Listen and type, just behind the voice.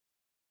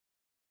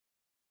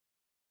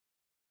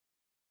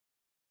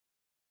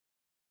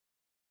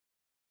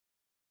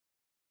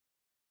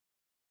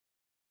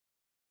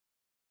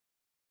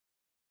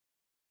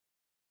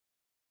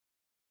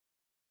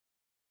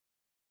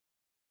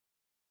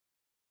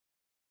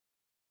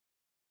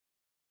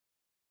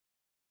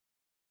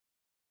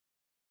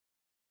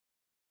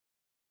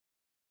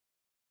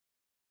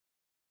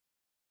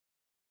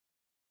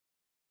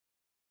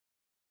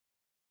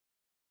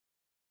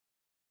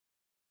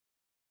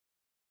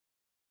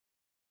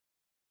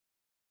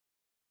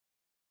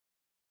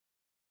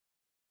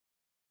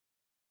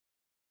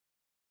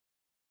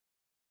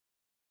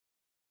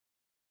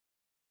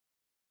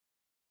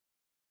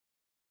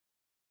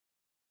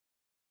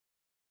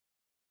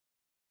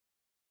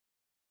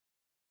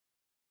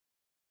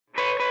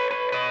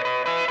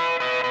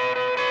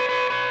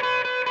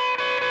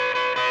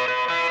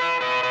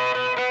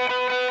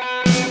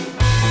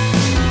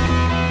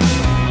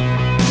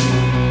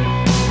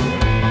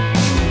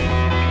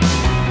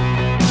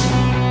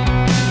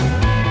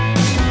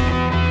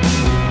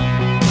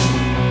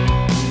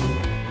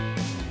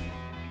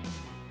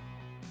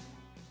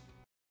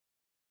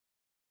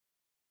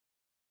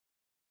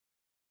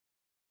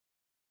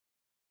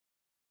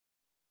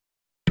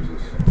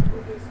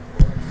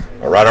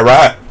All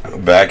right.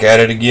 Back at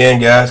it again,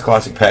 guys.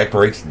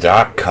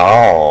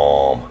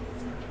 ClassicPackBreaks.com.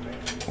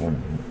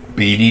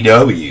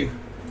 BDW.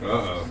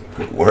 Uh-oh.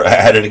 We're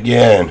at it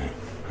again.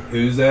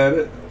 Who's at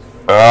it?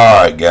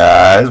 All right,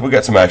 guys. We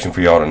got some action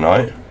for y'all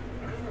tonight.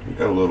 We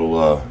got a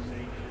little,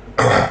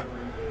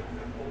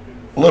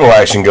 little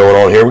action going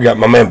on here. We got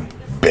my man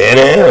Ben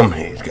M.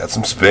 He's got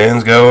some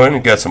spins going. He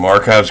got some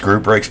Archives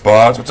group break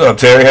spots. What's up,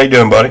 Terry? How you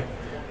doing, buddy?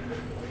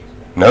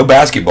 No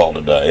basketball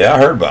today. Yeah, I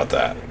heard about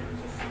that.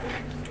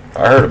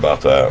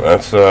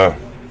 That's all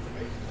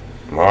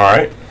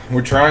right.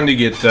 We're trying to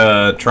get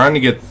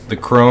the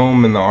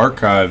Chrome and the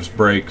Archives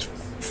breaks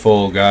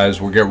full,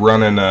 guys. We're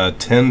running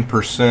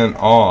 10%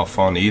 off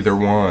on either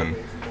one.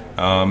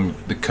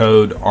 The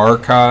code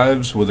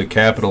Archives with a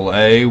capital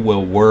A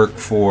will work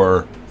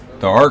for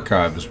the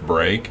Archives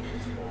break,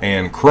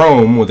 and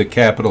Chrome with a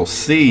capital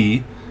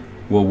C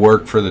will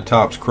work for the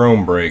Topps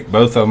Chrome break.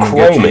 Both of them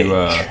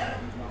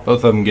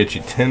get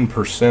you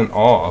 10%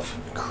 off.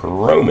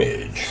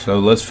 Chromage. So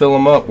let's fill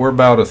them up. We're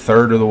about a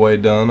third of the way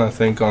done, I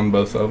think, on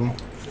both of them.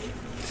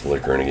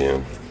 Flickering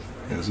again.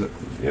 Is it?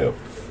 Yep.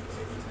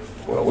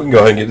 Well, we can go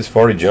ahead and get this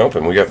party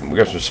jumping. We got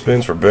some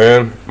spins for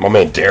Ben. My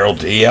man Daryl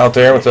D out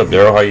there. What's up,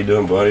 Daryl? How you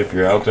doing, buddy? If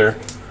you're out there,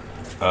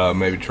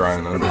 Maybe try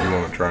and you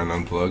want to try and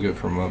unplug it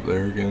from up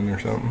there again or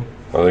something.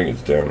 I think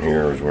it's down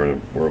here is where it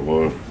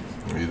was.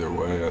 Either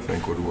way, I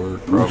think would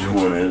work. Probably. Which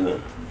one is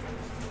it?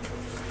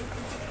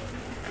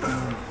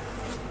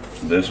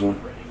 This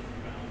one.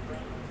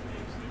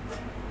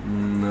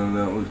 No,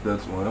 that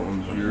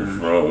one's yours. The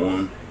front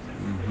one.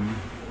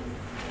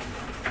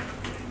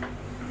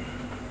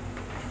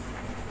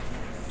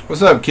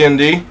 What's up, Ken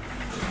D? I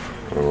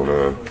don't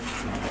know.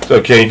 What's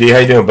up, KD? How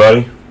you doing,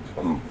 buddy?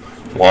 I'm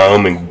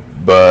Wyoming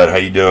Bud. How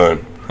you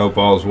doing? Hope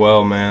all's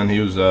well, man. He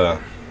was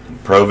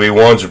Pro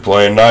V1s are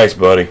playing nice,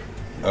 buddy.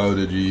 Oh,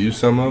 did you use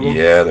some of them?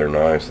 Yeah, they're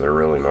nice. They're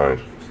really nice.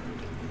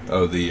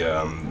 Oh, the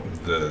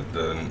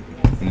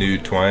new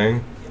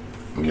twang.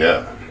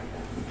 Yeah.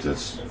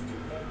 Just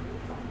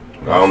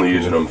I'm only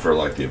using them for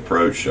like the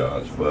approach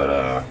shots,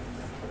 but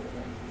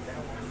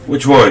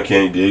which one,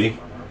 Kenny D?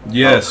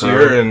 Yes,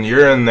 Okay.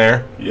 you're in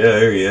there. Yeah,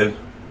 there he is.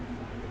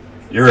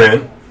 You're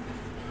in.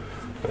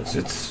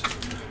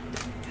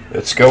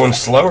 It's going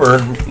slower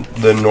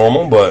than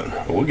normal,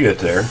 but we'll get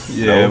there.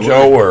 Yeah, Don't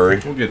y'all worry.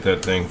 We'll get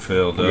that thing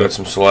filled We up. got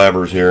some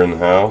slabbers here in the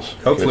house.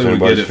 Hopefully In we case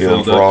get it anybody's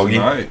filled up froggy.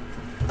 tonight.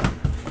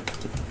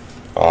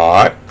 All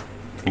right.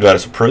 We got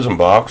us a prism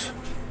box.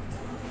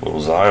 Little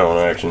Zion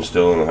action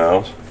still in the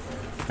house.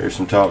 Here's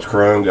some Topps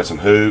Chrome. Got some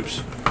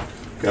hoops.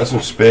 Got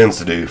some spins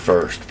to do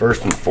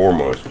first and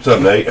foremost. What's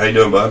up, Nate? How you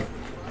doing, bud?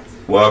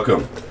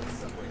 Welcome.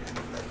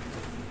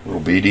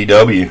 Little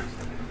BDW.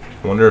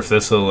 Wonder if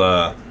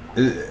this'll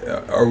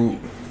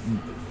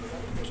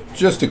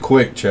just a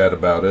quick chat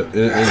about it.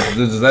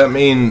 Does that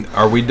mean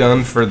are we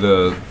done for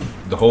the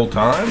whole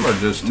time or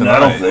just tonight? I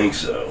don't think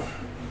so.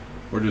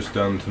 We're just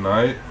done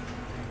tonight.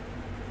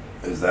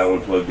 Is that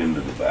one plugged into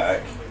the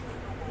back?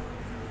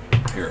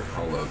 Here,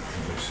 hold up.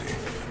 Let me see.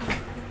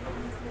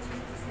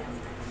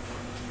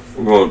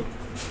 We're going to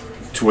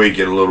tweak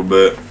it a little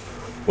bit.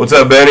 What's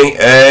up, Benny?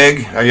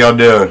 Egg? How y'all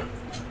doing?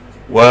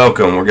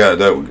 Welcome. We got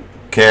that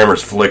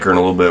camera's flickering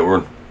a little bit.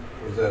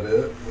 Is that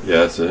it? Yeah,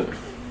 that's it.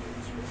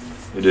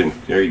 It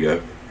didn't. There you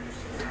go.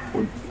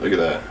 Look at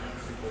that.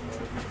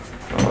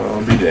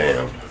 I'll be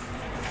damned.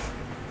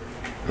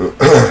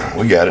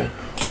 We got it.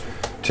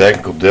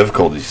 Technical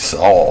difficulties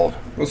solved.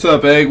 What's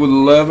up, Egg with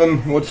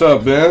 11? What's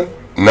up, Ben?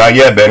 Not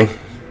yet, Benny.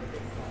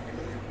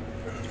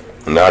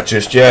 Not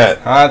just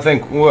yet. I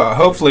think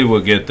hopefully we'll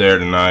get there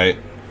tonight.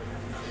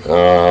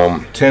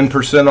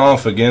 10%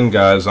 off again,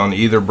 guys, on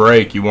either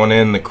break. You want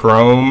in the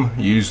Chrome,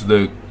 use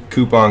the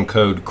coupon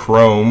code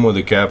Chrome with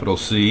a capital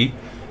C.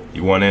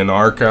 You want in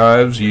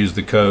Archives, use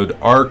the code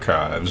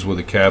Archives with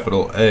a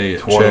capital A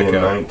at 20 and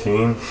checkout.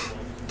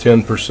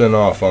 19. 10%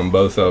 off on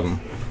both of them.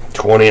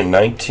 20 and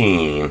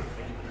 19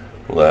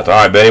 left.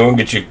 All right, Benny, we'll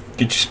get you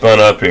spun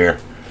up here.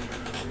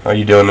 How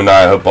you doing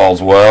tonight? Hope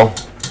all's well.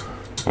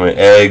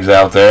 Eggs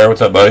out there. What's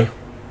up, buddy?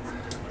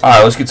 All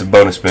right, let's get some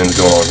bonus spins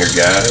going on here,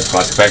 guys.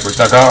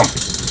 ClassicPackBreaks.com.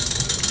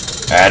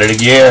 At it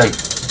again.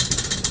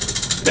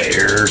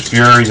 There's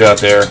Furies out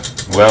there.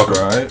 Welcome.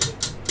 Right.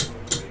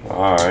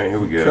 All right, here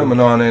we go. Coming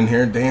on in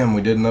here. Damn,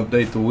 we didn't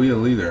update the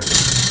wheel either.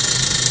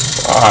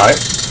 All right.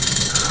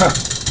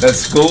 That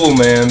school,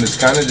 man, it's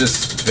kind of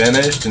just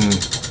finished and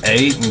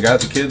ate and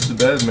got the kids to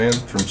bed, man.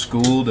 From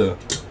school to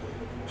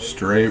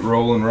straight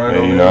rolling right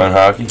on. 89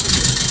 hockey.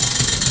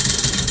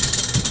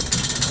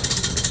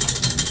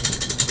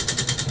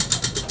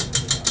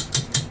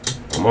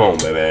 Come on,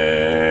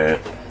 baby.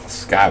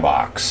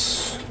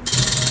 Skybox.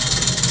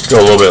 Let's go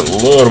a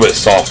little bit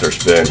softer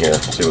spin here.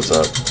 See what's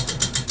up.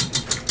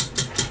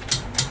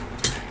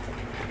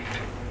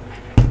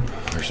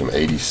 There's some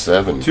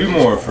 87. Two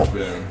more for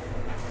Ben.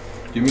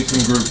 Give me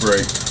some group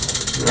break.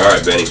 All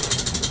right, Benny.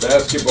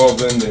 Basketball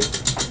vending.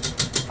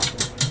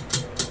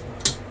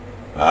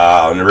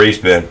 On the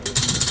respin.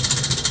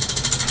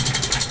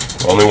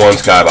 Only one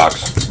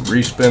skybox.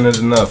 Respin it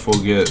enough,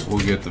 we'll get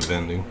the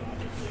vending.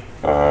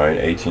 All right,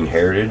 18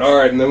 Heritage. All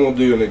right, and then we'll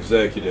do an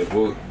executive.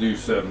 We'll do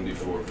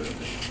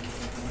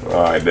 74.50.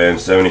 All right, Ben,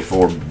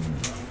 74.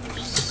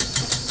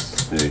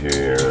 See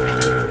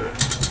here.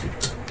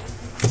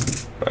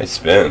 Nice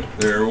spin.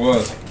 There it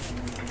was.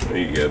 There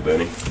you go,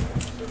 Benny.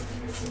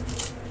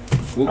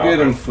 We'll get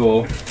him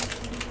full.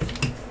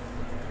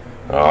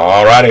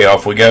 All righty,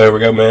 off we go. Here we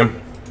go,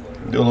 man.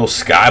 Do a little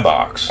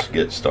skybox.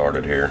 Get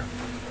started here.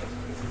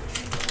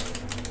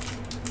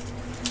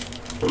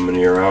 How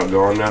many are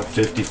outgoing now?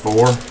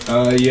 54?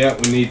 Yeah,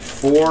 we need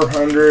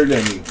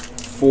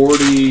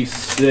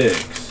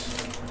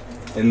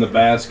 446 in the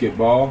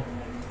basketball.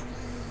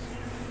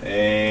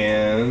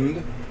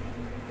 And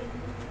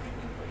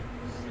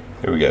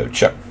here we go.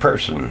 Chuck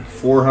Person.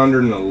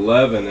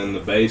 411 in the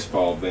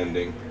baseball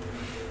vending.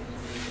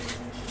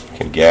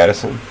 Ken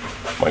Gaddison.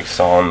 Mike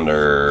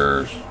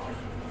Saunders.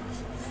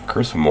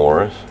 Chris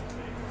Morris.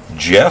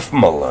 Jeff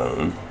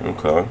Malone.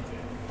 Okay.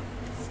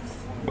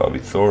 Bobby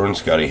Thornton,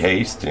 Scotty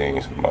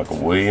Hastings, Michael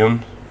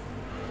Williams,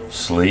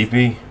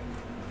 Sleepy,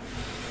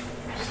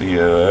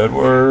 Theo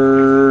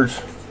Edwards,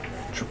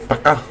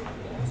 Tribeca,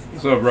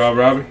 What's up,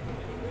 Robbie?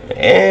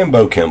 and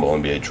Bo Kimball,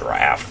 NBA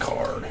draft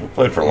card. He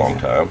played for a long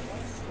time.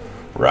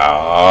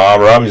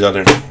 Robbie's out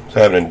there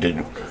having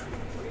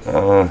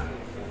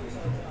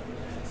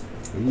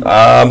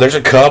there's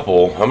a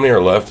couple. How many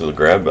are left of the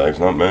grab bags?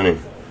 Not many.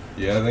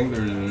 Yeah, I think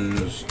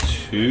there's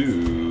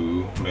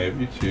 2,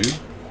 maybe 2.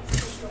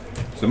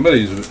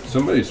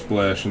 Somebody's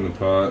splashing the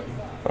pot.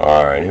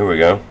 All right, here we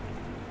go.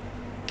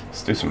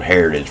 Let's do some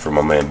heritage for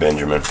my man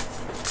Benjamin.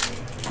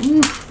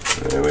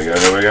 Here we go.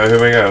 Here we go.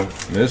 Here we go.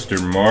 Mr.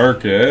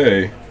 Mark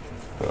A.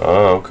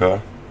 Oh,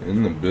 okay.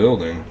 In the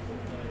building.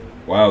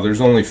 Wow, there's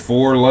only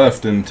 4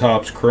 left in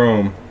Topps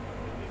Chrome.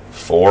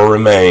 4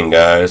 remain,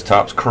 guys.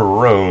 Topps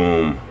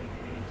Chrome.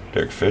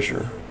 Derek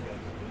Fisher.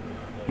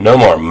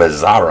 Nomar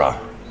Mazara.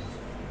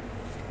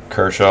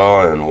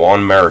 Kershaw and Juan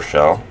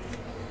Marichal.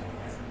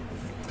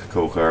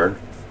 Cool card.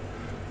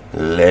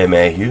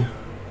 LeMahieu.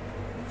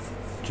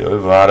 Joey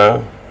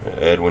Votto.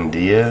 Edwin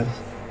Diaz.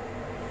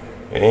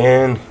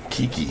 And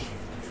Kiki.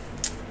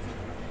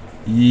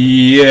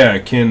 Yeah,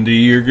 Ken D,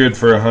 you're good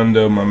for a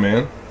hundo, my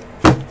man.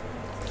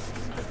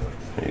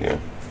 There you go.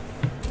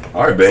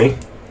 All right, Benny.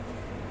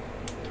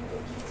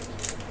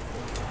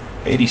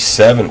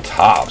 87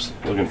 Topps.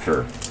 Looking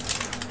for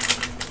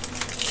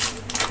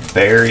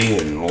Barry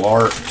and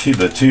Lark.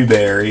 The 2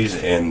 Barrys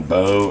and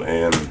Bo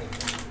and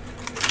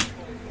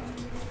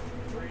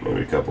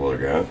maybe a couple other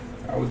guys.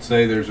 I would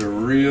say there's a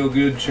real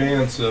good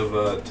chance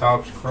of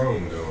Topps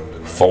Chrome going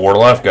tonight. 4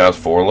 left, guys.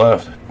 4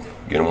 left.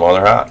 Get them while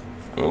they're hot.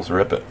 Let's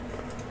rip it.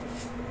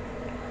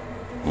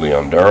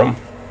 Leon Durham.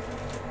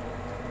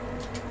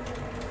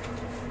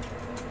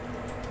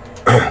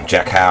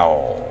 Jack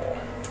Howell.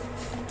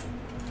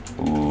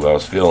 Ooh, I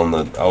was feeling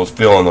the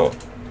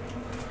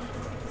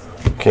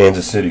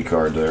Kansas City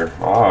card there.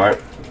 All right.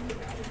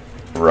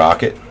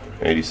 Rocket,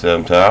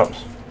 87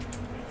 Topps.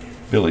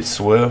 Billy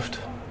Swift.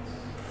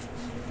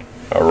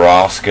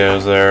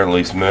 Roscoe's there.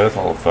 Lee Smith,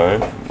 Hall of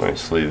Fame. Might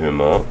sleeve him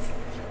up.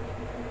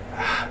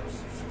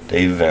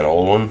 Dave Van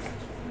Olden.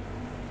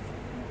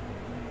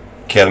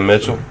 Kevin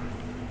Mitchell.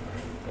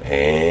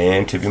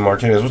 And Tippy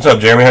Martinez. What's up,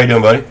 Jeremy? How you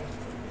doing, buddy?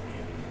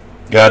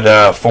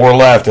 Got 4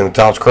 left in the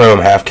Topps Chrome,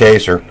 half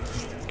caser.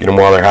 Get them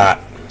while they're hot.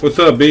 What's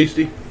up,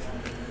 Beastie?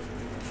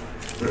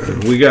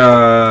 We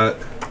got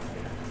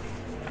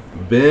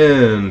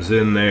Ben's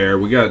in there.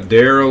 We got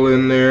Daryl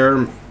in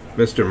there.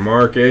 Mr.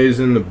 Mark A's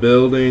in the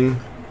building.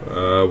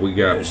 We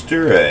got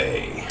Mr.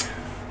 A.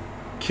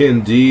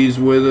 Ken D's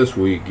with us.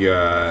 We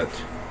got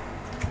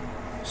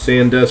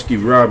Sandusky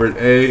Robert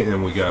A.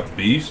 And we got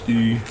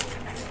Beastie.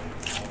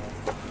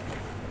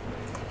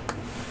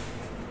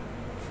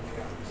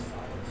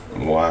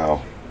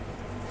 Wow.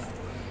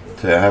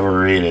 To have a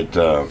read at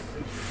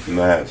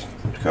Matt's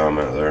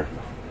comment there.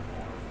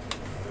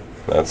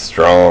 That's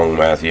strong,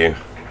 Matthew.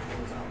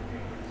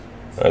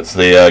 That's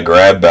the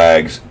grab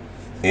bags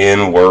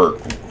in work.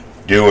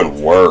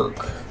 Doing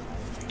work.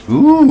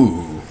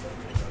 Ooh.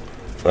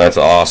 That's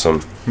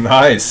awesome.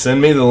 Nice.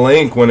 Send me the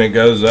link when it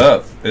goes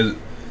up. Is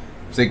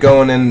it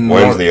going in?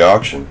 When's the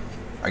auction?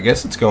 I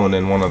guess it's going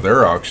in one of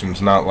their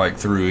auctions, not like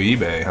through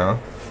eBay, huh?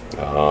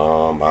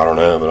 I don't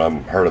know, but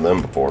I've heard of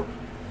them before.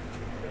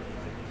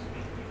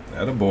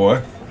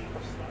 Attaboy.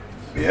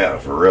 Yeah,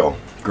 for real.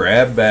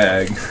 Grab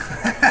bag.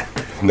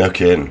 No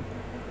kidding.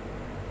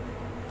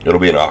 It'll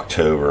be in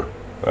October.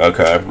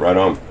 Okay, right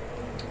on.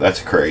 That's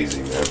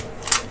crazy, man.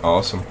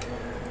 Awesome.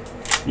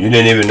 You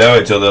didn't even know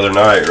it till the other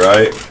night,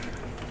 right?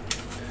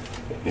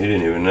 You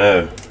didn't even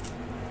know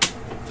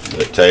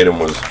that Tatum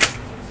was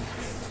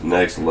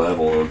next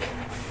level.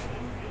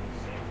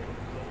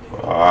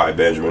 All right,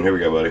 Benjamin. Here we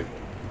go, buddy.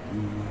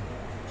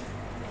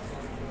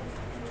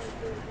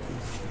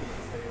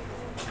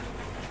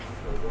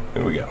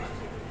 Here we go.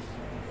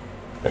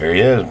 There he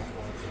is.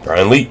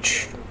 Brian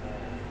Leach.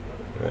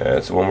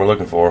 That's the one we're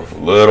looking for. A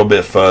little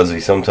bit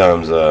fuzzy.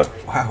 Sometimes,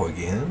 Wow,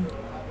 again?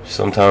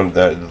 sometimes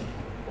the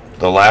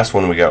last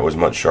one we got was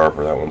much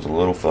sharper. That one's a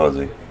little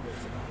fuzzy.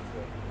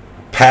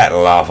 Pat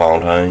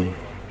LaFontaine.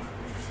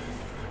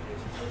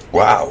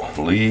 Wow,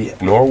 Lee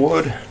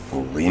Norwood.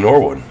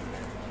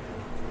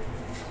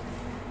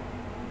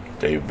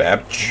 Dave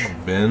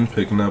Babich. Ben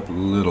picking up a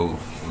little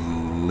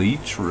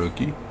Leach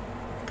rookie.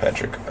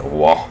 Patrick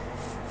Waugh.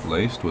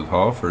 Laced with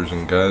Hoffers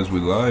and guys we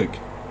like.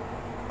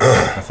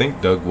 I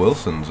think Doug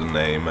Wilson's a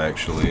name,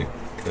 actually.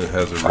 It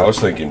has a I was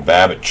thinking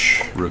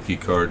Babich. rookie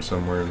card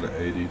somewhere in the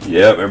 80s.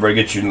 Yep, everybody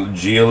get your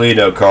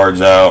Giolito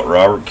cards out.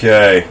 Robert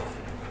K.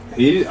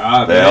 The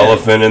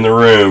elephant in the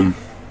room.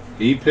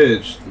 He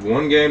pitched.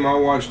 One game I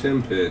watched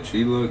him pitch.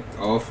 He looked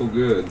awful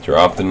good.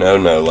 Dropped the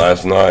no-no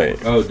last night.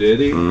 Oh, did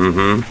he?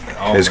 Mm-hmm.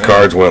 Oh, His man.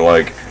 cards went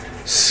like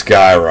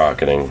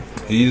skyrocketing.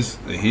 He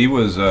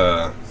was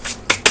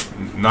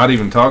not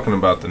even talking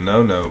about the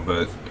no-no,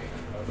 but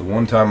the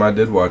one time I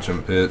did watch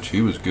him pitch,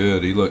 he was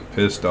good. He looked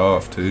pissed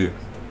off too.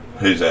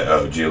 Who's that?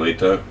 Oh,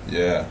 Giolito?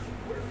 Yeah.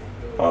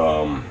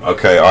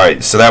 Okay, all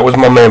right. So that was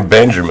my man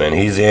Benjamin.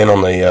 He's in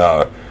on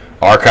the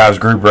Archives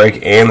group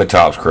break and the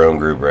Topps Chrome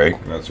group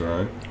break. That's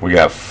right. We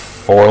got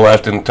 4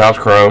 left in the Topps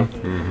Chrome.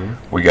 Mm-hmm.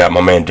 We got my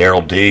man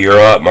Daryl D.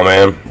 You're up, my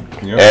man.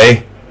 Yep.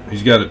 Hey.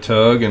 He's got a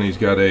tug and he's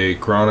got a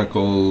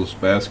Chronicles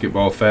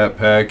basketball fat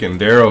pack. And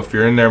Daryl, if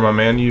you're in there, my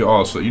man, you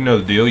know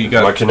the deal. You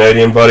My got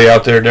Canadian buddy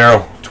out there,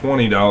 Daryl.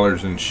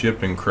 $20 in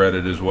shipping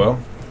credit as well.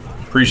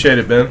 Appreciate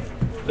it, Ben.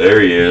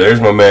 There he is. There's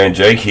my man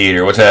Jake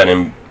Heater. What's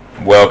happening?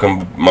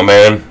 Welcome, my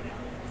man.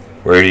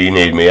 Where do you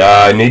need me?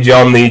 I need you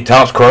on the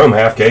Topps Chrome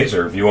half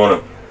caser if you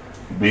want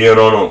to be in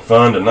on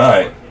fun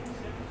tonight.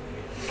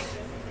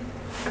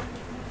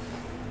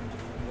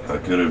 I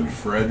could have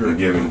Frederick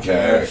given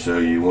Jack. cash so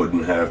you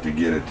wouldn't have to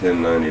get a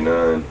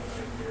 1099.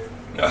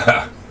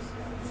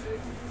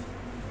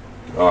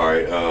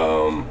 Alright,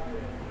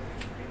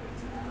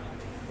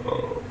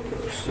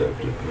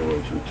 septic,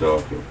 what you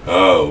talking?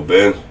 Oh,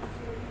 Ben.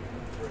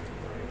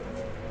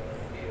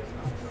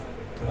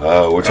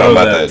 Oh, we're talking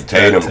about that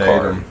Tatum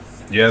card.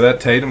 Yeah, that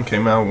Tatum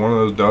came out with one of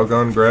those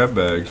doggone grab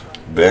bags.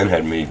 Ben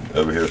had me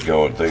over here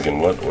going, thinking,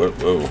 whoa.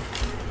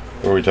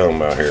 What are we talking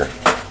about here?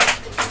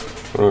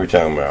 What are we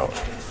talking about?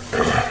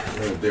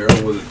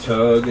 Daryl with a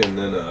tug and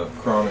then a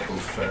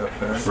Chronicles fat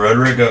pack.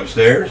 Frederick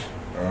upstairs?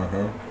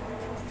 Uh-huh.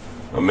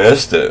 I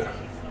missed it.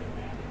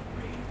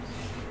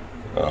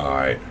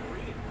 Alright.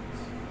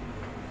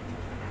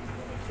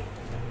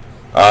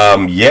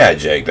 Yeah,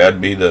 Jake, that'd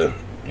be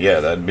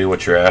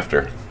what you're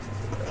after.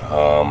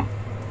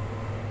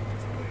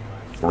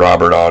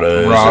 Robert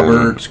Autos.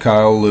 Roberts,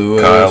 Kyle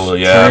Lewis.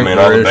 Yeah, I mean,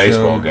 all the Grisham.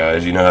 baseball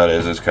guys, you know how it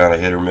is. It's kind of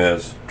hit or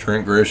miss.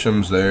 Trent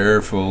Grisham's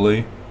there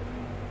fully.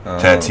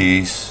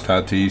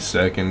 Tatis.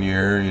 second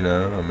year, you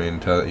know. I mean,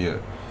 yeah.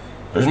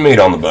 There's meat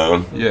on the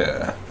bone.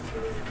 Yeah.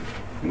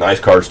 Nice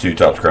cards, too.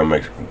 Topps Chrome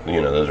makes,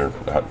 those are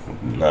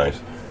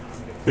nice.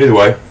 Either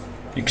way,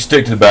 you can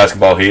stick to the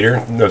basketball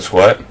heater. No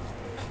sweat.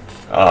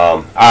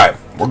 All right,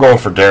 we're going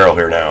for Daryl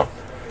here now.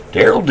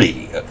 Daryl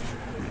D.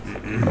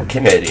 Our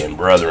Canadian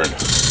brethren.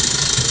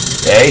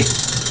 Hey.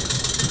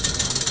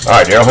 All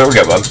right, Daryl, here we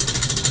go, bud.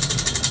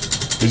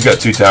 He's got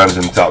 2 times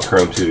in the Topps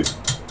Chrome, too.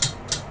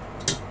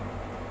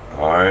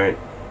 All right,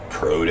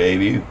 pro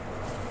debut.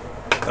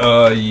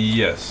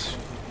 Yes.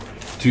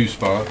 2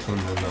 spots and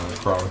then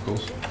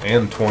Chronicles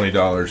and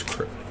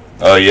 $20.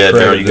 Oh yeah,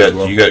 Daryl,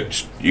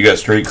 Credit you got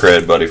street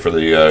cred, buddy, for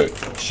the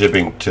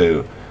shipping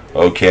to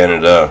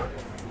Canada.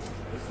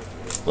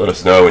 Let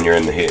us know when you're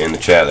in the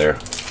chat there.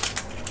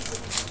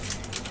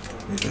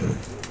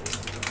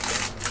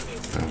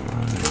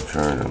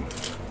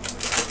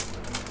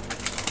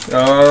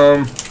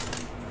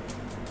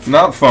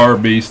 Not far,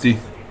 Beastie.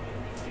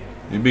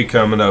 You'd be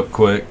coming up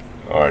quick.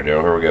 All right,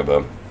 Daryl, here we go,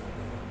 bub.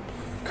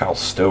 Kyle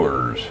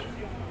Stowers,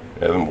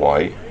 Evan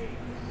White,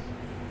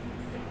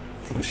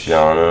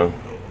 Luciano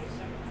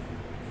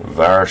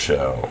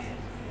Varshell,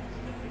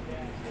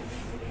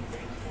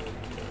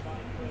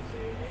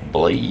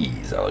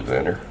 Blaze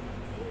Alexander,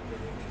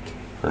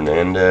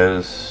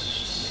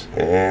 Hernandez,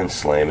 and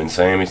Slammin'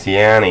 Sammy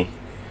Tiani.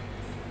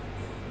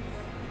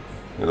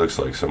 He looks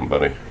like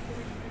somebody.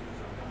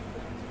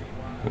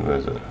 Who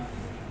is it?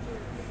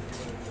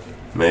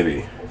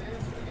 Maybe.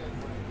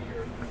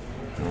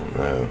 I don't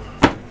know.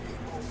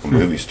 A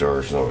movie star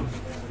or something.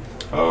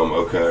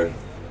 Okay.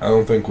 I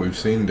don't think we've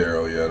seen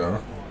Daryl yet, huh?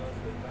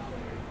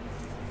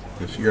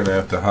 Guess you're gonna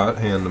have to hot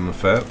hand him a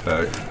fat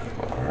pack.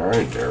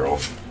 Alright,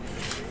 Daryl.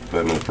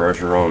 Putting the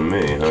pressure on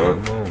me, huh?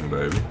 Come on,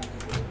 baby.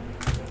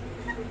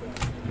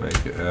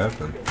 Make it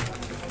happen.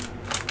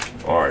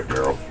 Alright,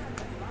 Daryl.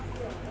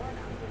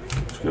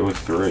 Let's go with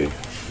 3.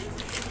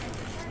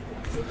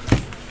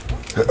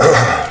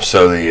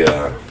 So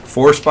the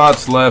 4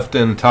 spots left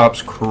in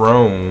Topps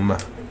Chrome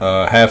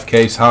half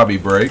case hobby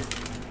break.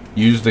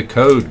 Use the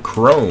code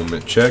CHROME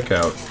at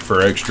checkout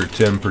for extra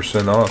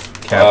 10% off.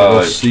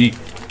 Capital C.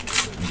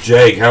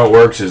 Jake, how it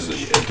works is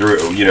through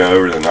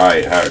over the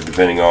night.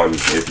 Depending on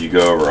if you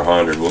go over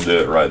 100, we'll do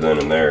it right then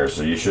and there.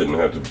 So you shouldn't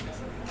have to.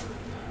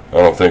 I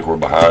don't think we're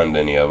behind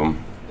any of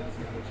them.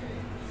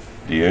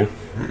 Do you?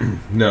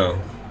 No,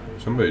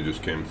 somebody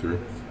just came through.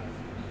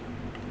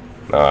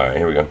 All right,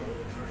 here we go.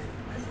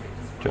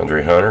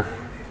 DeAndre Hunter.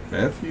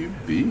 Matthew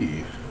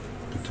B.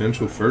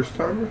 Potential first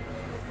timer.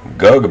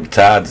 Goga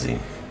Batadze.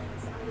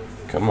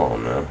 Come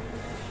on now.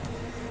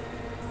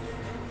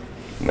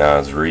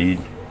 Nas Reed.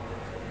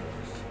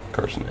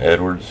 Carson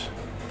Edwards.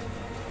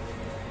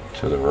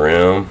 To the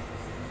rim.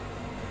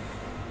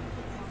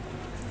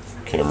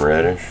 Cam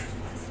Reddish.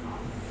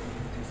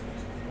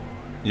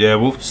 Yeah,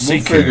 we'll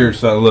figure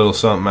a little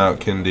something out,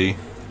 Ken D.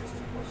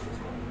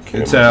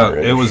 It's out.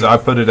 It was. I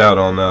put it out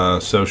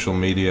on social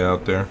media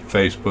out there: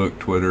 Facebook,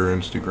 Twitter,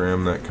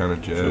 Instagram, that kind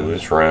of jazz.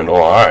 Julius Randle.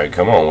 All right,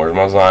 come on. Where's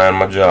my Zion?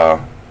 My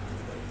jaw.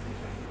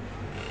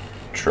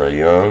 Trae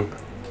Young.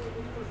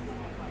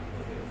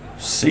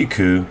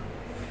 Siku.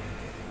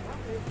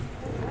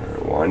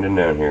 Winding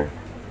down here.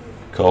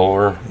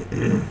 Culver.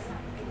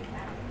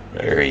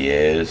 There he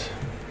is.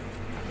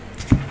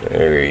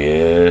 There he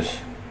is.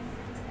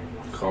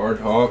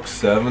 Card Hawk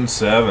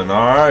 7-7.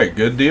 All right,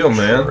 good deal,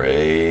 man.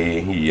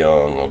 Trae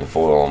Young on the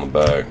foil on the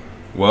back.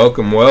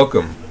 Welcome,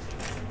 welcome.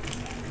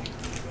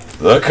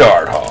 The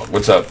Card Hawk.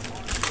 What's up?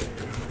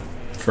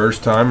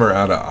 First timer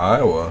out of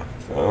Iowa.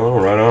 Oh,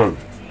 right on.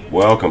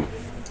 Welcome.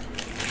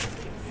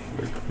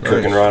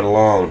 Cooking right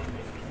along.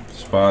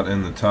 Spot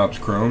in the Topps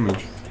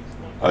Chromage.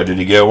 Oh, did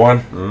he get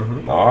one?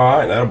 Mm-hmm. All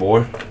right, that a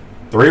boy.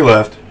 3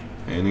 left.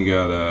 And he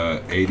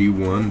got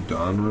 81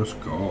 Donruss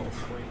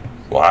Golf.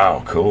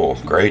 Wow, cool.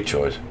 Great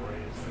choice.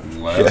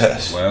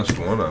 Last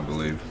one, I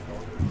believe.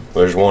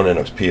 There's one in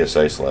a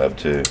PSA slab,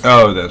 too.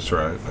 Oh, that's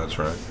right. That's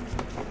right.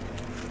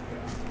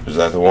 Is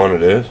that the one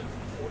it is?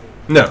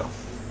 No.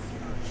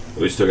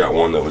 We still got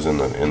one that was in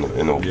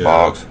the Yeah.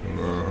 box.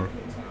 Uh-huh.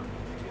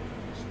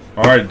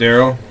 All right,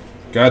 Daryl.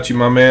 Got you,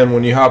 my man.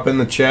 When you hop in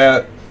the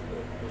chat,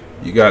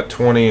 you got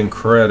 20 in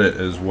credit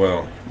as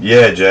well.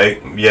 Yeah,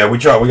 Jake. Yeah, we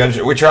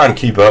try and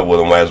keep up with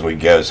them as we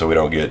go, so we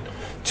don't get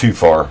too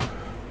far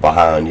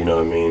behind. You know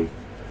what I mean?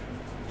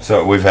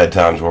 So we've had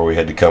times where we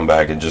had to come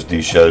back and just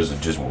do shows of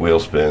just wheel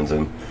spins,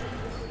 and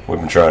we've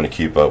been trying to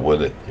keep up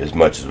with it as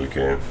much as we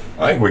can.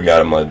 I think we got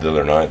them the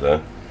other night,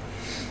 though.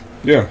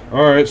 Yeah.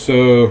 All right.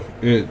 So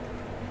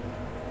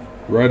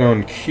right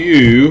on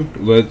cue.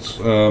 Let's.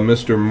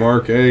 Mr.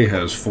 Mark A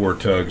has 4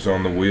 tugs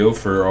on the wheel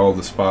for all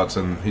the spots,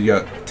 and he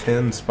got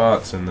 10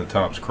 spots in the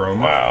Topps Chroma.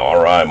 Wow.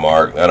 All right,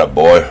 Mark. That a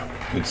boy.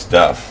 Good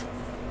stuff.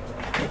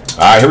 All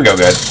right, here we go,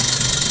 guys.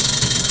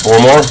 4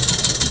 more.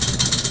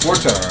 4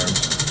 times.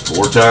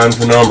 4 times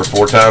the number.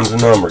 4 times the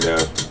number,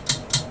 guys.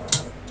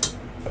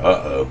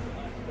 Uh-oh.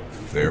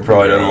 There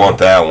Probably doesn't want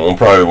that one. We'll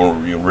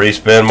probably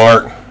respin,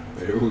 Mark.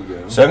 There we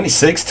go.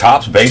 76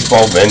 Topps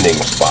baseball vending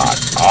spot.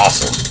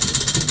 Awesome.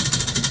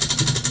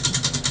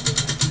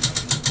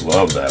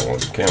 Love that one.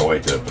 Can't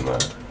wait to open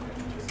that.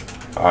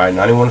 All right,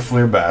 91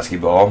 Fleer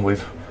basketball.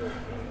 We've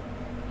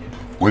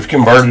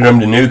converted them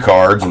to new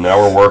cards, and now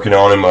we're working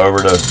on them over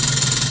to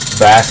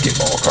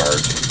basketball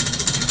cards.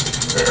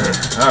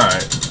 All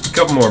right. A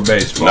couple more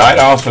baseball. Night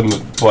off in the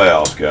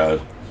playoffs, guys.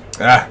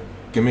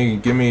 Give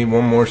me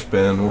one more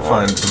spin. We'll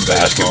find some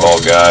basketball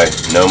guy.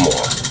 No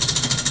more.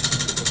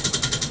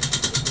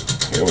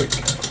 Here we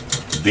go.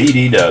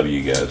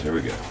 BDW, guys. Here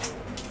we go.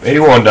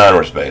 81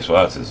 Donruss base.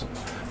 Well,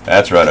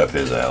 that's right up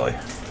his alley.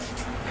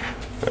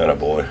 Atta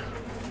boy.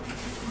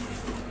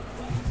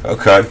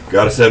 Okay,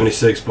 got a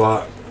 76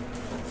 spot.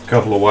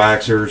 Couple of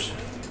waxers.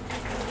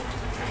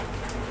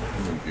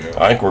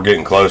 I think we're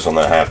getting close on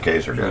that half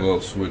case or A two. little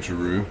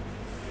switcheroo.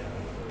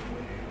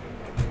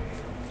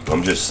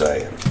 I'm just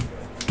saying.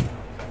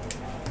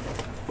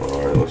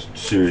 All right, let's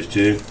series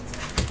 2.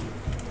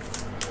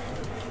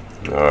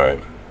 All right.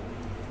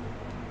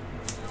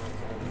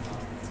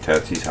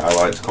 Tatis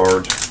highlights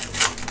cards.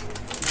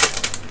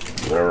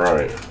 All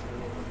right.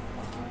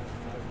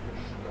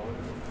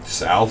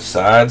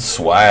 Southside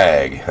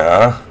swag,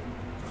 huh?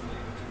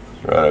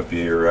 Right up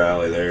your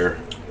alley there,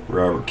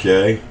 Robert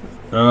K.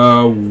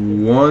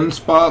 1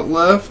 spot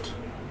left.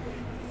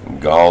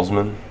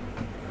 Galsman,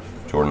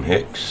 Jordan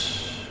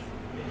Hicks,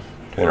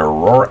 Tanner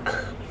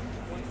Rourke.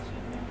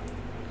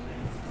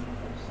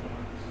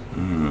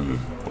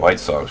 White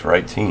Sox,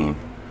 right team.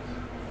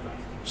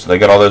 So they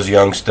got all those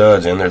young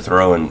studs in there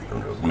throwing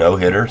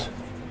no-hitters.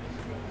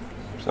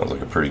 Sounds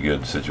like a pretty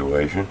good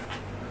situation.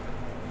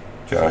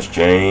 Josh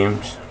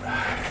James.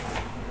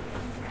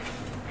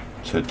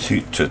 To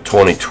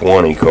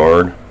 2020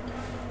 card.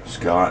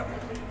 Scott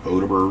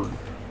Oberg.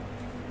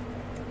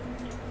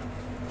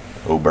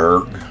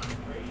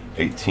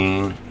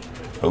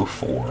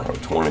 1804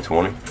 of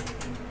 2020.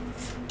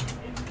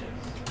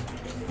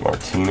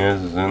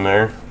 Martinez is in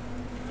there.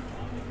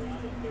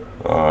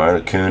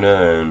 Alright,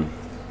 Acuna and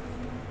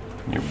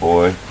your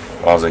boy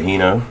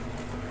Ozahino.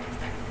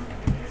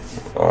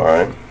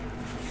 Alright.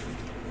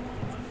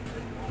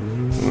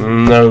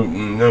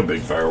 No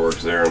big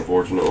fireworks there,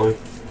 unfortunately.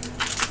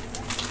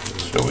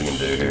 That's what we can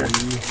do here.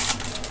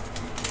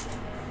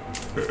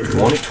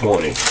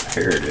 2020.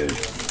 Here it is.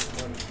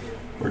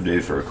 We're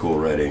due for a cool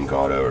red ink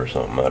auto or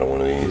something out of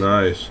one of these.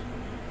 Nice.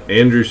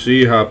 Andrew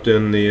C. hopped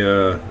in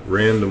the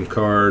random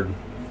card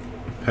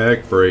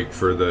pack break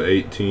for the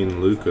 18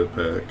 Luka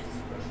pack.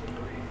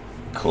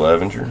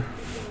 Clevenger.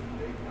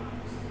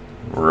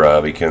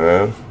 Robbie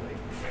Cano,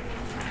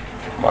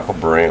 Michael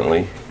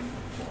Brantley,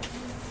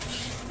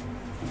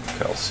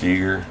 Kyle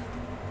Seager,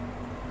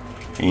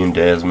 Ian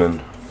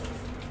Desmond,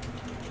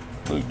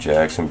 Luke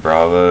Jackson,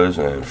 Bravos,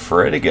 and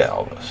Freddie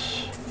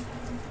Galvis.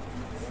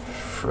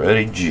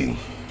 Freddie G.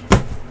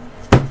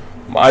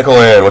 Michael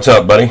N., what's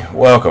up, buddy?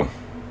 Welcome.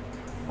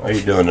 How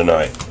you doing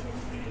tonight?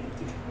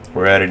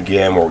 We're at it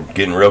again. We're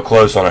getting real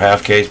close on a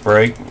half case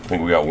break. I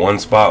think we got one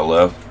spot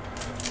left.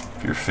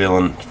 If you're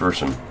feeling for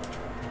some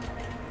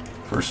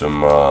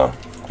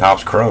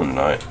Topps Chrome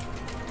tonight,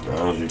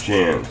 now's your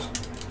chance.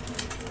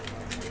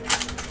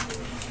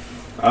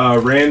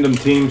 Random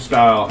team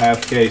style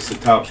half case of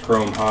Topps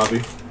Chrome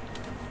Hobby.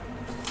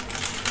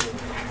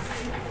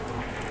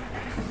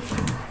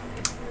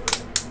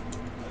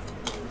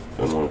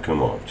 Doesn't want to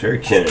come off. Terry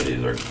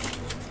Kennedy's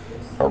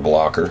our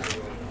blocker.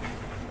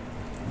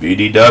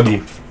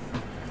 BDW.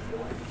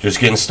 Just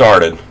getting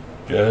started.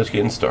 Just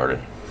getting started.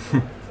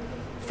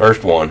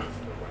 First one.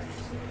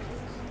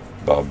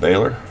 Bob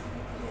Baylor.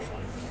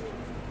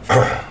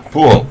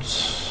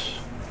 Pujols.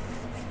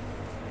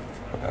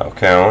 Al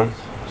Cowan.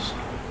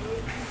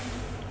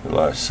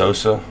 Elias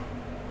Sosa.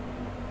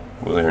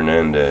 Willie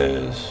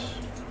Hernandez.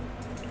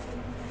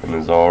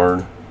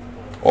 Mazard.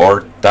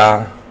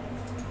 Orta.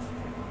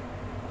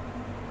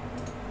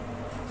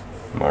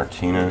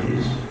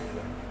 Martinez.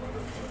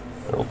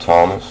 Earl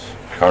Thomas.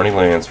 Carney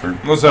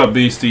Lansford. What's up,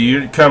 Beastie?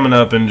 You're coming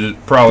up in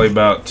just probably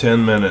about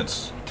 10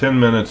 minutes. 10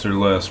 minutes or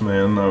less,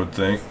 man, I would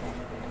think.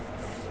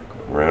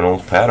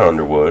 Reynolds. Pat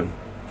Underwood.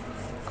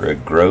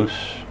 Greg Gross.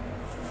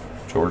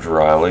 George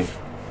Riley.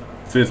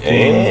 15.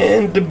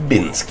 And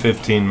Dubinsky.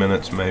 15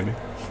 minutes, maybe.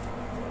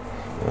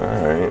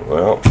 Alright,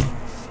 well.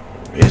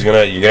 You're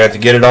gonna have to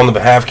get it on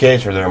the half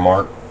case or there,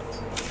 Mark.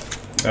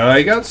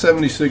 He got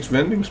 76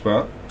 vending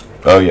spot.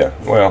 Oh, yeah.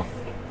 Well,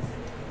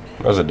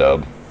 that was a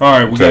dub. All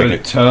right, we got a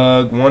it.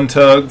 tug. One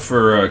tug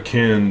for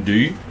Ken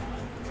D.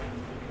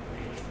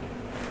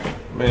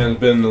 Man's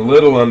been a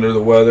little under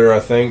the weather, I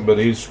think, but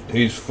he's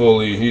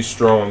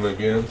strong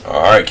again.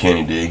 All right,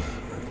 Kenny D.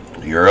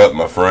 You're up,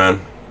 my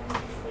friend.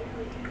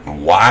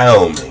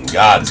 Wyoming.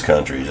 God's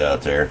country's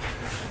out there.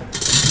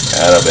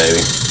 Atta,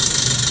 baby.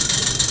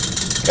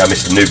 Got me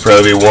some new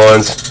Pro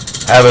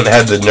V1s. Haven't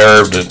had the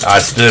nerve to... I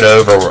stood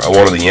over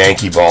one of the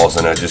Yankee balls,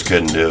 and I just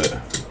couldn't do it.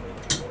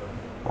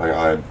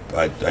 I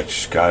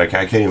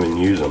can't even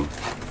use them.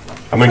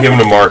 I'm going to give them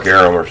to Mark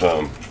Arum or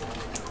something.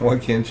 Why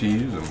can't you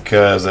use them?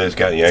 Because it's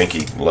got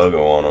Yankee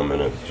logo on them,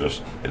 and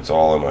it's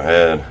all in my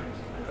head.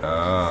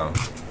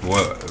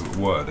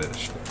 What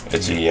is?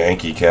 It's a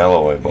Yankee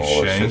Callaway ball.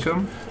 You shank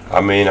them? I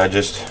mean, I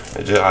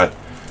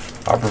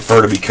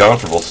prefer to be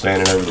comfortable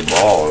standing over the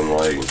ball, and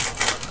like,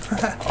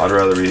 I'd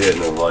rather be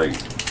hitting a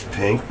like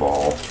pink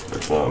ball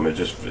or something. It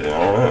just, I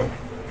don't know,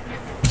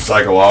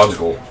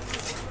 psychological.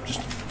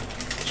 Just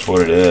that's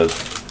what it is.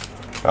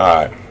 All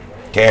right,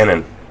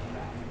 Cannon.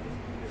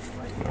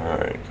 All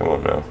right, come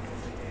on now.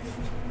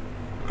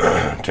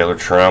 Taylor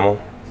Trammell.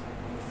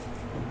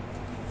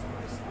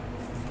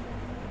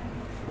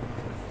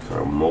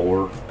 Kyle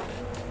Moore.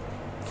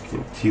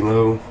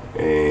 Tilo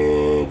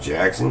and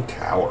Jackson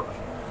Tower.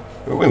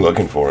 What are we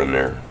looking for in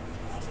there?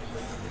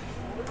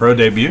 Pro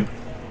debut.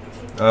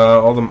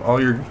 All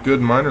your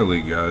good minor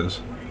league guys.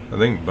 I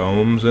think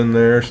Bohm's in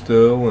there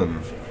still,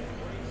 and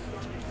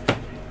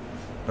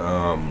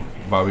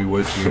Bobby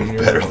Witt Jr.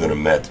 Better than a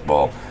Mets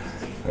ball.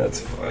 That's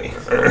funny.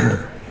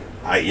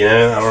 I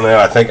don't know.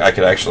 I think I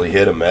could actually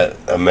hit a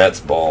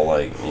Mets ball.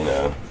 Like,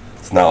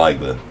 it's not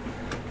like the.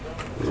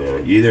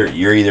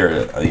 You're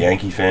either a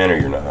Yankee fan or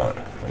you're not.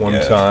 One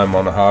time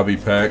on a hobby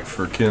pack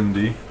for Ken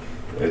D.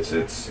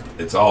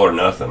 It's all or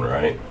nothing,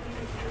 right?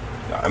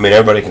 I mean,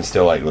 everybody can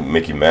still like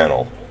Mickey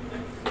Mantle,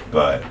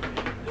 but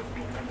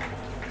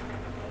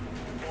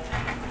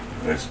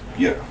it's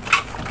they're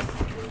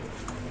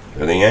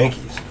the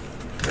Yankees.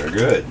 They're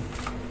good.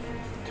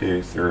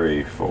 2,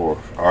 3, 4.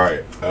 All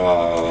right.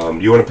 Do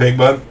you want to pick,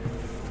 bud?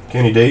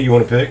 Kenny D, you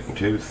want to pick?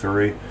 2,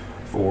 3,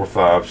 4,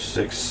 5,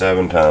 6,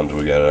 7 times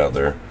we got it out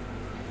there.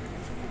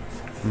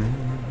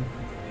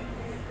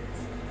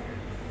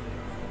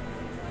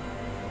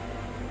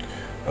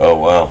 Oh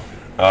wow.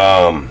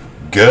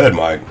 Good,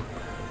 Mike.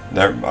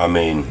 I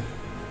mean,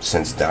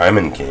 since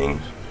Diamond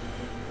Kings.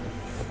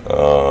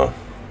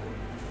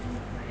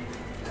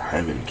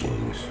 Diamond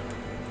Kings.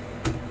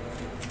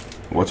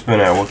 What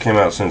came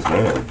out since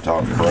then?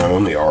 Top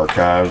Chrome, the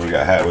archives. We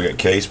got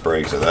case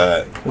breaks of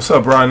that. What's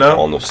up, Rhino?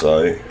 On the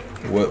site.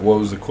 What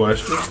was the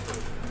question?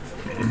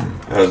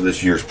 How's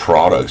this year's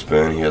products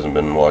been? He hasn't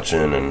been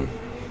watching and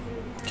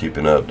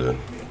keeping up to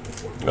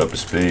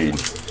speed.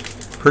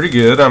 Pretty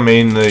good. I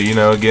mean,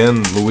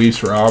 again,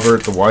 Luis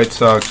Robert, the White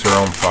Sox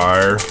are on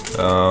fire.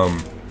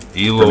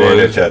 Eloy.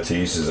 Fernando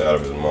Tatis is out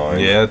of his mind.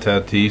 Yeah,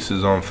 Tatis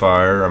is on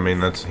fire. I mean,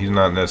 he's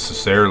not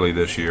necessarily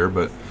this year,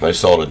 but they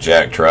sold a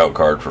Jack Trout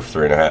card for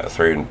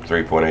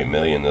 $3.8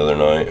 million the other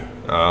night.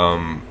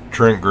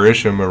 Trent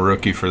Grisham, a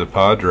rookie for the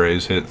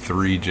Padres, hit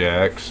 3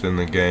 jacks in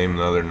the game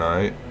the other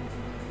night.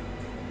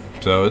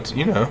 So it's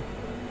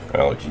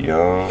Alex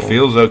Young.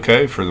 Feels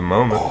okay for the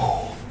moment.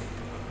 Oh,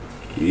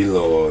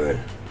 Eloy.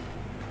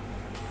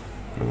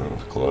 That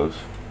was close.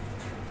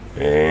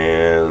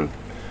 And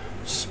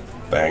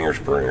Spanger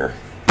Springer.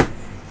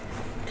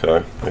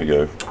 Okay, there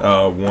you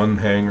go. One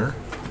hanger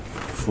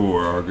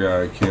for our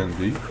guy Ken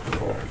D.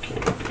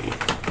 Candy.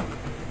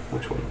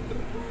 Which one is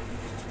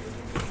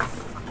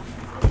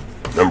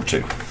that? Number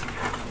 2.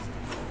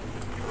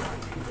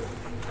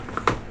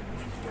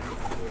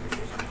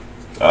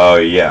 Oh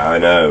yeah, I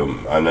know,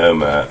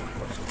 Matt.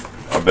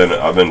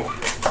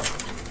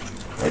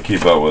 I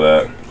keep up with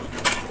that.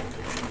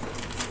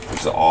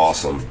 It's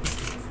awesome.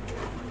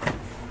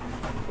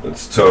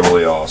 It's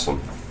totally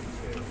awesome.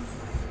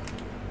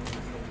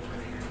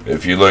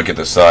 If you look at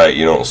the site,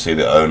 you don't see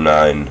the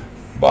 09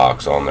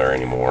 box on there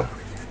anymore.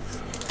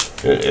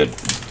 It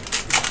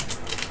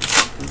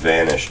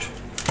vanished.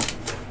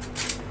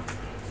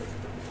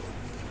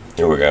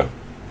 Here we go.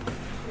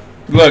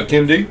 Good luck,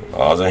 Ken D.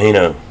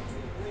 Ozahino.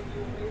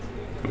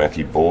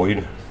 Matthew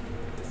Boyd.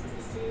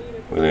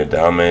 William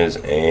Adames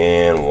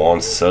and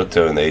Juan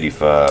Soto in the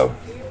 85.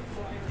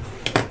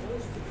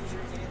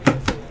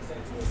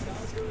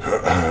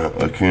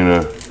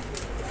 Acuna.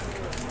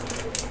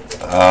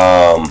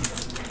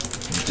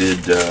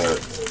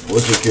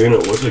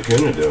 What's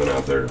Acuna doing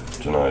out there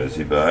tonight? Is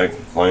he back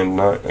playing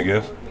tonight, I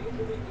guess?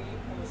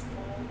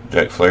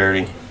 Jack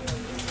Flaherty.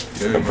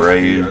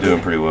 Abreu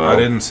doing pretty well. I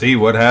didn't see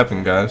what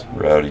happened, guys.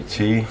 Rowdy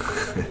T.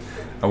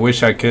 I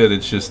wish I could.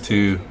 It's just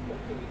too.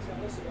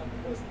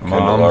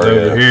 Mom's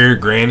over here,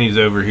 Granny's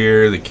over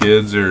here, the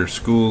kids are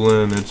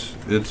schooling.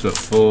 It's a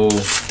full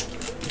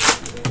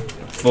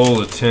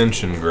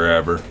attention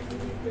grabber.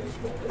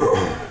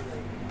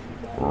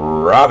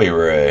 Robbie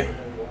Ray.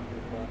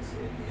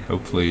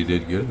 Hopefully he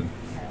did good.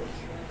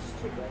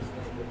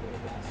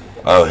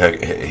 Oh,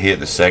 heck, he hit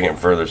the second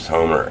furthest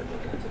homer.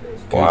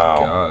 Good Wow.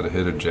 God,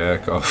 hit a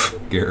jack off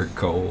Garrett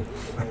Cole.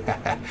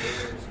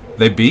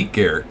 They beat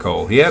Garrett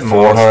Cole. He hadn't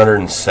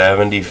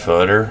 470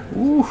 footer.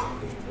 Ooh.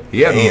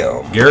 He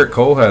hadn't. Damn. Garrett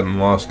Cole hadn't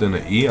lost in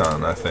an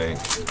eon, I think.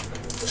 I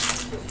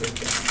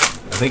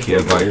think he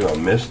had I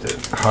missed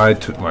it. high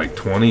to like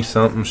 20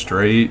 something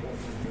straight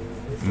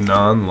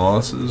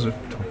non-losses,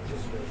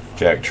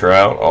 Jack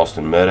Trout,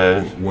 Austin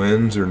Meadows,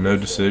 wins or no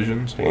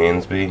decisions.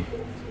 Dansby,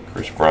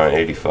 Chris Bryant,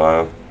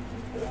 85.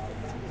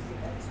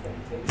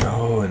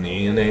 Oh, and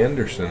Ian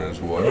Anderson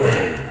as well.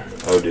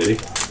 Oh, did he?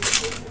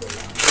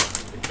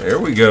 There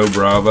we go,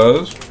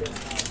 Bravos.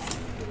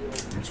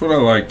 That's what I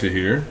like to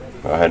hear.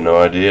 I had no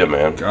idea,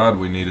 man. God,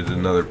 we needed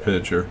another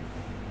pitcher.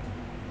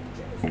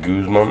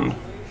 Guzman,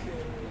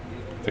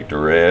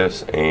 Victor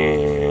Reyes,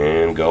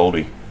 and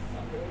Goldie.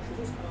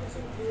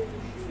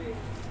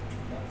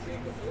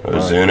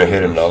 Ozuna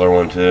hit another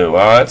one too.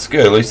 Well, that's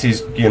good. At least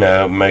he's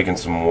making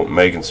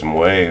some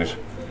waves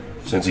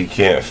since he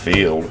can't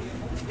field.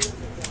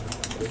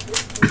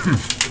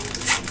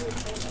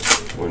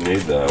 We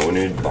need that. We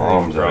need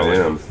bombs out of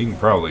him. He can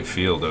probably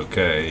field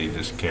okay. He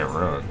just can't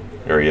run.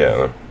 Or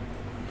yeah,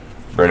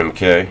 Brennan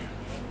McKay,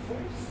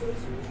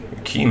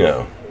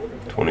 Keno,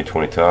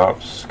 2020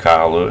 tops.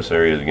 Kyle Lewis,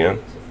 there he is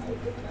again.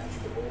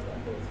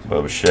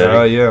 Bubba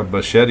Shetty. Yeah,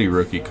 Bichetti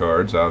rookie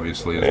cards,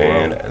 obviously, as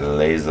and well.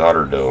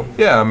 Lezardo.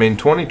 Yeah, I mean,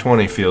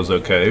 2020 feels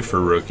okay for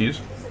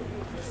rookies.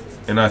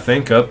 And I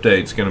think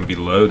Update's going to be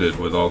loaded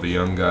with all the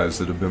young guys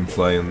that have been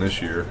playing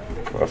this year.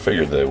 I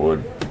figured they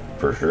would,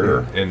 for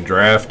sure. And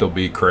draft will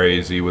be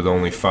crazy with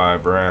only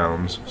 5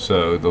 rounds.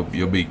 So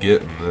you'll be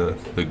getting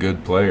the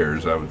good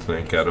players, I would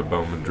think, out of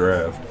Bowman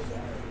Draft.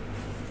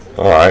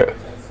 All right.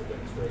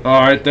 All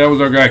right, that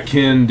was our guy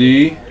Ken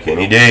D.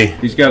 Kenny D.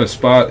 He's got a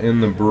spot in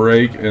the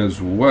break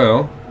as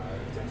well.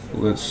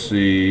 Let's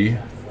see.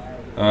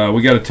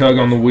 We got a tug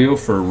on the wheel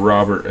for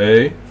Robert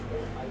A.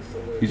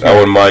 That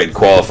one might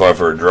qualify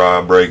for a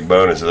dry break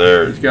bonus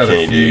there. He's got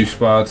Kenny a few D.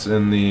 spots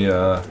in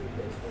the.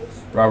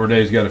 Robert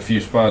A's got a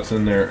few spots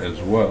in there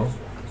as well.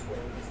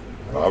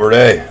 Robert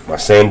A. My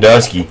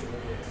Sandusky.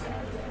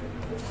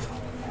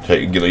 You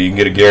can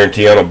get a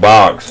guarantee on a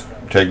box.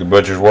 Take the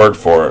butcher's word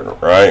for it,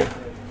 right?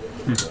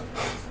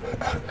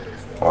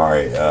 All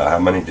right. How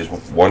many? Just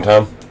one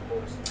time?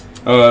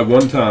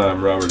 One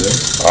time, Robert A.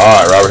 All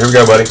right, Robert. Here we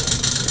go, buddy.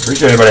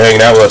 Appreciate everybody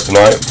hanging out with us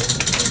tonight.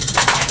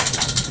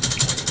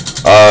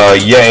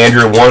 Yeah,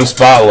 Andrew, one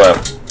spot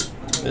left.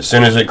 As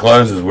soon as it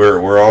closes,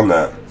 we're on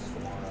that.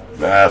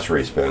 That's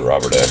respin,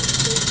 Robert A.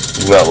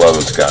 He's not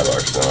loving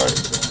Skybox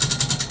tonight.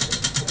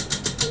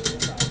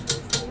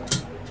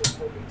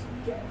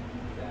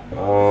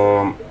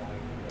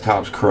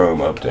 Topps Chrome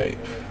update.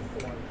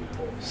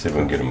 See if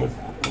we can get him with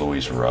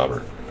Luis or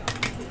Robert.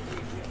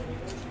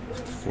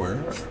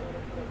 Where?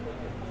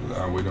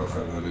 No, we don't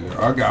have that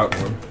either. I got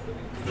one.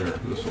 There,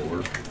 this will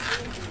work.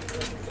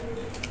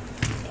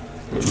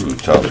 Ooh,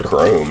 Topps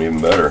Chrome,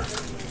 even better.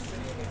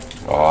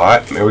 All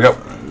right, here we go.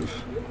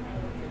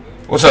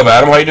 What's up,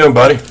 Adam? How you doing,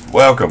 buddy?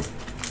 Welcome.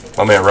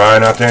 My man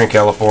Ryan out there in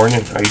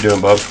California. How you doing,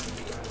 bub?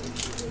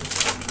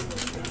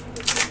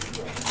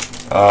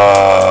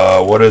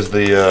 What is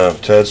the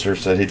Tedster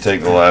said he'd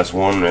take the last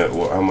one?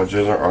 How much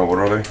is it? Or what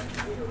are they?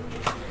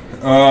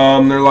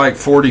 They're like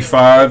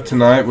 45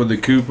 tonight with the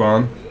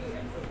coupon.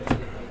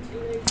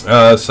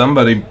 There's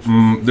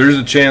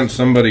a chance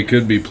somebody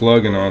could be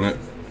plugging on it.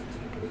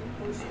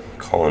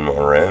 Colin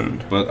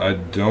Moran. But I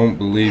don't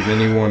believe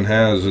anyone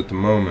has at the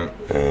moment.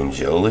 And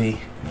Joey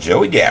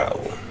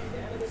Gallo.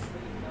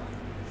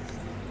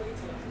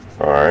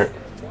 Alright.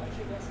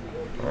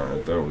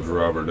 Alright, that was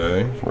Robert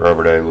A.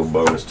 Robert A, little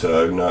bonus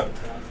tug. Not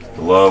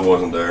the love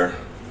wasn't there.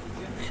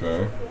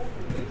 Okay.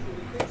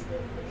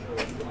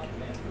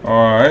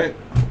 Alright.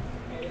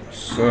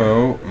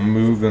 So,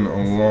 moving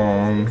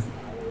along.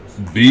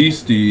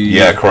 Beastie.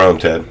 Yeah, Chrome,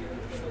 Ted.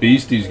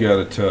 Beastie's got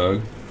a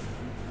tug.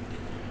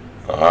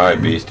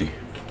 Alright, Beastie.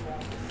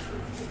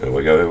 Here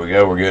we go,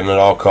 We're getting it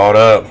all caught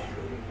up. It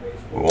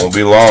won't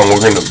be long.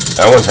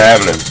 That one's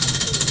happening.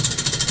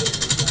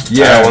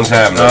 Yeah, that one's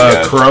happening.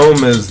 Guys.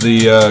 Chrome is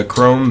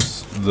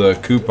Chrome's the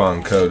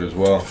coupon code as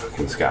well.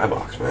 Fucking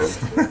Skybox, man.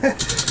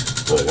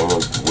 Look, I'm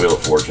on Wheel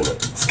of Fortune.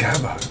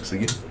 Skybox.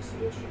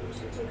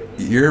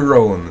 You're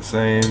rolling the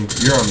same.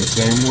 You're on the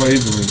same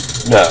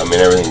wavelength. No, I mean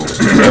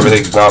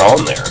everything's not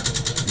on there.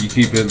 You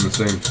keep hitting the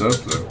same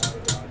stuff though.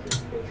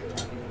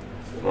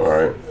 All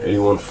right,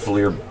 81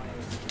 Fleer.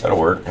 That'll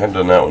work. Haven't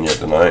done that one yet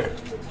tonight.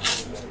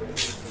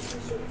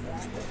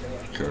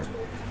 Okay.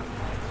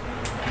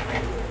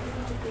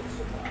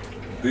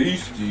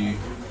 Beastie.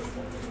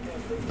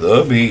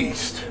 The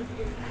Beast.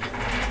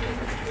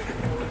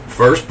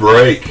 First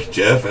break,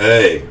 Jeff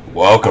A.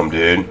 Welcome,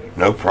 dude.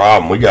 No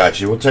problem. We got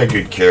you. We'll take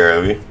good care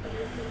of you.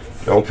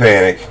 Don't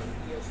panic.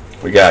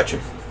 We got you.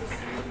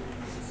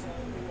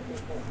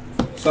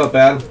 What's up,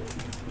 Adam?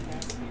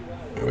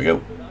 Here we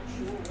go.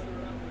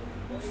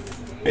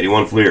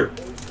 81 Fleer.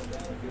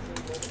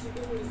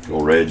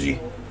 Old Reggie.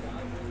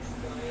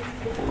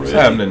 What's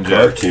happening,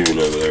 Jeff? Cartoon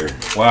over there.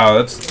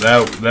 Wow,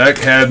 that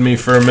had me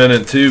for a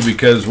minute too,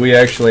 because we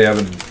actually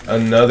have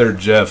another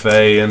Jeff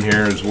A in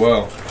here as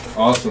well.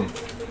 Awesome.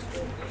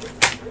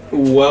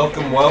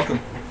 Welcome.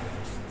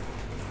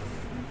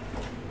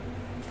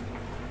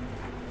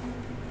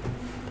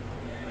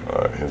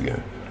 Alright, here we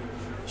go.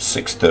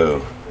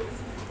 Sixto.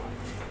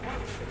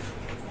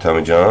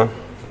 Tommy John.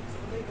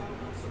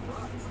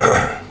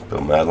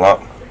 Bill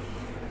Madlock.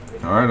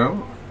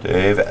 Alright,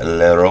 Dave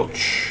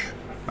LaRoche.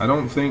 I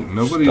don't think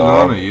nobody's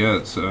on it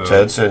yet. So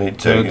Ted said he'd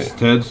take it.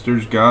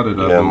 Tedster's got it.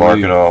 Yeah, mark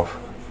it off.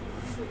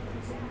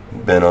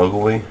 Ben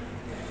Ogilvy.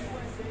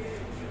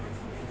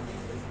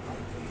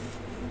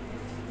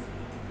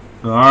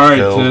 All right,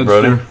 Tedster.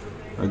 Brother.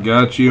 I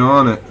got you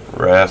on it.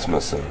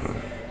 Rasmussen.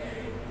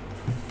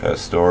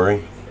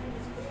 Pastore.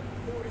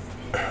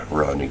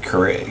 Rodney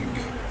Craig.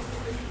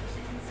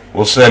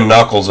 We'll send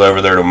Knuckles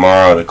over there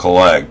tomorrow to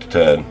collect,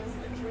 Ted.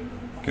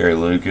 Gary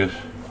Lucas.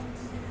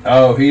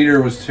 Oh,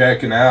 Heater was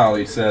checking out,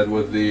 he said,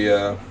 with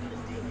the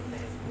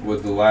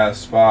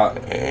last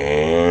spot.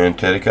 And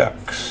Teddy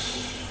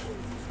Cox.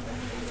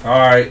 All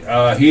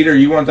right, Heater,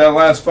 you want that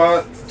last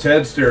spot?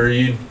 Tedster, are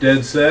you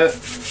dead set?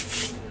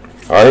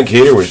 I think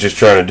Heater was just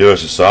trying to do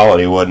us a solid.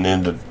 He wasn't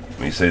into.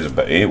 He says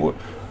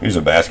he's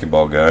a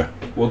basketball guy.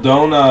 Well,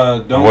 don't.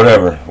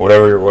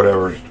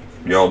 Whatever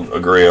y'all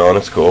agree on,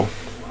 it's cool.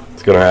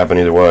 It's gonna happen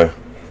either way.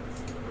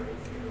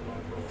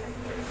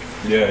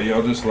 Yeah,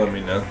 y'all just let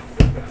me know.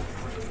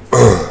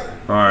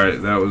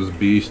 Alright, that was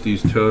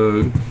Beastie's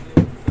tug.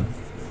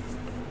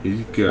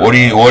 He's got. What do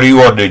you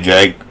want to do,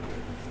 Jake?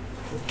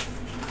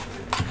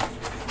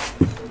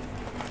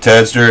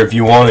 Tedster, if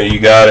you want it, you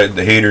got it.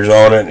 The heater's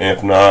on it.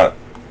 If not,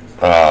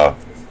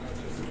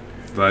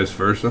 vice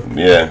versa.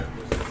 Yeah,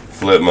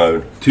 flip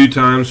mode. 2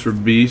 times for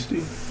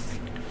Beastie.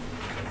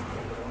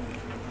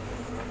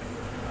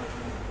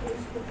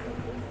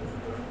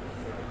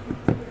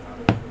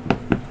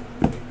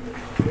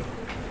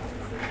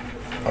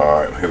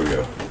 Alright, here we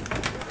go.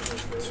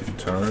 2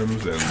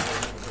 times and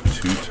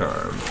 2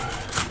 times.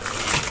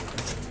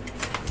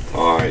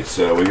 Alright,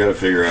 so we gotta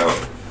figure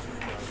out.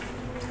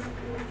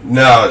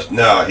 No,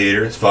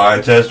 Heater, it's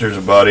fine. Tester's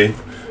a buddy.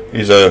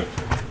 He's a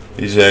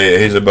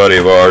buddy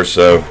of ours,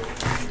 so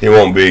he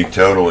won't be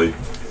totally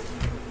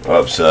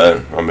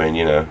upset. I mean,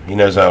 you know, he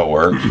knows how it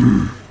works.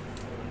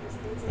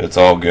 It's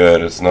all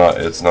good. It's not.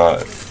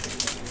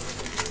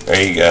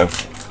 There you go.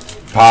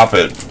 Pop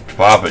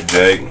it,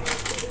 Jake.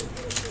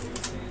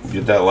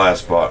 Get that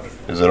last spot.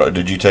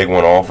 Did you take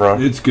one off,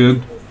 Ron? It's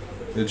good.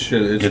 It's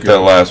Get good.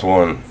 that last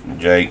one,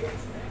 Jake.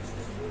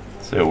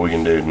 See what we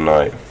can do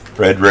tonight.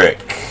 Frederick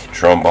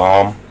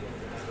Trumbaum,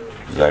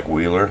 Zach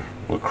Wheeler,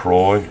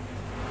 LaCroix,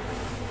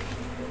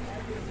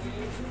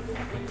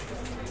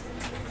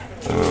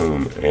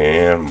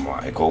 and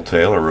Michael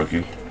Taylor,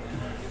 rookie.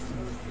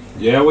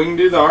 Yeah, we can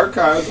do the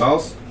archives.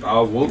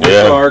 We'll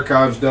get the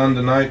archives done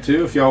tonight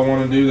too, if y'all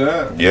want to do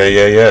that.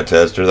 Yeah,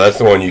 Tester. That's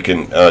the one you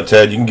can,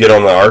 Ted. You can get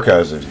on the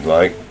archives if you'd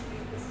like.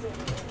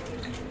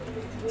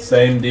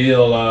 Same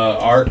deal.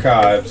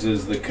 Archives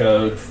is the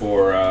code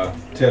for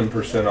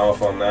 10%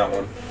 off on that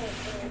one.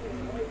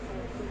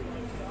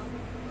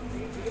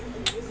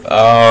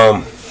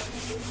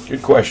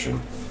 Good question.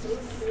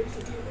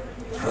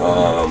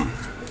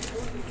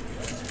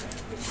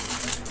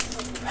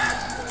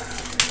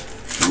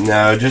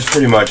 No, just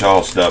pretty much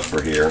all stuff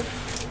for here.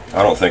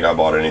 I don't think I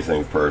bought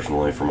anything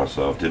personally for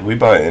myself. Did we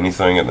buy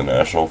anything at the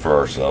National for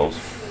ourselves?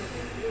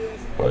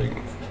 Like,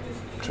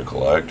 to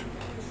collect?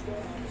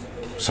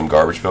 Some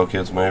Garbage Pail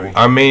Kids, maybe?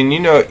 I mean, you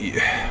know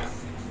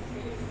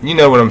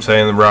what I'm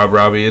saying,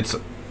 Robbie.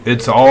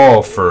 It's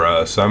all for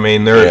us. I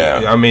mean,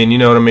 I mean, you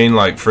know what I mean,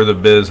 like for the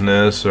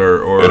business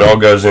or. It all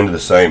goes into the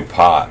same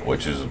pot,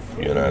 which is,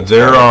 you know.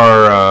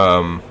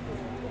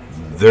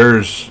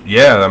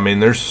 I mean,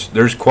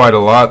 there's quite a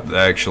lot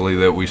actually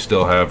that we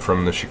still have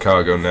from the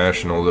Chicago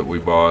National that we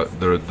bought.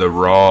 The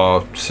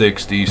raw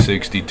 60,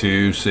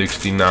 62,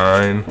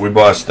 69. We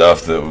bought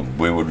stuff that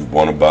we would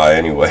want to buy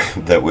anyway,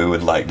 that we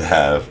would like to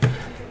have,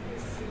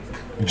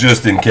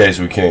 just in case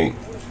we can't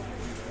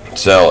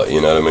sell it.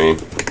 You know what I mean?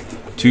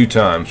 2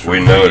 times.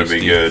 We know it'll be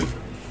good.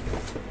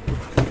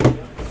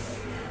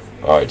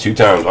 All right, 2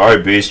 times. All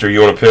right, Beaster, you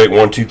want to pick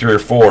 1, 2, 3, or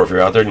 4? If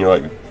you're out there and you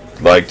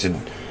like to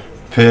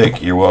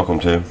pick, you're welcome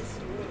to.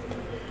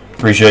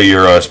 Appreciate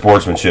your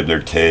sportsmanship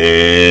there,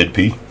 Ted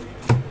P.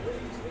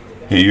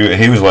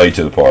 He was late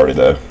to the party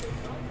though,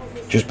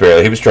 just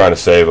barely. He was trying to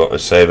save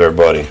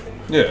everybody.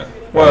 Yeah,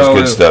 well, that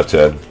was good stuff,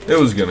 Ted. It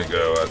was gonna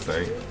go. I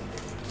think.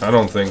 I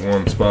don't think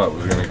one spot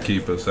was gonna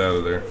keep us out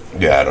of there.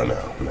 Yeah, I don't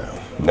know.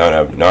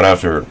 No, not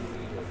after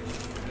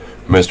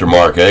Mr.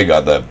 Mark A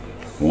got that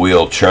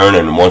wheel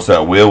churning, and once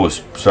that wheel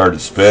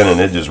started spinning,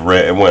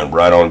 it went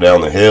right on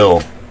down the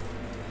hill.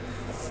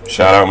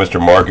 Shout out Mr.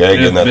 Mark A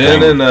getting that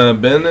thing.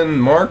 Ben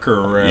and Mark are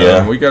around.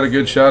 Yeah. We got a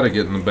good shot at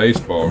getting the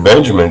baseball.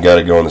 Benjamin got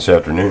it going this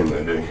afternoon,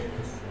 though, dude.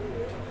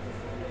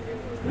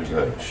 There's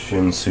that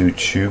Shinsu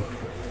Chu.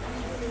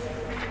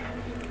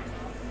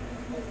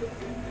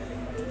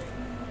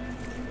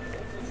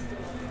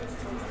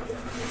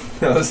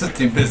 I was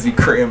too busy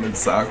cramming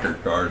soccer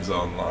cards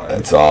online.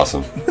 That's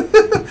awesome.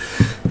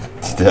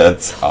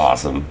 That's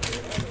awesome.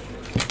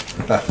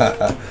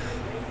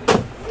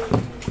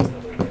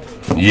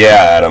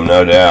 Yeah, Adam,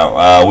 no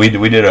doubt. We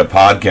did a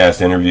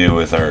podcast interview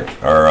with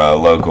our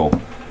local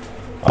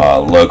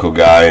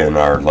guy and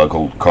our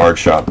local card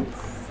shop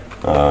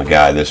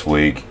guy this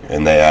week,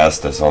 and they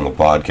asked us on the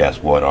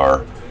podcast what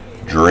our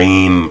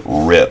dream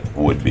rip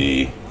would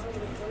be.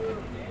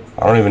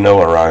 I don't even know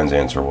what Ryan's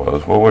answer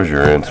was. What was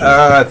your answer?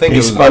 I think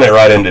he spun it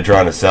right into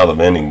trying to sell the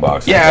vending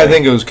box. Yeah, I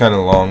think it was kind of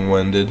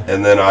long-winded.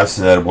 And then I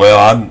said, well,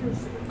 I'd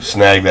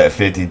snag that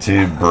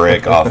 52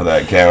 brick off of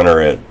that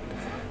counter at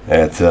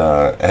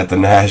the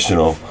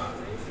National.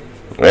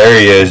 There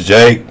he is,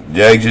 Jake.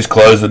 Jake, just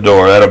close the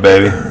door. That'll,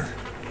 baby.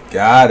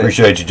 Got it.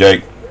 Appreciate you,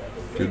 Jake.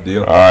 Good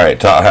deal. All right,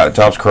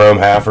 Topps Chrome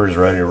Halfer is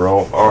ready to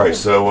roll. All right,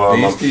 so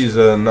Beastie's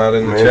not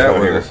in the chat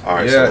with us. All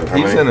right, yeah, so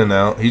he's in and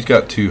out. He's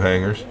got 2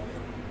 hangers.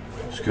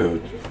 Let's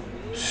go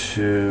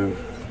 2,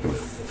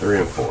 3,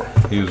 and 4.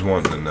 He was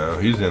wanting to know.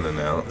 He's in and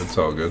out. It's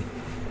all good.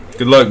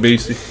 Good luck,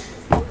 Beastie.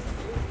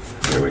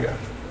 Here we go.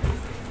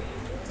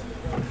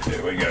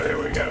 Here we go. Here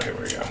we go. Here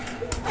we go.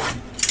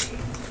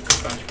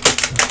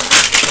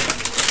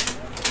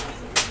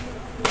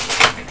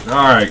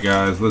 All right,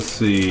 guys. Let's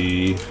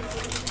see.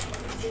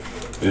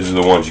 These are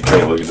the ones you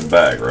can't look at the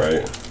back,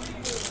 right?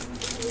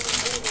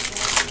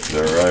 Is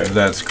that right?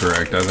 That's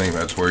correct. I think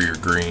that's where your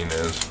green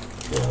is.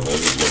 Well,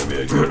 this is going to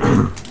be a good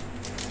one.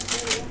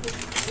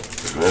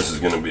 This is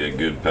going to be a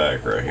good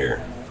pack right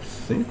here. I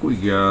think we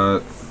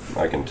got...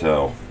 I can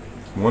tell.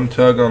 1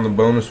 tug on the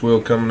bonus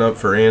wheel coming up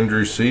for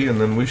Andrew C., and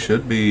then we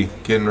should be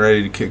getting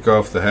ready to kick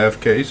off the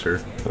half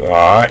caser. All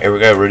right, here we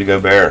go. Rudy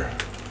Gobert.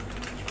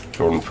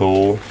 Jordan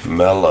Poole.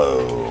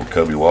 Mello.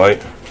 Kobe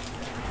White.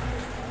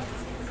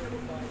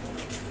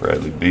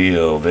 Bradley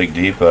Beal. Big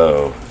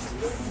Depot.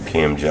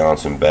 Cam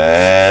Johnson.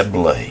 Bad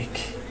Blake.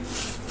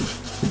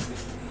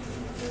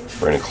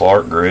 Brandon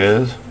Clark,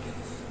 Grizz.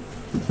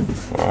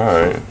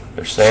 Alright.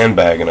 They're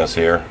sandbagging us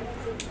here.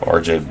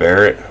 RJ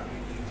Barrett.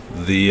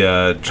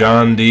 The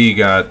John D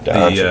got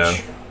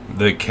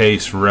the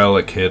case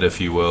relic hit,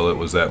 if you will. It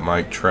was that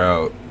Mike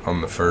Trout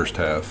on the first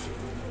half.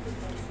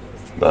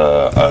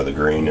 The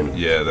green. And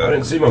yeah, I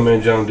didn't see my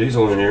man John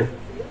Diesel in here.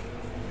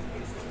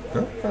 I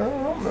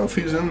don't know if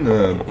he's in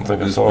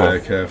this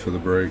back half of the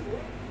break.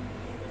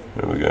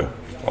 Here we go.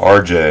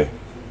 RJ.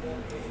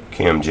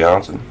 Cam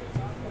Johnson.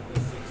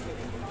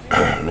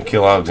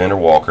 Nikhil Alexander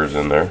Walker's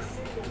in there.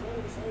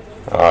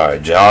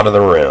 Alright, Jaw to the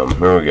rim.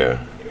 Here we go.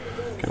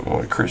 Get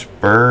one Chris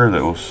Burr.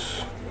 That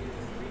was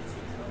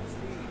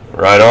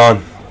right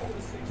on.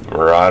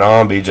 Right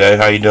on, BJ.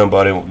 How you doing,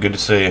 buddy? Good to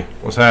see you.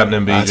 What's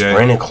happening, BJ? It's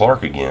Brandon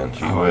Clark again.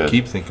 I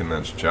keep thinking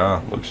that's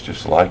Ja. Looks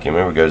just like him.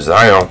 Here we go.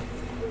 Zion.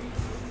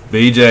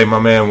 BJ, my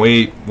man,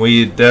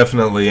 we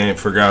definitely ain't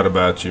forgot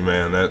about you,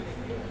 man. That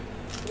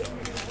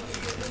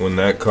when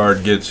that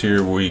card gets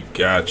here, we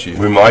got you.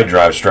 We might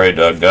drive straight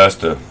to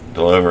Augusta,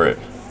 deliver it.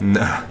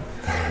 Nah,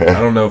 I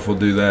don't know if we'll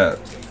do that.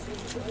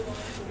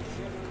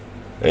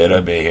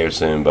 It'll be here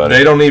soon, buddy.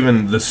 They don't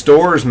even, the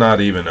store's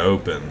not even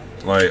open.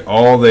 Like,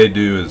 all they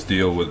do is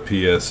deal with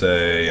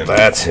PSA. And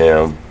that's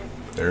him.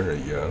 There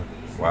you go.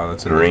 Wow,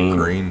 that's a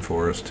green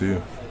for us,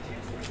 too.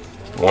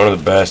 One of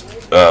the best,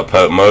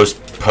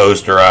 most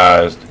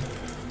posterized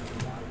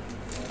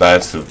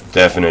That's the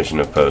definition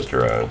of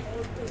posterized.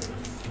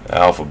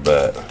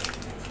 Alphabet.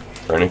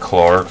 Brendan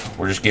Clark.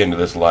 We're just getting to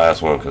this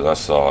last one because I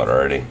saw it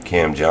already.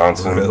 Cam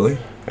Johnson. Really?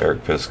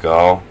 Eric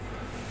Piscal.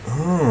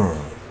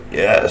 Oh.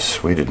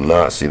 Yes, we did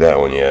not see that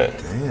one yet.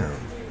 Damn.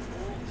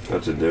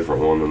 That's a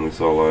different one than we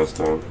saw last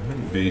time. I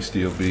think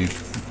Beastie will be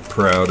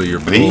proud of your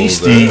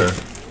Beastie. bull there.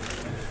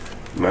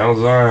 Mount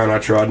Zion, I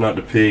tried not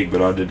to peek,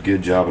 but I did a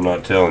good job of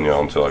not telling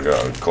y'all until I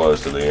got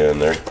close to the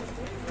end there.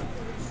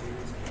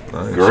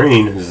 Nice.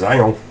 Green,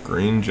 Zion.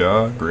 Green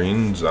jaw,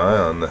 green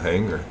Zion, the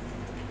hanger.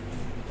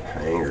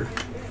 Hanger.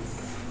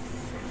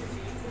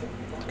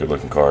 Good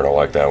looking card. I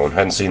like that one.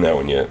 Hadn't seen that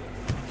one yet.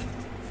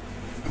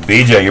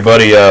 BJ, your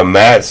buddy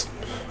Matt's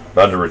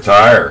about to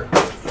retire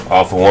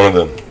off of one of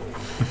the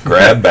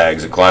grab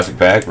bags at Classic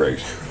Pack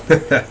Breaks.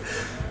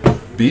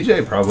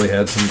 BJ probably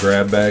had some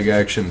grab bag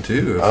action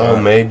too.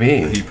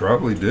 Maybe. He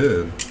probably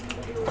did.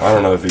 I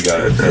don't know if he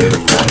got a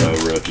Tatum Auto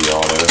rookie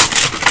auto.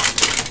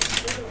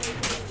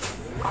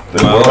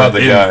 Then what about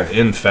the guy?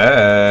 In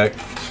fact,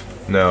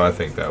 no, I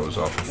think that was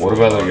off of What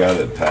about the guy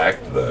that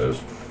packed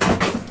those?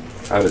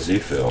 How does he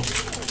feel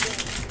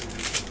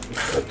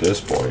at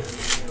this point?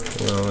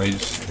 Well,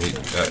 he's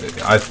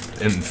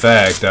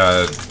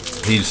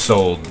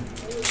sold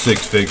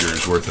 6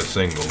 figures worth of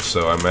singles,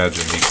 so I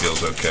imagine he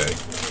feels okay.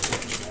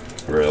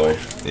 Really?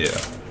 Yeah.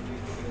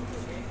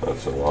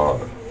 That's a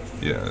lot.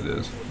 Yeah, it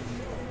is.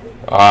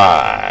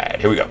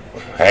 Alright, here we go.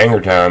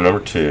 Hanger time,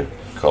 number 2.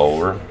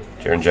 Culver,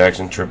 Jaren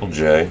Jackson, Triple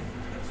J,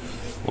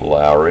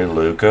 Lowry,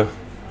 Luka,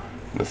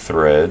 the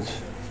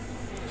Threads,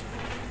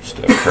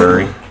 Steph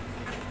Curry.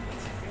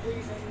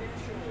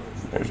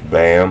 There's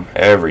Bam.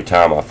 Every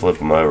time I flip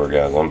them over,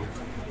 guys,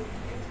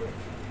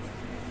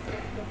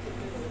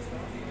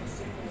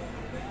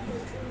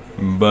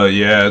 But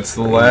yeah, it's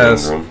the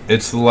last.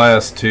 It's the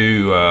last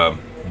 2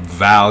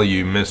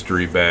 value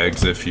mystery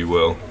bags, if you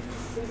will.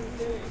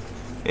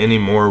 Any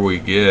more we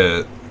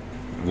get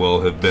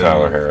will have been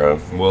Tyler Hero.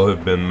 Will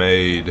have been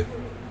made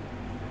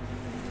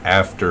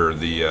after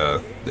the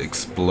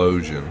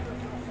explosion.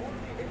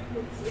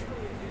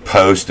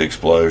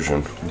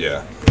 Post-explosion.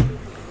 Yeah.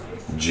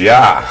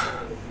 Ja.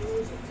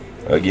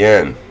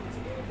 Again.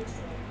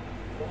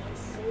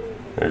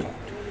 There's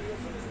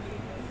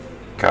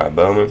Kai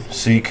Bowman,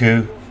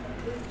 Siku,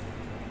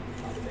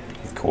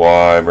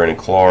 Kawhi, Brandon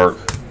Clark,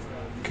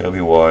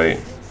 Kobe White,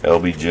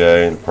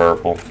 LBJ in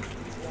purple.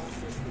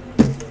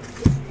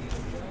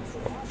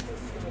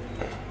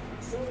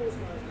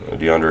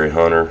 DeAndre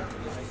Hunter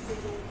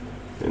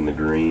in the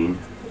green.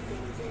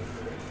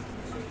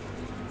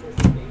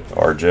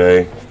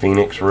 RJ,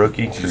 Phoenix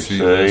rookie. Did you see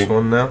this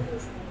one now?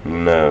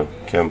 No.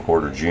 Kevin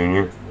Porter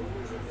Jr.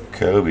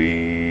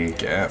 Kobe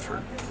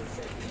Gafford.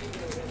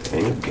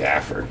 Daniel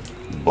Gafford.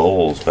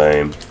 Bulls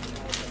fame.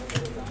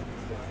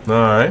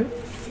 Alright.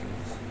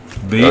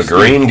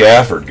 Green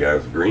Gafford,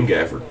 guys. Green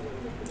Gafford.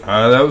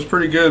 That was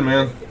pretty good,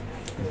 man.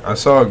 I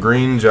saw a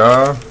green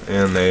jaw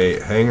and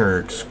a hanger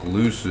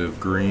exclusive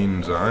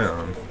green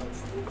Zion.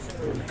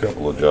 There's a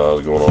couple of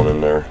jaws going on in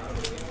there.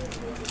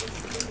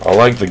 I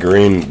like the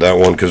green, that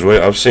one, because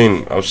I've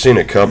seen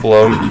a couple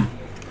of them.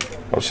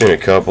 I've seen a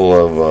couple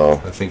of.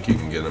 I think you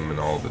can get them in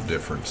all the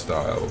different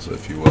styles,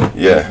 if you will.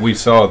 Yeah. We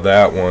saw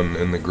that one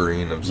in the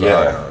green of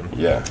Zion.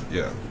 Yeah.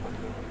 Yeah.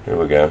 Here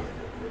we go.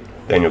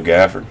 Daniel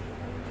Gafford,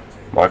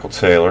 Michael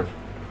Taylor,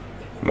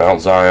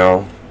 Mount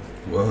Zion.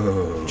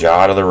 Whoa.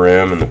 Ja to the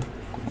rim and the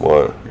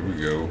what? Here we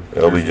go.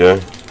 LBJ.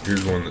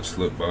 Here's one that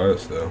slipped by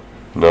us though.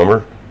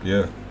 Number?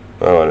 Yeah.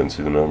 Oh, I didn't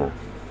see the number.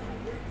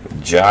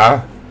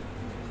 Ja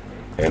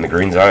and the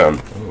green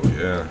Zion. Oh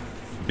yeah.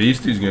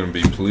 Beastie's gonna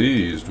be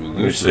pleased with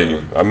this. Let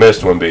me see. I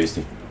missed one,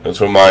 Beastie.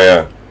 That's what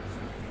my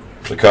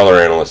the color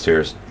analyst here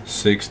is.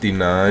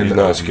 69. He's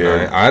not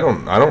scared. I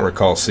don't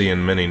recall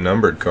seeing many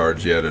numbered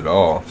cards yet at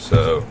all.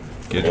 So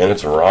And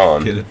it's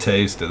Ron. Get a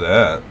taste of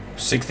that.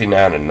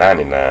 69 and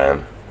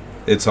 99.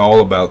 It's all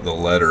about the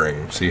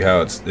lettering. See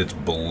how it's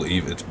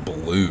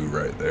blue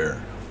right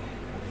there.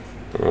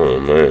 Oh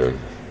man.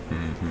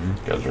 You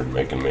guys are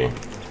making me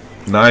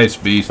Nice,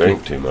 Beastie.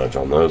 think too much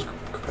on those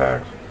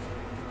packs.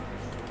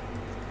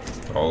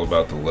 All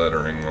about the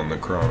lettering on the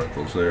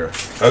Chronicles there.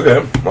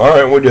 Okay. All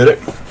right, we did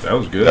it. That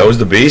was good. That was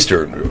the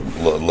Beaster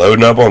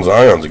loading up on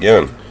Zions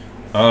again.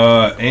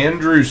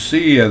 Andrew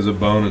C has a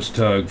bonus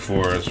tug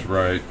for us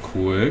right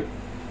quick.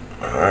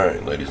 All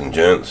right, ladies and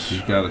gents.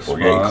 He's got a spot.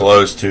 We're getting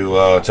close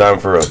to time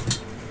for a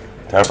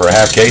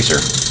half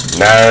caser.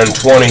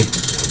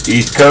 9:20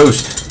 East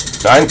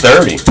Coast.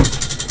 9:30.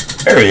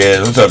 There he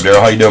is. What's up,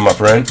 Daryl? How you doing, my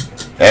friend?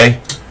 Hey.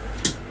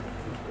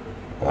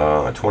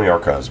 20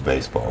 Archives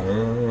baseball.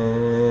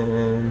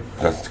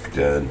 That's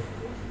good.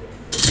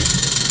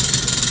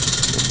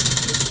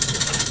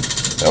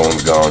 That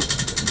one's gone.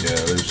 Yeah,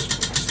 there's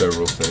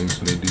several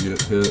things need to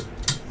get hit.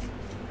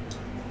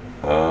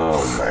 Oh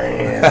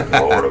man,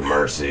 Lord of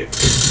mercy!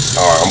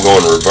 All right, I'm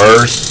going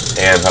reverse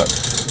and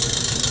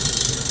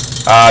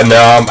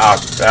no,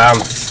 I'm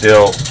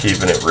still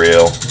keeping it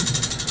real.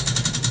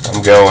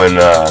 I'm going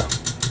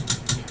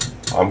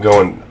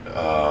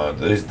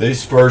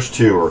These first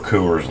two are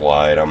Coors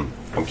Light. I'm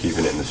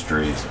keeping it in the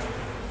streets.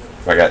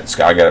 I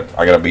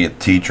gotta be a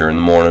teacher in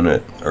the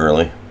morning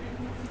early.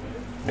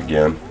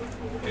 Again.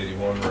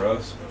 81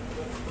 Russ.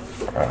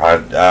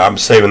 I'm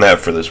saving that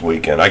for this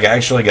weekend. I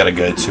actually got to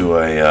go to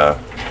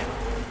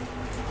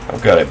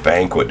I've got a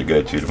banquet to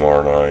go to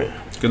tomorrow night.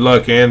 Good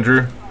luck,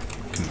 Andrew.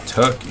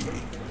 Kentucky.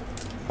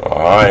 All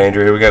right,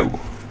 Andrew, here we go.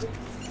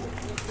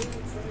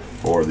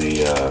 For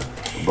the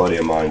buddy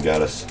of mine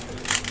got us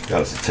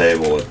a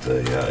table at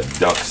the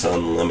Ducks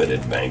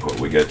Unlimited banquet.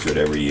 We go to it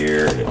every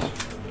year, and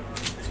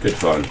it's good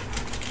fun.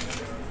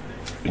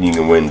 And you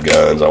can win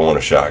guns. I won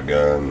a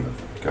shotgun,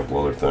 a couple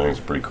other things.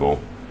 Pretty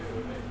cool.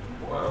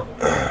 Wow.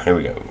 Here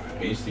we go.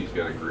 Beastie's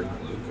got a green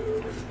Luca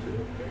over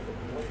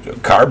there, too.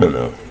 Carbon,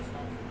 though.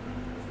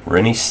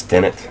 Rennie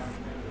Stennett.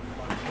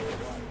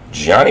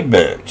 Johnny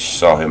Bench.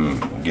 Saw him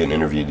getting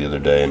interviewed the other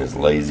day in his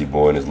lazy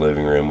boy in his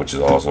living room, which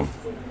is awesome.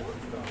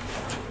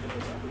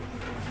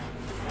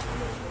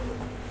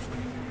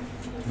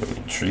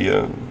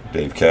 Trio.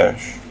 Dave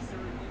Cash.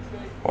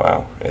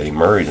 Wow. Eddie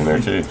Murray's in there,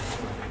 too.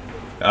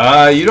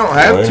 You don't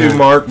have to,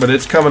 Mark, but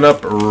it's coming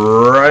up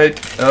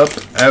right up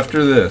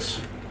after this.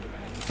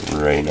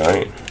 Ray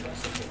Knight.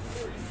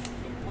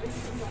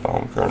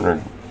 Tom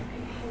Kerner.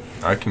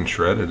 I can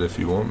shred it if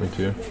you want me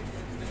to.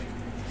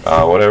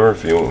 Whatever.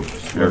 If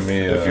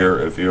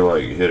you're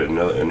like hit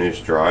a new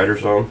stride or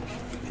something.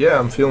 Yeah,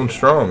 I'm feeling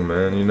strong,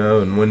 man. You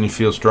know, and when you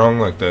feel strong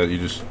like that,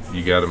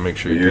 you got to make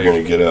sure you're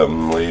gonna get up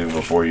and leave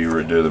before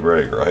you do the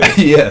break, right?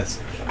 Yes.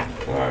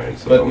 All right.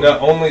 So but the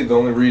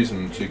only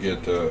reason to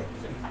get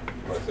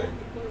my thing.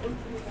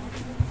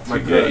 To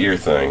get your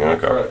thing,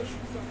 okay.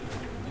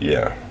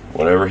 Yeah.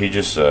 Whatever he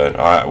just said.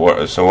 All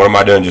right. So what am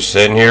I doing? Just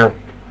sitting here?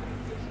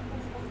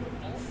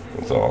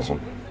 That's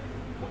awesome.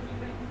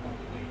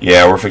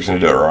 Yeah, we're fixing to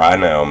do it right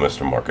now,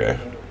 Mr. Marquet.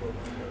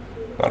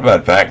 Not a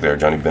bad pack there,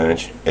 Johnny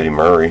Bench, Eddie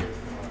Murray.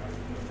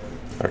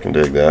 I can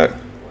dig that.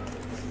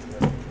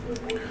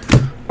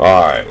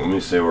 All right, let me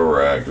see where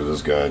we're at, because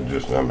this guy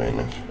just, I mean,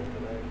 it's...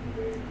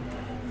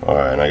 All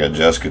right, and I got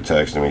Jessica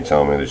texting me,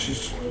 telling me that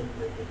she's...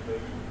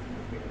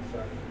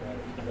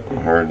 I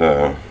heard,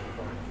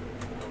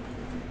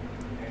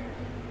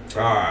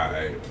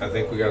 Alright, I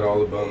think we got all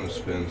the bonus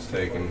spins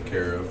taken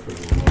care of for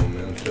the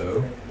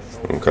memento.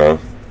 Okay.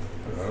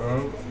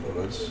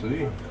 Let's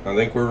see. I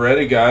think we're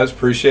ready, guys.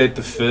 Appreciate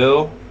the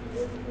fill.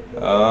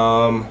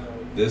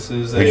 This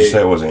is Did you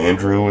say it was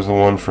Andrew was the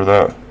one for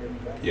that?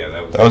 Yeah,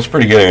 that was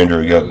pretty good,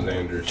 Andrew. You got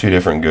Andrew. Two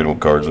different good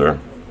cards there.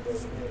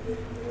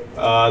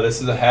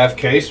 This is a half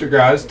caser,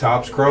 guys.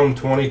 Topps Chrome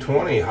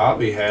 2020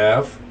 hobby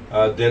half.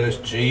 Dennis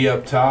G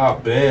up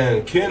top.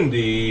 Ben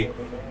Kendi.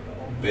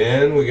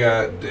 Ben, we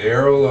got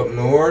Daryl up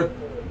north.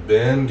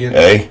 Ben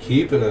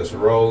keeping us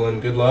rolling.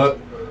 Good luck.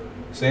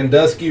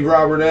 Sandusky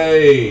Robert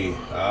A.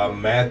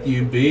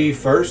 Matthew B.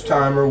 First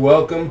timer,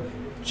 welcome.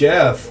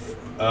 Jeff,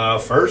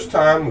 first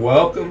time,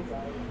 welcome.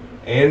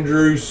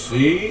 Andrew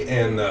C.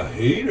 and the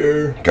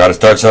Heater. Got to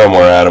start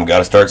somewhere, Adam. Got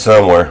to start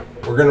somewhere.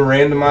 We're going to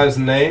randomize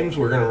the names.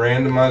 We're going to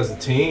randomize the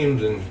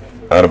teams. And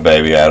Atta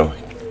baby, Adam.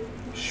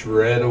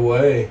 Shred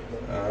away.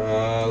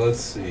 Let's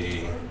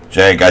see.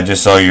 Jake, I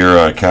just saw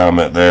your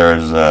comment there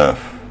is that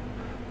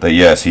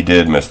yes, he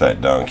did miss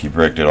that dunk. He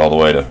bricked it all the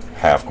way to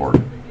half court.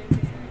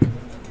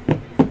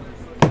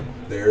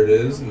 There it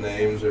is.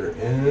 Names are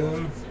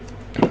in.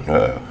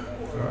 Alright.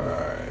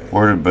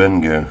 Where did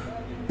Ben go?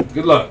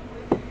 Good luck.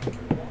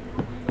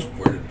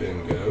 Where did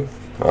Ben go?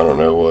 I don't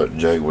know what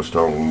Jake was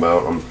talking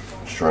about. I'm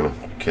just trying to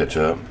catch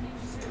up.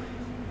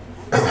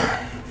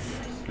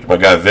 My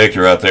guy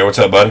Victor out there. What's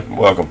up, buddy?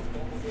 Welcome.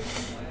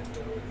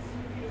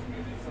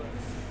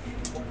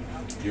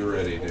 You're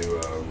ready to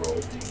roll.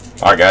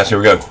 All right, guys, here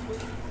we go.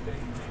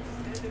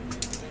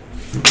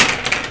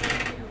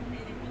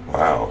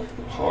 Wow,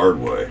 hard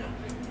way.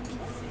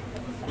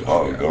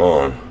 Oh,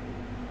 gone.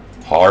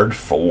 Hard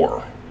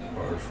 4.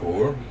 Hard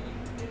 4.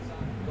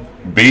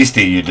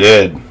 Beastie, you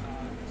did.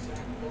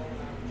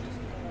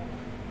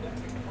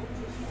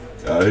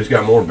 Who's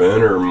got more,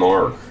 Ben or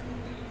Mark?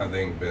 I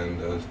think Ben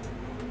does.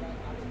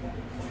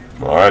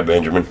 All right,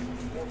 Benjamin.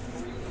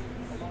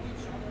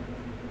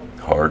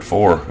 Hard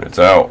 4. It's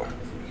out.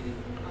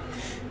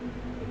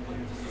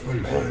 What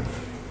am I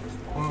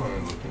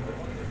looking at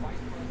here?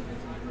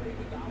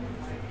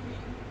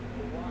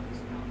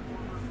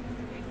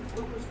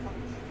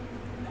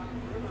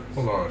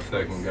 Hold on a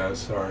second, guys.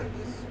 Sorry.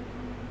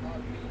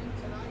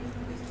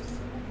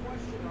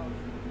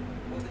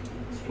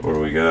 What do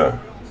we got?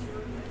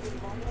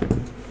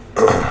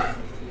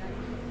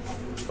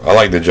 I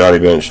like the Johnny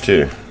Bench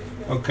too.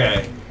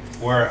 Okay.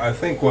 Where I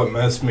think what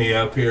messed me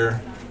up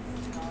here,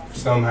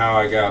 somehow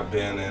I got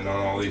Ben in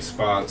on all these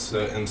spots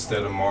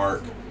instead of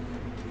Mark.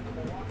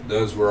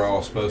 Those were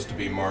all supposed to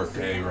be marked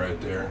A right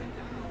there.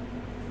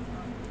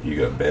 You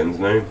got Ben's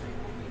name?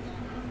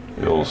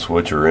 The old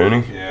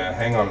switcheroony? Yeah,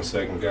 hang on a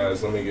second,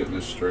 guys. Let me get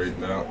this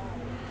straightened out.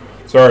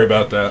 Sorry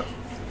about that.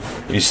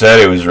 He said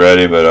he was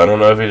ready, but I don't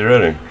know if he's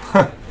ready.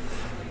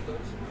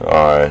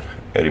 Alright,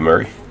 Eddie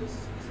Murray.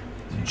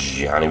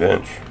 Johnny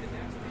Bench.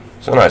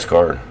 It's a nice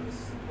card.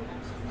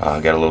 I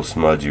got a little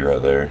smudgy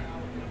right there.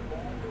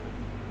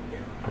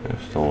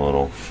 Just a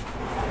little.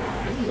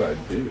 What did I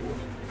do?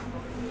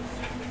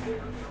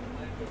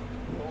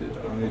 What did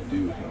I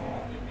do, y'all?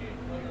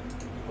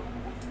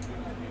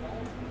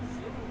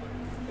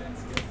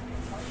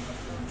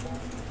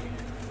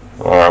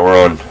 Alright, we're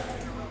on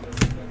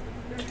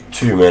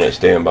 2-minute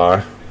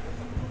standby.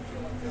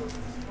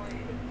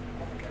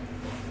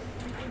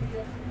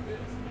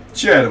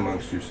 Chat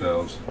amongst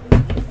yourselves.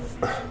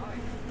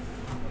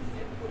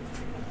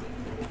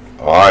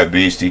 Alright,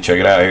 Beastie, check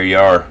it out. Here you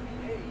are.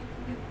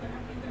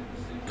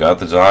 Got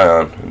the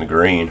Zion in the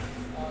green.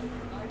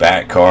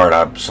 Back card,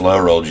 I slow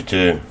rolled you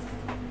too.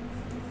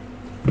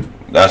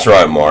 That's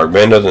right, Mark.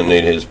 Ben doesn't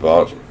need his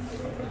spots. 5,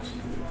 6,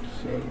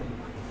 7.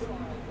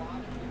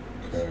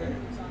 Okay.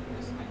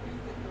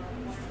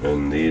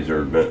 And these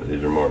are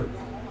marked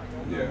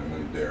Yeah, and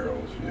then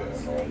Daryl's. Yeah,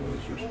 and all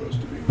those are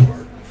supposed to be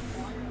marked.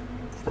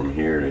 from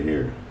here to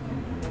here.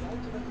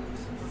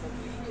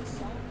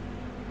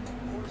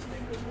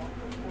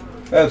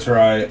 That's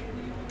right.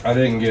 I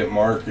didn't get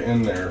Mark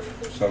in there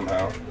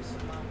somehow.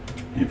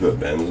 You put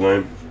Ben's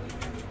name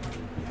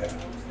Yeah.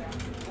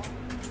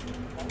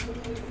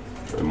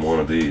 in one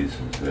of these.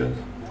 It says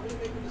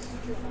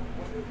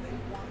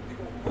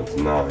that's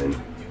 9.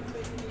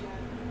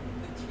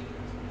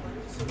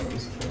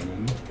 That's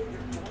 10.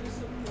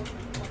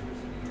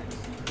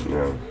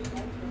 No.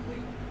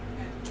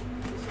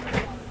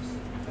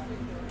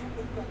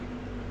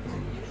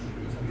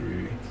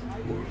 3,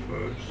 4,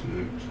 5, 6,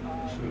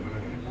 7,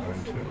 8,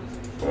 9, 10.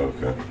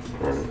 Okay.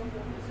 All right.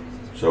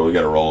 So we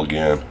got to roll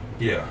again.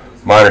 Yeah.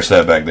 Minor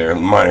setback there.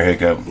 Minor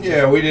hiccup.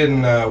 Yeah, we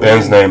didn't.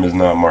 Ben's name is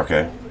not Mark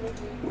A.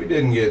 We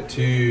didn't get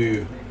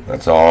too.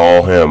 That's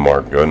all him,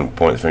 Mark. Go ahead and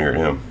point the finger at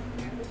him.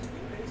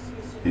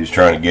 He's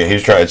trying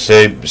to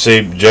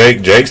see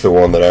Jake's the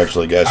one that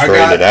actually got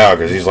straightened out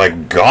because he's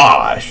like,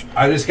 gosh.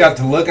 I just got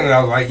to looking and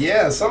I was like,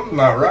 yeah, something's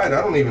not right.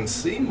 I don't even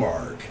see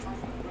Mark.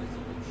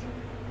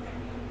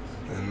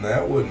 And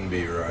that wouldn't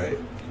be right.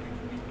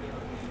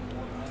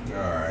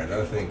 Alright,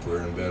 I think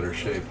we're in better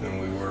shape than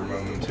we were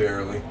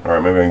momentarily. All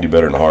right, maybe I can do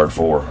better than hard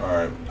 4.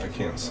 Alright, I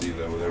can't see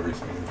that with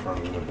everything in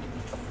front of me.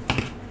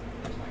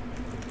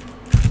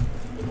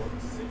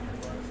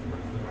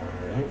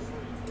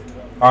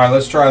 Alright,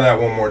 let's try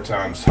that one more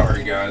time.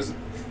 Sorry, guys.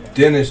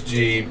 Dennis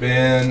G,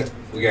 Ben,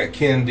 we got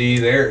Ken D.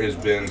 There is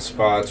Ben's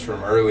spots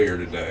from earlier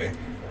today.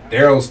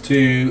 Daryl's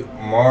 2,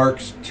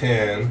 Mark's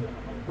 10,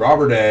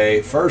 Robert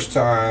A, first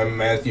time,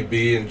 Matthew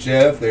B, and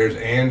Jeff. There's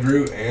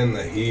Andrew and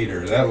the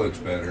heater. That looks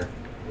better.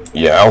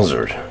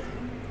 Yowzers.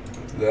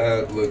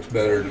 That looks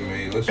better to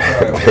me. Let's try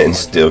it. Ben's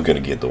still going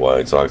to get the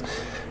White Sox.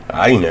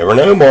 I never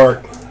know,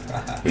 Mark.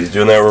 He's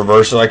doing that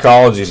reverse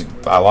psychology.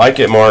 I like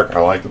it, Mark.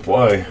 I like the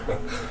play.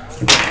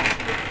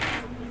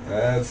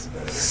 That's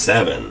better.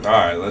 7.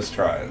 Alright, let's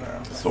try it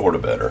now. Sort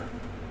of better.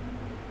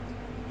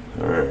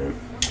 All right.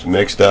 It's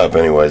mixed up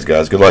anyways,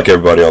 guys. Good luck,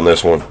 everybody, on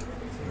this one.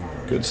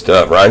 Good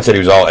stuff. Ryan said he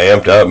was all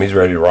amped up and he's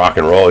ready to rock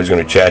and roll. He's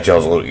going to chat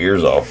y'all's little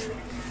ears off.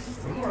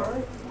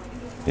 Alright.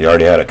 He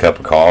already had a cup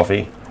of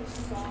coffee.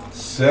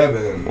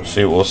 7.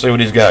 We'll see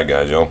what he's got,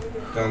 guys, y'all.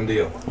 Done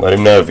deal. Let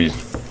him know if he's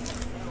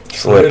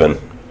slipping.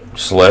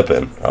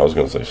 I was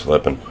going to say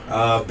slipping.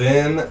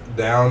 Ben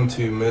down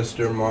to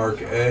Mr.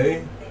 Mark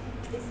A.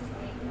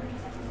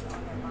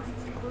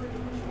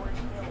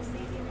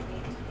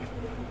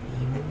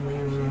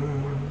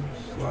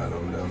 Slide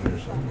on down there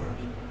somewhere.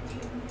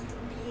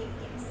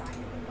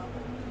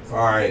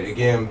 Alright,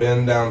 again,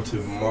 Ben down to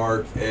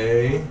Mark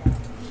A. And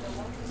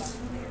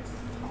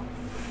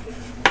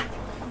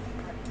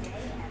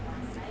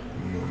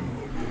then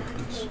we'll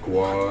get the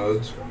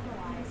squads.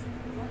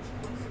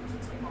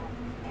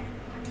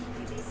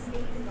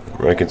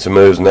 Making some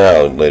moves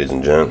now, ladies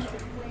and gents.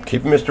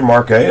 Keep Mr.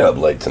 Mark A up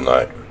late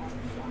tonight.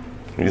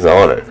 He's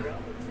on it.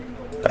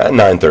 At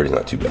 9:30 is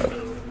not too bad.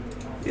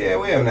 Yeah,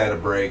 we haven't had a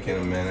break in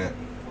a minute.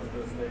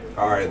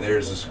 Alright,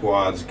 there's the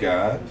squads,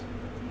 guys.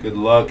 Good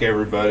luck,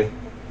 everybody.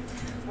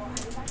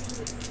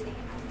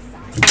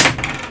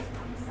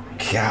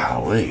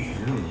 Golly.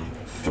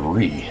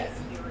 3.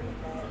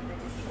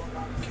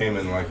 Came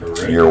in like a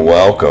wreck. You're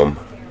welcome.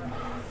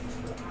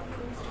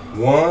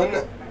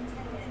 1,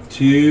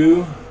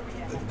 2,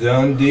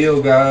 done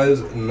deal,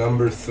 guys.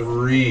 Number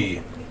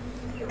 3.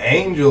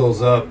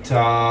 Angels up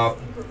top,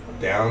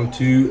 down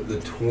to the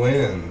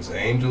Twins.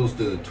 Angels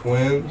to the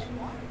Twins.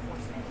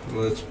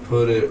 Let's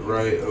put it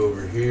right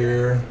over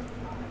here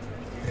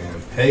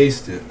and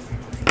paste it.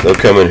 They'll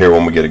come in here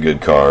when we get a good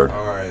card.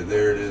 Alright,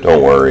 there it is.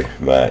 Don't worry,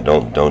 Matt.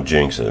 Don't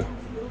jinx it.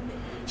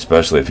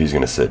 Especially if he's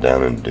going to sit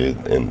down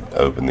and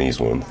open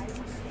these ones.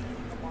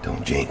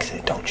 Don't jinx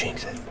it. Don't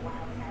jinx it.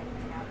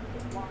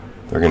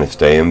 They're going to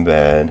stay in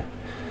bed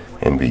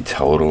and be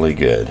totally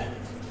good.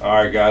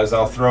 Alright, guys,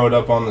 I'll throw it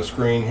up on the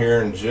screen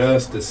here in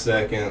just a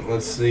second.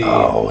 Let's see.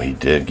 Oh, he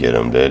did get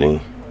him, did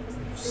he?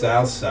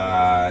 South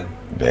side.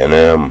 Ben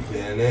M.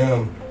 Ben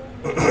M.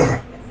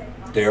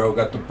 Daryl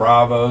got the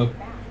Bravo.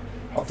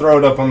 I'll throw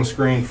it up on the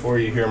screen for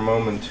you here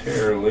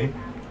momentarily.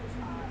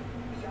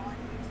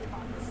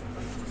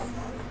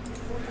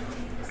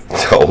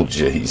 told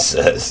you, he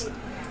says.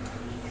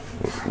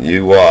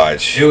 You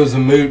watch. It was a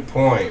moot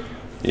point.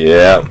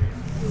 Yeah.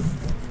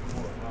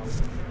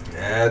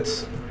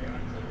 That's.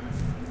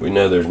 We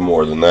know there's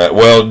more than that.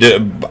 Well,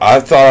 I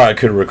thought I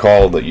could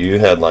recall that you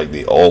had like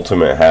the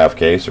ultimate half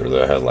caser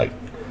that had like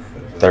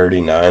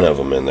 39 of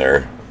them in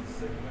there.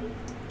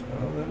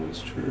 Oh, that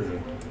is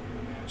true.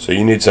 So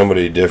you need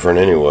somebody different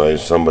anyway.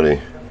 Somebody,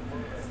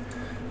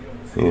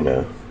 you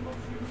know.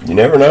 You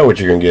never know what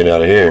you're going to get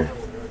out of here.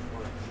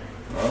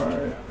 All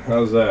right.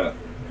 How's that?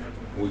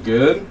 We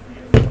good?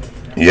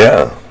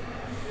 Yeah.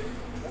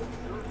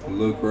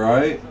 Look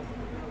right.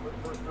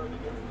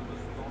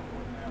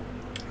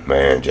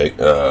 Man, Jake,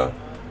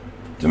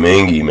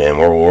 Domingue, man,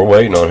 we're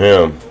waiting on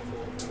him.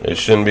 It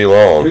shouldn't be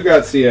long. Who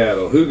got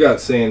Seattle? Who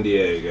got San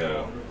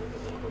Diego?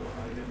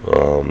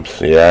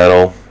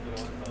 Seattle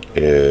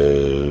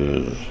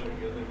is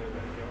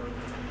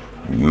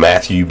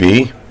Matthew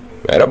B.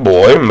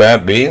 Attaboy,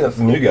 Matt B. That's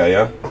the new guy,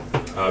 yeah?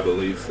 I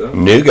believe so.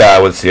 New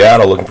guy with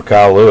Seattle looking for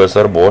Kyle Lewis.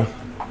 Attaboy.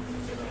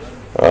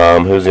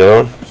 Who's the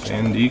other one?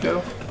 San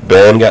Diego?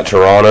 Ben got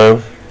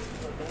Toronto.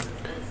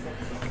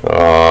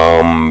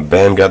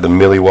 Ben got the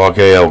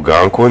Milwaukee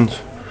Algonquins.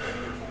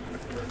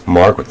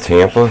 Mark with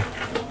Tampa.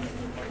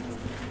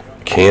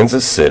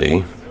 Kansas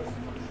City.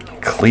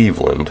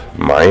 Cleveland.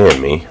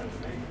 Miami.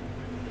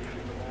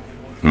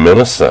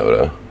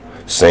 Minnesota.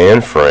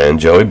 San Fran.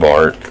 Joey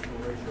Bart.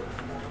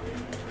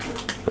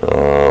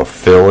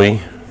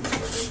 Philly.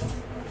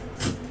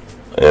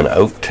 And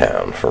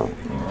Oaktown for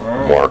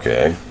Mark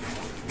A.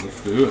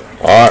 Let's do it.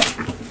 All right.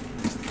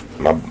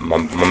 My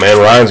man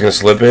Ryan's going to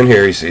slip in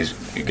here. He's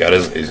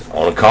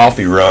on a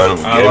coffee run.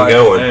 Get him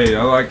going. Hey,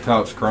 I like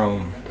Topps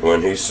Chrome.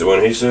 When he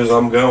says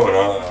I'm going,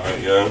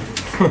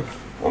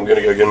 I'm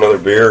gonna go get another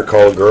beer,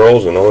 call the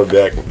girls, and I'll be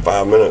back in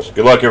 5 minutes.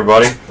 Good luck,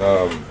 everybody.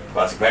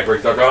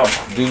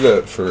 ClassicPackBreaks.com. Do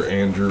that for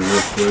Andrew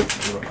real quick.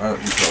 You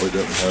probably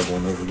doesn't have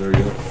one over there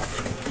yet.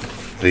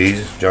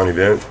 These, Johnny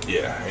Bent.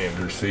 Yeah,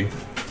 Andrew C.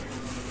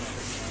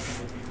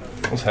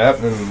 What's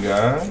happening,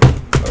 guys?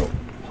 Oh,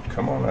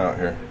 come on out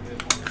here.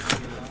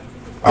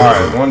 All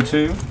right, 1,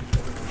 2.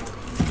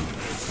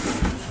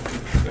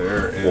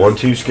 There is 1,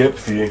 2, skip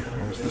for you.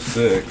 There's the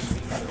 6.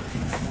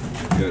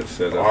 Get it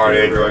set up. All right,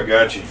 Andrew, I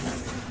got you.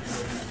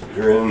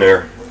 You're in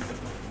there.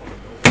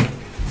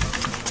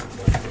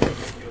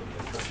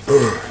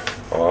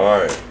 All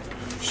right,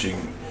 she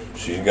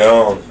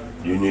gone.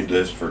 You need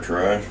this for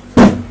trash,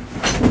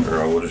 or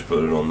I will just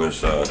put it on this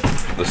side.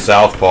 The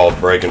southpaw's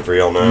breaking for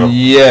y'all now.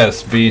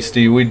 Yes,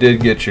 Beastie, we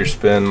did get your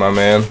spin, my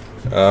man.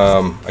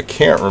 I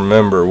can't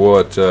remember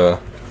what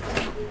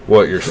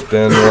your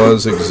spin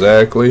was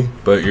exactly,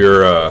 but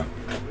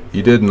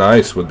you did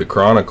nice with the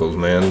Chronicles,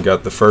 man.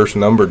 Got the first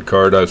numbered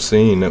card I've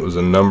seen. It was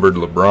a numbered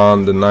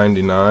LeBron to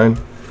 99,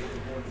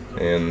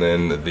 and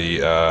then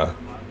the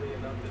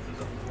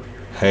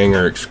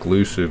hanger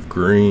exclusive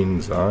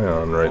green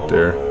Zion right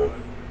there.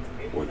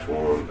 Which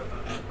one?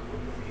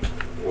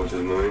 What's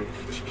his name?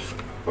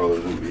 Oh,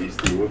 there's an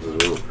Beastie. What's his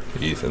name?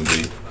 Ethan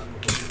B.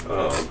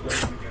 Oh,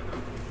 okay.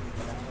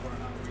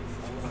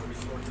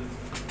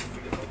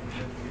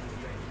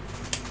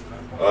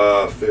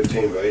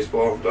 15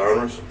 baseball,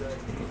 Diners.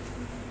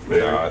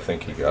 Yeah, I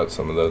think he got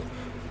some of those.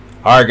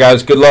 All right,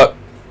 guys, good luck.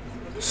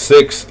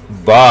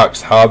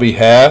 6-box hobby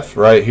half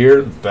right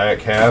here,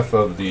 back half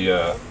of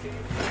the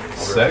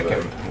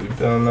second. We've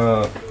done,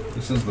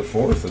 this is the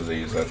 4th of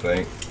these, I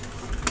think.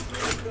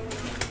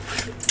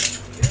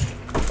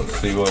 Let's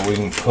see what we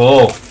can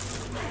pull.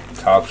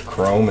 Topps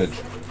Chromage.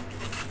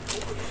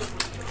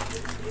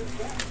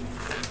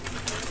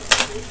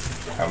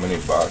 How many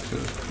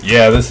boxes?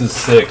 Yeah, this is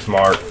 6,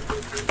 Mark.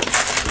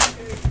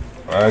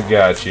 I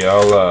got you.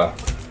 I'll,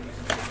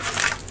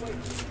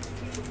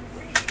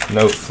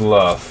 no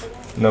fluff.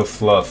 No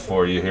fluff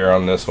for you here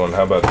on this one.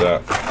 How about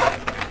that?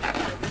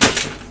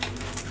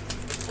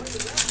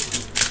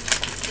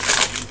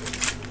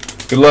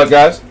 Good luck,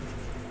 guys.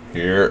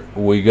 Here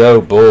we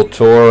go. Bull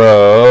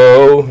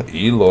Toro.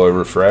 Eloy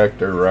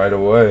refractor right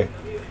away.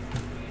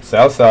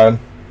 South side.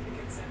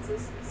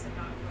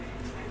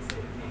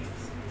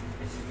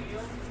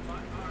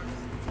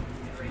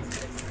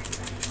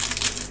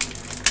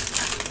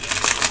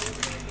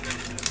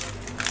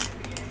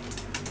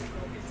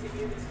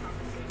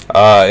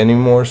 Any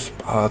more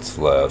spots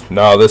left?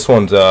 No, this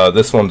one's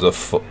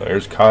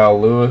there's Kyle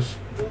Lewis,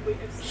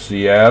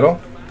 Seattle.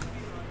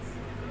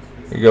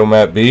 Here you go,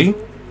 Matt B.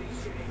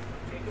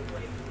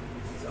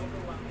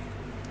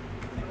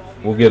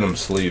 We'll get him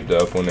sleeved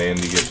up when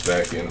Andy gets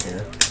back in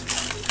here.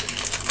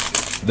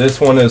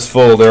 This one is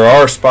full. There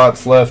are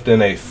spots left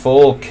in a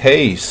full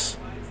case,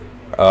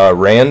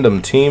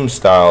 random team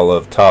style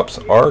of Topps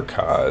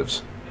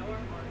Archives.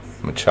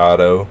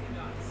 Machado,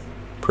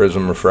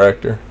 Prism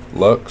Refractor,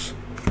 Lux.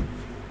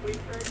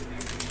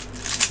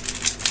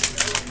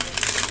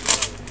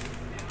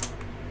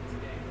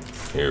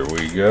 Here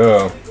we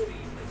go.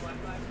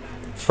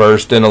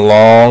 First in a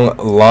long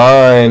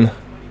line,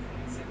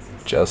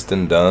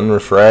 Justin Dunn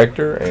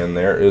refractor, and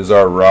there is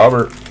our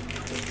Robert.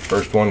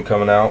 First one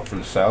coming out for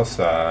the south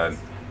side,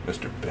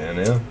 Mr. Ben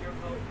M.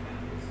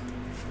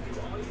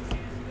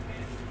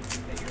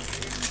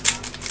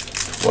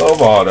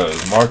 12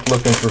 autos. Mark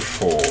looking for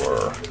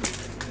 4.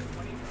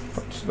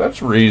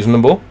 That's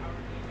reasonable.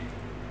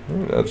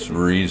 That's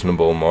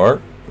reasonable,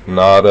 Mark.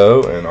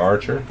 Notto and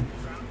Archer.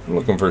 I'm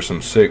looking for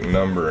some sick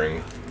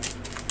numbering.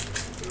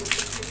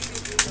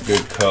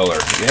 Good color.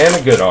 And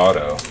a good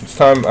auto. It's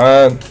time.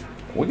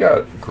 We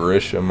got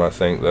Grisham, I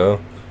think, though.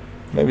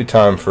 Maybe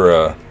time for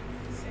a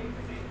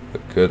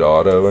good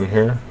auto in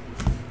here.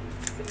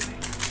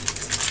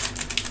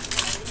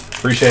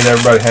 Appreciate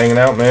everybody hanging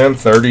out, man.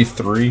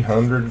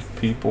 3,300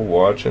 people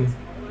watching.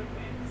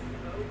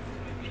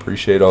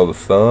 Appreciate all the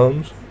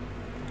thumbs.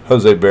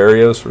 Jose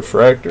Barrios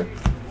Refractor.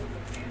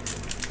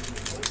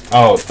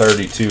 Oh,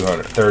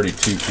 3,200.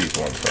 32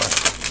 people, I'm sorry.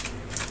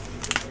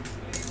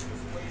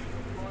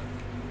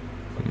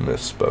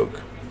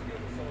 Misspoke.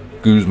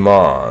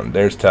 Guzman.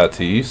 There's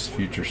Tatis,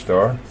 future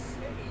star.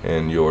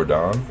 And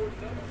Jordan.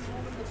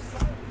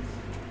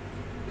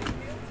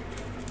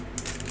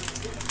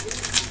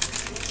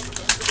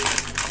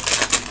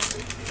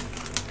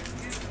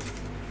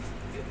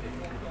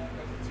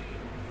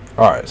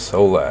 Alright,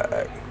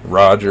 Solak,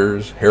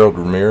 Rogers, Harold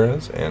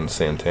Ramirez, and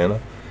Santana.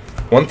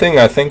 One thing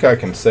I think I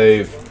can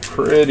save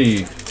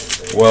pretty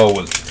well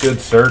with good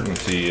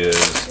certainty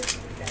is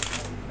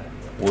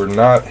we're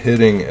not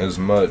hitting as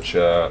much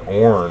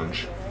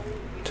orange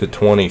to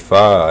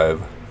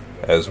 25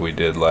 as we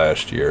did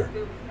last year.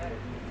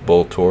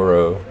 Bull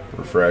Toro,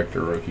 refractor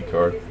rookie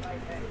card.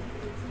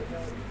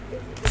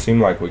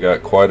 Seemed like we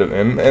got quite a,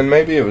 and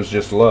maybe it was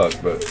just luck,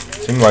 but it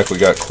seemed like we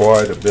got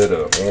quite a bit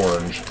of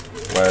orange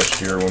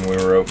last year when we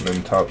were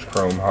opening Topps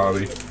Chrome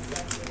Hobby.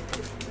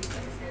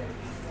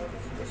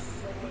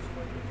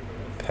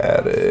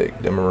 Paddock,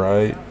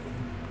 Demerite,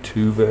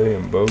 Tuve,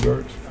 and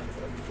Bogarts.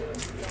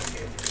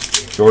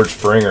 George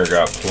Springer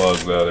got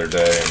plugged the other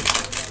day and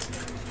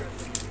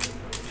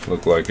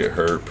looked like it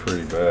hurt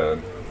pretty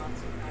bad.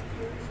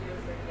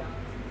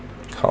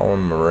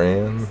 Colin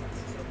Moran,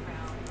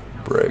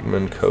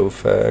 Bregman,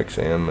 Koufax,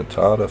 and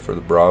Matata for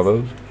the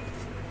Bravos.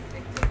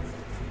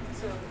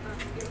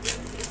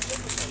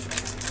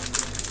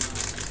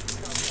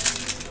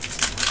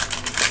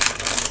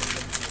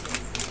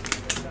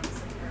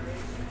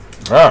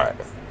 Alright,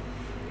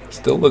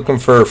 still looking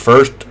for our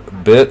first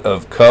bit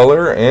of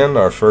color and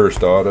our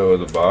first auto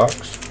of the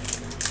box.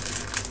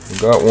 We've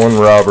got one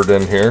Robert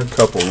in here, a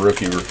couple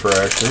rookie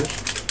refractors.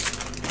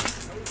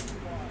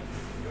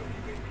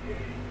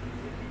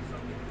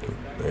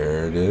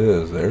 There it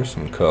is, there's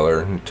some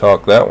color. You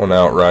talk that one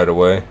out right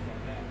away.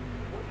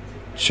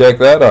 Check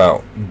that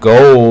out,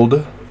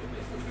 gold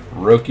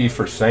rookie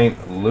for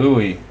St.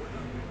 Louis.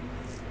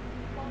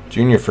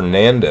 Junior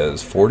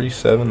Fernandez,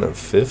 47 of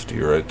 50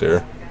 right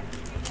there.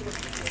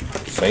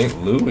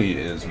 St. Louis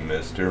is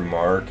Mr.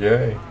 Mark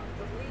A.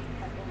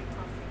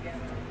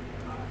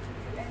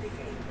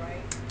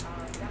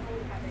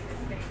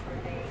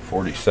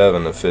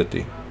 $47 of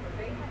 50.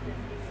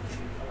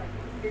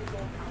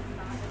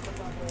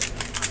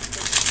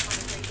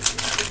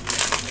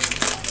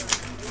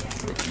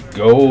 Rookie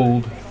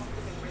gold.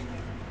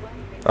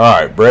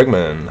 Alright,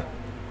 Bregman.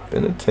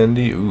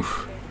 Benintendi,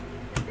 oof.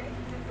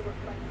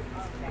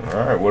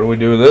 Alright, what do we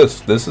do with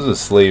this? This is a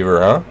sleever,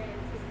 huh?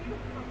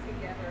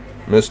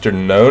 Mr.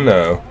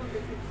 No-No.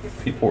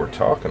 People were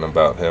talking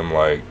about him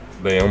like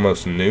they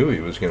almost knew he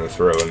was going to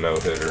throw a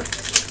no-hitter.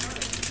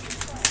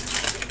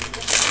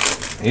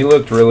 He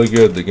looked really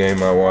good the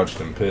game I watched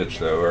him pitch,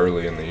 though,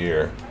 early in the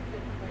year.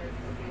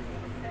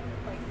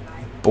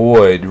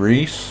 Boyd,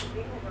 Reese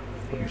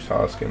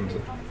Hoskins,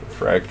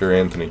 refractor,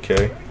 Anthony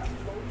K.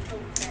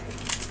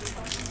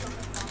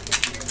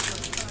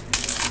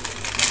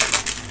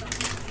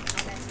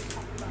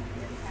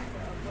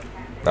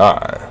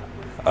 Alright.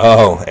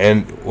 Oh,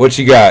 and what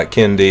you got,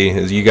 Ken D?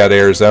 Is you got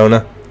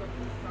Arizona?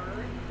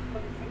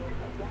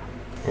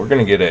 We're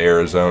gonna get an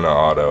Arizona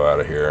auto out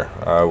of here.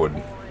 I would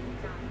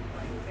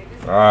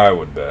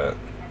bet.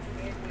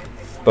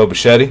 Bo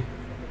Bichetti,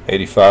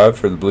 85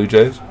 for the Blue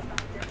Jays.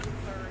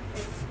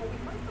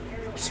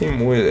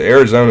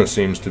 Arizona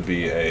seems to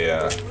be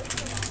a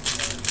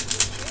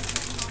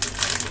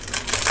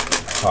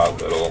hot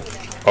little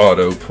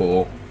auto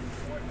pull.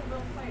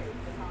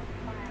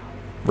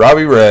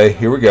 Robbie Ray,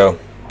 here we go.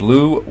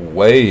 Blue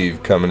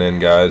Wave coming in,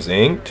 guys.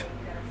 Inked.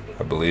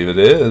 I believe it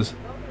is.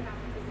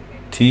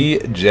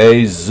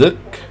 T.J.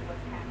 Zook.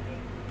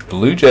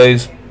 Blue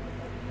Jays.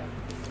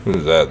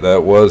 Who's that?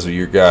 That was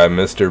your guy,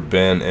 Mr.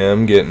 Ben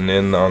M. getting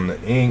in on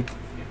the ink.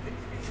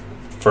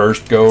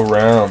 First go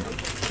round.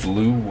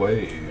 Blue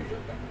Wave.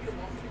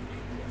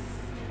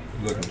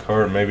 Looking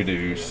card maybe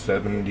to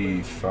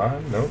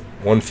 75? No.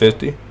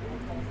 150.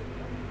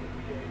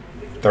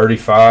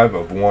 35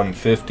 of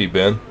 150,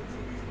 Ben.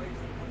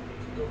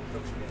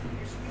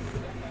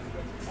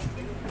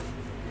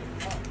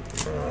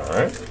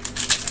 Alright.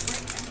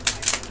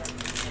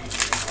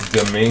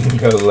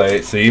 Domingo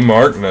late. See,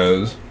 Mark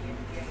knows.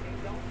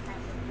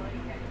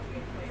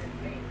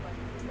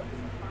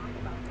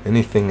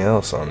 Anything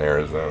else on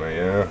Arizona?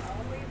 Yeah.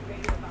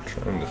 I'm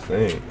trying to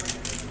think.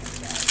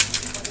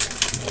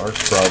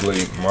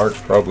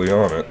 Mark's probably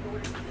on it.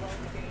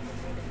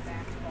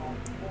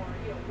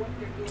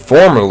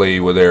 Formerly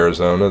with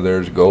Arizona,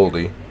 there's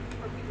Goldie.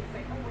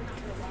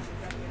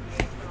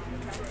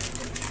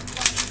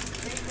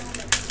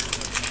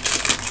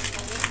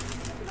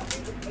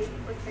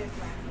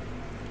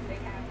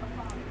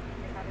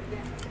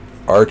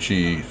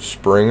 Archie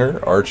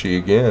Springer, Archie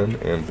again,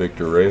 and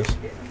Victor Reyes.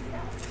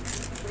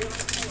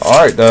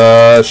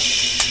 Alright,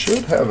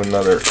 should have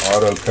another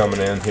auto coming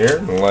in here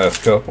in the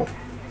last couple.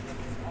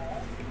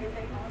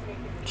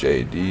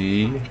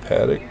 JD,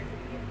 Paddock,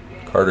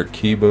 Carter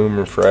Keyboom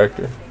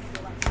refractor.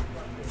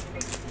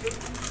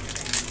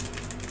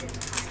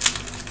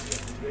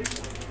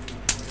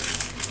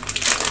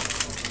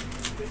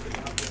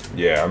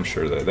 Yeah, I'm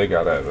sure that they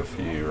gotta have a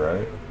few,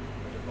 right?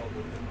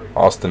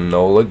 Austin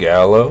Nola,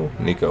 Gallo,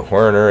 Nico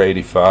Werner,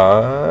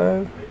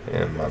 85,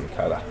 and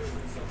Moncada.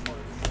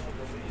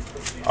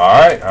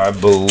 Alright, I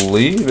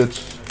believe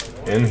it's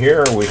in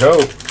here, we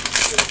hope.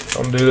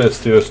 Don't do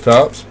this to us,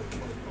 Tops.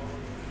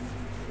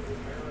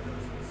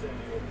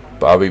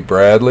 Bobby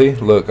Bradley,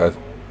 look,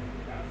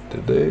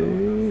 did they?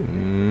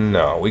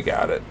 No, we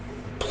got it.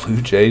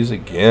 Blue Jays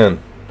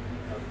again.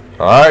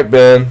 Alright,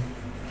 Ben.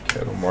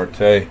 Ketel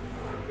Marte.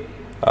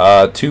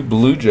 2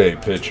 Blue Jay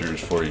pitchers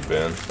for you,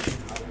 Ben.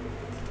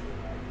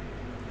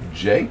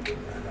 Jake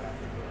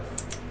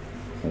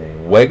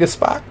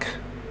Waguespack.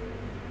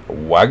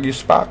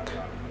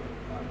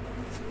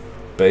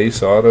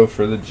 Base auto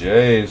for the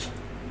Jays.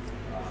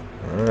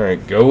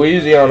 Alright, go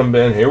easy on them,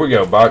 Ben. Here we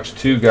go. Box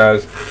 2,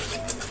 guys.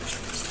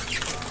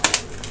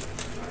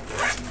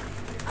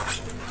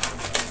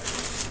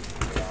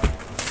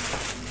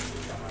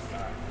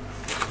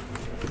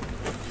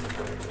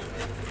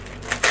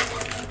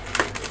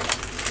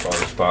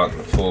 Spot in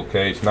the full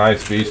case.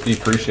 Nice, Beastie.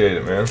 Appreciate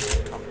it, man.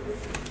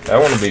 That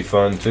one will be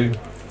fun, too.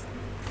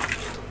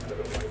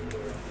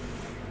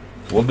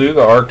 We'll do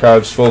the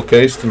Archives full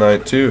case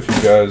tonight, too, if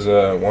you guys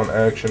want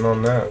action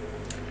on that.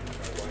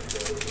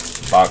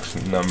 Box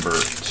number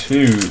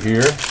 2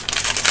 here.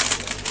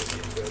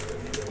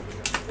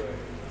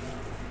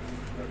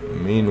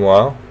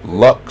 Meanwhile,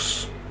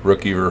 Lux,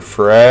 rookie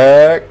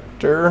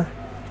refractor,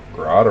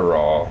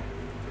 Gratterall.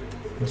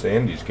 That's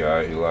Andy's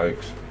guy he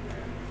likes.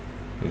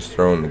 He's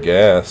throwing the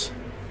gas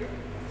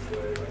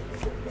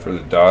for the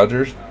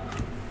Dodgers.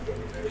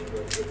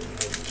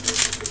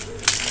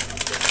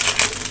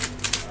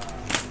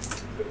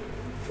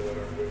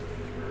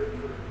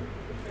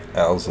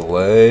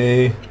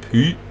 Alzolay,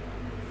 Pete.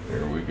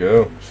 There we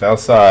go.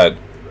 Southside.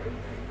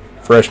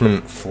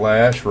 Freshman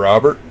Flash,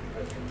 Robert.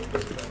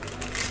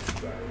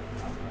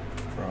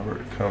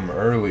 Robert come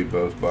early,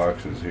 both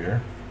boxes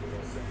here.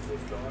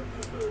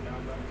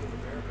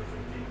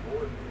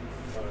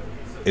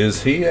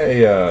 Is he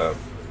a,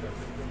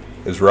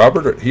 is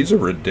Robert, he's a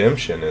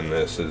redemption in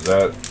this, is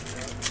that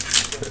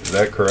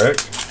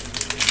correct?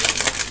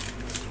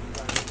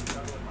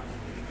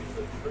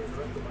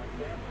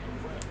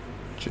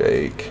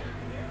 Jake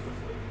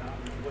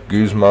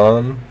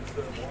Guzman.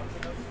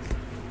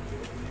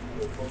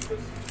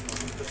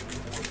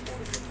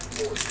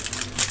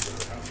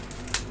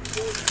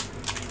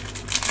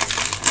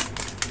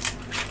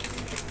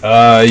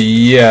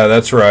 Yeah,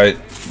 that's right.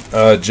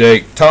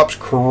 Jake, Topps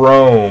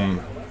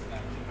Chrome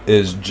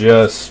is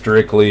just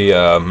strictly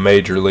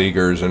major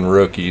leaguers and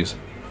rookies.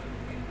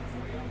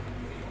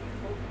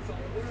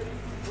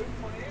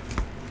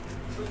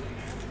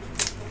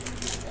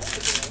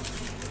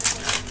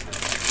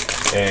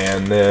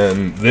 And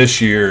then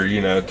this year,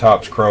 you know,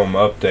 Topps Chrome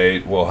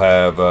Update will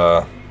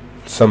have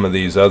some of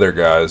these other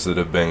guys that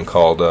have been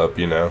called up,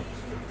 you know,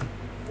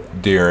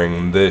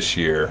 during this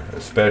year,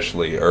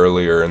 especially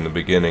earlier in the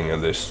beginning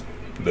of this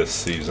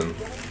season.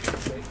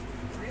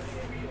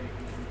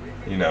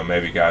 You know,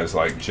 maybe guys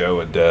like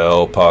Joe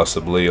Adell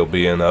possibly will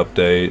be an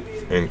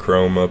update, in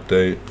Chrome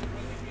Update.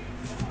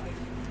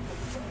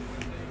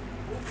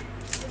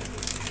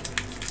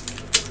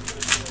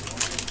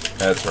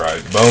 That's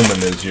right.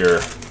 Bowman is your...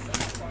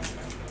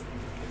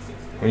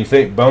 When you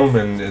think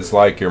Bowman is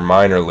like your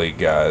minor league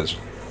guys,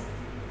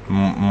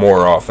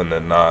 more often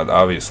than not,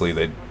 obviously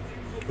they...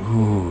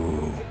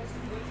 Ooh.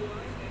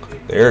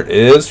 There it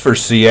is for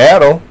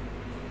Seattle.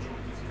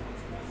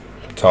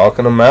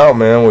 Talking them out,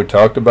 man. We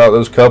talked about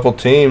those couple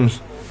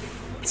teams.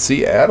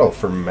 Seattle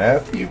for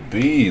Matthew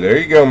B. There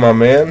you go, my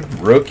man.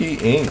 Rookie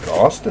Ink.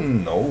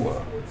 Austin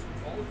Nola.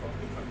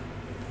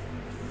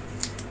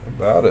 How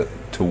about it?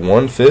 To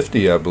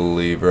 150, I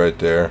believe, right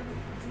there.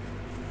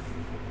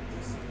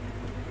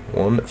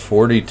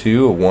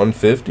 142, a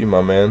 150,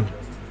 my man.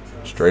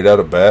 Straight out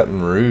of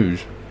Baton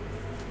Rouge.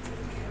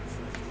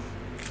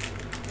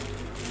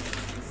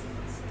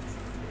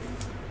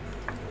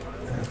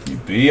 Matthew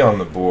B on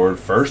the board.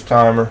 First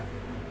timer.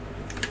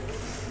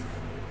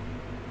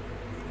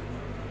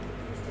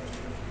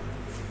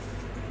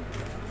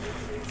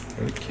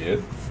 Hey,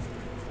 kid.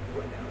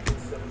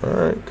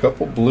 Alright,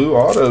 couple blue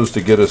autos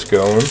to get us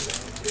going.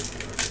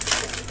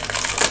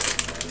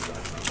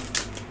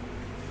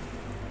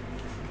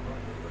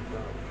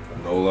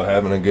 Nola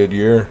having a good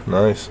year.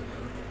 Nice.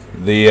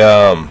 There's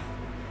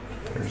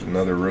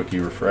another rookie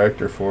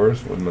refractor for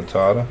us with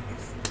Matata.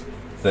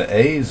 The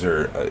A's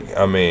are,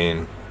 I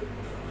mean,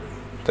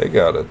 they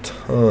got a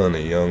ton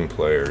of young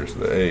players.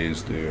 The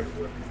A's do.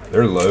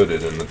 They're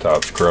loaded in the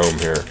Topps Chrome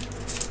here.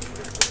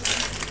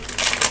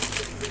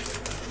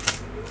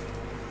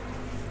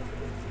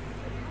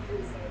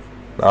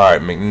 All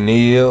right,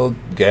 McNeil,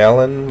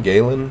 Galen,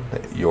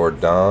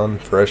 Jordan,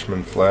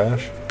 freshman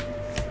flash.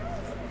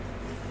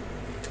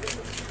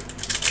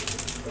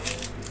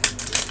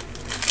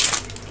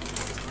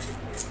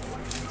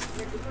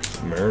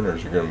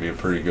 Mariners are going to be a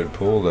pretty good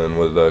pull then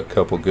with a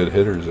couple good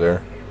hitters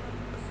there.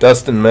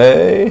 Dustin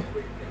May,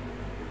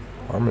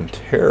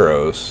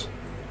 Armenteros,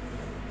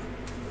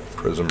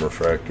 Prism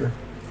Refractor.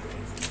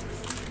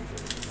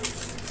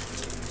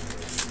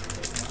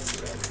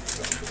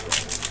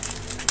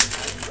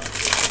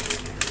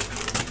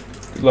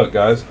 Good luck,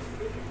 guys.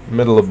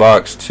 Middle of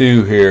box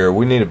 2 here.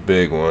 We need a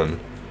big one.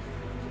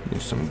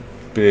 Need some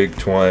big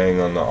twang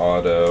on the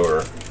auto,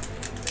 or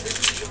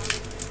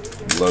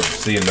love to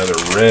see another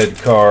red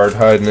card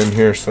hiding in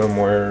here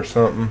somewhere or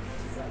something.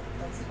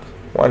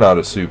 Why not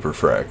a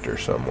Superfractor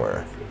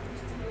somewhere?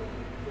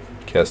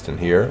 Keston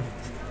here.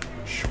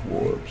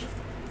 Schwartz.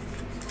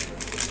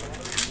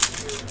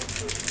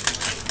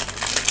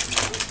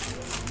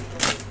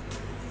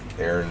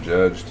 Aaron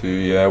Judge too.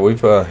 Yeah,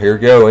 we've here we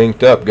go,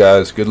 inked up,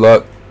 guys. Good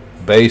luck.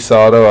 Base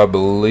auto, I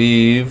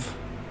believe.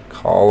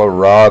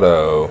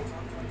 Colorado.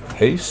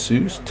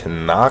 Jesus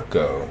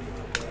Tanaka.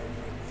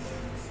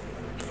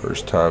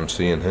 First time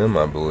seeing him,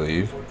 I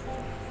believe.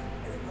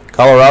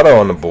 Colorado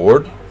on the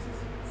board.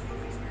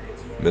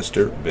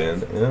 Mr.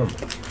 Ben M.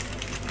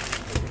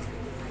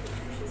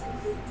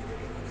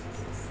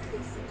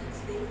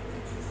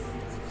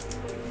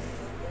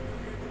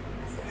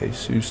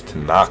 Jesus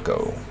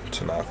Tanaka.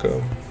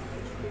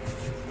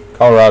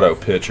 Colorado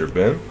pitcher,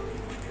 Ben.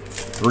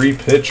 3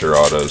 pitcher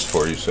autos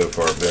for you so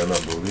far, Ben, I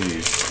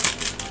believe.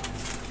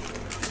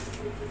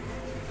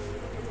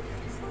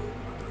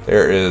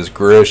 There is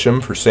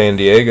Grisham for San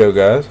Diego,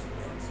 guys.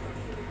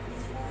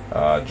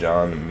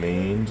 John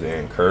Means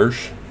and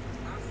Kirsch.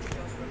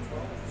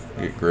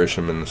 Get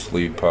Grisham in the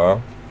sleeve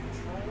pile.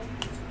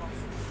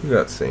 We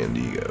got San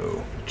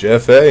Diego.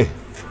 Jeff A.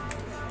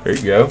 There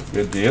you go.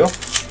 Good deal.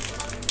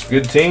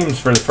 Good teams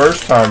for the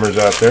first timers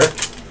out there.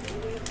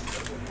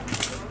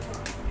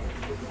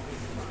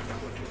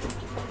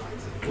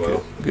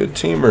 Well, good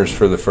teamers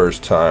for the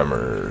first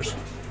timers.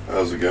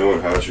 How's it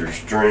going? How's your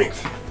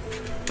strength?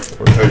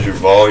 How's your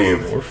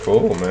volume? We're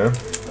full, man.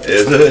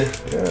 Is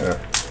it? Yeah.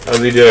 How's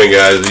he doing,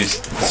 guys?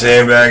 He's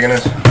sandbagging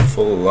us?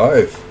 Full of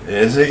life.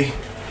 Is he?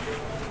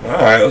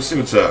 Alright, let's see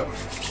what's up.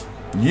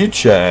 Yu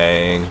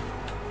Chang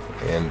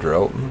and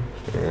Drelton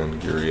and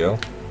Gurriel.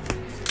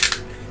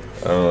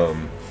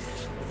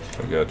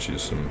 I got you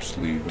some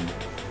sleeving.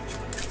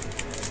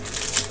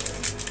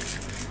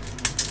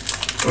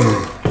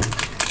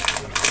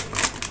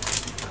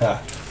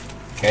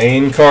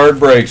 Kane card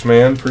breaks,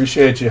 man.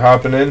 Appreciate you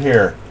hopping in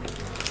here.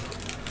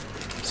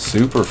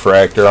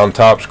 Superfractor on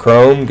Topps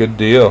Chrome. Good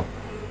deal.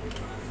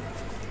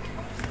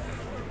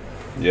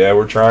 Yeah,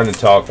 we're trying to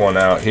talk one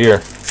out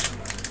here.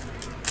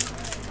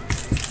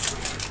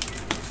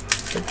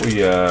 I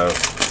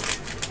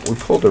think we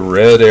pulled a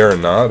red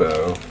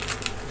Arenado,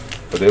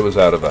 but it was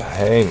out of a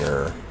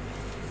hanger.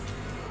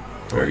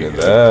 Look at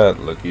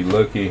that. Looky,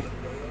 looky.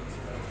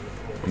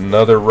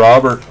 Another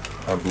Robert.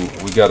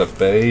 We got a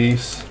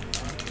base,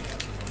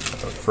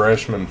 a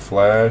freshman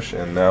flash,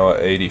 and now a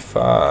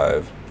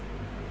 85.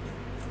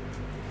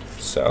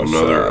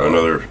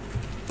 Another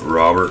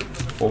Robert.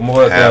 Well,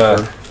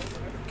 what,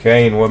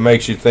 Kane, what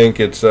makes you think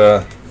it's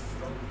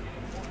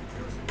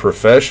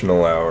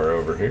professional hour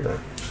over here?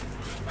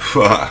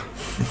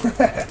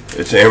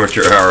 It's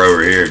amateur hour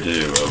over here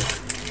too.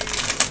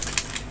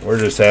 We're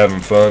just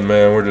having fun,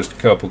 man. We're just a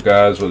couple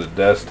guys with a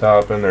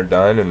desktop in their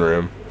dining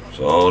room. That's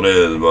all it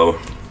is, Bubba.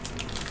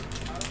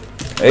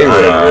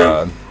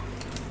 A-Rod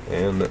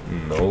and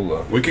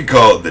Nola. We could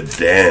call it the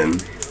den.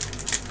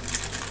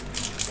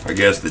 I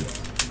guess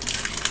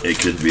it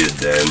could be a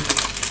den.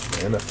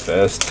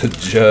 Manifest the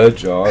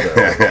Judge auto.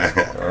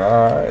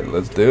 Alright,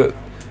 let's do it.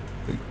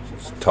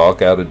 Let's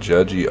talk out a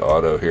Judgy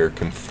auto here.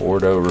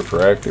 Conforto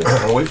refractor.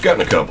 We've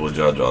gotten a couple of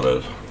Judge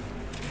autos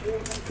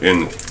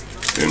in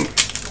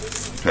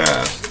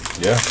past.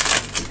 Yeah.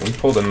 We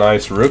pulled a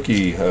nice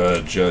rookie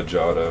Judge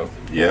auto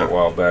a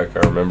while back, I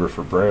remember,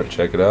 for Brent.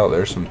 Check it out.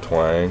 There's some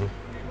twang.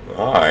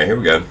 Alright, here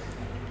we go.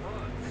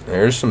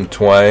 There's some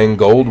twang.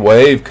 Gold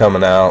Wave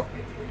coming out.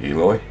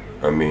 Eloy.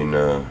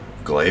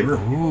 Glaber.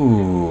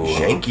 Ooh.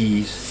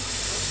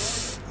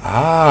 Yankees.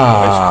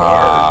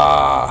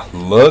 Ah. Nice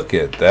card. Look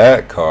at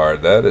that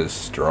card. That is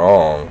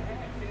strong.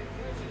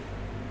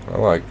 I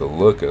like the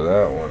look of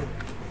that one.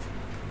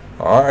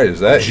 Alright, is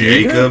that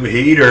Jacob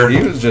Heater?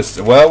 He was just,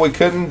 well, we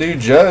couldn't do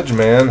Judge,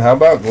 man. How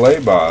about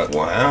Glaybot?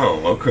 Wow,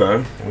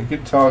 okay. We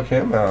could talk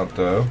him out,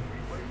 though.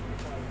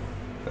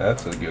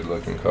 That's a good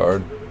looking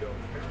card.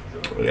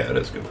 Yeah, it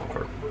is a good looking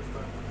card.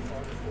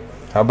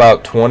 How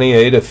about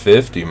 28 of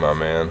 50, my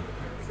man?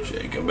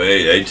 Jacob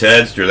A. Hey,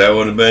 Tedster, that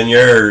would have been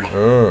yours.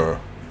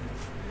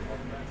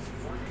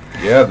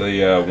 Yeah,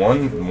 the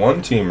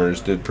one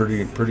teamers did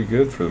pretty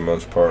good for the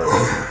most part.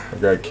 Our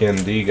guy Ken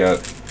D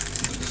got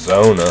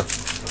Zona.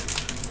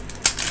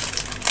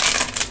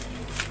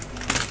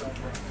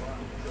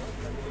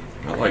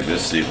 I like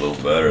this seat a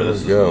little better.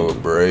 This Go, is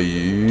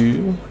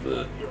Abreu.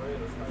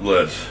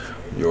 less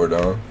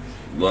Jordan.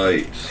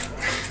 lights.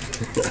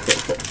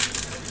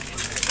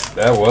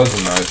 That was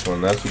a nice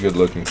one. That's a good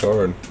looking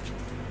card.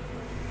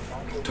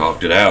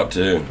 Talked it out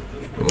too.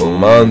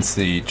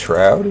 Muncie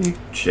Trouty.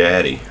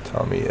 Chatty.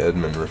 Tommy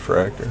Edmond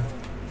refractor.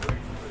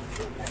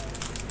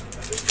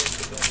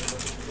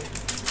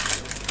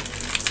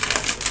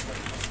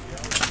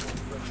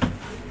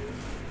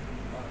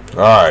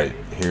 Alright,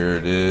 here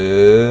it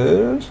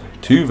is.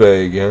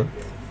 Tuve again.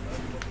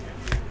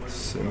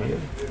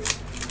 Simeon.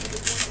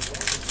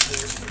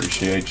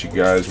 Appreciate you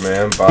guys,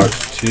 man.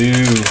 Box 2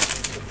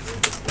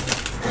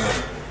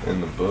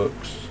 in the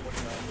books.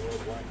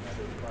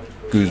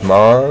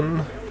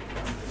 Guzman,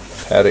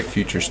 Paddock,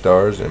 Future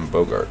Stars, and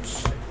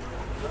Bogarts.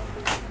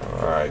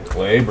 Alright,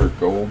 Glaber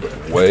gold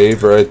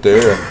wave right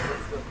there.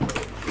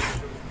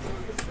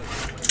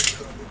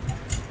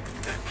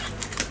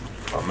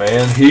 My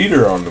man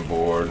Heater on the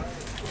board.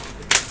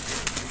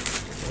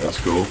 That's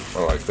cool.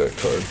 I like that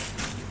card.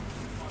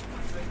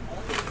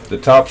 The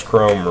Topps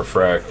Chrome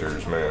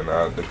refractors, man.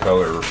 The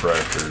color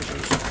refractors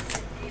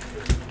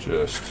is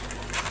just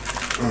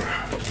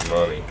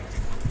money.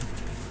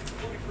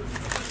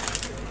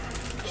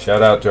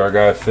 Shout out to our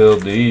guy Phil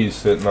D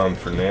sitting on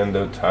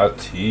Fernando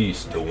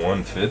Tatis, the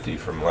 150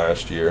 from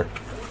last year.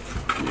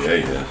 Yeah,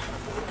 he is.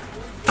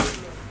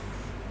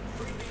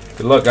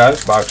 Good luck,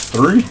 guys. Box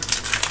 3.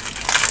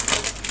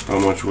 How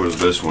much was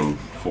this one?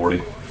 40,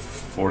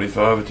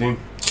 45 a team?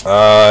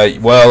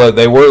 Well,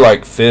 they were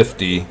like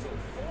 50.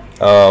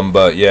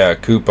 But yeah,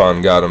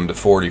 coupon got them to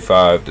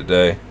 45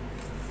 today.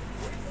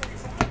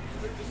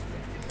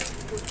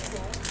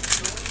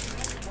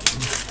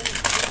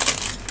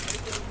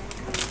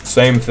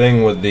 Same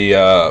thing with the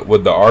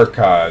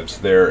archives.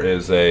 There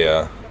is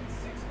a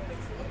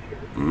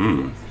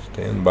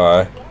stand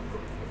by.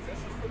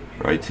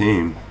 Right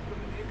team.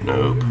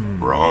 Nope.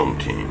 Wrong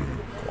team.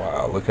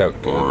 Wow, look how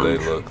good Orange.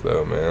 they look,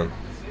 though, man.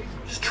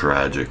 It's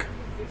tragic.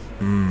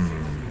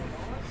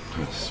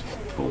 That's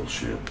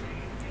bullshit.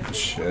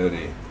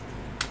 Shetty.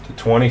 To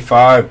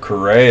 25,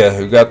 Correa.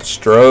 Who got the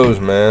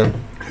Stros, man?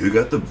 Who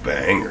got the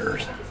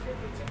bangers?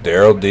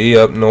 Daryl D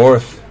up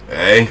north.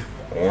 Hey,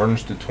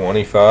 Orange to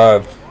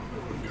 25.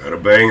 got a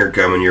banger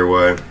coming your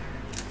way.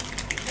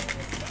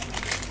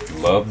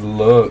 Love the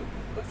look.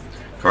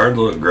 Cards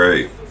look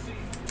great.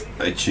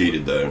 They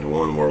cheated though to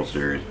win the World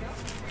Series.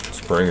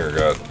 Springer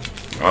got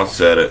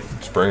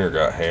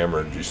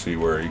hammered. Did you see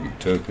where he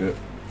took it?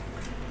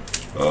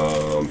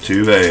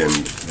 Tuve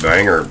and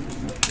Banger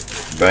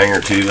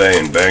Tuve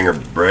and Banger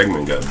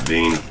Bregman got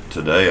beamed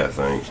today, I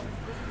think.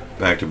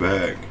 Back to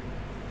back.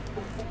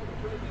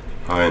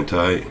 High and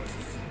tight.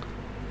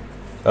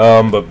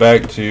 But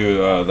back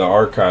to the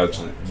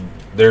archives.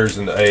 There's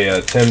a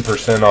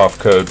 10% off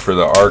code for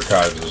the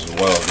archives as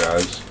well,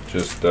 guys.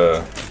 Just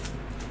the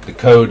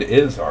code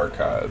is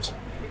archives.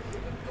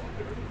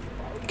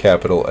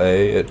 Capital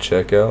A at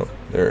checkout.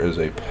 There is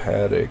a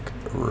Paddock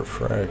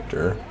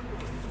refractor.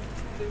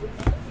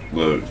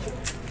 Look.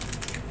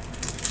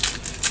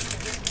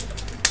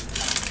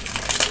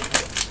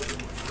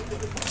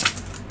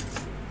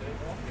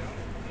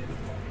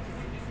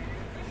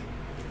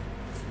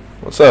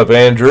 What's up,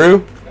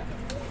 Andrew?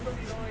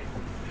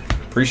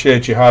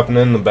 Appreciate you hopping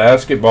in the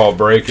basketball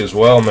break as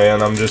well,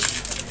 man. I'm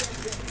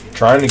just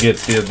trying to get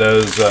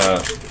those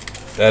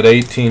that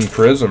 18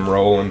 Prism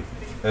rolling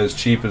as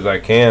cheap as I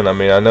can. I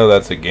mean, I know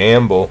that's a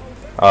gamble,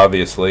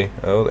 obviously.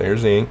 Oh,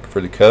 there's ink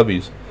for the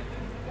Cubbies.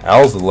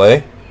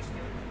 Alzolay.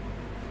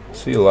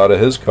 See a lot of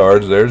his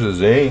cards. There's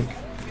his ink.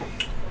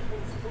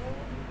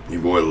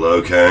 Your boy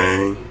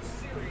Lokang.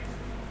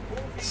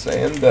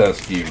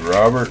 Sandusky,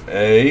 Robert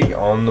A.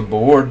 on the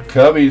board.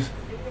 Cubbies.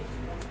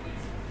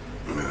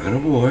 Atta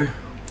boy.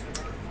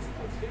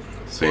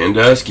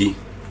 Sandusky.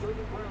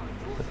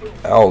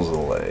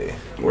 Alzolay.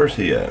 Where's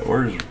he at?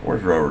 Where's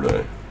Robert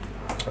A?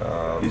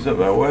 He's up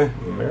that way?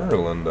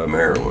 Maryland.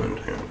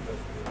 Maryland.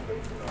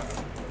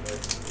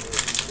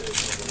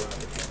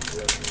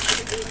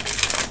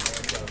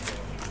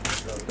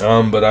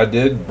 Yeah. But I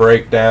did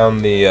break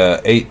down the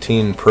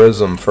 18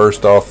 Prism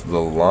first off the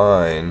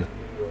line.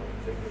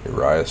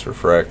 Urias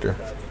refractor.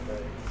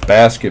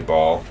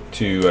 Basketball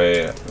to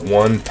a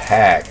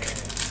 1-pack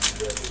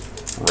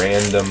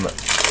random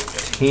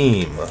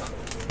team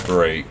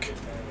break.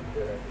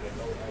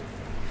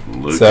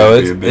 Luke So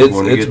would be a big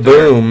one to it's get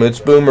there. boom. It's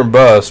boom or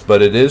bust,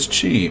 but it is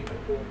cheap.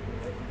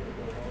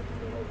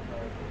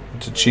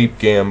 It's a cheap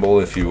gamble,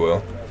 if you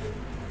will.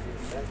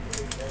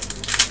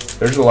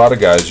 There's a lot of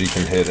guys you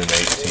can hit in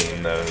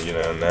 18, though, you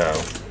know,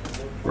 now.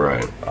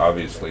 Right.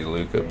 Obviously,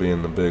 Luka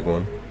being the big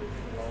one.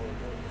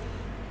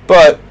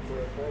 But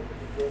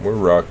we're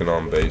rocking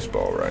on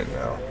baseball right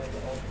now.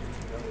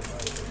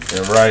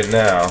 And right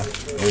now,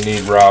 we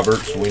need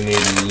Roberts, we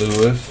need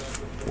Lewis,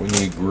 we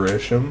need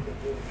Grisham,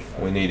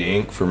 We need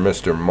ink for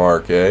Mr.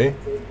 Mark A.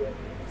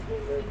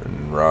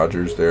 And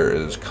Rogers, there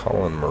is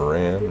Colin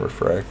Moran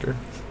refractor.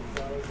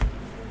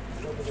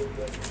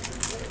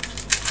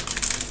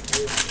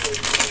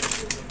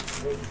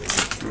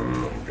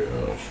 Oh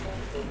gosh.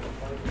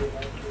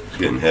 It's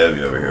getting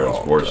heavy over here on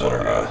Sports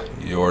Center, guys.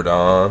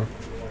 Jordan.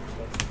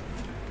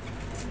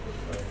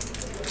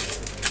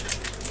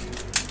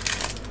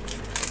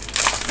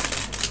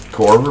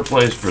 Corver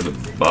plays for the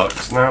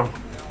Bucks now?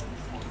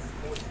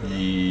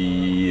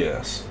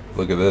 Yes.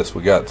 Look at this.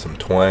 We got some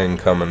twang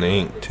coming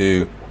ink,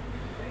 too.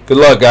 Good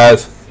luck,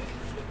 guys.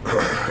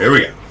 Here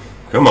we go.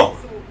 Come on.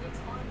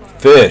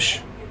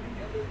 Fish.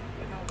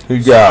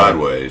 Who got it?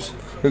 Sideways.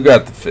 Who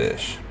got the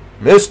fish?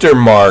 Mr.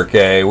 Mark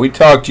A. We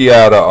talked you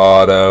out of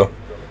auto.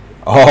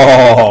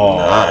 Oh.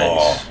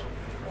 Nice.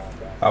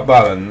 How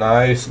about a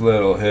nice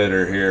little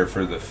hitter here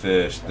for the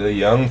fish? The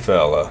young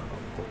fella.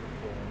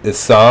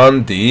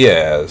 Isan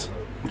Diaz.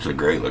 It's a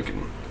great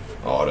looking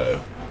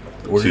auto.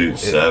 Or- 2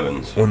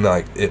 sevens. When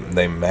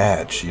they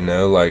match, you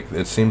know, like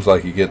it seems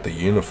like you get the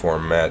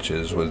uniform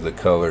matches with the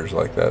colors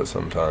like that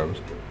sometimes.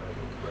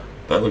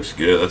 That looks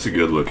good. That's a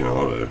good looking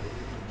auto.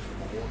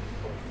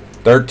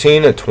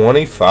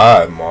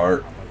 13/25,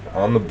 Mark,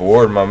 on the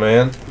board, my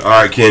man. All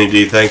right, Kenny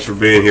D. Thanks for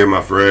being here,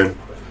 my friend.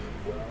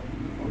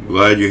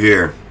 Glad you're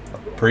here.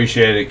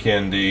 Appreciate it,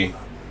 Ken D.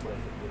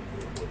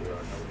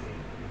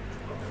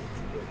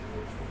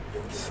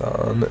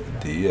 Son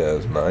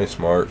Diaz, nice,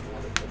 Mark.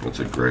 That's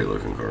a great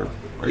looking card.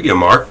 There you go,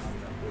 Mark.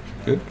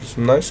 Good,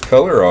 some nice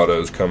color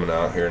autos coming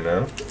out here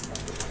now.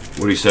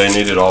 What do you say?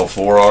 Needed all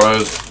 4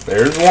 autos?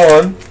 There's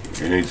one.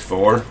 He needs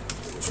 4.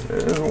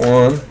 There's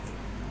one.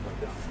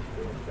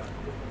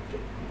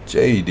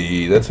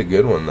 JD, that's a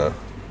good one though.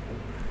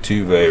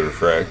 Tuve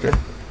refractor.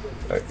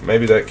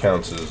 Maybe that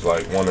counts as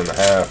like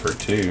 1.5 or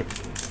 2.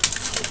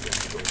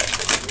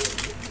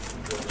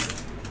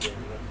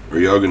 Are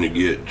y'all gonna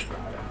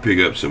pick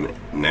up some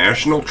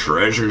National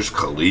Treasures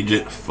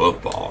Collegiate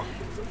Football?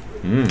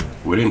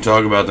 We didn't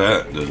talk about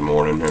that this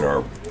morning in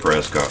our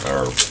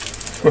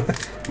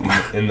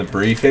In the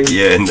briefing?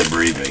 Yeah, in the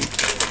briefing.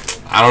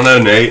 I don't know,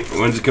 Nate.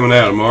 When's it coming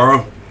out?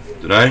 Tomorrow?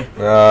 Today?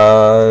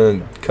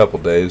 Couple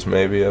days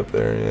maybe up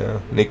there, yeah.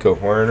 Nico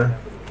Werner,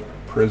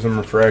 Prism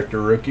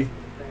refractor rookie.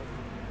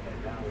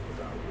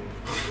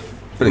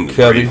 In the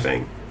Cubbies.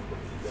 briefing.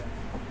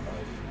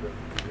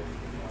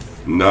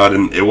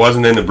 It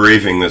wasn't in the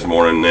briefing this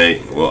morning,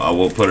 Nate. Well, I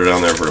will put it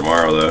on there for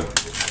tomorrow, though.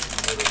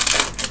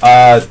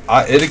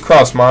 It had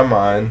crossed my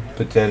mind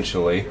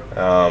potentially.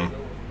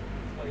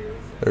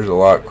 There's a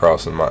lot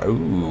crossing my.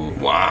 Ooh,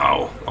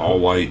 Wow. All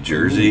white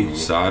jersey,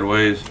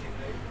 sideways,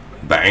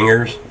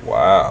 bangers.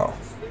 wow.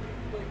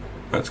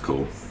 That's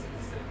cool.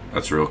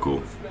 That's real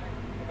cool.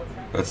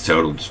 That's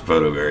total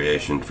photo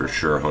variation for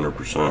sure,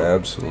 100%.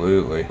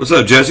 Absolutely. What's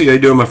up, Jesse? How you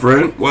doing, my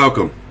friend?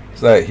 Welcome. Is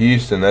that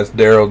Houston? That's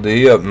Daryl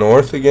D up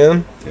north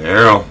again?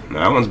 Daryl,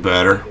 that one's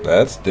better.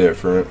 That's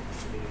different.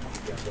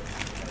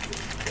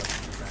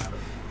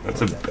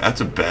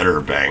 That's a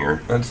better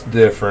banger. That's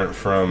different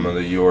from the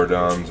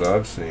Jordans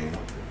I've seen.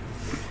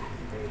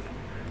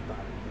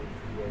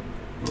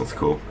 That's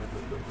cool.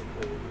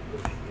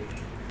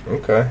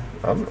 Okay.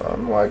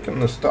 I'm liking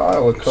the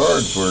style of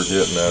cards we're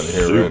getting out of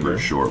here. Super Render.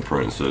 short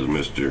print, says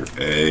Mr.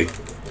 A.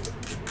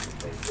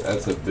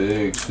 That's a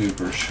big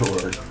super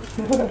short.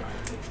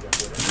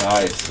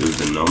 Nice. Is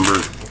the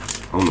number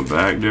on the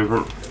back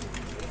different?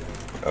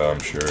 I'm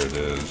sure it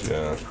is,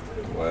 yeah.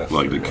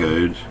 Like the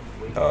codes?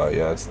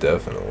 Yeah, it's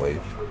definitely.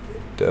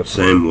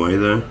 Same way,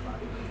 though?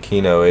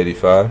 Keno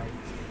 85.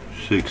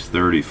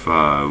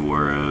 635,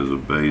 whereas a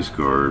base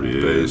card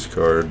is... Base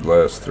card,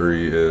 last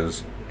 3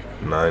 is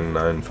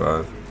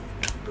 995.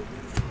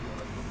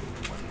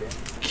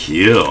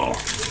 Kill.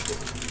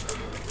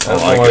 I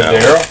like boy, that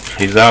Daryl. one.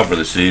 He's out for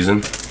the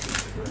season.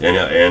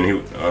 And he,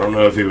 I don't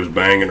know if he was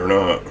banging or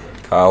not.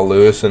 Kyle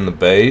Lewis in the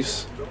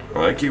base.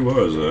 I think he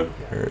was, though.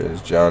 Here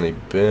is Johnny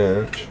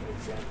Bench.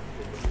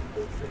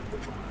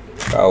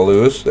 Kyle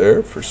Lewis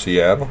there for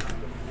Seattle.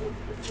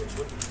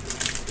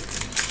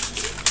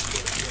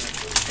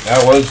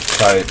 That was a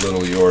tight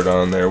little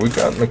Jordan there. We've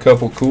gotten a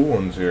couple cool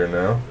ones here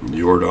now.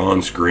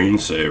 Jordan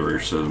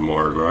screensaver, says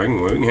Mark.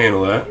 We can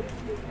handle that.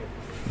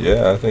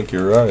 Yeah, I think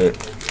you're right.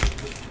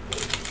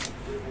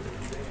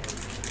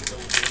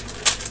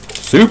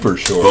 Super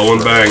short.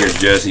 Pulling bangers,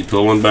 Jesse.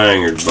 Pulling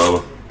bangers,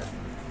 Bubba.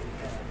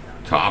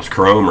 Tops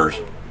Chromers.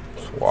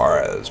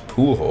 Suarez,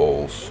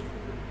 Pujols.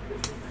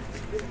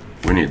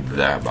 We need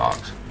that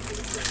box.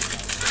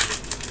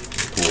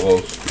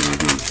 Pujols.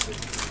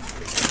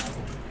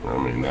 I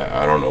mean,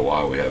 I don't know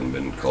why we haven't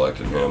been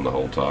collecting him the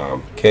whole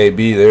time.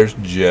 KB, there's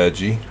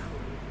Judgy.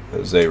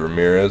 Jose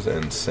Ramirez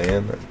and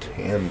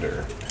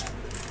Santander.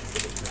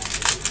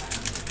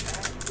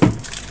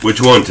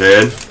 Which one,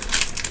 Ted?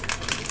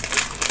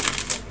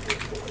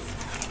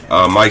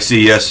 Mike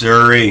C, yes,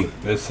 sir.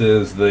 This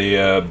is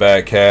the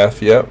back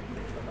half, yep.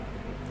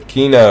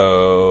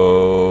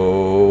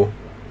 Keno.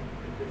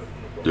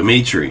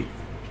 Dimitri.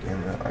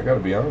 Damn it, I gotta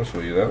be honest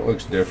with you, that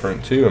looks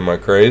different too. Am I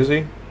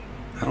crazy?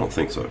 I don't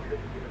think so.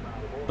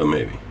 But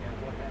maybe.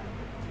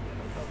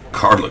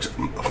 card looks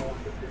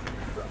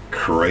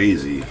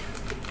crazy.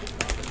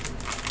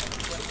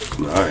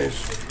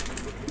 Nice.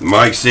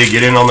 Mike C,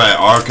 get in on that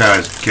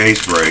Archives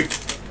case break.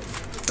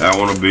 That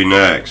one will be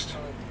next.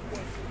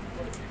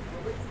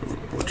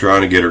 We're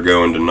trying to get her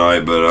going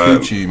tonight, but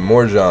Kuchi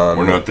Morjan.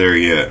 we're not there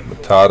yet.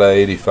 Matata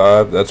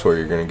 85. That's where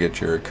you're going to get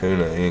your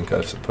Acuna ink,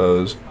 I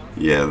suppose.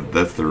 Yeah,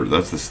 that's the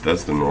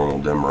normal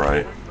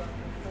Demerite.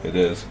 It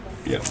is.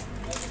 Yeah.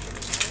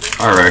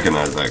 I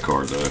recognize that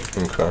card though.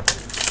 Okay.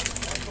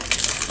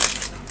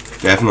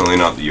 Definitely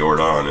not the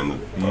Jordan and the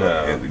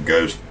No. and the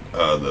Ghost.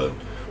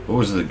 What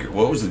was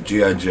the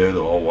GI Joe?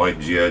 The all white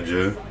GI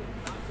Joe.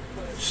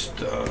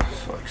 Just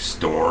like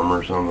Storm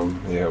or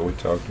something. Yeah, we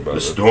talked about The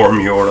it.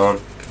 Storm Jordan.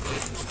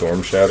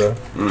 Storm Shadow.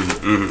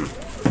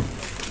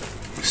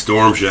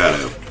 Storm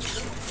Shadow.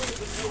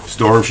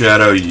 Storm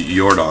Shadow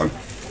Jordan.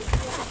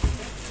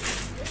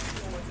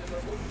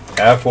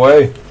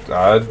 Halfway.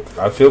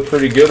 I feel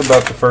pretty good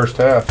about the first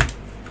half.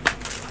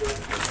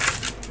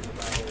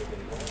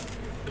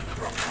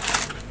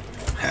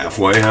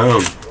 Halfway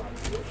home.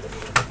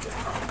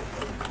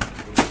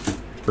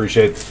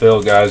 Appreciate the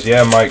fill, guys.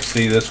 Yeah, Mike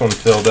C, this one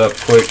filled up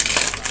quick,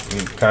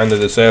 kind of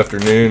this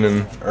afternoon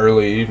and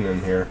early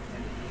evening here.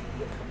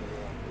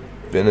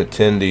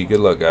 Benintendi, good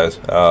luck, guys.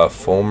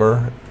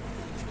 Fulmer,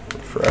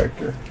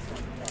 Refractor.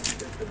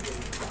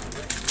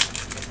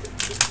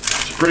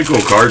 It's pretty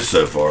cool cards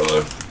so far,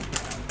 though.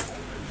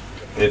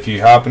 If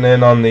you hopping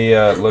in on the,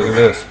 look at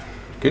this.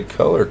 Good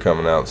color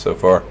coming out so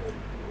far.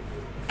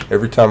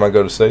 Every time I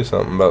go to say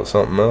something about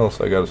something else,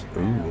 I got to,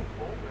 ooh.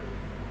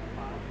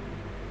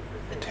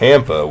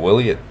 Tampa,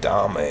 Willie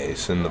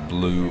Adames in the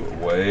blue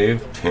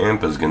wave.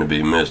 Tampa's going to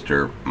be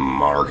Mr.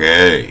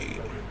 Marquez.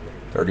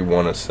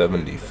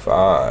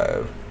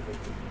 31/75.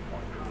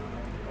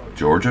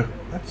 Georgia?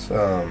 That's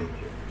no,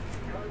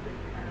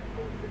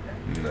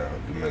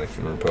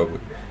 Dominican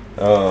Republic.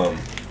 It's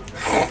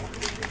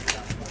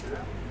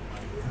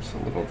a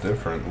little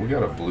different. We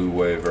got a blue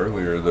wave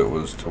earlier that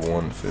was to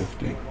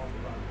 150.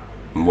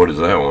 What is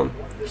that one?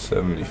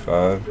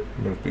 75.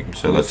 If we can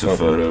So pull that's a something-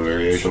 photo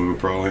variation,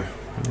 probably.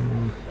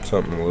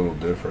 Something a little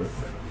different.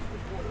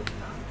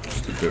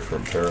 Just a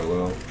different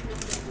parallel.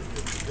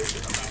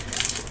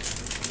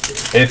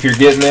 If you're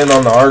getting in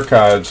on the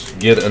archives,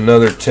 get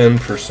another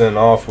 10%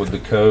 off with the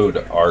code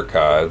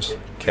ARCHIVES,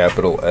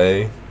 capital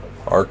A,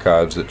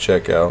 archives at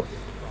checkout.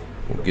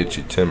 Will get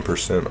you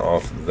 10%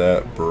 off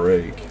that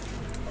break.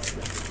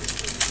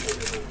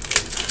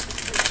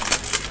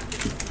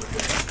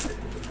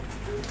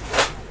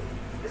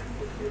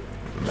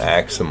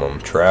 Maximum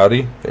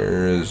Trouty.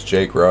 There is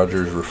Jake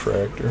Rogers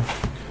Refractor.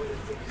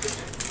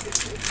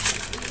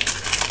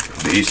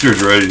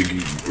 Beaster's ready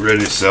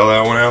to sell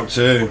that one out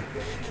too.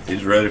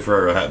 He's ready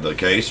for the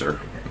caser.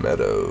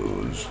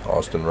 Meadows,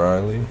 Austin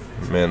Riley,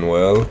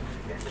 Manuel.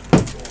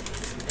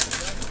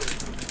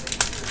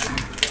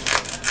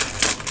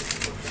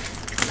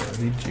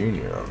 Riley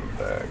Jr. on the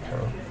back,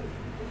 huh?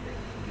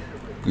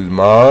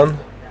 Guzman,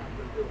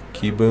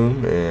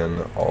 Keyboom,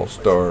 and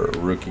All-Star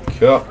Rookie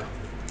Cup.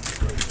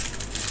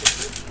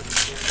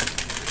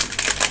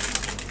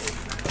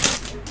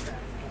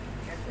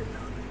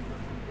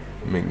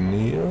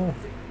 McNeil,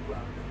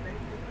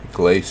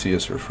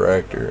 Glacius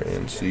Refractor,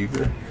 and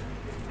Seager.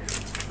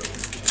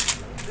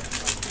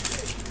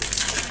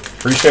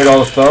 Appreciate all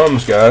the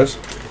thumbs, guys.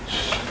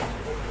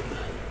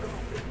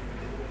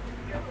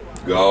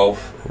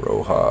 Golf.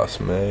 Rojas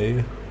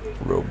May,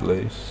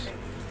 Robles.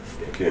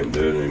 Can't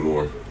do it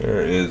anymore.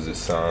 There is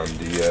Isan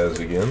Diaz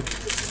again.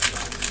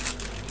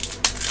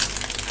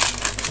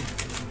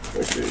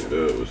 I can't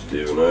do it with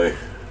Stephen A.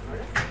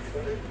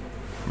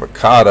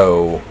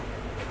 Mercado,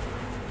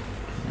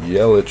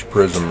 Yelich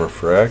Prism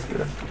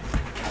Refractor.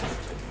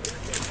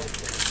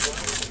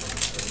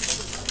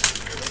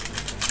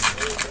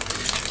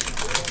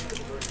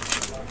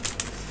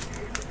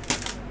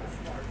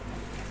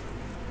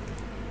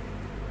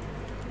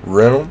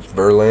 Reynolds,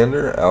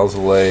 Verlander,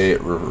 Alzolay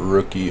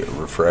Rookie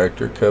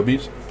Refractor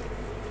Cubbies,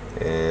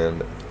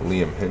 and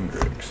Liam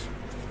Hendricks.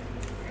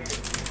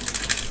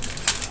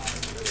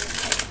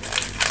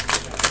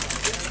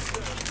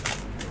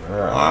 All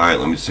right. Alright,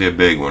 let me see a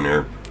big one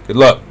here. Good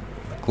luck.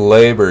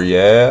 Glaber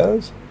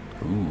Yaz.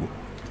 Ooh.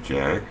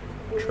 Jack.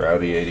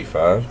 Trouty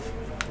 85.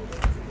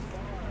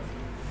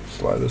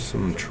 Slide us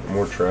some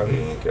more Trouty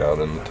ink out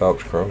in the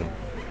Topps Chrome.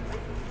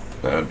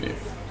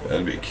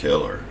 That'd be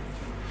killer.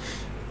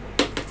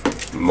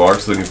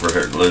 Mark's looking for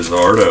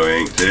Lizardo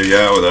ink too.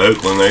 Yeah, with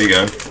Oakland. There you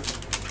go.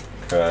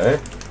 Okay.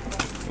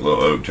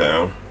 Little Oak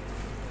Town.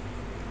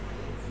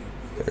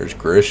 There's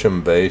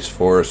Grisham base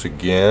for us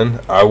again.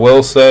 I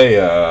will say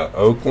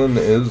Oakland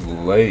is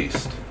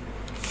laced.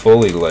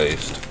 Fully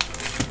laced.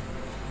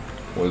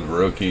 With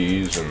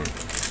rookies and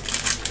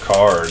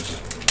cards.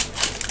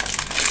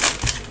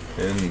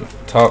 In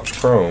Topps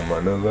Chrome, I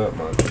know that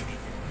much.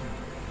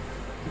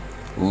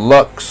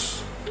 Lux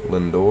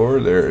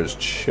Lindor. There is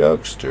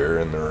Chuckster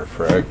in the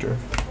refractor.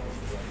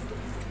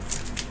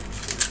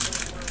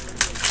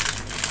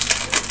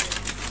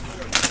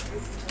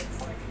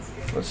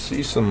 Let's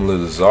see some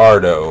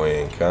Lizardo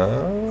ink,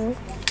 huh?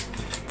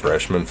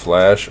 Freshman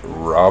Flash,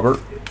 Robert.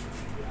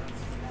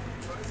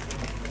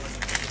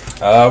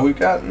 We've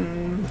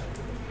gotten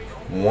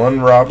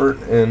one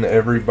Robert in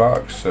every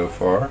box so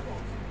far.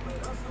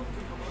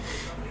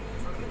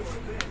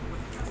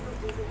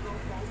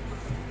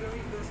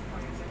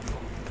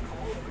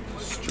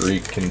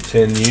 Streak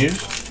continues.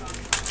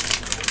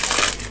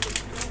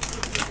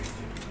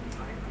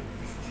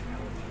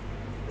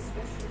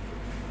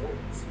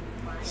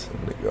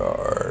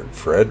 Syndergaard,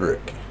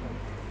 Frederick.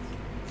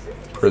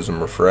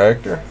 Prism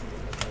Refractor.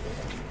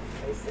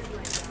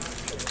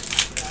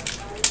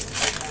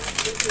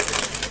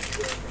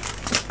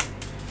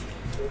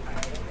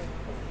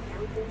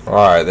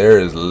 Alright, there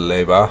is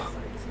Leba.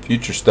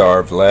 Future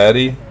Star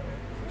Vladdy.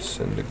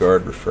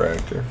 Syndergaard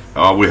Refractor.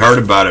 Oh, we heard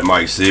about it,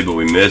 Mike C, but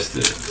we missed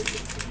it.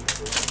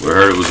 We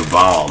heard it was a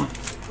bomb.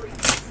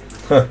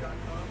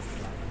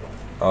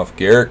 Off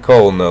Garrett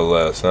Cole, no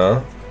less,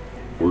 huh?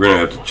 We're gonna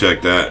have to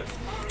check that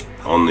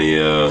on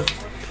the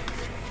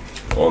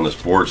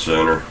Sports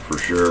Center for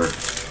sure.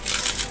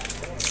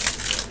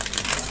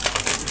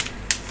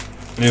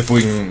 If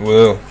we can,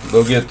 we'll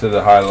get to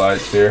the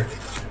highlights here.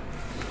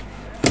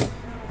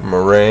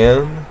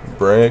 Moran,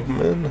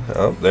 Bregman.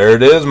 Oh, there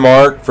it is,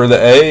 Mark, for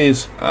the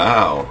A's.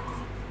 Ow.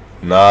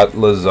 Not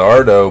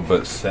Lizardo,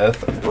 but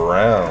Seth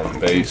Brown.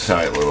 Base.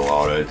 Tight little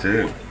auto,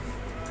 too.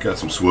 Got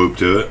some swoop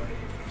to it.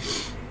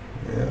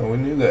 Yeah, we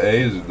knew the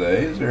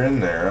A's are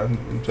in there,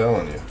 I'm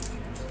telling you.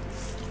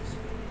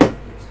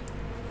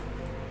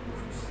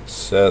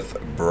 Seth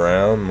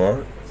Brown,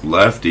 Mark.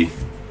 Lefty.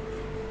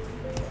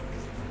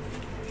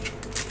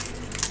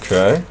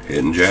 Okay.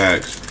 Hidden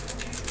Jacks.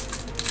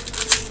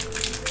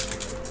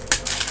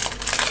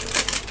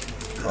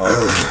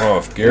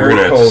 Off We're Gary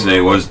gonna have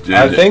to see.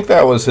 I think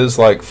that was his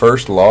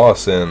first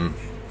loss in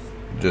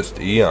just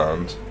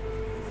eons.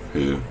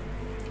 Who?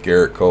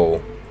 Garrett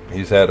Cole.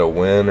 He's had a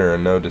win or a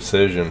no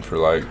decision for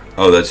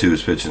Oh, that's who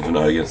was pitching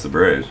tonight against the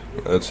Braves.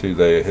 That's who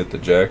they hit the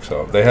Jacks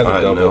off. They had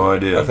a double. I had no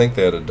idea. I think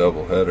they had a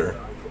double header.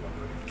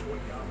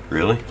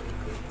 Really?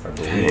 I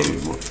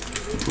believe.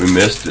 Dang. We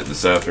missed it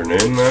this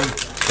afternoon, man.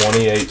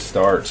 28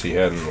 starts he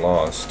hadn't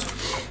lost.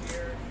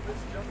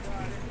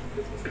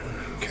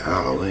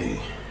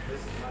 Golly.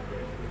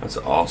 That's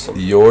awesome.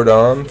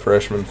 Jordan,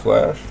 Freshman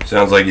Flash.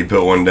 Sounds like you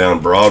put one down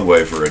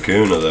Broadway for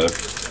Acuna, though.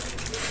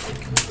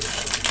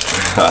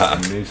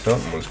 I knew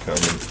something was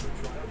coming.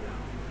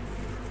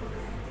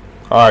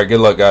 Alright, good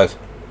luck, guys.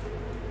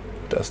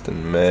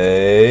 Dustin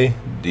May,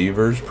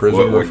 Devers,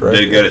 Prism Refractor.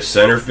 Did it go to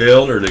center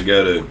field or did it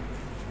go to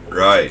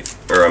right?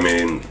 Or, I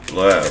mean,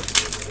 left?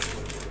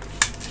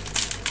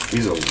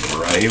 He's a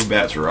right. He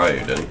bats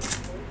right, doesn't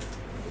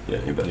he? Yeah,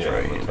 he bats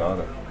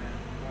right.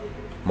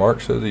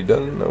 Mark says he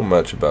doesn't know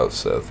much about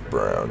Seth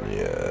Brown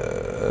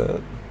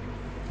yet.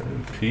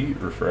 And Pete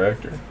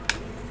Refractor.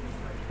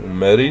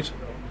 Medis.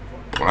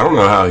 I don't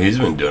know how he's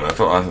been doing. I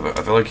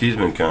feel like he's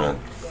been kind of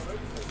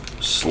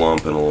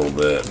slumping a little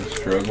bit.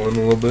 Struggling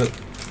a little bit.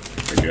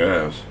 I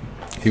guess.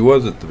 He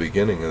was at the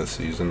beginning of the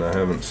season. I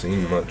haven't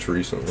seen much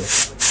recently.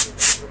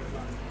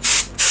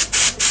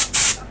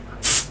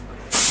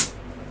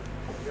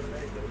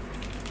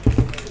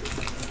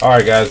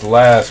 Alright guys,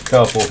 last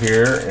couple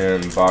here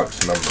in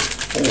box number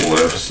 4.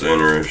 Left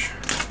centerish.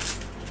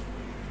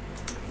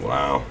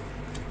 Wow.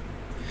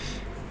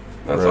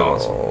 That's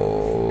awesome.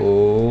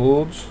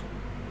 Reynolds,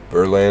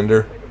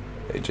 Verlander,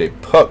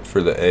 AJ Puck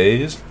for the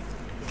A's.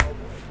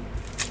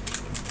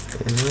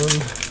 And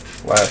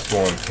last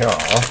one, yeah.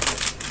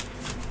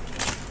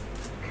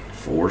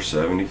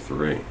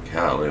 473.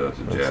 Golly, that's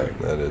a jack.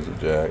 That is a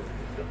jack.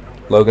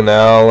 Logan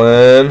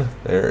Allen.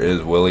 There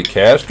is Willie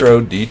Castro,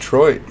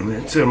 Detroit. I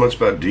didn't say much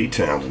about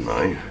D-Town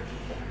tonight.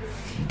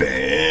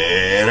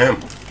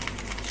 Benham.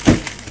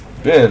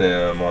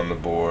 Benham on the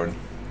board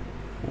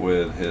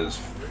with his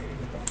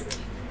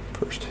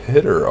first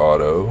hitter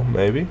auto,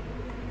 maybe.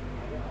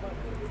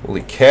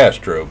 Willie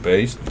Castro,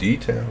 base,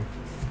 D-Town.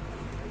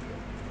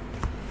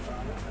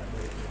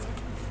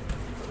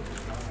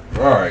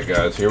 Alright,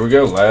 guys, here we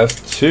go.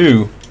 Last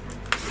two.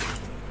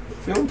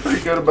 Feeling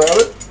pretty good about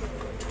it.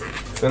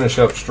 Finish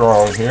up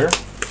strong here.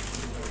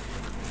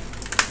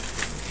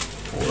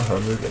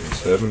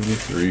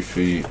 473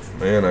 feet.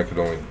 Man, I could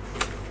only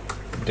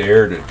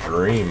dare to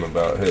dream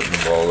about hitting the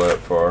ball that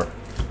far.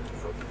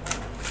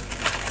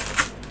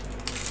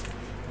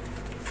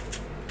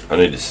 I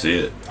need to see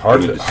it.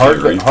 Hard to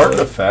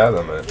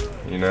fathom it,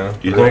 you know.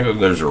 Do you think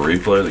there's a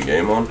replay of the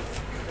game on?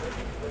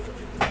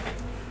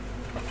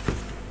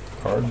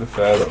 Hard to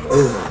fathom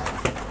it.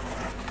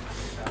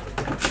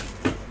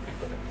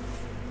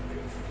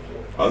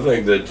 I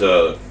think that,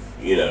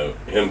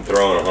 him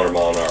throwing a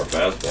 100-mile-an-hour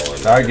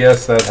fastball. I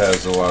guess that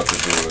has a lot to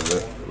do with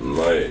it.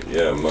 Might,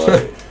 yeah,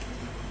 might.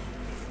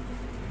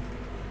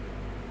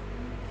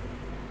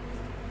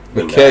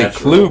 McKay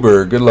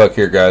Kluber, good luck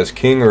here, guys.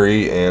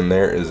 Kingery, and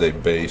there is a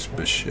base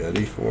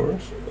Bichetti for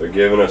us. They're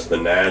giving us the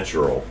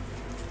natural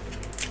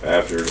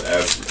after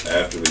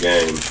the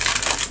game.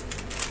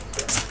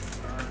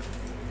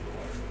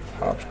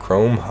 Topps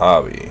Chrome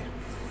Hobby.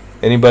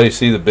 Anybody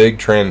see the big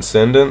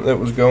Transcendent that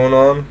was going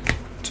on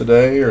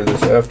today or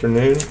this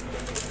afternoon?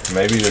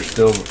 Maybe they're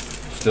still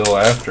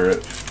after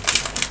it.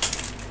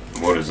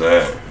 What is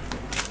that?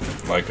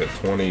 Like a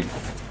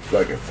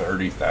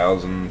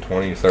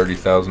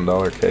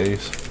 $30,000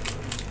 case.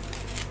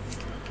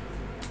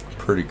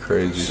 Pretty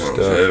crazy Sounds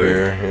stuff heavy.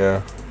 here.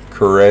 Yeah.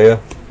 Correa.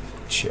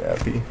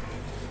 Chappie.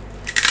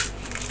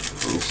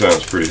 It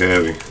sounds pretty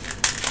heavy.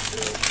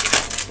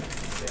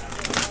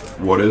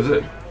 What is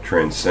it?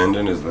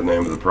 Transcendent is the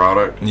name of the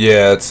product?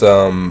 Yeah, it's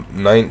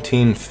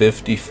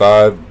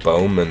 1955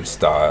 Bowman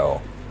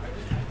style.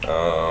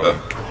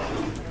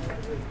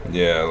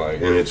 Yeah,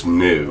 like And it's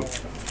new.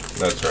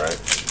 that's right.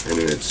 And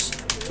it's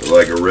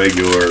like a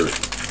regular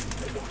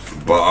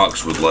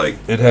box with like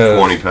It has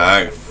 20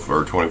 pack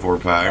or 24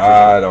 pack.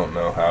 I don't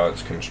know how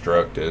it's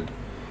constructed.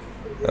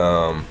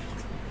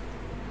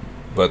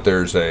 But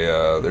there's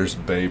a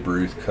Babe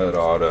Ruth cut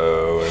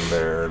auto in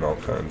there and all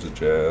kinds of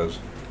jazz.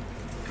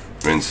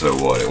 And so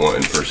what? It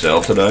wasn't for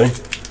sale today?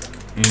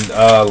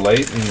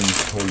 Leighton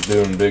was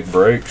doing big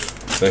breaks.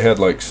 They had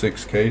like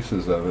 6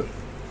 cases of it.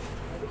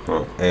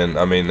 Huh. And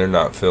I mean, they're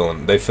not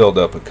filling. They filled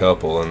up a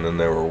couple, and then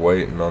they were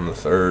waiting on the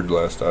third.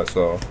 Last I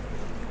saw.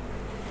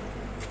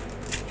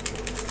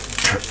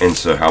 And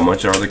so how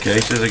much are the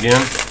cases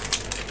again?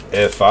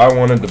 If I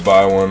wanted to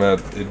buy one,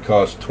 it'd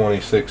cost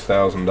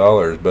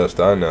 $26,000.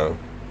 Best I know.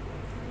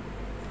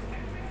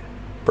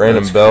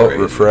 Brandon That's Belt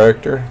crazy.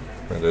 refractor.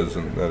 That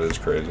is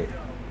crazy.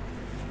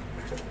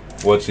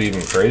 What's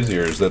even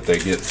crazier is that they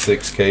get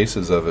 6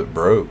 cases of it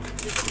broke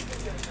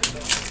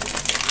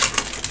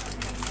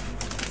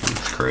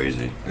It's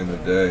crazy. in a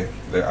day.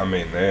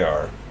 They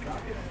are.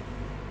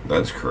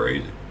 That's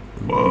crazy.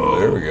 Whoa.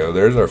 There we go.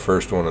 There's our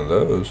first one of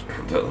those.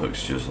 That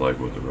looks just like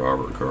what the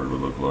Robert card would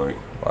look like.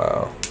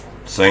 Wow.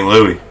 St.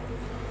 Louis.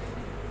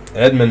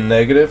 Edmund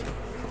negative.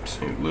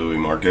 St. Louis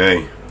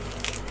Marquet.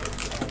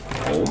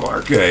 Oh,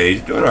 Marquet,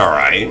 he's doing all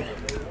right.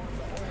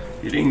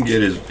 He didn't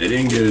get his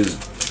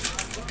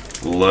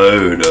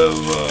load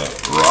of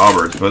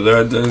Roberts, but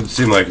that doesn't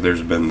seem like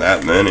there's been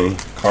that many.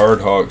 Card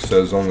Hawk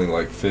says only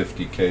like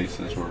 50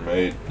 cases were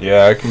made.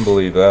 Yeah, I can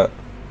believe that.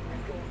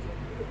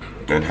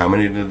 And how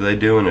many did they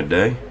do in a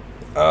day?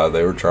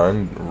 They were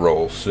trying to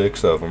roll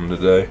 6 of them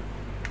today.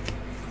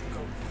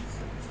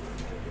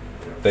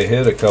 They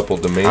hit a couple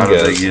Dominguez. How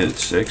did they get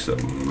 6 of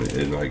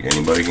them? Like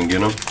anybody can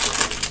get them?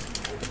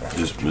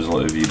 Just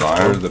if you buy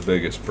They're them? the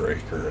biggest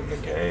breaker in the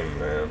game,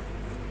 man.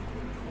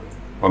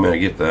 I mean, I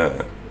get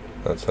that.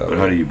 That's how. But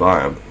how do you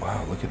buy them?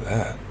 Wow, look at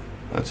that.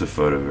 That's a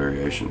photo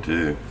variation,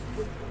 too.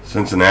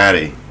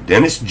 Cincinnati.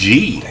 Dennis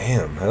G.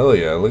 Damn, hell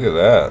yeah, look at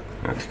that.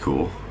 That's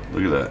cool.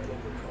 Look at that.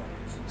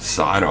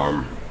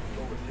 Sidearm.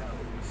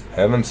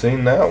 Haven't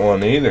seen that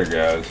one either,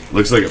 guys.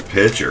 Looks like a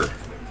pitcher.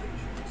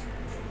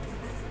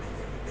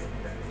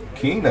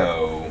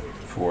 Keno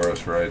for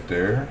us right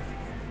there.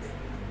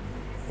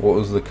 What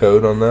was the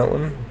code on that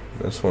one?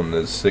 This one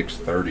is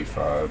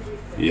 635.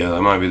 Yeah,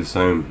 that might be the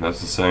same. That's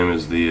the same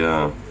as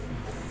the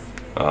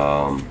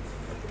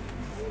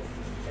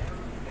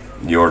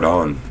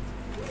Jordan.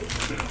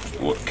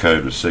 What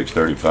code was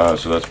 635?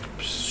 So that's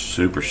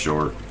super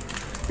short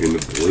in the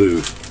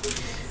blue.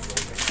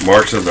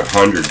 Mark says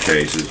 100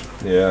 cases.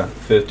 Yeah,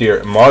 50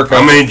 or Mark.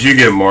 How many did you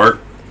get, Mark?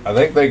 I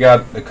think they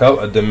got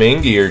a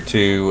Domingue or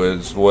 2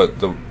 is what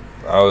the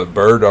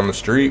bird on the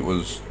street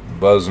was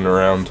buzzing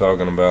around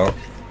talking about.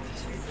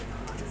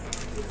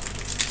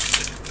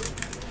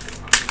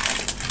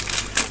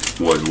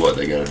 Was what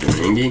they got a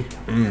Domingue?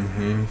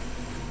 Mm-hmm.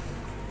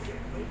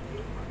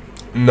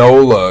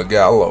 Nola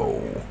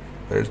Gallo.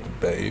 There's the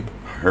babe.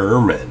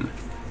 Herman.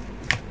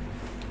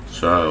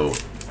 So.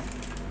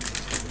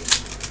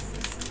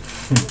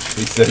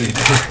 He said he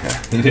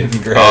didn't Oh,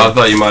 I grab.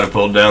 thought you might have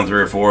pulled down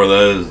 3 or 4 of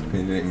those.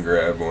 He didn't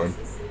grab one.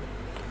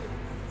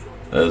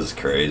 That's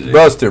crazy.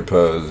 Buster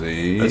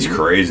Posey. That's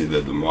crazy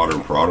that the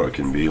modern product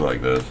can be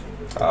like this.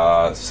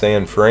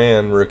 San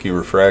Fran rookie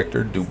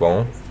refractor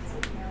Dubon.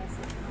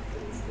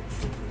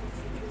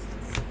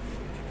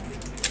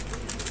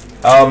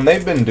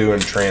 They've been doing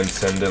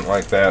Transcendent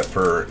like that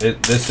for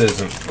it. This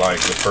isn't like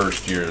the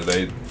first year.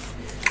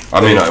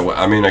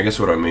 I mean, I guess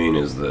what I mean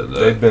is that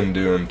They've been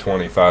doing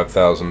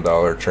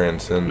 $25,000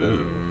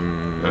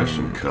 Transcendent. That's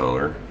some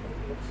color.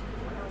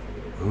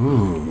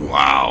 Ooh,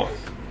 Wow,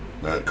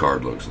 that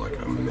card looks like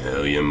 $1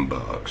 million.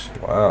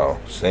 wow.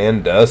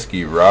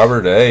 Sandusky,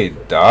 Robert A.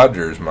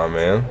 Dodgers, my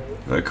man.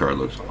 That card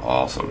looks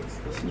awesome.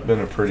 This has been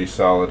a pretty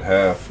solid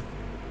half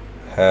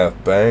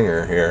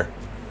banger here.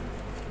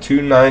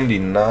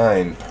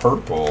 $299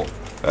 purple.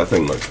 That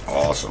thing looks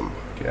awesome.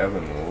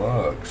 Gavin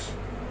Lux.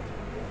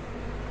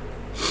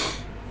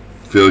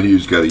 Phil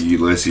Hughes got a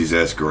Ulysses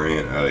S.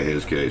 Grant out of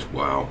his case.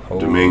 Wow.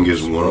 Holy Dominguez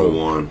smoke.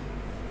 101.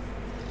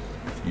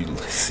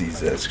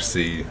 Ulysses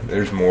SC.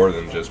 There's more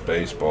than just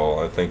baseball.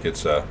 I think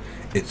it's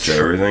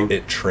everything?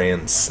 It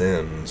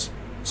transcends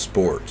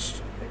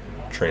sports.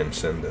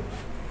 Transcendent.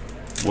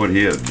 What'd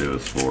he have to do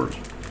with sports?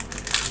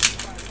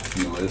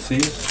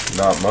 Ulysses?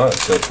 Not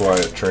much. That's why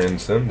it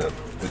transcendent.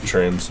 It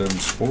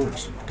transcends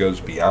sports. It goes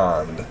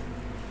beyond.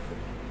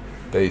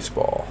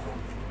 Baseball.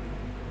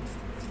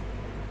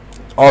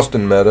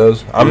 Austin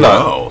Meadows. I'm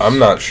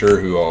not sure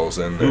who all's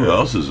in there. Who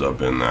else is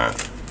up in that?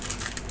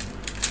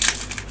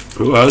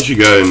 Who else you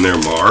got in there,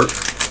 Mark?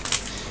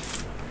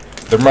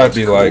 There might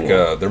be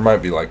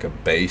like a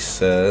base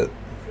set,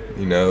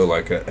 you know,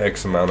 like a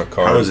X amount of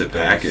cards. How is it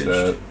packaged?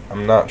 Set.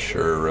 I'm not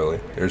sure really.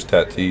 There's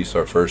Tatis,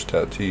 our first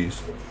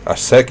Tatis, our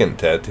second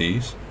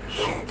Tatis.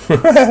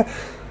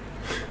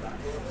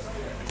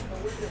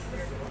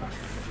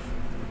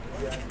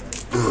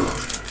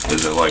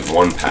 Is it like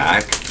one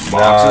pack? Boxes?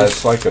 Nah,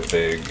 it's like a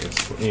big.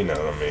 It's, you know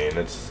what I mean.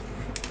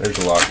 There's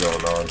a lot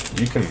going on.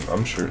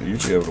 I'm sure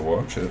you'd be able to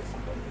watch it.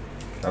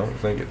 I don't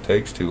think it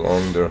takes too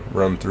long to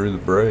run through the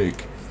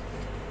break.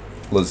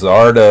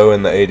 Luzardo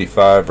in the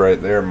 85 right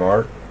there,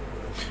 Mark.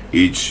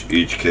 Each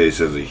case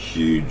has a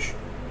huge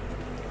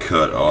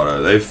cut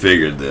auto. They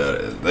figured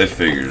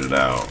it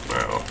out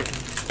now.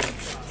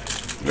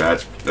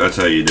 That's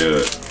how you do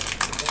it.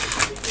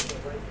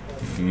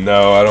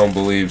 No, I don't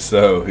believe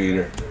so,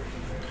 Peter.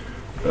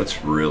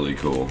 That's really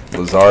cool.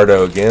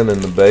 Luzardo again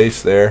in the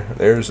base there.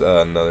 There's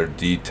another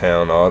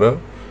D-Town auto.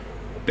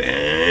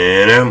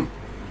 Bam.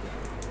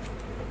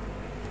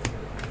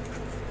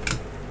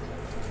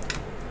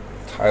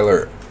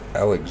 Tyler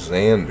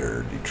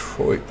Alexander,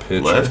 Detroit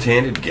pitcher.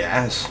 Left-handed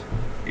gas.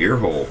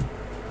 Earhole.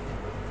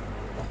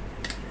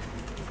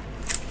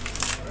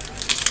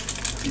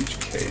 Each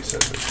case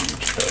has a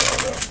huge cut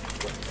auto.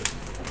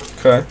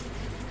 Okay.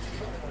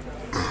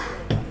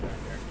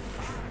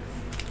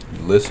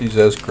 Ulysses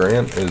S.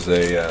 Grant is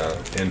a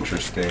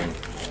interesting.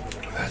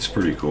 That's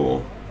pretty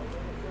cool.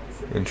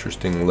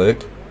 Interesting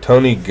lick.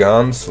 Tony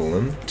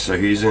Gonsolin. So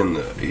he's in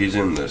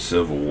the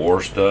Civil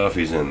War stuff.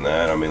 He's in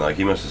that. I mean, like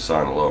he must have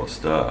signed a lot of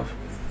stuff.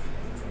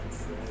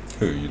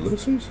 Who,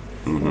 Ulysses?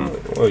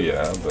 Mm-hmm. Well,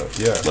 yeah, but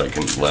yeah. Like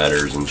in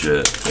letters and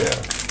shit. Yeah.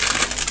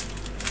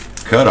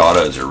 Cut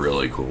autos are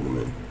really cool to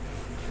me.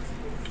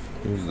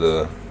 Who's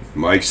the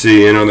Mike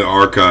C. in on the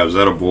archives.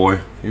 That a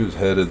boy? He was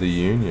head of the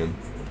union.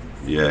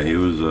 Yeah, he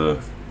was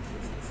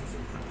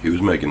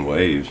making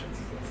waves.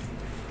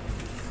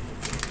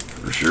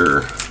 For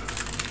sure.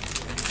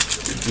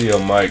 Good deal,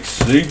 Mike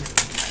C.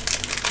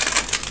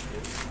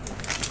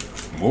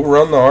 We'll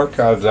run the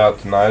archives out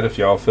tonight if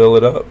y'all fill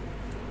it up.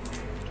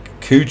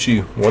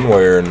 Coochie, one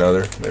way or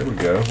another. There we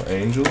go.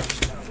 Angels.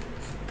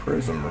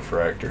 Prism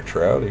refractor.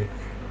 Trouty.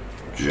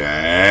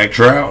 Jack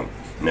Trout.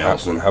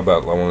 Nelson. How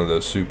about one of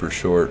those super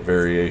short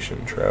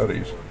variation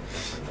Trouties?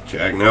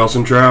 Jack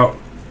Nelson Trout.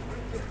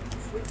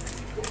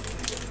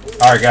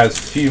 All right, guys.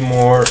 A few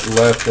more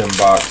left in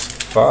box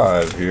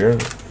 5 here.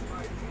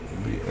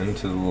 We'll be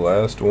into the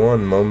last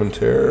one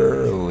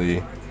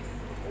momentarily.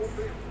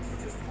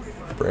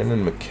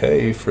 Brandon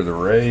McKay for the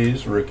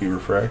Rays, rookie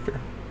refractor.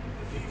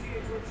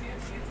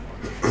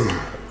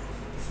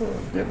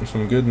 Getting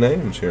some good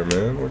names here,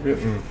 man. We're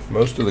getting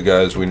most of the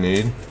guys we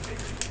need.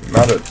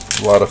 Not a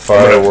lot of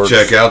fireworks.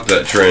 Check out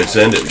that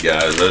Transcendent,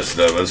 guys.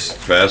 That's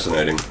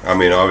fascinating. I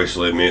mean,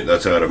 obviously,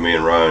 that's out of me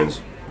and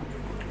Ryan's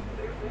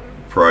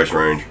price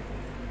range.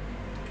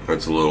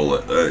 That's a little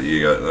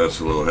that's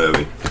a little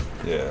heavy.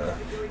 Yeah.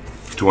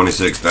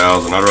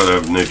 26,000. I'd rather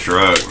have a new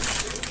truck.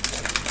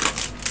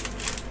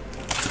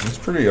 It's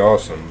pretty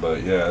awesome,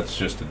 but yeah, it's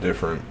just a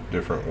different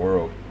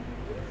world.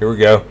 Here we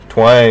go.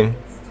 Twang.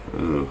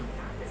 Ooh.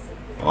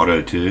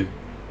 Auto 2.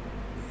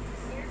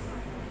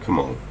 Come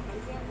on.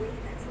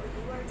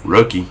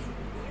 Rookie.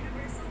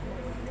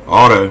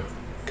 Auto.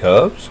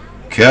 Cubs.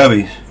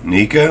 Cubbies.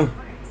 Nico.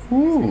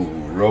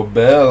 Ooh.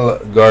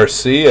 Robel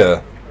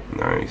Garcia.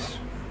 Nice.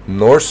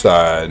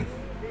 Northside.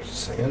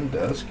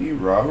 Sandusky.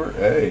 Robert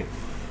A.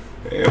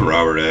 And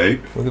Robert A.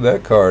 Look at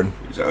that card.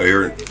 He's out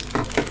here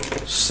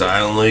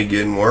silently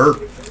getting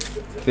work.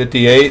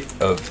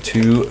 58 of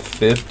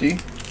 250.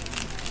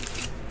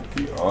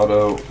 The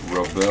auto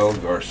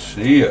Robel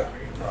Garcia.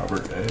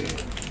 Robert A.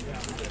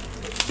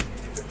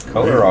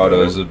 Color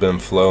autos have been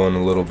flowing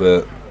a little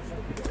bit.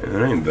 It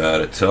ain't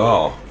bad at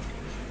all.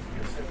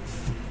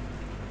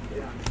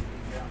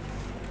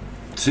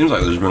 It seems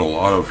like there's been a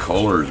lot of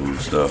colors and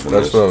stuff in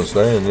That's this. what I'm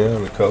saying, yeah.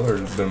 The color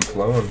has been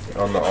flowing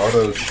on the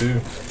autos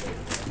too.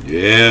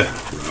 Yeah,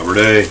 Robert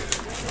A.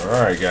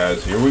 Alright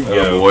guys, here we Oh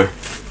go. boy.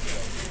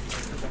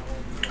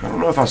 I don't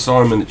know if I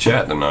saw him in the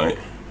chat tonight.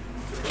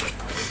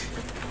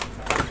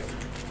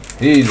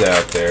 He's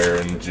out there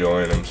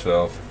enjoying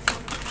himself.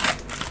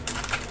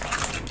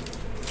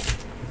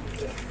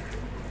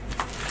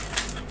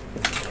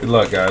 Good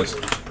luck, guys.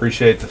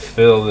 Appreciate the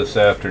fill this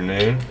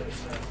afternoon.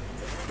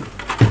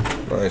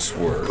 Nice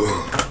work.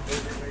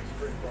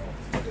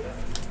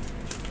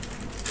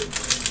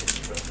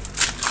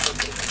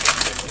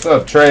 What's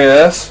up, Trey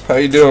S? How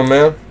you doing,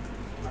 man?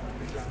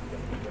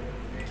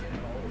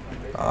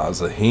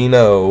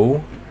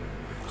 Zahino.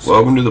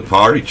 Welcome to the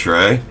party,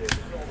 Trey.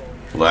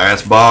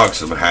 Last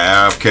box of a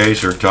half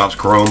caser, Topps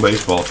Chrome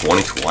Baseball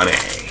 2020.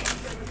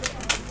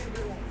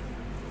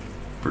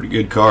 Pretty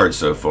good card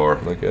so far.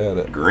 Look at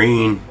it.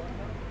 Green.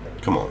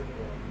 Come on.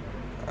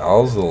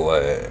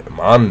 Alzale.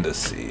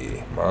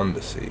 Mondesi.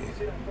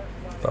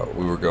 Thought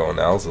we were going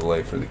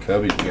Alzolay for the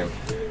Cubbies again.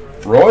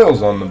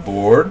 Royals on the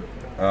board.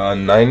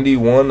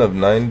 91 of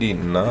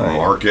 99.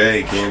 Mark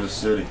A, Kansas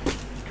City.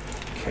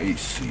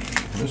 Casey,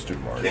 Mr.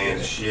 Mark.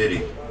 Kansas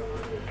City.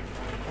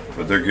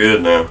 But they're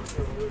good now.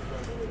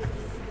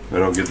 They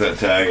don't get that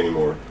tag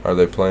anymore. Are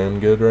they playing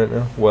good right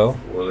now? Well,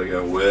 they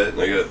got wet.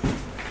 They got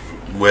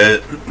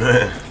wet.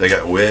 They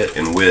got wet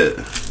and wet.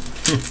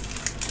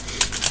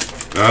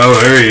 Oh,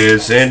 there he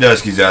is.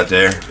 Sandusky's out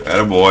there.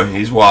 Attaboy.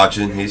 He's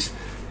watching. He's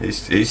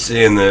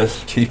seeing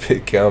this. keep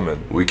it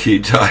coming. We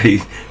keep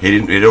he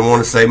didn't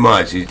want to say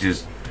much.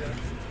 He's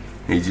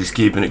just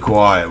keeping it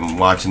quiet and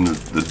watching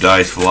the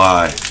dice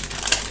fly.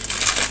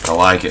 I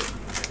like it.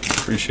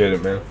 Appreciate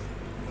it, man.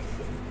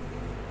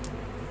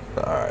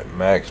 Alright,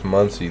 Max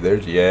Muncy.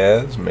 There's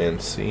Yaz,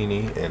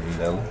 Mancini, and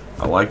Nelly.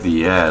 I like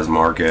the Yaz,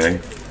 Mark A.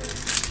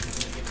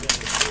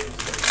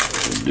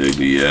 Dig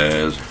the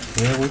Yaz.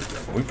 Yeah,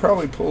 we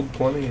probably pulled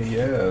plenty of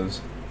Yaz.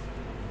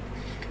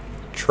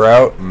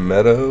 Trout,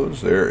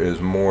 Meadows. There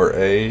is more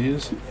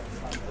A's.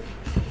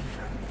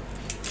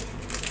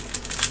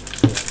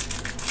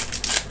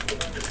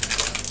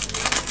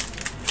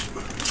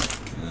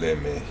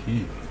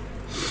 LeMahieu.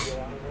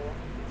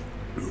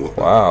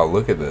 Wow,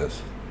 look at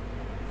this.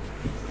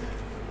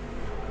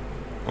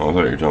 I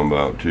thought you were talking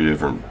about two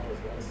different.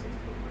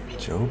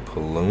 Joe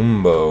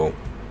Palumbo.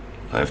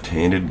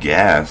 Left-handed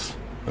gas.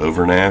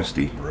 Over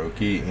nasty.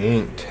 Rookie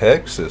Inc.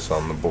 Texas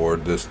on the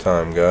board this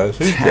time, guys.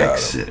 Who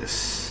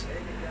Texas.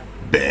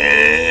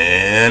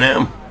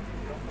 Benham.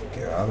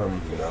 Got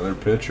him. Another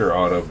pitcher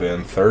auto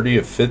bin. 30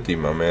 of 50,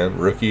 my man.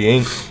 Rookie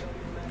Inc.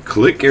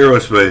 Click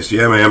Aerospace.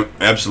 Yeah, man.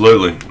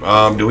 Absolutely.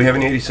 Do we have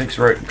any 86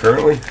 right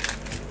currently?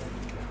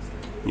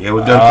 Yeah,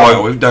 we've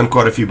done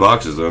quite a few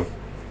boxes though.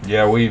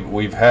 Yeah,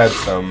 we've had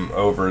some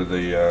over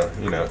the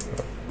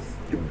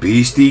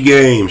Beastie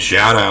Games.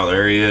 Shout out.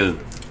 There he is.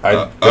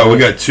 We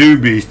got two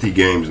Beastie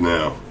Games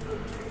now.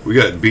 We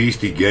got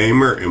Beastie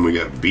Gamer and we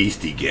got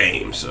Beastie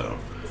Games. So,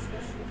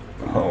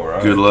 all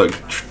right. Good luck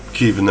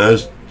keeping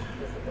those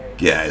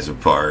guys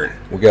apart.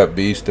 We got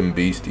Beast and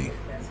Beastie.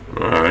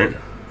 All right.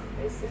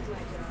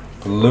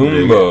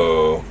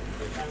 Palumbo.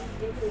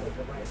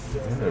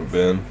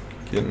 Ben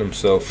getting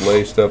himself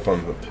laced up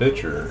on the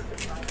pitcher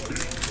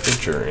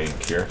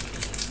ink here.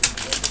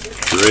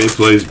 Ray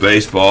plays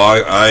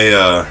baseball.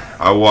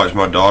 I watched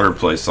my daughter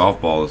play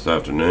softball this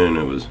afternoon.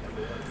 It was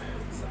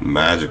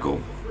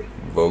magical.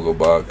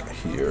 Vogelbach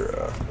here.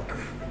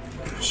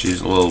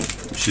 She's a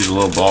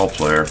little ball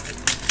player.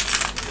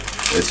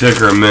 It took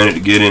her a minute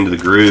to get into the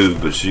groove,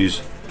 but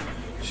she's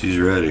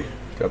ready.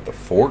 Got the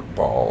fork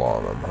ball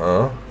on him,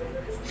 huh?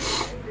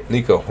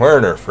 Nico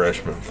Werner,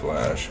 freshman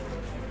flash.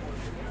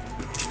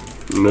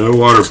 No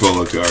water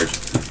polo cards.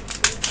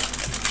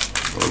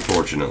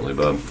 Unfortunately,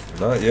 bub.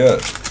 Not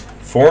yet.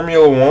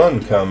 Formula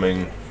One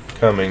coming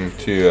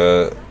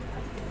to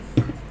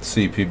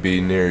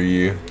CPB near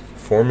you.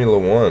 Formula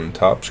One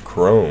Topps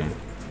Chrome.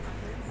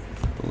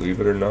 Believe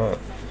it or not.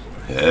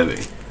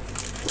 Heavy.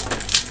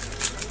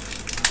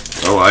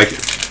 I like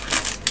it.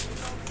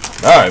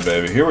 All right,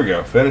 baby. Here we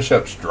go. Finish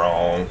up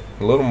strong.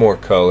 A little more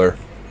color.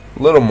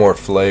 A little more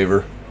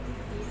flavor.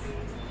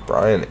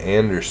 Brian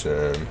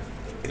Anderson.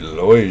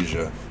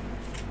 Eloisia.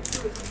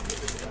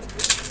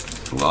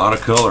 A lot of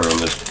color on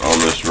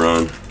this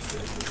run.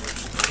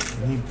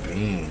 Any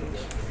beans?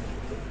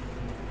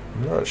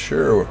 I'm not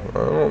sure.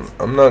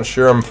 I'm not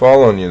sure I'm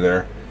following you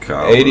there.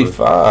 Kyle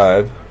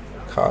 85. Lewis.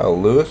 Kyle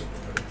Lewis.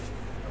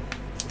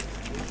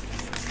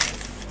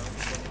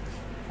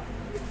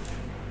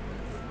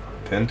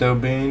 Pinto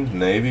beans,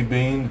 navy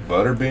beans,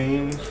 butter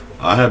beans.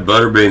 I had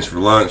butter beans for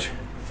lunch.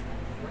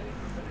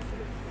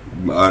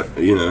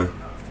 You know.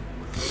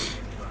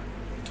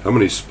 How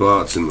many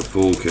spots in the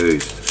full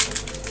case?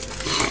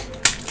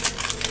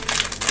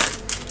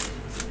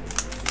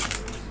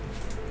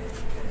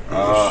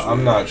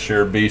 I'm not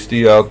sure,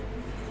 Beastie. I'll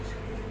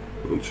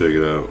check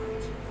it out.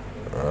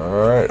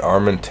 Alright,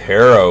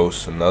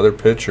 Armenteros, another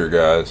pitcher,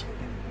 guys.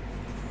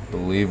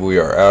 Believe we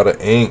are out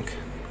of ink.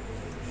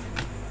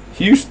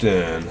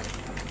 Houston.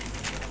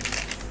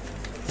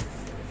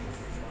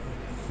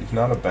 He's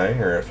not a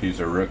banger if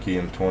he's a rookie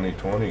in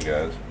 2020,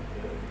 guys.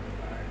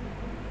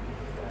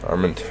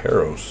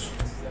 Armenteros.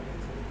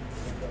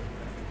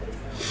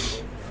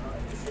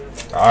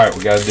 Alright,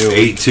 we gotta do it.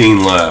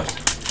 18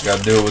 left.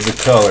 Gotta do it with the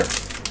color.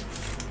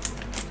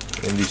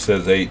 Indy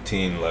says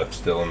 18 left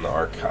still in the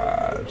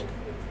archives.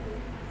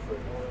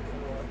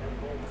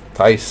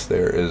 Tice,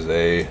 there is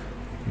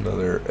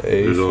another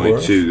A. There's only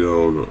us. 2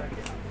 going.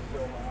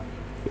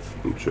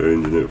 I'm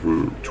changing it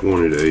from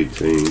 20 to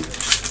 18.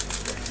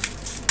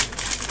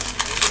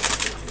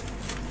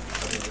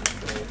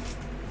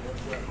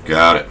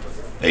 Got it.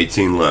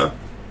 18 left.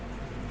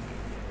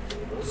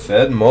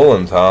 Ced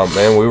Mullins, huh?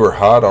 Man, we were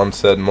hot on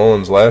Ced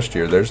Mullins last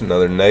year. There's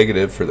another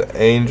negative for the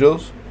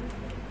Angels.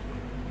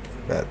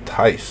 Matt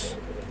Tice.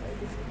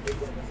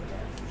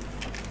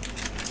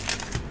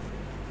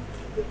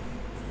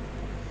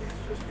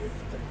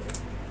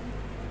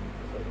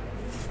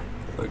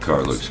 That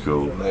card looks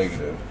cool.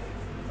 Negative.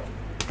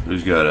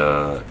 Who's got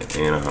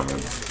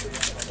Anaheim?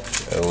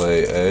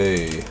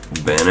 LAA.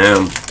 Ben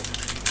M.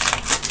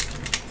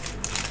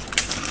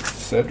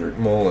 Cedric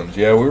Mullins.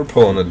 Yeah, we were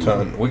pulling a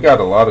ton. We got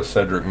a lot of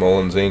Cedric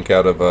Mullins ink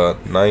out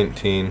of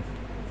 19.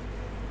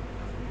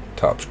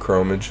 Topps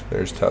Chromage.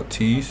 There's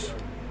Tatis,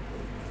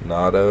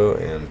 Nato,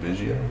 and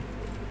Biggio.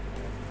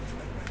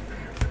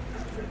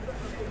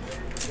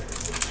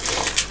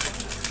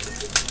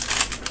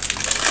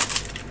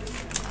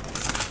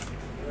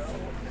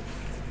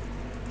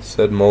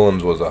 Said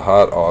Mullins was a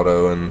hot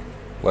auto in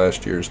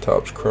last year's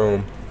Topps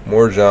Chrome.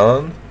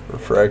 Morjan,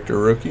 refractor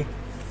rookie.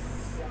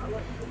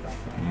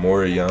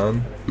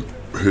 Morian.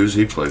 Who's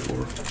he play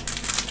for?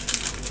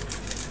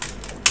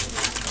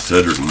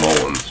 Cedric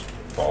Mullins.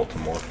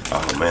 Baltimore.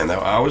 Oh man,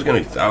 I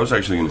was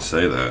actually gonna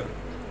say that.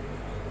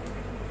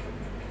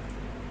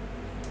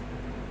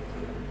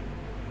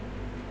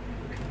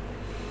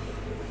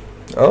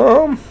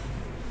 I'm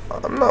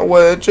not.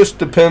 Well, it just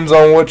depends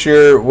on what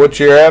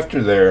you're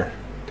after there.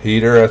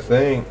 Heater, I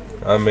think.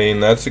 I mean,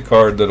 that's a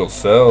card that'll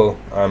sell.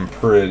 I'm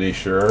pretty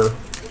sure.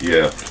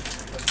 Yeah.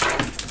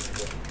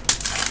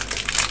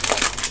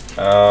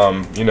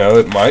 You know,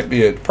 it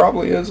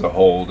probably is a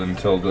hold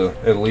until to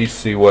at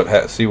least see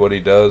what he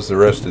does the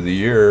rest of the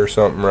year or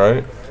something,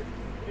 right?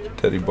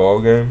 Teddy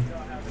Ballgame.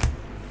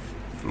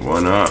 Why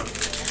not?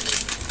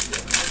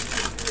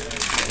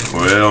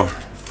 Well,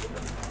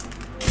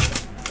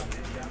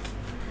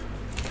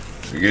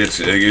 it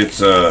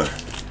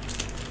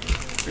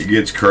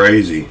gets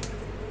crazy.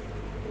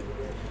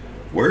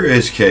 Where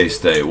is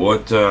K-State?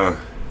 What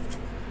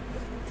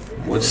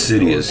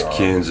city is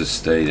Kansas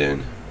State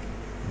in?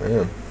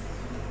 Man.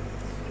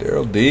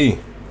 Daryl D.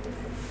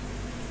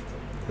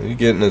 He's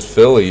getting his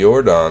Philly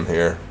Jordan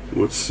here.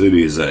 What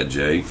city is that,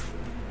 Jake?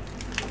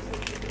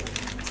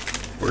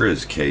 Where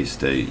is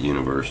K-State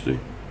University?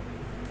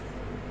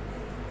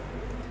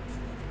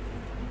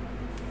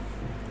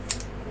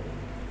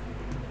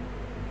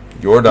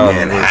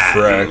 Jordan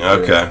refractor.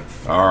 Okay.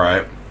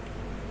 Alright.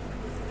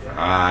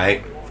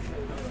 Alright.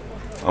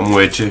 I'm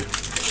with you.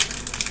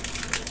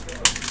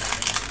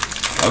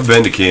 I've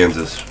been to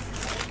Kansas.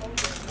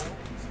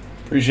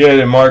 Appreciate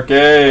it, Mark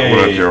A. I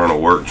went up there on a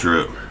work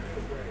trip.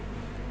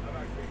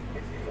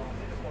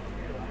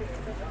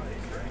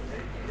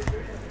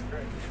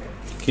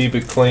 Keep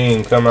it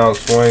clean. Come out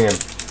swinging.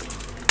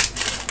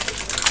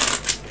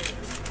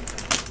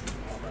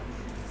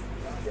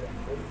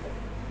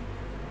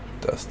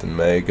 Dustin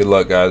May. Good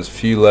luck, guys. A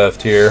few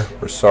left here.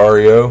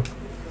 Rosario.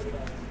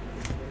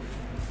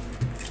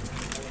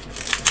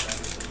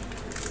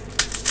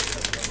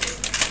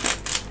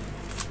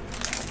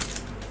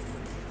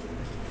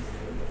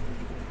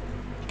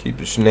 Keep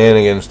the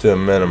shenanigans to a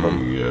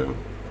minimum. Yeah.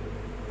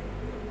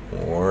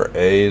 Or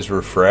A's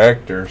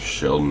refractor.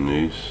 Sheldon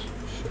Neese.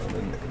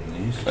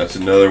 That's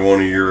another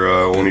one of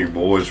your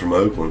boys from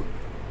Oakland.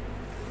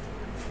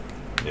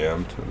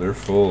 Yeah, they're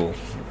full.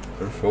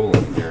 They're full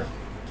in here.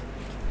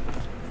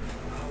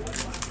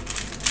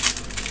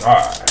 All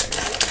right.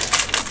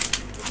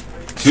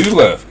 2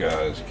 left,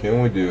 guys.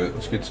 Can we do it?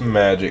 Let's get some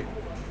magic.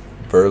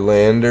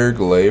 Verlander,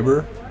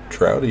 Glaber,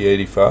 Trouty,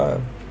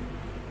 85.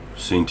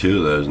 Seen 2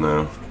 of those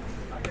now.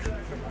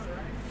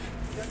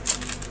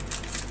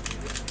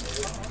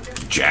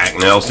 Jack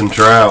Nelson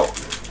Trout.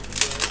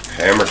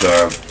 Hammer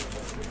time.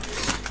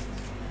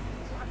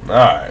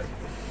 Alright.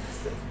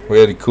 We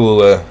had to cool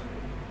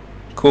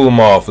them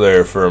off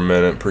there for a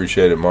minute.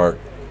 Appreciate it, Mark.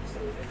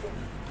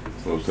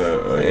 What's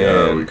that?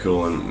 Yeah, we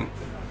cool them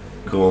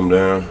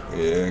down.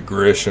 Yeah,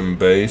 Grisham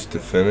base to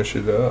finish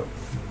it up.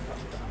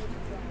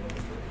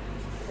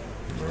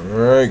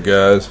 Alright,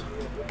 guys.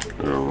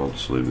 Oh, I'll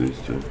sleeve these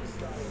 2.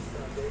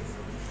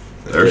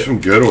 There's some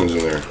good ones in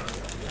there.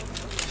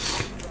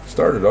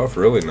 Started off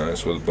really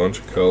nice with a bunch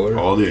of color.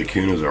 All the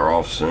Acunas are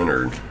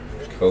off-centered.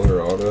 Color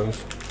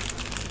autos.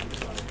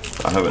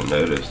 I haven't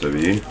noticed, have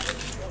you?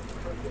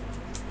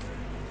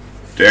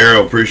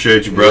 Daryl,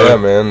 appreciate you, brother. Yeah,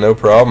 man, no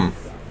problem.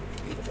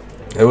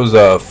 It was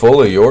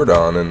full of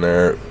Jordan in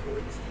there.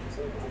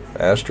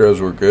 Astros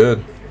were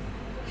good.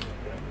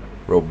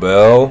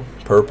 Robel,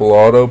 purple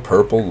auto,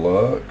 purple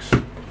Lux.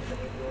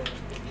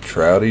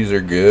 Trouties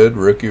are good.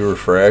 Rookie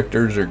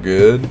refractors are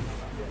good.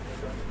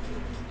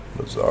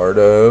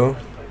 Luzardo.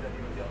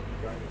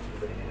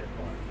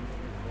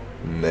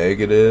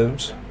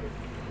 Negatives.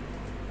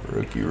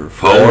 Rookie refractors.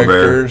 Polar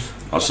bear.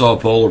 I saw a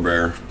polar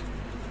bear.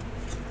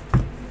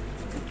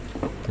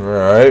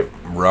 Alright.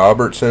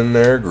 Roberts in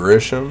there.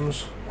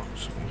 Grisham's.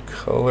 Some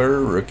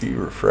color. Rookie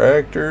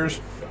refractors.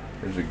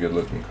 Here's a good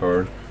looking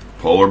card.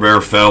 Polar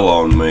bear fell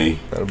on me.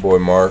 Attaboy,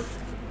 Mark.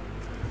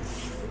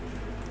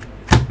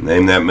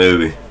 Name that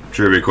movie.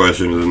 Trivia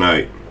question of the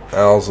night.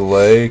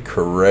 Alzolay,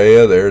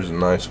 Correa. There's a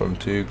nice one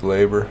too.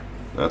 Glaber.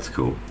 That's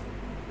cool.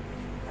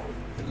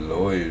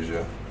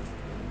 Loja.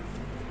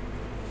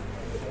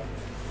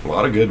 A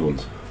lot of good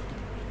ones.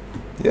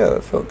 Yeah,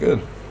 that felt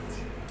good.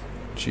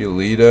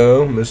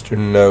 Giolito, Mr.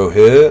 No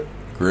Hit.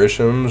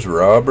 Grisham's,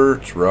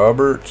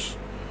 Roberts.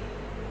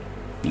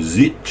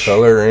 Zitch.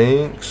 Color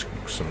inks.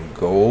 Some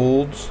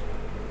golds.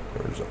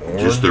 There's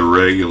orange. Just the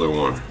regular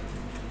one.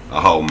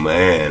 Oh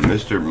man,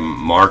 Mr.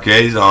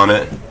 Marquez on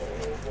it.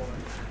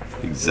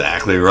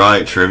 Exactly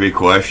right. Trivia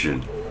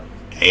question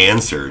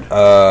answered.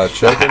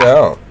 Check it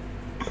out.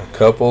 A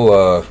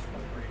couple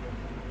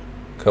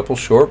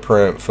short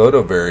print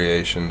photo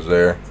variations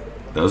there.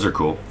 Those are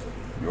cool.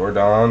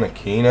 Jordan,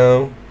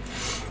 Aquino,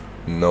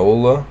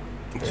 Nola.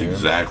 That's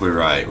exactly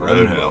right.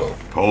 Rainbow. Roadhill.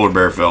 Polar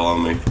bear fell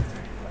on me.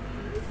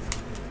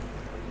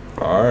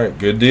 All right,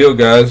 good deal,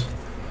 guys.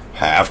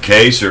 Half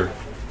caser.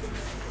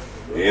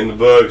 In the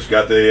books.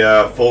 Got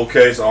the full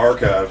case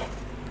archive.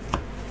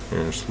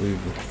 Here, just leave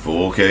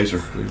Full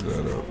caser.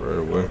 that up right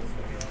away.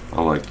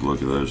 I like the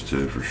look of those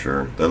two for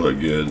sure. They look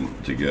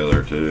good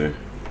together too.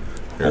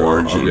 Here,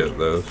 Orange I'll and get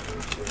those.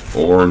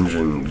 orange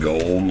and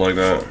gold like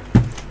that.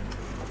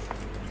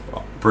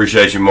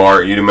 Appreciate you,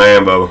 Mark. You the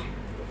man, Bubba.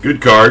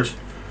 Good cards.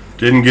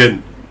 Didn't get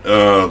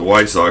the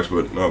White Sox,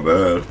 but not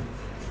bad.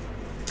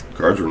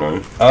 Cards were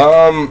nice.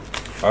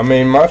 I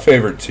mean, my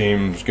favorite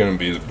team's gonna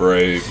be the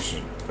Braves,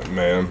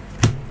 man.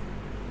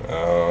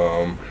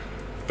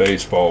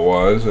 Baseball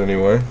wise,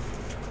 anyway.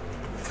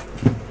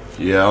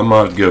 Yeah, I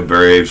might go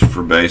Braves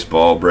for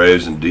baseball.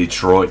 Braves and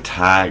Detroit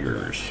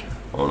Tigers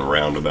on a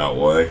roundabout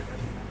way.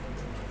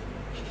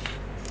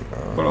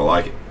 But I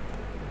like it.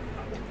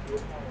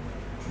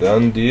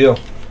 Done deal.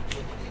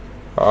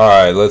 All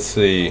right, let's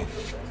see.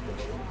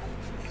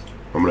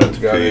 I'm gonna have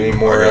to Got pee. any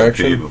more I gotta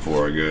action? pee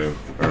before I go.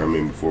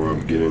 Before I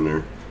get in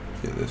there.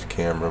 Get this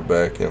camera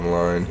back in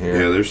line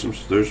here. Yeah, there's some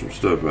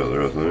stuff out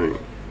there, I think.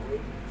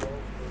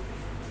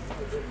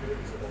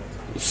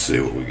 Let's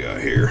see what we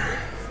got here.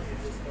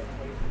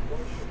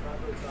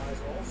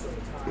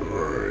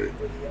 Alright.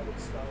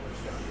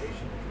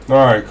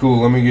 All right,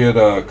 cool. Let me get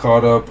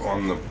caught up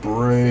on the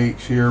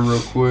breaks here real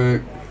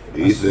quick.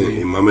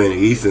 Ethan, my man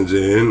Ethan's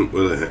in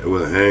with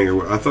a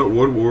hanger. I thought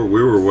we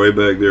were way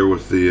back there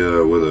with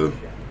the with a.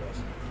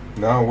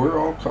 No, we're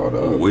all caught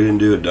up. We didn't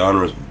do a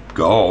Donruss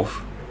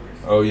golf.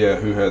 Oh yeah,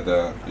 who had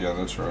that? Yeah,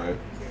 that's right.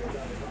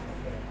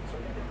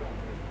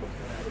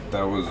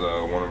 That was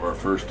one of our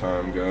first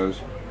time guys.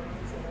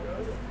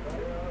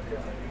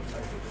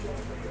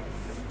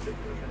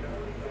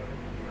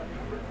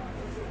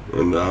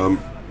 And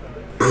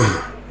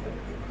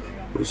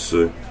let's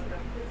see.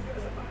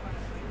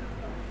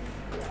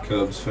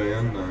 Cubs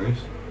fan, nice.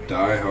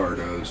 Die Hard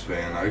O's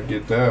fan. I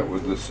get that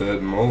with the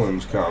said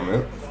Mullins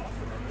comment.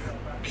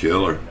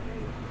 Killer.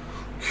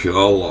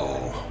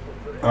 All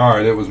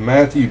right, it was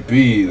Matthew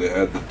B that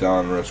had the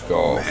Donruss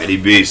golf. Matty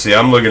B. See,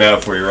 I'm looking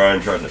out for you, Ryan.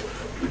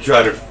 We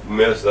tried to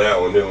miss that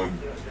one, didn't we?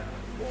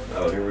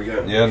 Oh, here we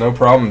go. Yeah, no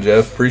problem,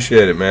 Jeff.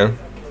 Appreciate it, man.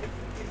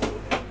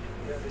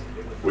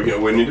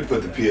 We need to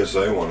put the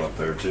PSA one up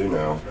there too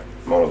now.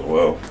 Might as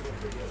well.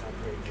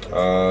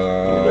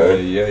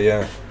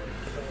 Yeah.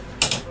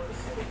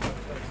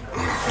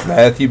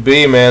 Matthew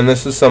B, man,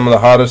 this is some of the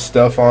hottest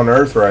stuff on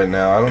earth right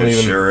now.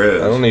 Sure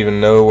is. I don't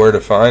even know where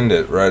to find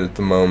it right at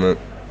the moment.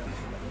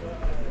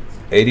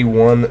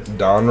 81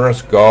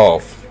 Donruss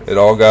Golf. It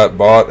all got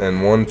bought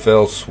in one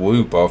fell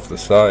swoop off the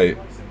site.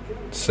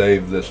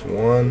 Save this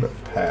one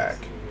pack.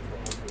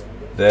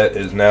 That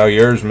is now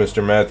yours,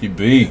 Mr. Matthew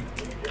B.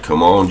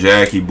 Come on,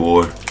 Jackie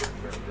boy.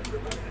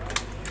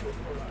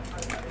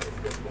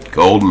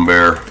 Golden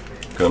Bear,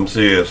 come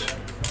see us.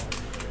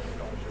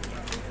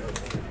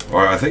 All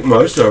right, I think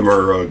most of them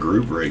are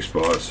group break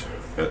spots.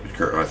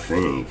 I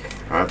think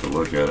I have to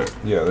look at it.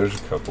 Yeah, there's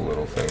a couple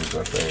little things.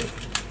 I think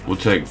we'll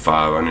take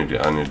 5. I need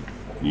to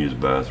use the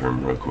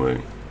bathroom real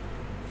quick.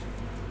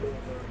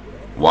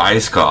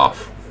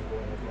 Weiskopf.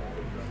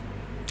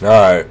 All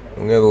right,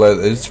 I'm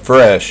gonna it's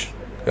fresh.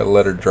 Gotta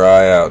let her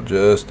dry out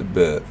just a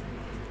bit.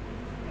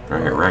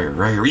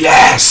 Right here.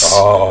 Yes!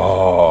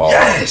 Oh.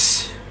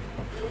 Yes!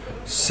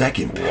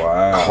 Second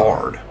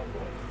card.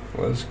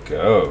 Let's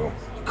go.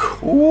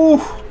 Ooh.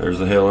 There's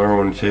the Hale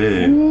Irwin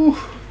too.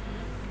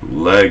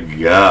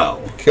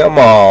 Legal. Come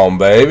on,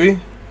 baby.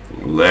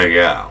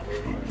 Legal.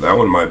 That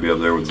one might be up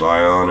there with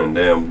Zion and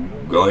damn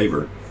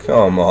Glaber.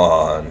 Come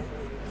on.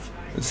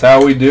 That's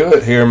how we do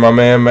it here, my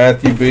man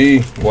Matthew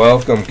B.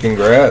 Welcome.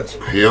 Congrats.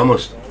 We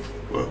almost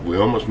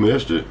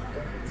missed it.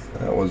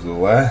 That was the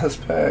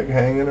last pack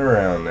hanging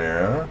around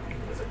there,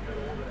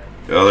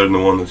 huh? Other than the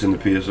one that's in the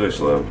PSA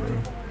slab.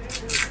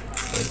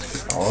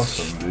 That's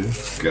awesome, dude.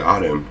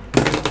 Got him.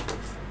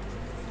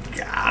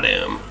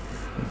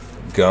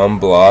 Gum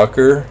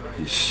blocker.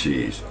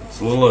 She's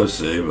it's a little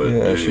OC, but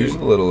yeah, dude, she's a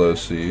little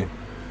OC.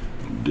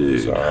 Dude,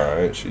 it's all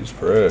right. She's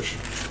fresh.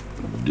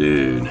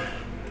 Dude,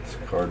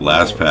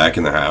 last pack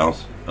in the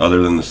house,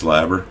 other than the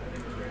slabber.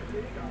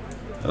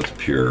 That's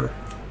pure.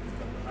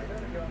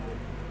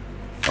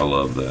 I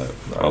love that.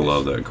 Nice. I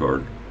love that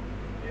card.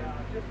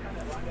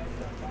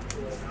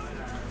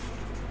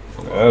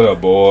 Atta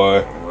boy.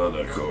 I love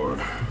that card.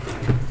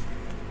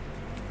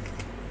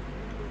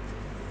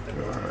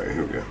 Alright,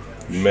 here we go.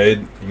 You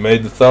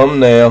made the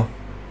thumbnail.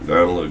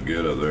 That'll look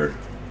good up there.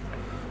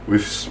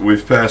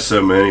 We've passed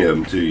so many of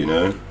them too, you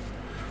know?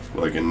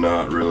 Like, and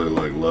not really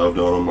like loved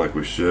on them like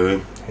we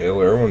should.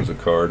 Hale Irwin's a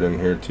card in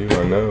here too,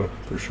 I know,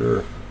 for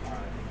sure.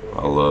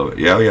 I love it.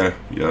 Yeah, yeah,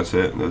 yeah. That's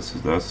it.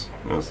 That's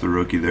the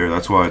rookie there.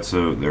 That's why it's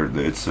so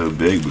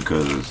big,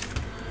 because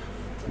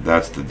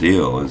that's the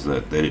deal. Is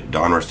that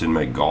Donruss didn't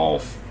make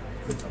golf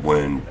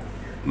when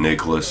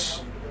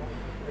Nicklaus,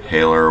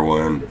 Haler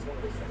won,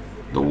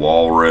 the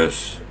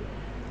Walrus.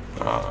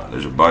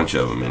 There's a bunch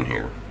of them in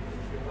here.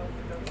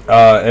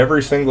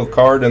 Every single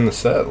card in the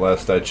set,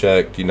 last I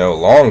checked, a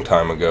long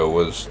time ago,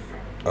 was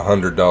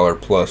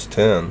 $100 plus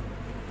 10.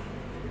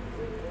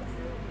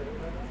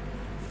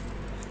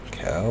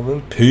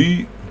 Calvin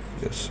Pete,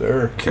 yes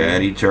sir.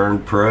 Caddy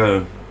turned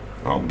pro.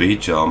 I'll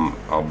beat you.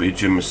 I'll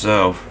beat you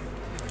myself.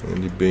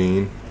 Andy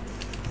Bean.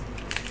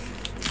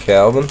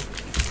 Calvin.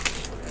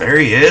 There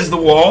he is, the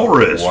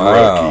Walrus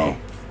Wow. rookie.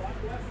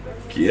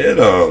 Get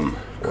him,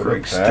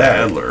 Craig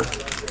Stadler.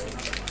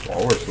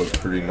 Walrus looks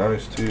pretty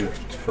nice too.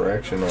 It's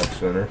fraction off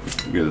center.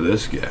 Look at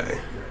this guy.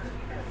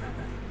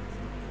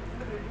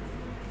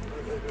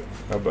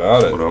 How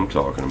about it? What I'm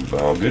talking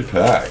about. Good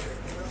pack.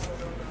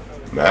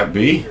 Matt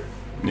B,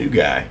 new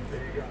guy.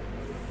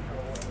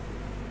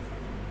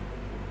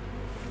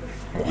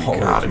 We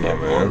gotta get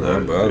more of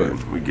those, How about dude.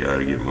 it? We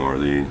gotta get more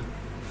of these.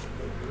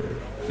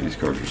 These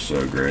cards are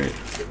so great.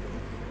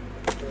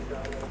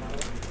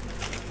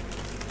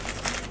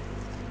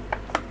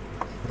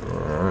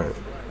 Alright.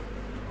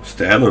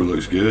 Stadler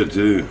looks good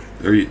too.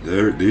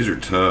 These are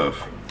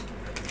tough.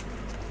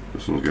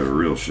 This one's got a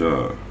real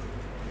shot.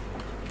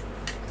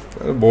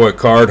 That boy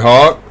Card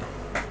Hawk.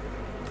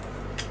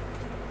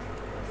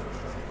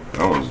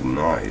 That one's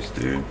nice,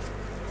 dude.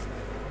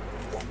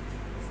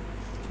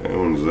 That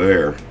one's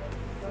there.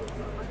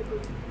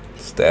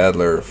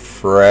 Stadler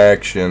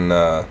fraction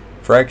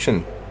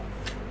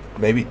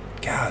maybe,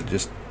 God,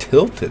 just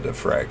tilted a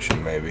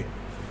fraction maybe.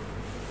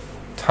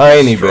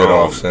 Tiny bit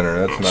off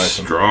center. That's nice.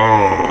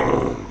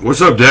 Strong. What's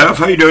up, Def?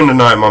 How you doing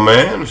tonight, my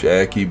man?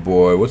 Jackie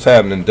boy. What's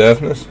happening,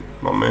 Deafness?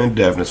 My man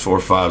Deafness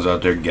 4-5's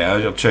out there,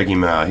 guys. Y'all check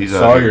him out. He's out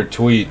Saw there. your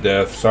tweet,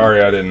 Def.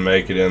 Sorry I didn't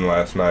make it in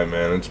last night,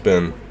 man. It's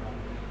been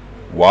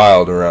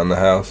wild around the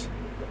house.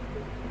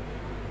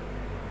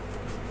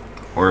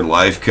 We're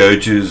life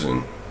coaches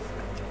and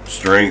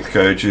strength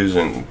coaches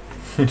and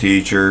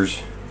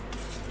teachers.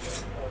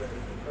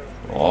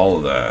 All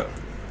of that.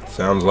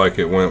 Sounds like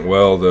it went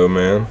well, though,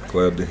 man.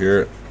 Glad to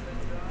hear it.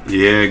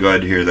 Yeah,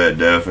 glad to hear that,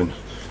 Deffin.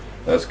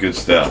 That's good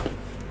stuff.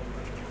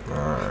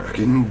 Alright.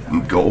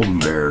 Getting Golden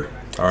Bear.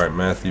 Alright,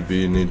 Matthew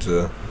B needs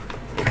a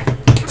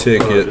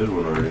ticket. did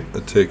one already.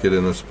 A ticket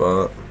in a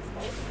spot.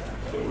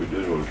 So we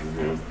did one for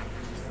him.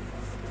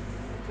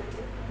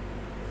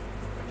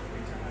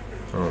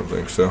 I don't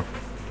think so.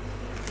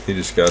 He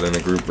just got in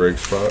a group break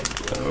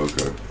spot. Oh,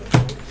 okay.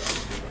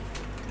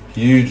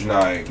 Huge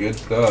night. Good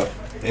stuff.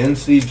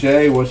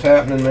 NCJ, what's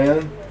happening,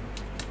 man?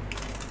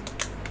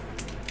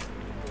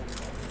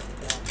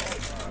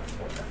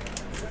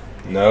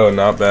 No,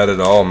 not bad at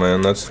all,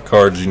 man. That's the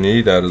cards you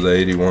need out of the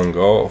 81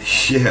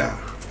 golf. Yeah.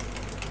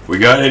 We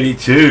got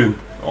 82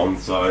 on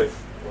the site.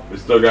 We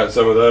still got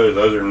some of those.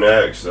 Those are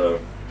next, so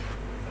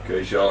in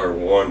case y'all are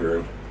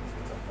wondering.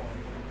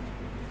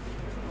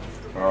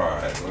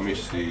 Alright, let me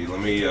see. Let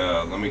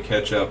me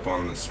catch up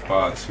on the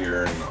spots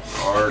here in the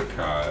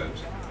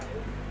archives.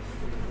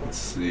 Let's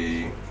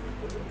see.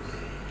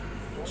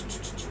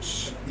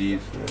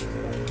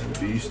 Ethan,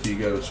 Beastie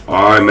got a spot.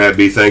 All right, Matt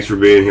B, thanks for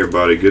being here,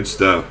 buddy. Good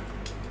stuff.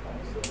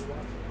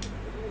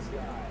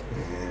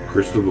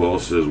 Crystal Ball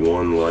says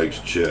one likes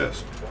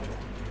chess.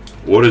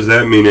 What does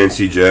that mean,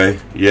 NCJ?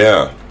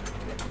 Yeah.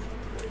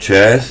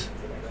 Chess?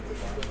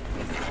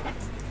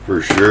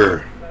 For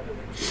sure.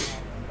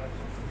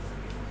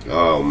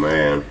 Oh,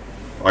 man.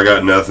 I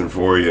got nothing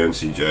for you,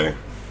 NCJ.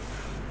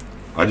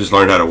 I just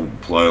learned how to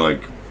play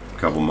like a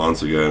couple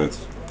months ago, and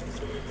it's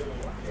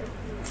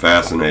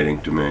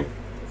fascinating to me.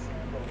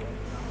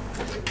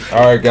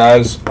 Alright,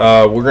 guys.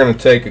 We're going to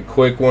take a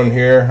quick one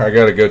here. I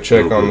got to go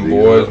check on the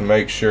boys and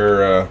make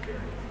sure...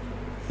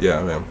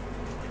 yeah, man.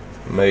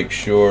 Make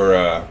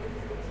sure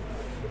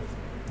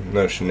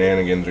no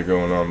shenanigans are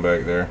going on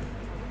back there.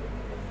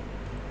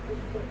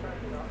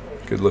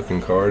 Good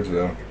looking cards,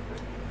 though.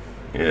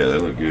 Yeah, they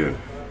look good.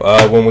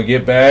 When we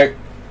get back,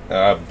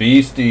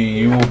 Beastie,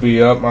 you will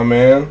be up, my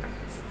man.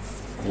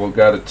 We've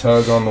got a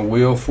tug on the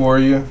wheel for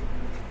you.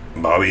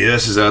 Bobby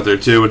S is out there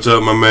too. What's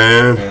up, my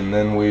man? And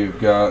then we've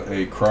got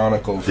a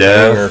Chronicles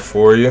Def. hanger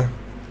for you.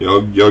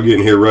 Y'all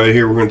getting here right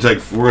here. We're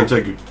gonna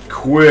take a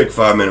quick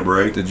 5-minute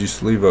break. Did you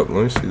sleeve up?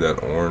 Let me see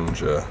that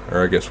orange. Or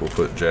I guess we'll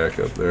put Jack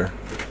up there.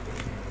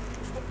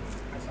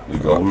 The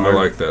Golden I Bear.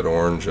 like that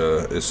orange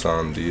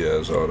Isan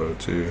Diaz auto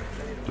too.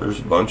 There's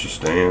a bunch of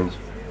stands.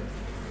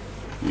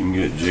 You can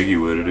get jiggy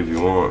with it if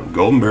you want.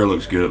 Golden Bear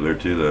looks good up there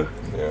too, though.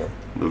 Yeah.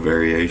 The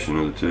variation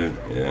of the two.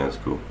 Yeah, that's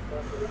cool.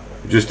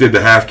 Just did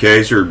the half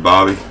caser,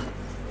 Bobby.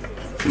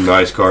 Some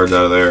nice cards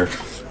out of there.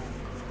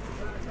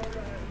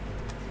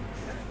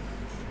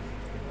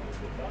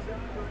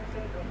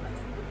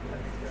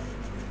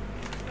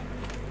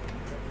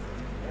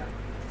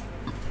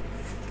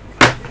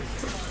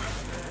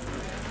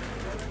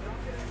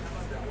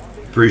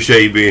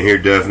 Appreciate you being here,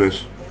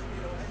 Deafness.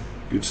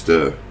 Good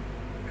stuff.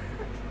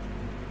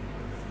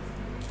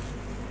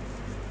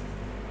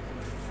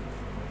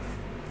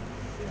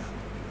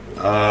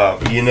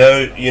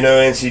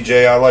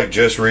 NCJ, I like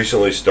just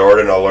recently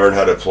started. I learned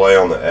how to play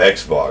on the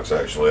Xbox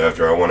actually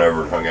after I went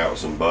over and hung out with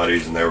some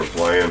buddies and they were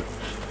playing.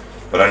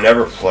 But I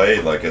never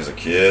played like as a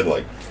kid.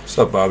 Like, what's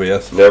up, Bobby?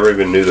 Yes. Never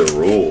even knew the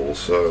rules.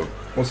 So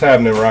what's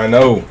happening,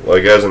 Rhino?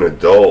 Like as an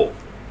adult,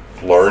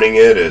 learning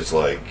it is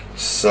like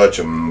such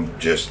a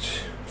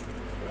just.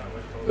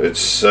 It's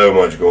so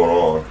much going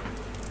on.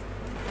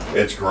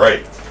 It's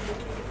great.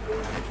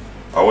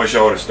 I wish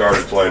I would have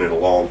started playing it a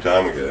long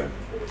time ago.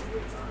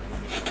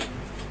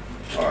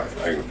 Alright,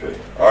 I can pee.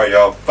 Alright,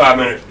 y'all.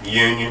 5-minute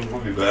union.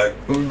 We'll be back.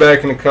 We'll be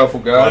back in a couple,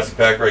 guys. Classic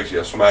Pack Race.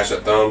 Y'all smash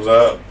that thumbs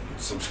up.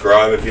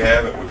 Subscribe if you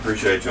haven't. We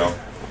appreciate y'all.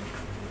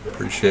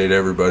 Appreciate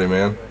everybody,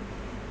 man.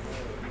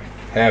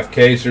 Half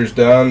caser's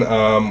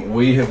done.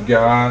 We have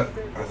got,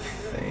 I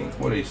think,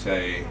 what do you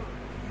say?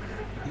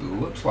 It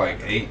looks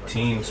like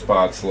 18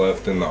 spots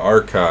left in the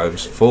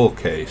archives full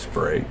case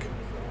break.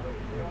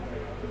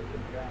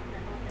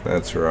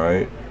 That's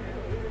right.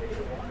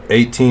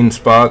 18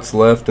 spots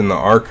left in the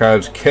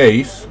archives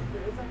case.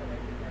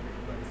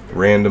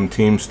 Random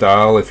team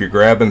style. If you're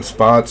grabbing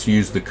spots,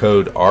 use the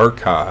code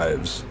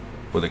ARCHIVES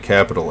with a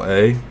capital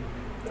A.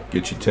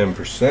 Get you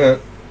 10%.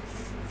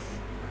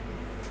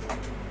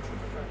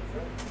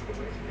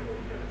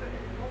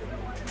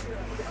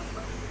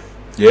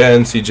 Yeah,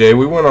 NCJ,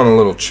 we went on a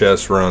little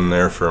chess run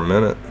there for a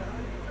minute.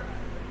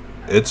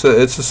 It's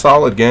a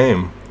solid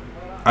game.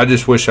 I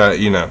just wish I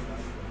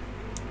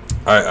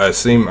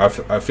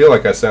feel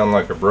like I sound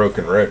like a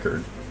broken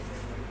record,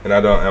 and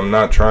I'm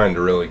not trying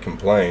to really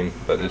complain,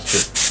 but it's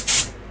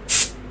just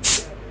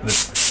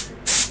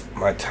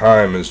my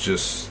time is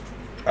just.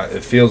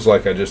 It feels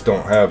like I just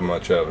don't have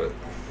much of it,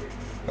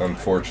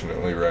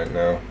 unfortunately, right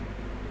now.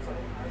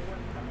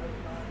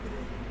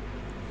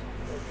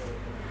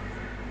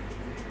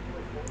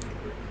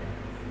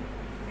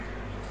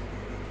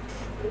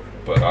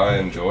 But I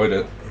enjoyed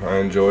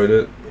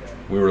it.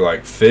 We were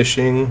like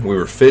fishing. We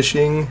were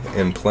fishing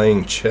and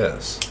playing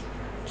chess.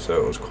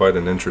 So it was quite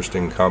an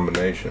interesting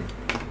combination.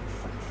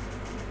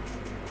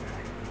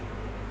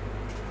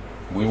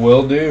 We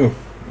will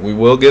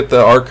get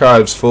the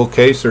archives full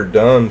caser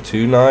done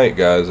tonight,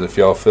 guys, if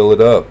y'all fill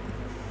it up.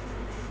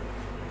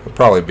 It'll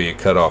probably be a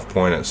cutoff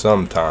point at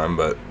some time,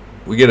 but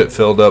we get it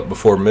filled up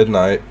before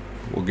midnight.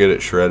 We'll get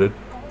it shredded.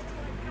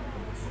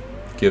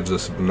 Gives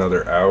us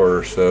another hour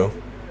or so.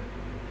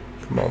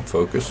 Come on,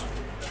 focus.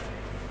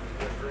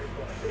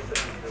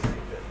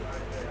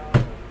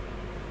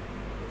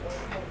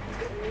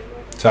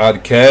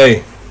 Todd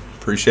K,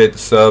 appreciate the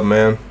sub,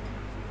 man.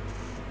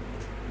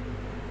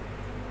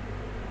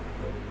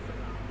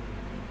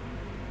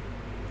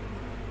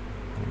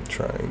 I'm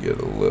trying to get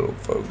a little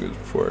focus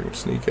before I can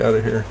sneak out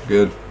of here.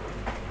 Good.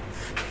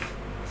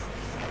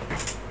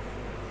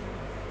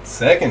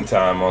 Second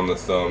time on the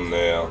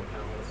thumbnail.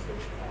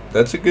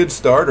 That's a good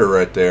starter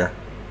right there.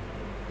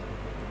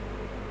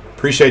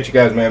 Appreciate you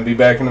guys, man. Be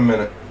back in a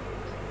minute.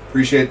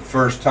 Appreciate the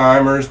first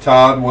timers.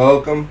 Todd,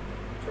 welcome.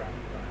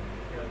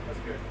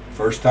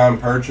 First time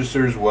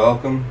purchasers,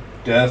 welcome.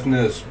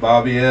 Deafness,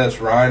 Bobby S,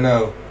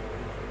 Rhino.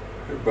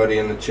 Everybody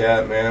in the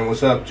chat, man.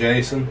 What's up,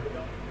 Jason?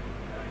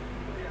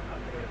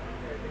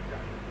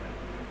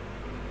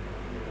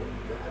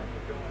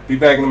 Be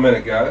back in a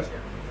minute, guys.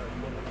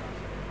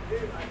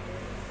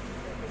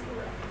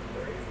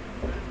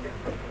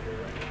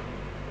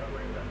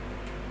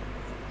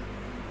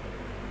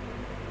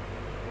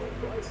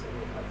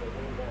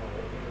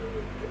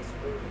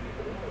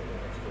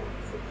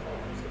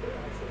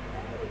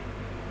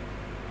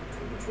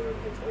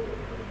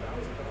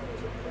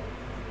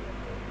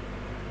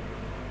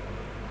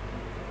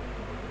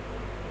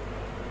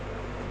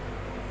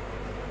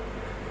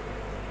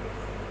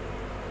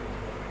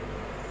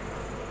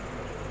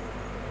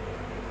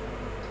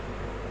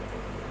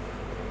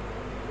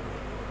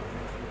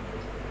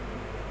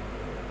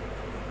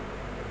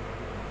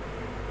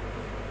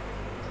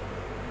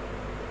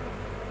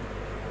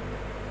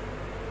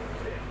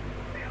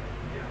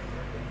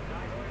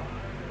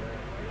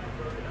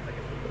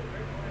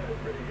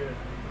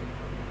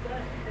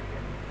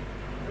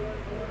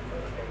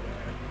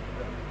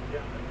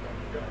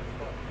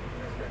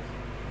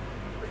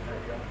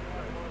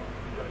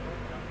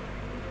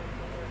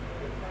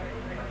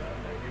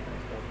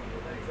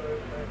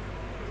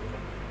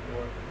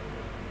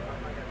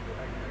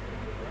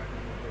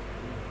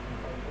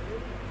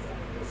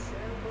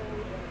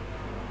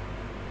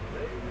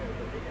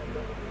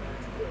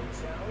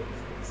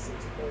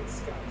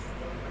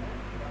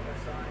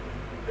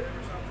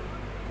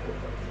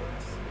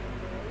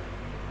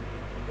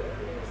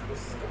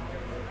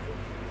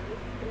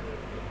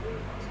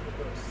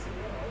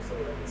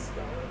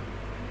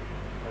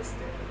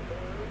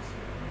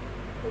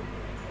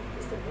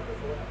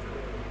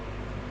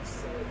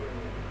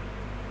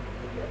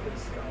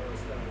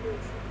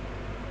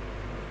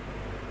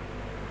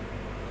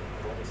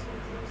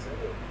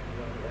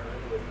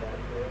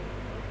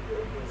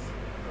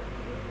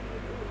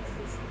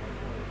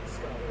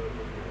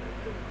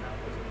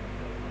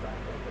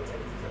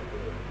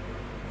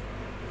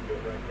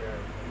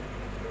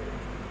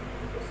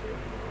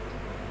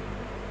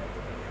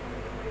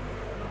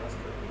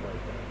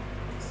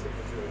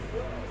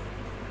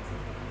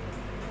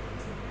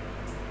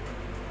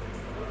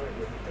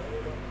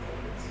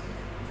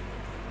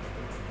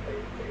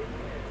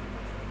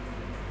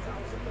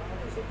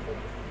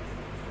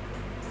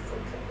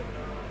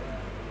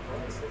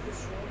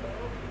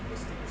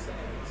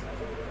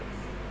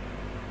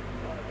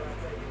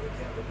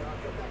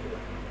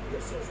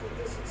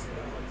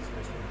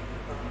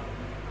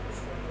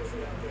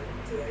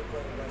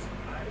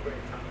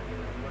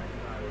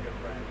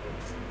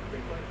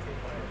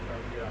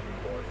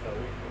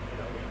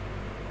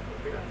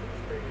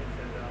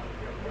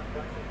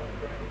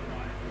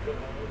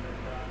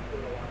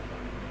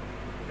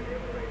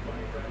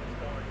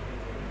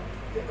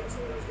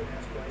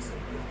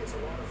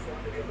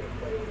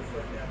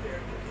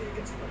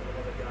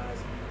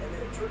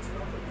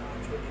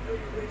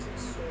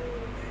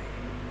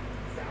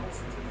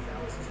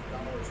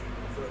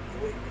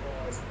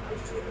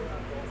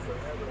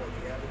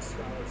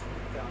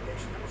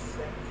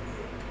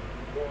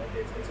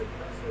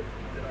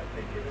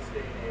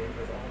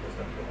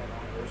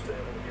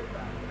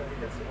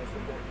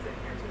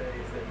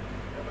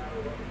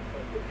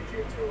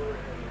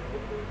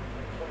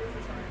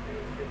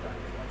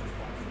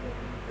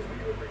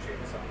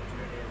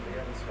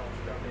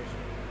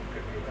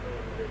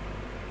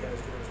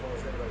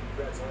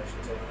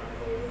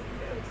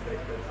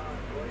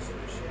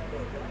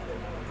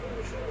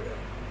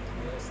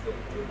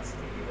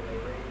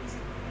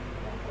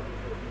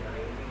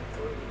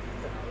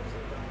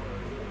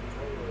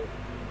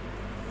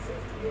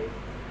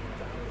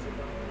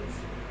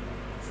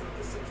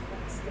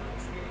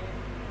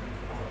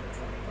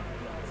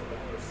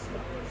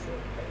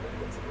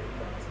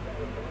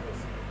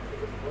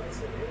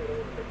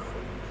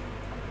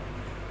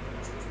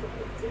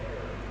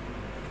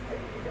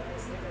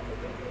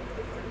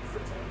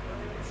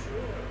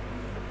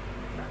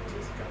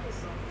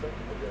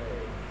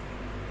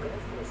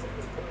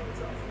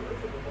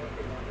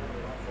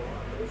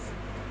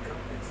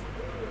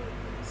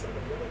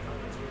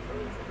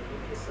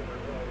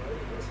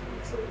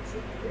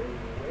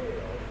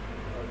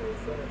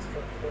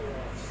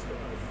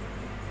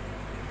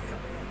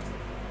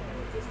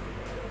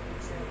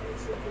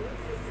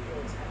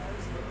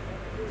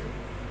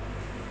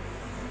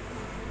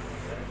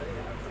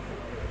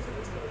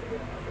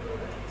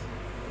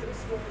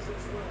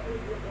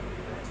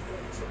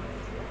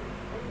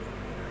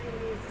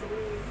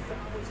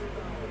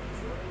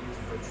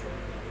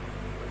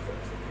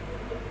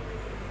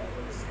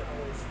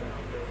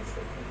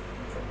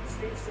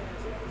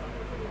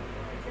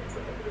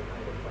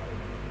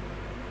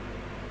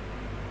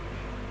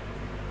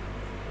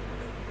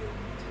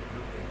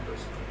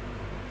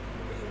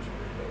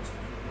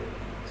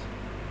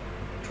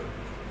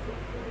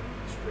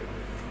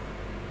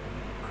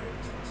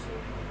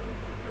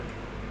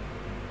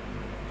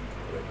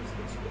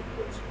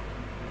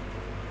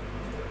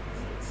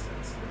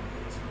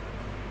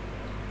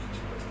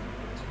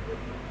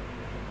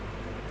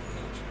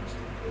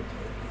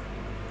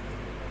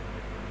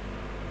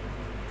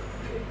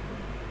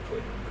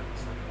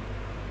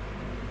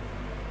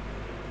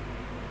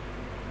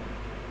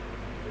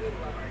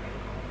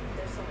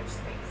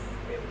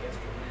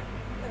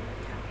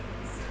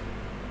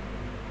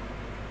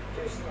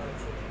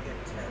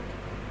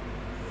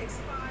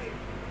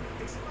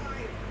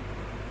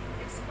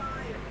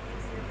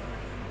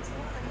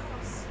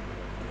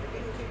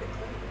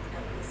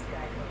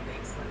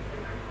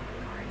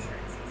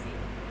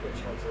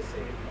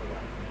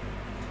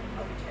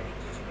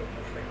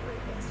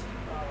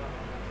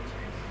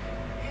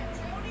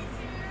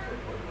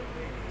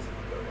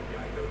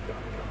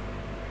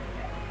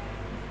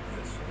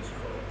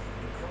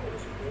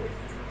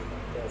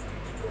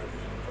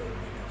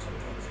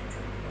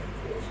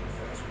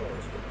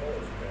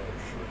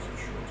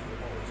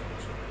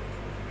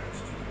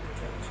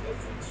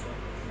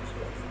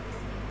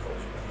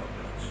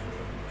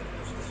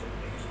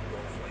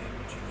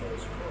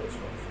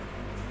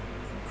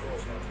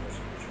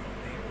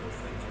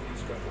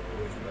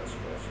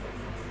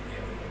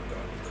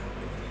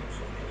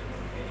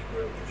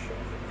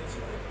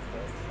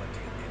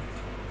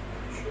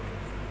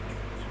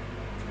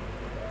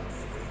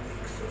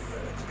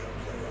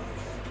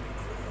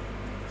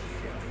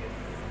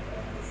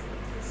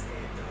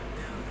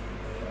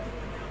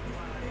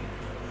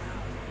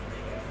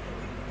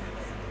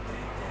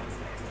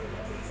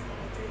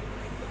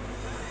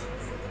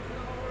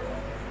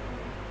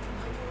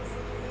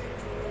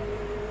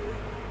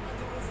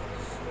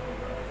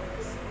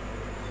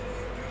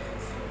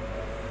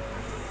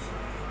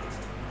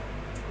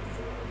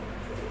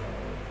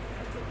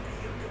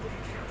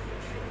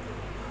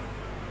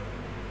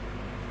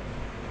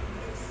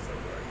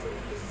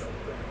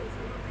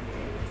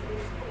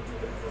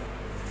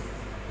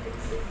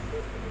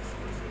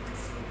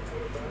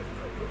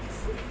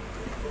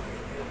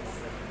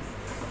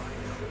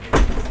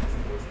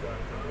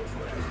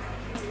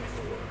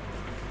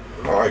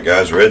 Alright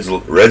guys,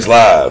 Reds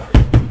Live.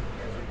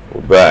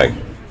 We're back.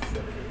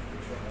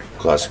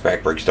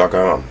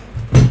 ClassicPackBreaks.com.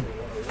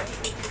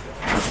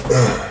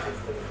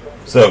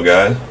 What's up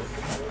guys?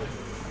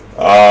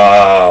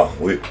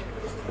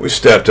 We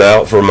stepped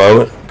out for a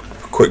moment.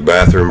 Quick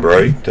bathroom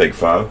break. Take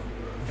 5.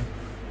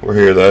 We're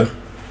here though.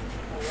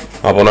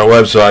 Hop on our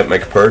website,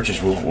 make a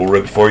purchase. We'll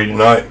rip it for you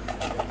tonight.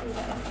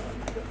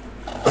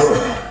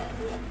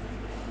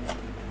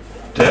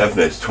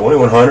 Definitely.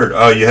 2100.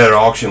 Oh, you had an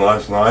auction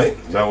last night?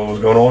 Is that what was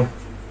going on?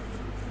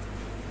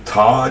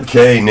 Todd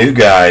K. New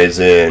guy is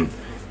in.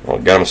 Well,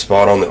 got him a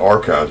spot on the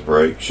archives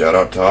break. Shout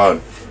out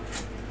Todd.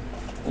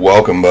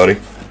 Welcome, buddy.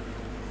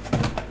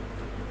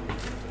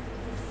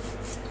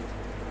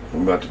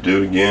 I'm about to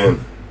do it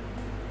again.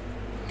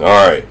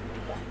 Alright.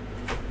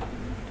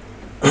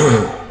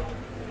 Well,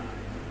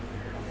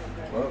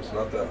 it's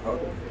not that hot.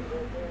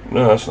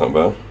 No, that's not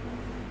bad.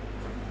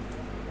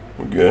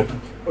 We're good.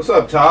 What's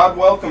up, Todd?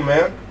 Welcome,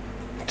 man.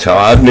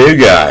 Todd, new I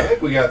guy.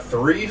 think we got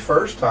 3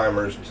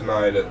 first-timers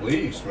tonight at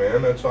least,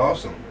 man. That's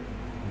awesome.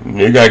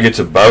 New guy gets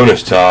a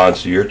bonus, Todd,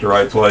 so you're at the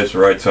right place,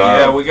 right time.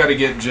 Yeah, we got to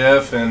get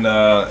Jeff and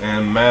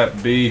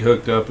Matt B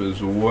hooked up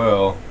as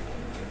well.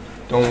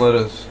 Don't let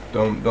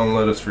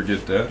us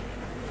forget that.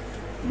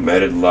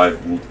 Meted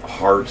Life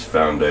Hearts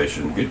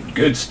Foundation.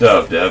 Good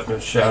stuff,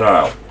 Deafness. Shout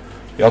out.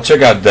 Y'all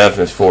check out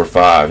Deafness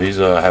 45. He's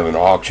having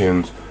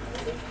auctions,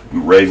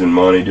 raising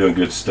money, doing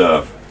good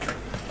stuff.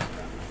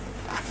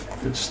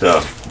 Good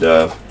stuff,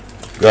 Dev.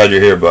 Glad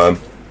you're here, bud.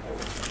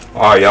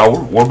 Alright,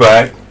 y'all, we're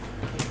back.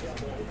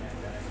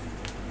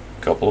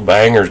 Couple of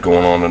bangers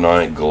going on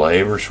tonight.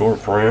 Glaber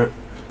short print.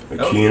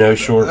 Aquino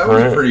short that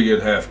print. was a pretty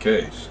good half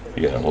case.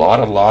 Yeah, a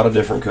lot of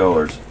different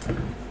colors.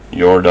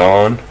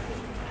 Jordan.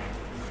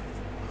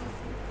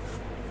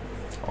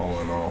 All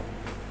in all.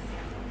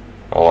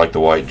 I like the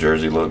white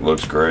jersey look.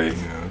 Looks great.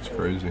 Yeah, it's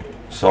crazy.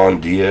 Son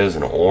Diaz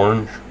in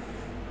orange.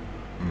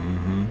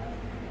 Mm-hmm.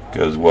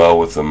 Goes well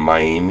with the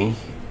Miami.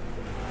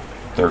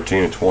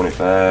 13 and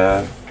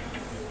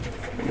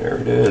 25. And there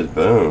it is.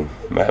 Boom.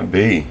 Matt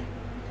B.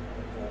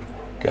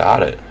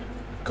 Got it.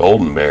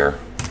 Golden Bear.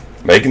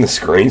 Making the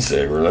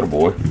screensaver. That a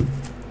boy.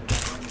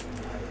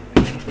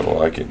 I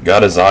like it.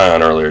 Got a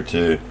Zion earlier,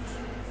 too.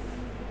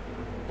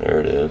 There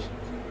it is.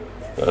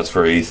 That's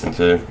for Ethan,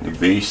 too. The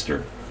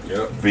Beaster.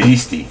 Yep.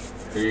 Beastie.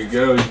 Here you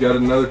go. He's got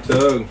another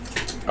tug.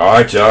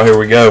 Alright, y'all. Here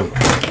we go.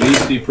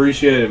 Beastie,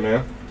 appreciate it,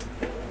 man.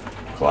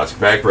 Classic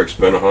Pack Break.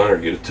 Spend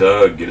 100. Get a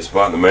tug. Get a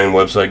spot in the main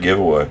website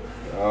giveaway.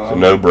 It's a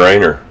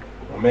no-brainer.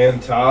 My man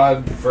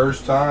Todd,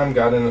 first time,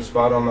 got in a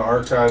spot on the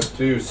archives,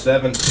 too.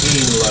 17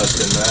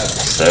 left in that.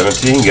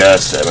 17,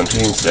 guys.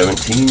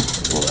 17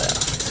 left.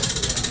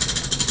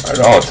 Right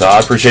on,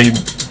 Todd.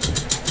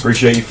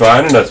 Appreciate you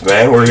finding us,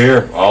 man. We're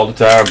here all the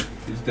time.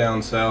 He's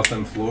down south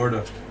in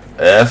Florida.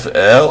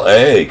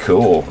 FLA.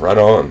 Cool. Right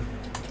on.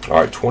 All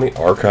right, 20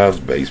 Archives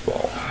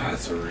Baseball.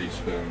 That's a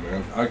respin,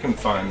 man. I can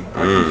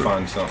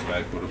find something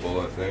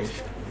equitable, I think.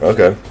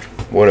 Okay.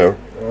 Whatever.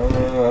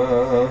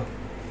 Uh,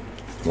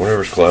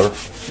 Whatever's clever.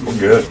 We're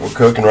good. We're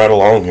cooking right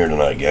along here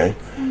tonight, gang.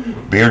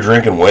 Beer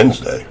drinking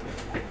Wednesday.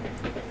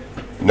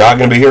 Not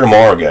going to be here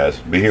tomorrow, guys.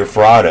 Be here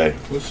Friday.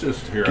 let's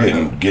just hear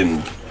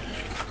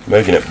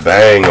Making it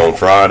bang on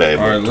Friday.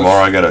 But All right,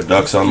 tomorrow I got a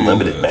Ducks let's do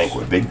Unlimited this.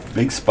 banquet.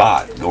 Big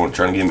spot. Trying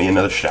to give me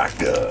another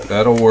shotgun.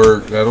 That'll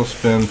work. That'll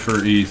spin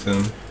for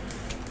Ethan.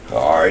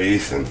 All right,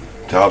 Ethan.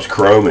 Top's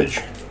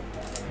chromage.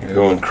 You're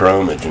going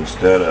chromage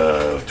instead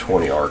of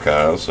 20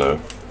 archives. So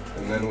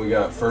And then we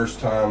got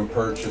first-time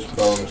purchase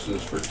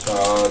bonuses for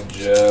Todd,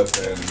 Jeff,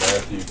 and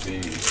Matthew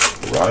B.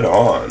 right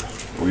on.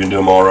 We're gonna do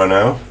them all right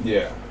now.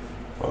 Yeah.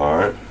 All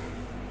right.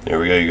 Here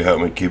we go. You can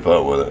help me keep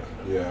up with it.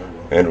 Yeah, I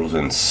will. Andrews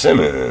and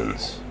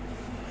Simmons.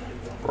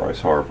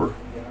 Bryce Harper.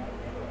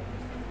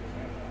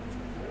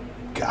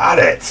 Got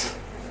it.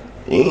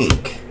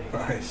 Ink.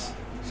 Nice.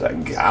 Is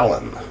that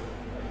Gallon?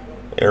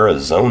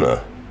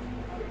 Arizona.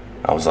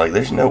 I was like,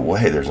 there's no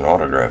way there's an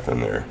autograph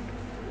in there.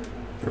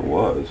 There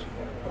was.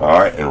 All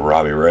right, and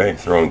Robbie Ray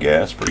throwing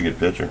gas. Pretty good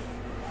pitcher.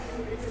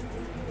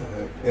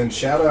 And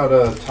shout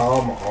out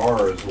Tom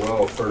R. as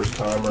well,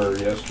 first-timer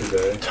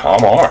yesterday.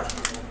 Tom R.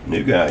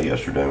 New guy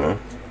yesterday, man.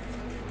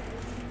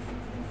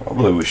 I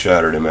believe we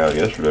shouted him out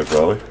yesterday,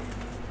 probably.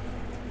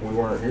 We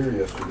weren't here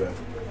yesterday.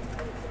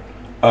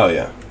 Oh,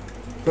 yeah.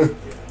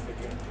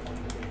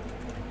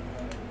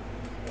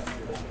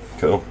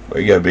 Cool.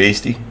 There you go,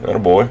 Beastie. That a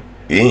boy.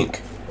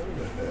 Ink.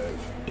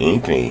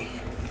 Ink me.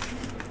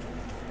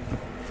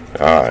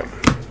 All right.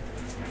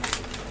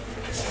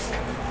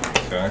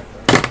 Okay.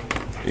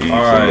 Easy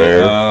All right.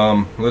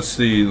 there. Let's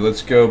see.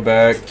 Let's go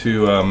back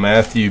to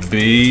Matthew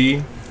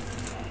B.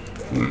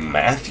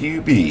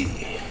 Matthew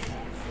B.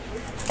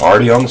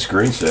 Already on the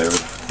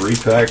screensaver. Free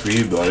pack for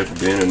you, buddy, for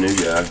being a new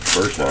guy.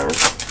 First timer.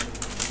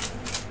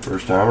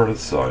 First timer to the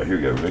side. Here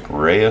we go. Rick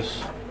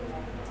Reyes.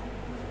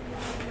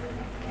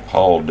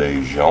 Paul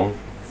DeJong.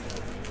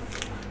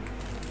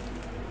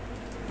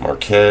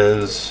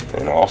 Marquez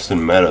and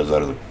Austin Meadows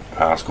out of the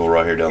high school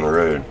right here down the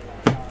road.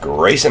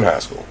 Grayson High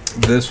School.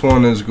 This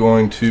one is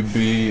going to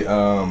be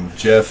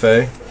Jeff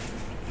A.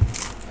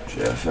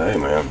 Jeff A,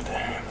 man.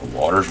 The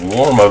water's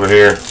warm over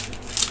here.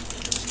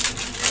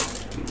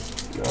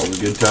 That was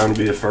a good time to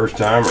be a first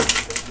timer.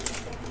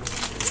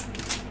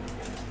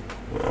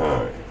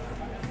 Alright.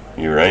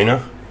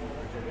 Urena.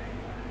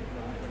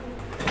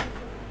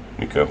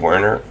 Nico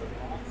Werner.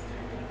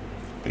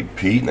 Big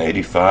Pete in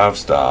 85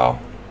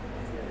 style.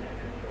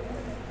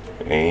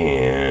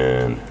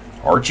 And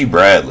Archie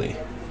Bradley.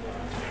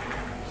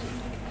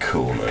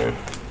 Cool, man.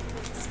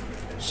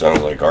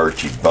 Sounds like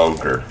Archie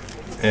Bunker.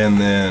 And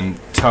then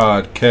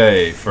Todd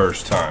K,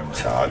 first timer.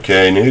 Todd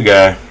K, new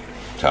guy.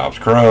 Topps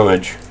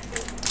Chromage.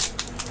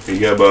 Here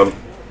you go, bub.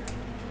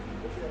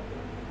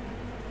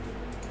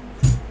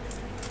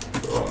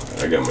 Oh,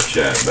 I got my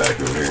chat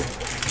back over here.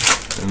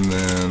 And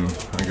then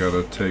I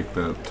gotta take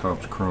that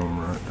Topps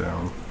Chrome right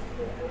down.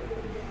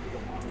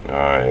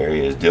 Alright, here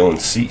he is, Dylan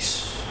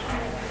Cease.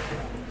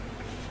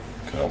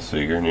 Kyle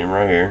Seager, name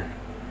right here.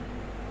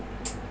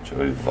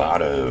 Joey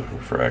Votto,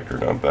 refractor,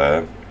 not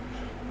bad.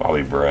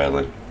 Bobby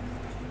Bradley.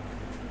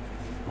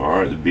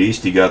 Alright, the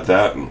Beast, he got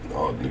that.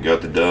 Oh, he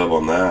got the dub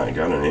on that. He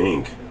got an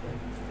ink.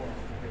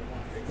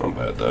 Not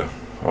bad, though.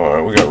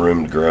 Alright, we got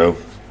room to grow.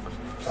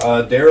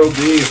 Daryl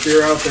D, if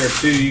you're out there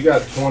too, you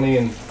got 20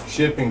 in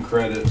shipping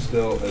credit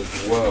still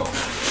as well.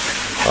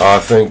 I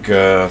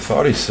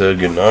thought he said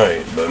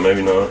goodnight, but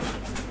maybe not.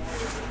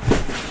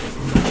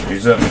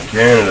 He's up in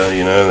Canada,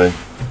 you know.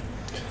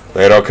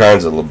 They had all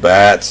kinds of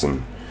Labatts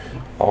and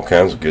all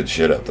kinds of good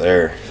shit up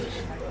there.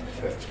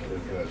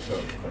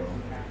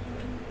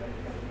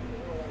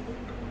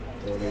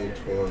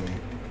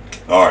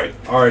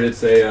 All right,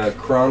 it's a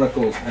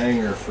Chronicles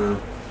hanger for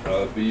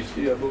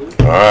Beastie, I believe.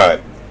 All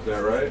right. Is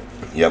that right?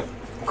 Yep.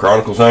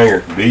 Chronicles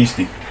hanger,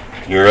 Beastie.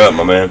 You're up,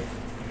 my man.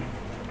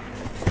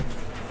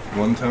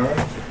 One time.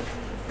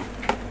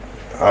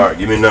 All right,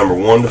 give me number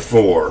 1 to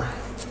 4.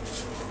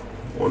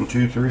 1,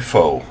 2, 3,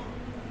 4.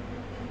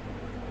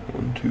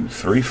 1, 2,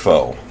 3,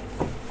 4.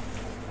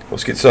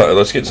 Let's get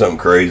something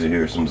crazy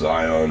here. Some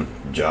Zion,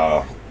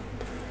 Ja,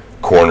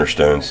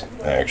 Cornerstones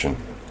action.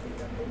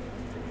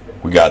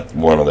 We got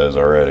one of those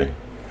already.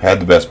 Had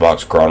the best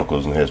box of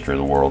Chronicles in the history of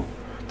the world.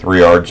 3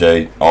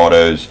 RJ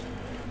autos.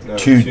 No,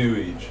 2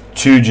 each.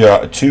 2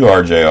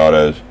 RJ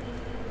autos.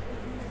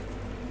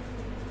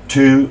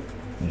 2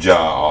 Ja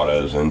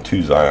autos and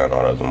 2 Zion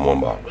autos in one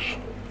box.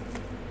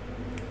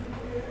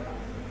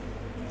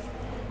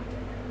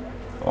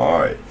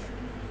 Alright.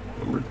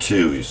 Number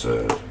 2, he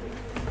says.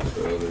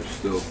 So there's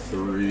still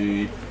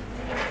 3.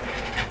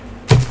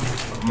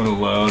 I'm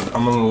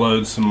gonna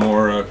load some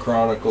more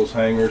Chronicles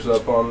hangers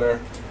up on there.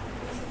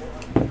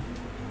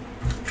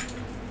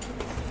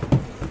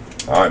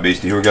 Alright,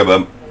 Beastie, here we go,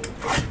 bub.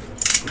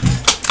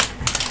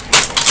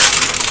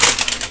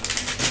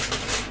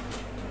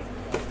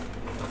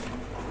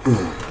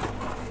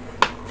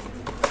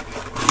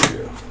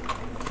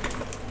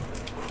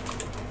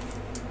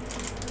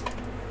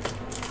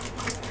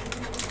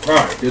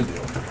 Alright, good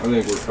deal. I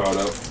think we're caught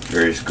up.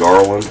 Darius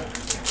Garland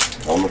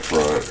on the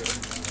front.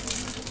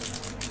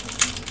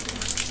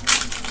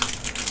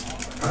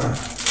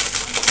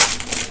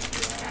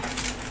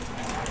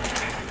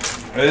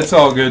 It's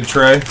all good,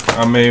 Trey.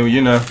 I mean,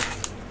 you know,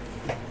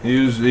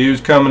 he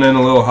was coming in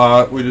a little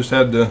hot. We just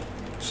had to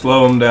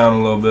slow him down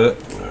a little bit.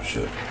 Oh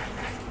shit.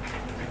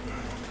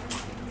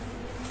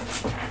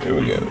 Here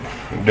we go.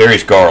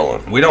 Darius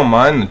Garland. We don't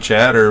mind the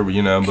chatter,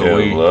 you know, but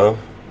Kevin Love.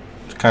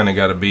 kind of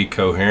got to be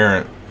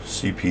coherent.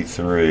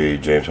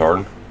 CP3, James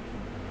Harden.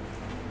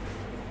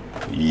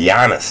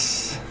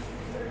 Giannis.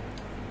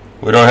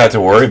 We don't have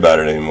to worry about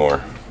it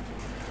anymore.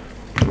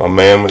 My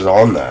man was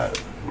on that.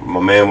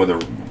 My man with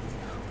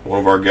one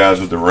of our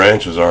guys with the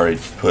wrench was already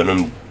putting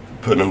him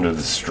to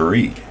the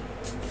street.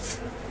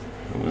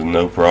 It was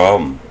no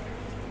problem.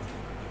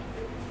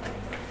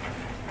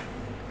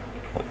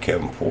 Like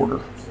Kevin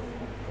Porter.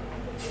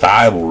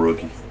 Thibault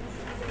rookie.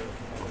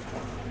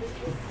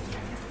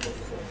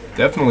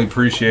 Definitely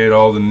appreciate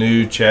all the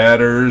new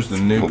chatters, the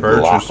new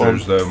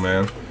purchasers, though,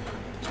 man.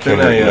 It's been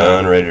Kendrick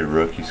Nunn, rated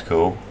rookies,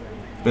 cool.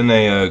 Been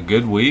a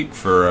good week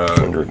for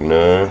Kendrick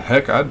Nunn.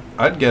 heck,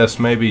 I'd guess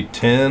maybe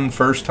 10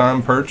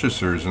 first-time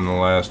purchasers in the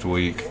last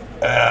week.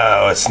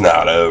 Oh, it's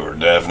not over.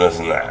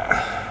 Definitely not.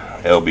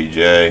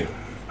 LBJ.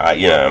 I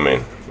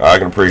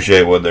can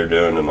appreciate what they're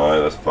doing tonight.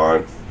 That's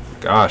fine.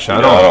 Gosh,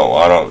 I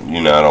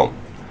don't.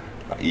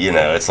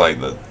 It's like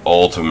the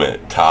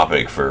ultimate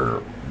topic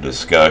for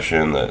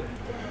discussion that,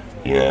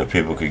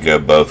 people could go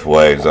both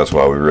ways. That's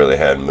why we really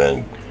hadn't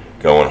been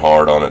going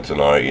hard on it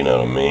tonight. You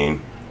know what I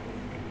mean?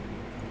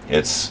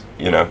 It's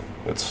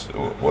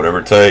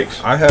whatever it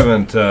takes. I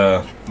haven't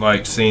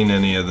seen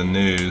any of the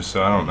news,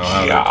 so I don't know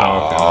how they're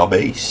talking.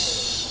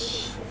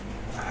 Base.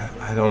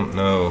 I don't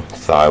know.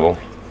 Thibault.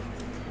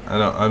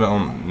 I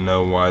don't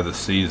know why the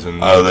season.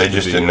 Oh, they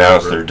just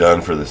announced they're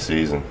done for the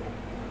season.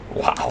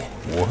 Wow.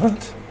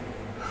 What?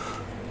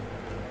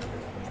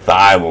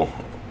 Thibault.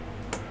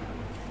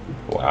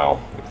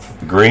 Wow.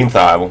 Green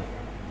Thibault.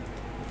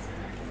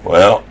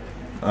 Well,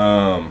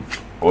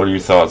 what are your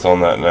thoughts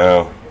on that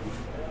now?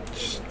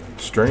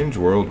 Strange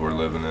world we're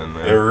living in,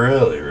 man. It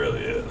really,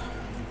 really is.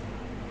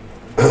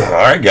 All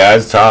right,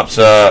 guys. Topps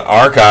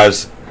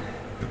Archives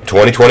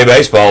 2020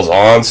 baseballs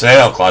on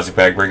sale.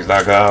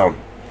 ClassicPackBreaks.com.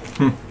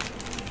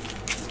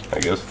 I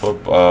guess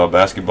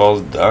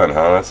basketball's done,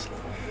 huh?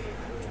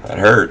 That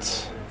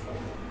hurts.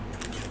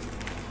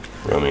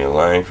 Romeo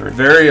Langford.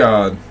 Very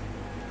odd.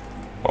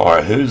 All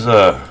right, who's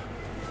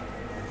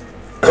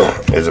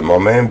is it my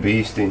man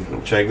Beastie?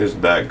 Check this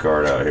back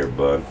card out here,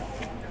 bud.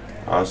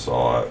 I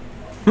saw it.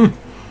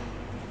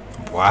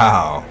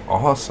 Wow,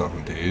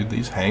 awesome, dude.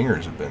 These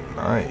hangers have been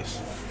nice.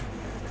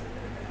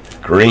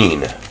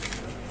 Green.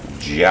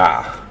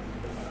 Ja.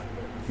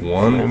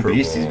 One per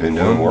Beastie's been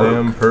doing one work.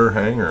 damn per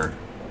hanger.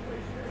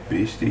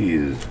 Beastie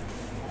is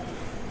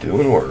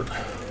doing work.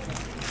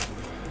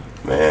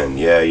 Man,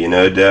 yeah, you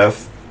know,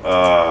 Def,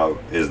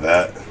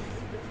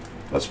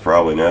 that's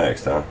probably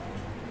next, huh?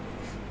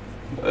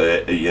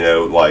 You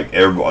know, like,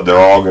 everybody, they're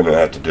all going to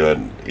have to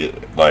do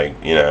it, like,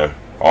 you know,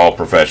 all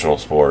professional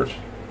sports.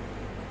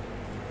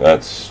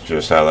 That's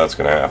just how that's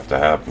going to have to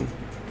happen.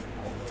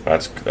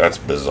 That's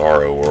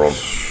bizarro world.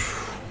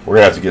 We're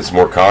going to have to get some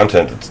more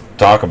content to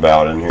talk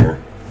about in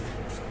here.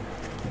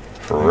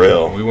 For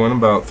real. We went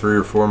about 3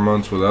 or 4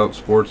 months without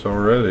sports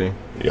already.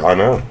 Yeah, I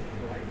know.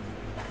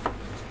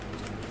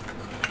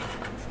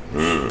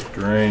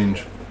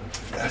 Strange.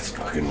 That's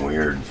fucking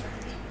weird.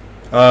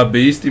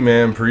 Beastie,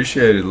 man,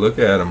 appreciate it. Look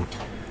at him.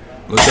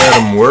 Look at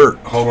him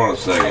work. Hold on a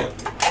second.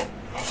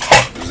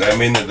 Does that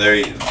mean that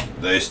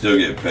they still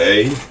get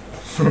paid?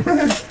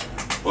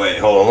 Wait,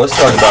 hold on. Let's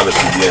talk about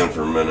this again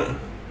for a minute.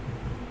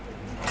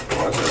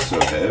 Why is that so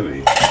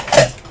heavy?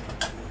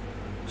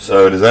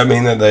 So does that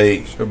mean that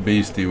they? Show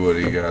Beastie what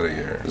he got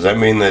here. Does that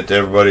mean that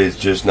everybody's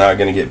just not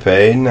going to get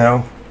paid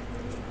now?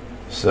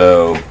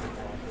 So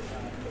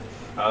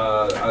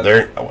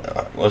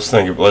let's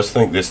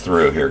think this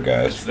through here,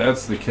 guys. If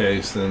that's the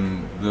case,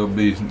 then there'll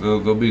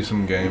be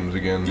some games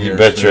again. You here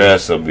bet soon. your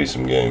ass there'll be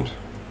some games.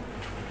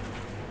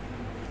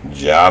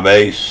 Jaw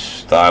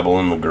base, Thibault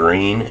in the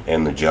green,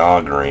 and the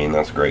jaw green.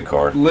 That's a great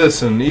card.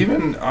 Listen,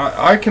 even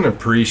I can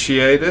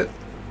appreciate it,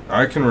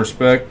 I can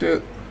respect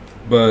it,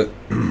 but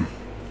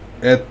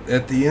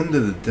at the end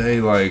of the day,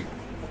 like,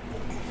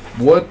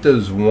 what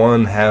does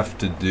one have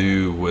to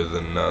do with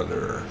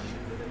another?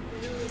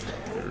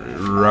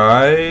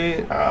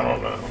 Right? I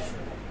don't know.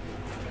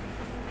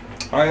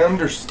 I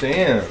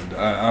understand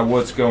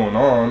what's going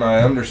on.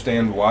 I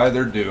understand why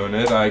they're doing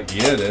it. I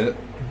get it.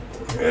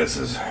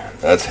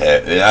 That's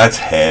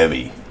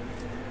heavy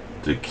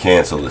to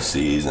cancel the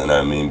season.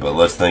 I mean, but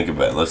let's think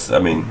about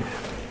it.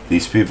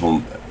 These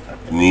people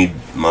need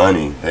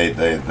money. They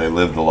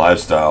live the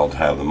lifestyle to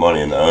have the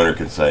money, and the owner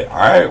can say, all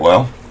right,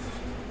 well,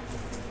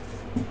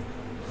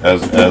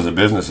 as a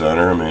business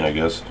owner, I mean, I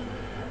guess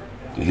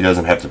he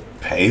doesn't have to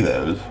pay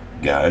those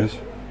guys,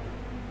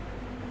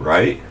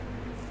 right?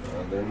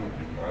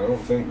 I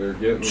don't think they're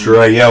getting.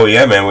 Sure,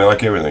 yeah, man. We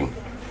like everything.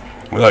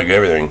 We like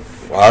everything.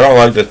 I don't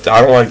like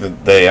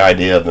the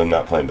idea of them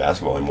not playing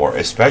basketball anymore,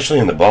 especially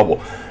in the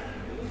bubble.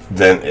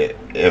 Then,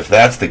 if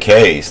that's the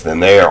case, then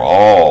they are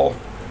all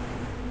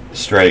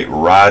straight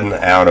riding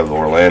out of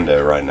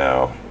Orlando right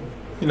now.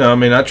 You know, I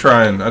mean, I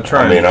try and I'm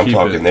keep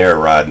talking they're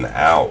riding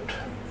out.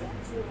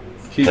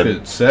 Keep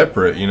it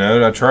separate. You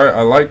know,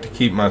 I like to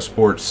keep my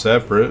sports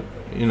separate.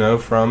 You know,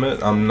 from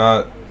it. I'm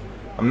not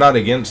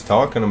against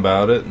talking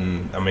about it,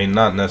 and I mean,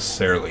 not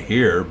necessarily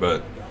here,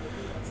 but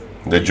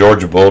the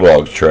Georgia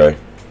Bulldogs, Trey.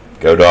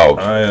 Go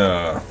Dogs.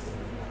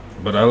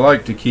 But I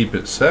like to keep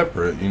it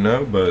separate, you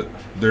know, but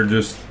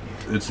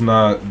it's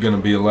not going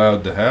to be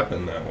allowed to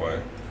happen that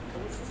way.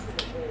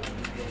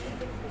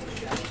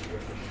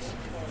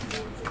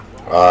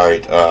 All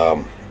right,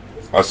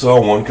 I saw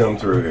one come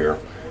through here.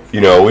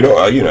 You know, we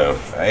don't. You know,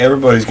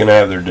 everybody's going to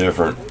have their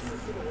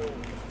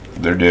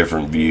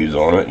different views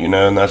on it. You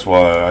know, and that's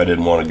why I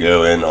didn't want to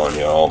go in on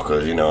y'all,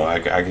 because you know I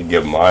could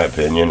give my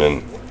opinion,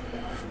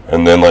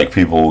 and then like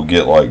people will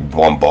get like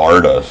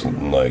bombard us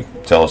and like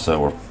tell us that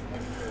we're,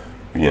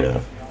 you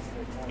know.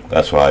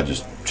 That's why I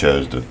just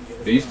chose to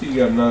Beastie's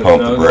got another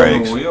pump the tug brakes.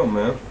 on the wheel,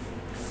 man.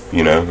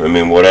 You know, I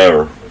mean,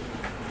 whatever.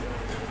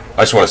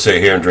 I just want to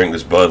sit here and drink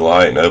this Bud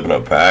Light and open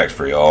up packs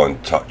for y'all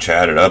and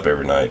chat it up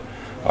every night.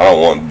 I don't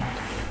want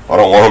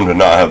them to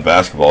not have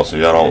basketball, so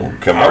y'all don't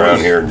come around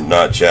here and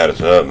not chat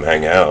us up and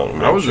hang out.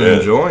 I was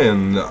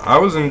enjoying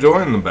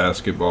the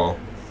basketball.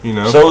 You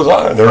know, so was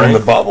I. They're in the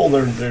bubble.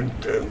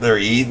 They're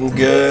eating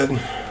good.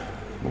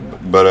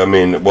 But I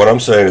mean, what I'm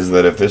saying is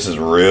that if this is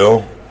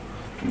real,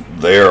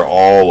 they are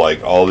all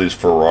like all these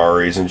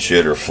Ferraris and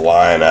shit are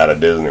flying out of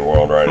Disney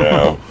World right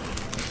now.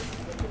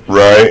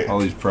 Right? All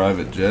these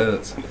private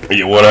jets.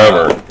 Yeah,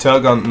 whatever.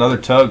 Another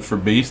tug for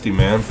Beastie,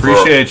 man.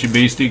 Appreciate you,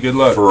 Beastie. Good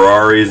luck.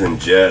 Ferraris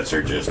and jets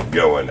are just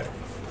going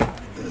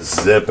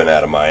zipping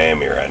out of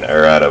Miami right now,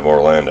 or out of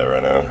Orlando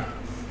right now.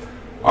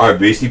 All right,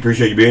 Beastie,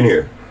 appreciate you being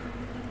here.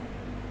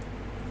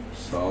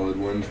 Solid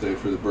Wednesday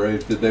for the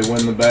Braves. Did they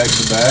win the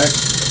back-to-back?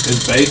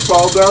 Is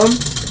baseball done?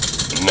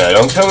 No,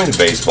 don't tell me the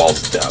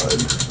baseball's done.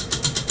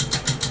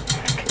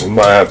 We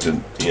might have to,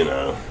 you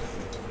know,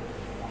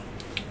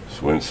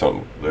 win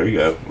something. There you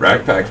go.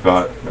 Rack Pack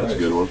spot. That's nice. A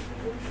good one.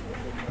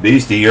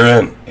 Beastie, you're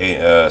in.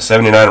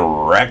 79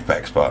 Rack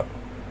Pack spot.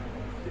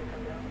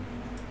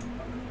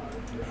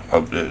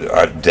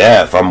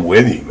 Def, I'm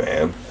with you,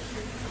 man.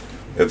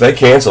 If they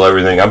cancel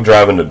everything, I'm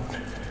driving to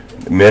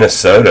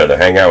Minnesota to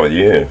hang out with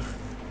you.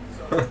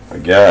 I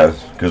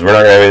guess. Because we're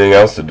not going to have anything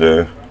else to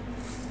do.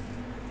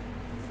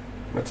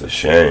 That's a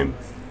shame.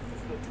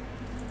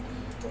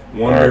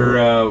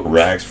 Wonder,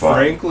 Rack's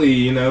fine.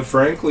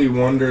 frankly,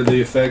 wonder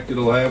the effect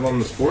it'll have on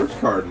the sports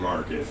card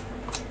market.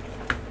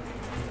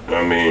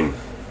 I mean,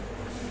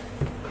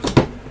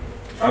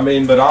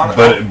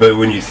 but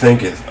when you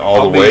think it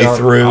all I'll the way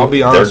through, I'll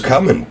be honest, they're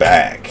coming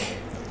back.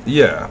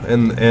 Yeah,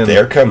 and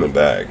they're coming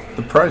back.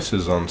 The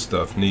prices on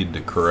stuff need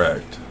to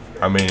correct.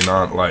 I mean,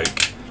 not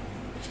like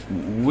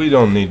we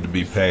don't need to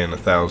be paying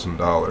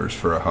 $1,000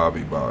 for a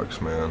hobby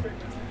box, man.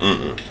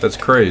 That's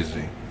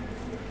crazy.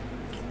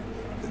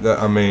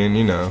 I mean,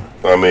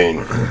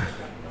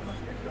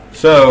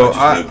 So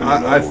I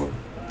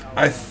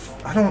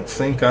don't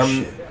think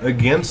I'm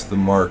against the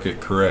market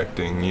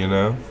correcting.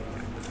 All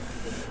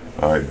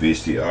right,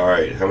 Beastie. All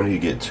right, how many do you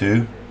get?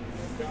 2?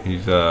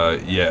 He's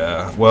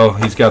yeah. Well,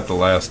 he's got the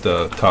last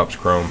Topps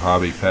Chrome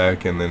hobby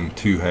pack and then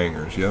 2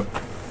 hangers. Yep.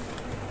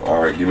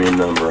 All right, give me a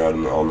number out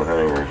on the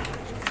hanger.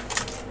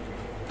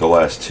 The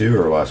last 2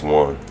 or last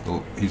 1?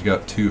 He's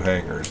got 2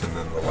 hangers and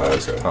then the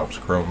last Topps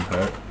Chrome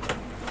pack.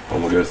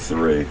 I'm gonna go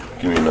 3.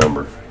 Give me a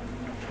number.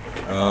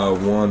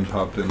 1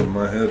 popped into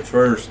my head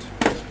first.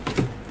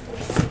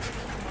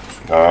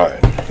 All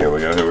right, here we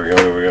go.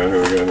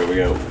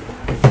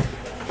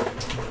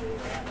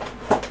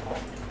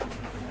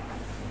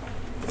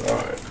 All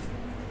right.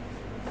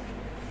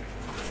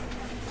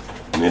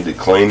 Need to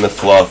clean the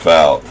fluff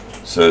out,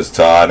 says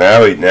Todd.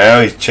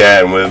 Now he's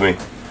chatting with me.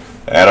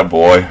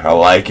 Attaboy, I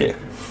like it.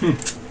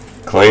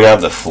 Clean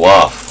out the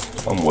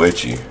fluff. I'm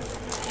with you.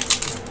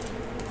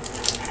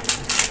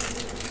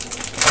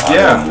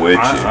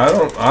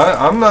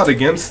 I'm not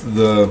against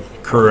the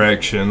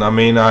correction. I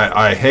mean,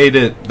 I hate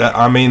it.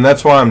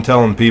 That's why I'm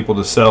telling people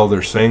to sell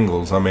their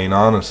singles. I mean,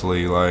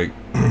 honestly, like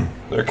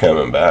they're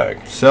coming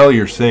back. Sell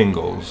your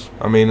singles.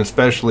 I mean,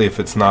 especially if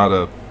it's not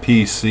a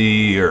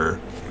PC or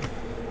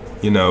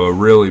a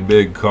really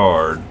big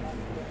card.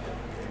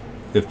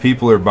 If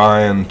people are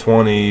buying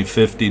 $20,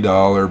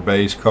 $50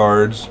 base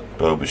cards,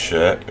 Bo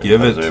Bichette,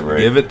 give it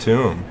to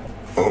them.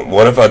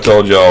 What if I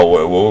told y'all,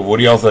 what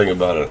do y'all think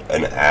about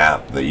an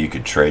app that you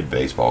could trade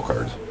baseball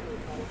cards?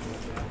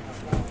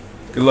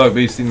 Good luck,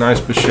 Beastie.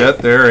 Nice Bichette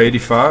there,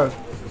 85.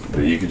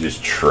 But you could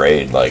just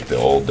trade like the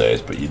old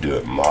days, but you do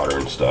it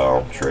modern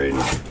style trading.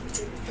 You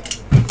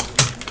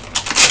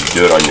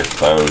do it on your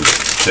phone.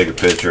 Take a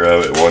picture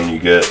of it. One you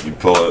get, you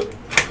pull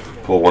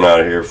one out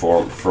of here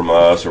from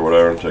us or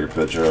whatever, and take a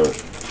picture of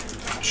it.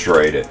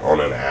 Trade it on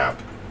an app.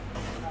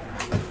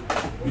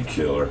 Be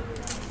killer.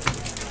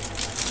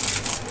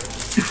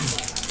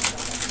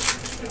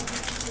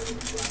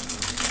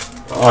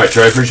 All right,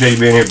 Trey. Appreciate you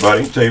being here,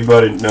 buddy. Tell you,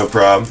 buddy, no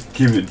problem.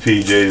 Keep it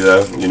PG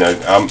though.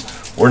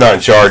 We're not in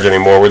charge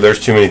anymore. There's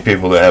too many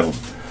people that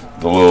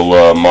have the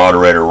little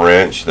moderator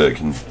wrench that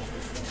can,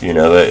 they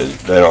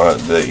don't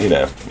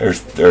have.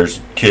 There's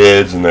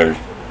kids and there's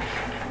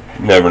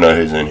you never know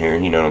who's in here.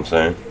 You know what I'm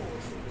saying?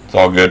 It's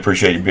all good.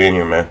 Appreciate you being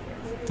here, man.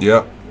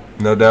 Yep,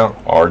 no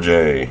doubt.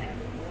 RJ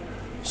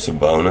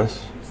Sabonis,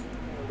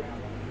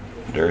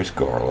 Darius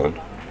Garland,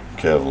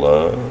 Kev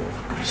Love,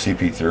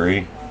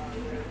 CP3.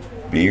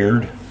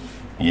 Beard,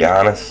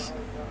 Giannis,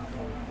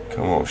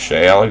 come on,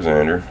 Shea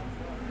Alexander,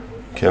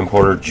 Kim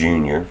Porter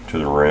Jr. to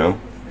the rim.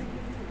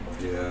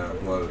 Yeah,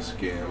 a lot of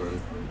scamming.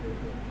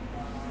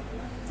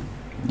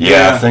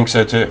 Yeah, I think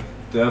so too.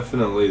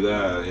 Definitely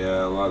that.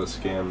 Yeah, a lot of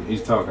scamming.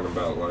 He's talking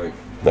about like.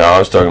 No, I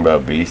was talking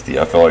about Beastie.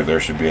 I feel like there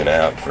should be an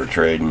app for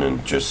trading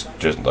and just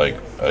like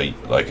an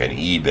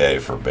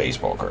eBay for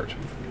baseball cards.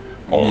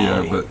 Only.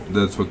 Yeah, but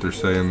that's what they're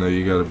saying though.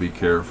 You got to be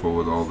careful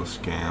with all the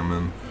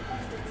scamming.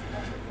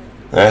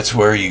 That's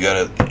where you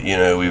gotta,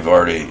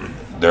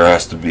 there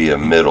has to be a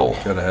middle.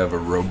 Gotta have a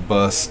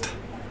robust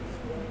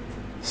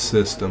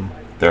system.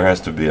 There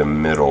has to be a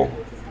middleman,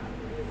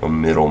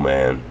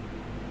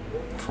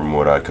 from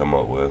what I come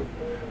up with.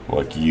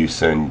 Like you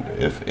send,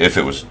 if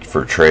it was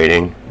for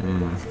trading.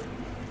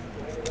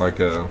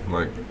 Like a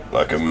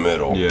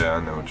middle. Yeah,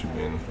 I know what you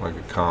mean. Like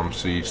a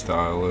ComC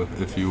style,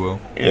 if you will.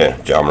 Yeah,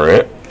 John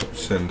Morant.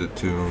 Send it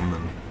to them,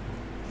 and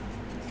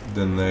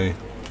then they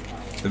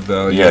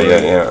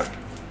evaluate. Yeah.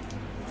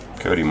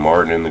 Cody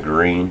Martin in the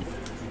green.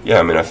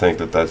 Yeah, I think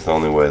that's the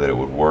only way that it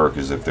would work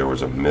is if there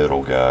was a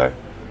middle guy.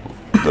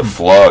 The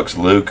Flux,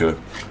 Luka.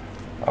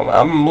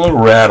 I'm a little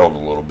rattled a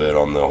little bit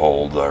on the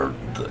whole.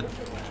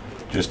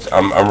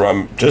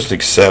 I'm just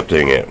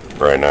accepting it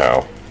right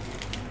now.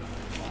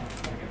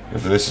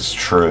 If this is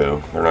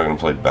true, they're not going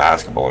to play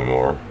basketball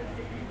anymore.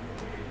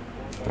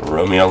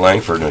 Romeo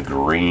Langford in a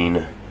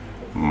green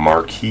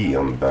marquee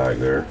on the back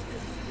there.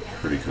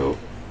 Pretty cool.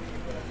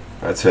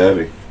 That's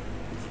heavy.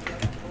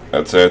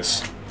 That's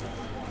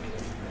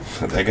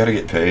they gotta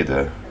get paid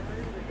though.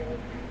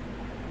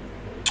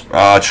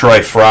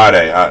 Trey,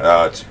 Friday.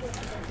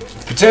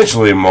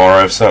 Potentially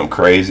tomorrow if something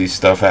crazy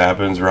stuff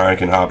happens. Ryan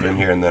can hop in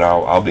here and then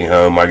I'll be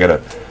home. I got a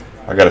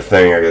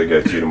thing I gotta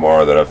go to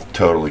tomorrow that I've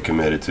totally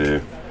committed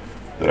to.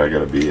 That I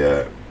gotta be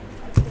at.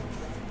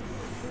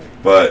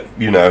 But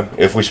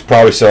if we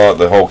probably sell out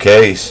the whole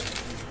case.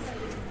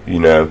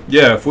 Yeah,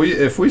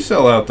 if we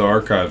sell out the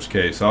archives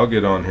case, I'll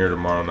get on here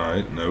tomorrow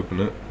night and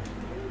open it.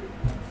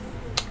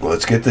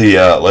 Let's get the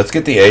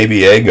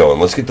ABA going.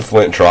 Let's get the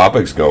Flint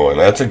Tropics going.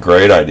 That's a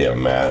great idea,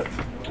 Matt.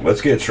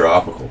 Let's get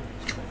tropical.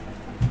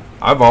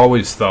 I've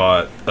always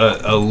thought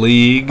a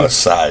league, a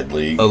side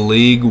league, a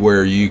league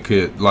where you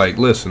could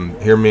listen,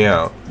 hear me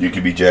out. You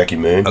could be Jackie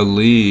Moon. A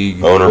league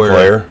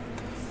player,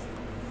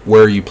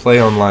 where you play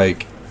on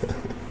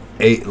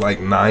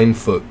 9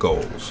 foot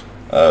goals.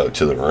 Oh,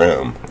 to the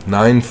rim.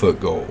 9 foot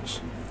goals,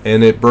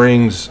 and it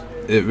brings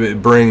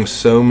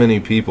so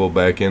many people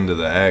back into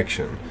the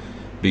action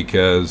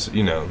because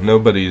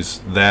nobody's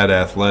that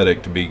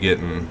athletic to be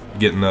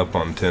getting up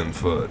on 10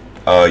 foot.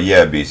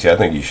 Yeah, BC. I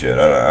think you should.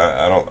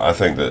 I don't. I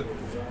think that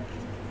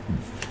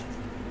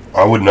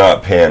I would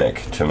not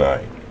panic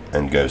tonight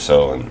and go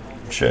selling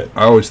shit.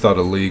 I always thought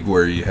a league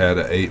where you had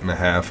an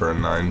 8.5 or a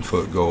 9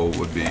 foot goal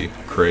would be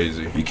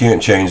crazy. You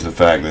can't change the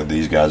fact that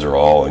these guys are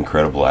all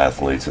incredible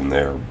athletes and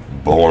they're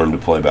born to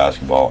play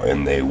basketball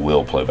and they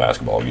will play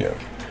basketball again.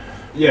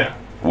 Yeah.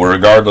 Well,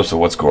 regardless of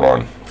what's going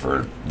on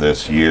for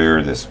this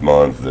year, this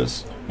month,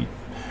 this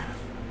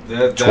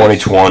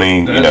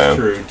 2020, that's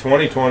true.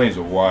 2020 is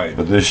a wipe.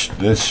 But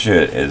this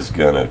shit is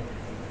gonna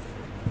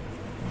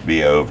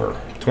be over.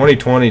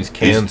 2020 is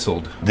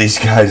canceled. These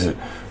guys,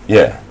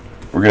 yeah,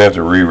 we're gonna have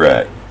to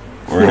re-rack.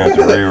 We're gonna have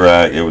to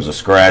re-rack. It was a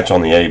scratch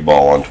on the 8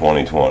 ball on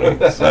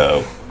 2020,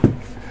 so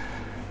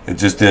it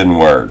just didn't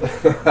work.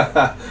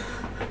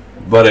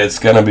 But it's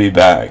gonna be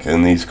back,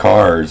 and these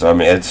cars. I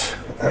mean, it's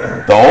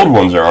the old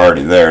ones are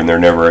already there, and they're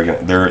never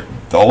gonna.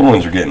 The old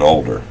ones are getting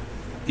older.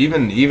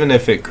 Even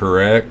if it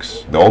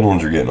corrects, the old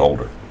ones are getting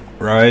older,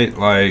 right?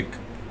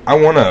 I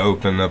want to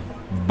open a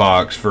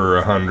box for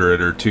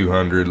 100 or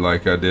 200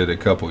 like I did a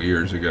couple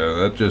years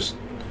ago.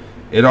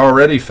 It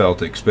already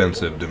felt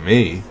expensive to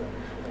me,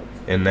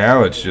 and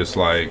now it's just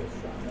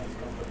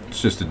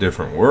it's just a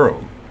different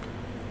world.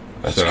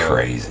 That's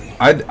crazy.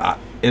 I,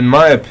 in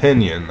my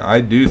opinion,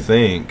 I do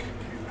think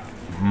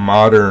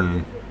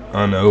modern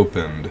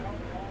unopened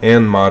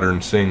and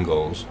modern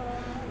singles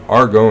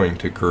are going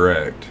to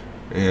correct.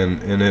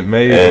 And it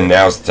may. And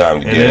now's the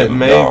time to get them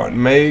going. It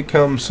may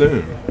come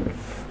soon.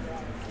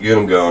 Get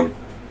them going.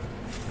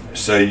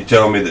 So you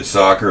tell me that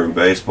soccer and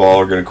baseball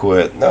are going to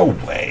quit? No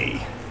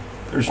way.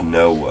 There's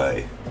no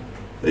way.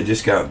 They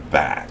just got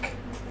back.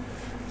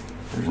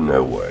 There's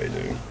no way,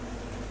 dude.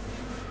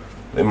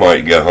 They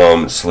might go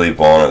home and sleep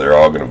on it. They're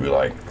all going to be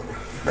like,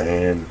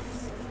 man,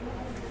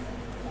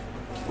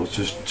 let's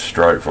just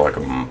strike for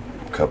a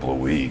couple of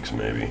weeks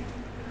maybe.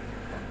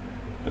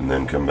 And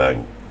then come back.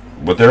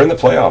 But they're in the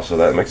playoffs, so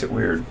that makes it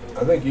weird.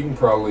 I think you can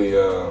probably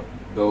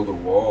build a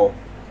wall.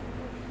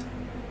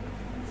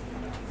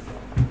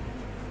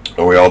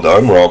 Are we all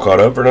done? We're all caught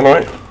up for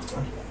tonight?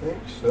 I think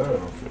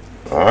so.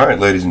 All right,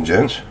 ladies and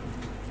gents.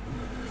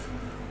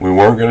 We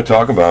weren't going to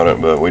talk about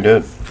it, but we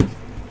did.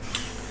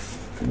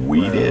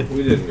 We did.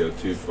 We didn't go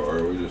too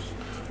far. We just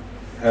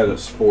had a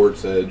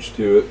sports edge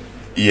to it.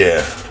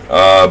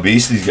 Yeah.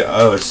 Beastie's got...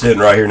 Oh, it's sitting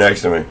right here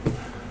next to me.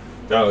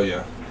 Oh,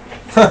 yeah.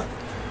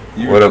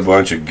 What a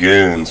bunch of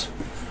goons.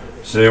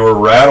 See, we're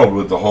rattled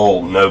with the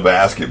whole no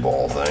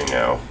basketball thing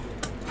now.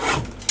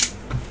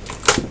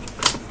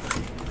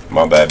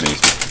 My bad,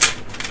 Beastie.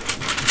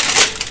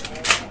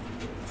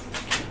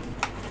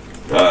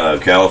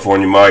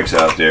 California Mike's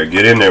out there.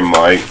 Get in there,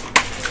 Mike.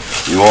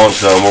 You want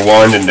some? We're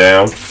winding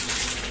down.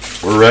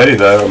 We're ready,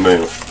 though. I mean,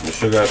 we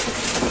still got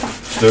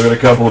a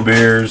couple of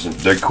beers.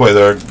 They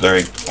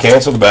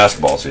canceled the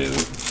basketball season,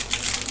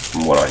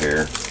 from what I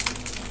hear.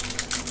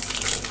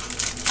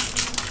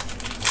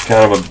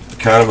 Kind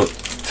of a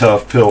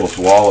tough pill to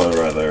swallow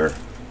right there,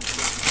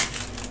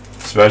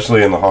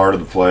 especially in the heart of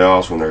the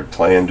playoffs when they're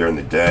playing during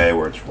the day,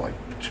 where it's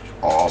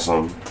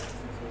awesome.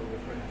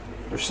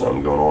 There's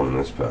something going on in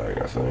this pack,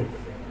 I think.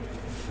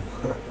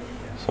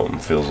 Something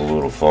feels a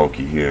little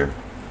funky here.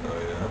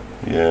 Oh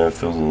yeah. Yeah, it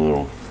feels a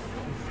little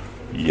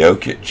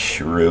Jokic,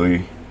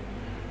 Rui,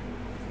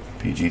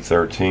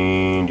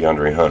 PG-13,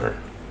 DeAndre Hunter,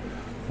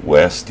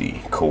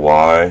 Westy,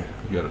 Kawhi.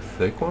 You got a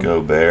thick one?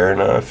 Gobert.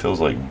 No, it feels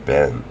like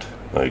bent.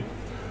 Like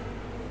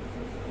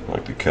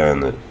the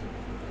kind that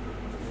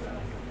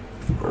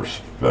are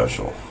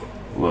special.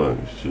 Look,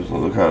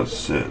 look how it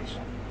sits.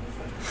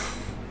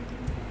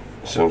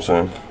 See what I'm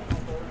saying?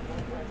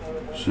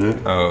 See?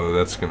 Oh,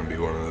 that's gonna be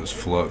one of those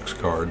flux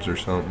cards or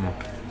something.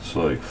 It's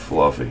like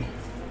fluffy.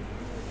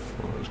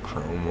 One of those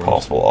chrome ones.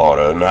 Possible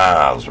auto.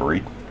 Nah, let's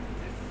read.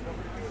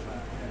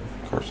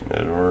 Carson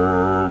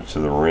Edwards to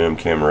the rim,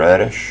 Cam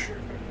Reddish.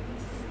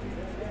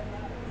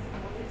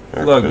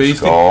 Look,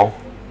 Beastie.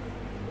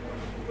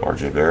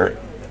 RJ Barrett.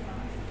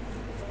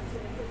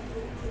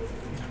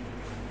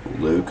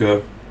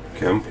 Luka,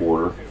 Kevin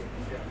Porter,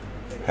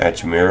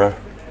 Hachimura.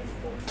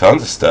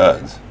 Tons of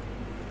studs.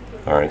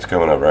 Alright, it's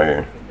coming up right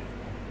here.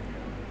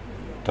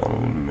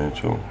 Donovan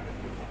Mitchell.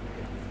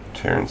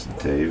 Terrence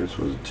Davis.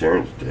 Was it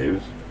Terrence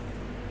Davis?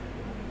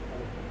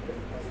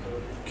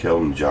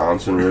 Keldon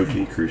Johnson,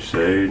 rookie.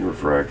 Crusade,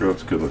 Refractor.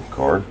 That's a good looking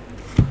card.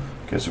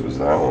 Guess it was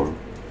that one.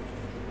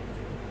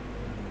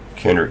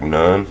 Kendrick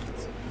Nunn.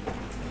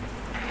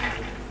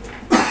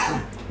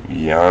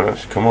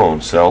 Giannis. Come on,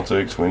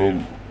 Celtics. We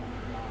need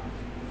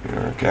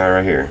Our guy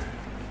right here.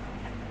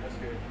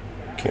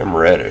 Cam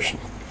Reddish.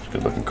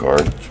 Good looking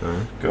card.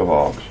 Sure. Go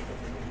Hawks.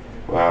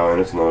 Wow,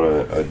 and it's not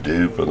a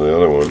dupe of the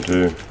other one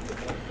too.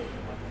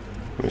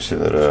 Let me see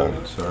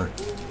that Sorry.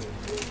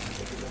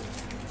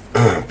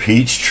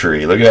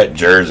 Peachtree. Look at that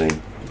jersey.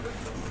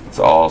 It's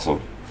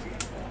awesome.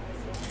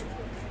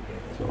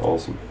 It's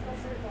awesome.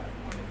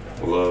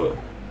 I love it.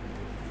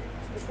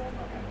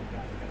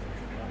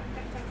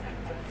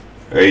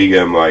 There you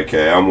go, Mike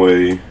K. I'm with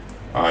you.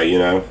 You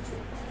know,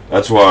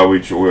 that's why I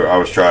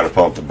was trying to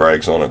pump the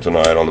brakes on it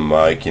tonight on the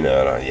mic. You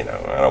know, and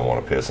I don't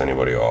want to piss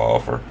anybody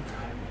off. Or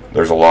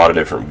there's a lot of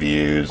different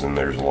views, and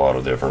there's a lot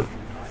of different,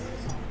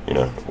 you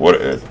know,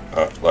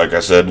 like I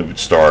said to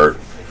start,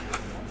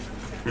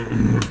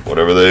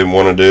 whatever they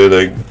want to do,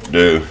 they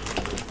do.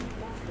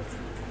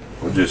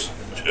 We're just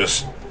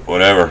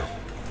whatever.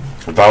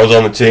 If I was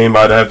on the team,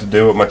 I'd have to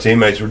do what my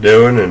teammates were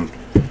doing,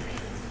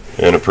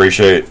 and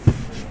appreciate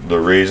the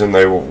reason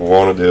they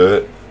want to do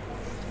it.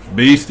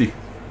 Beastie.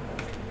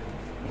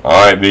 All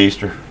right,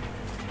 Beaster.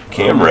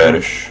 Cam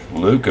Reddish,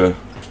 Luca,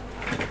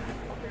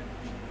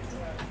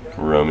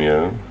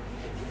 Romeo,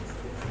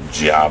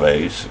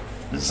 Jabez,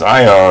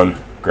 Zion.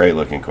 Great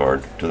looking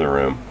card to the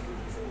rim.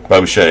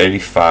 Bubba Shot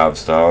 85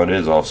 style. It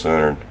is off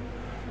centered.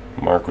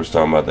 Mark was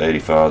talking about the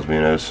 85s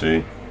being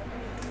OC.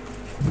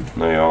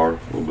 They are a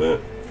little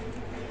bit.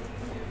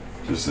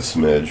 Just a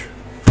smidge.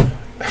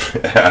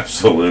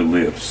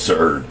 Absolutely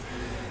absurd.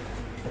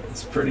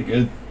 It's pretty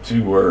good.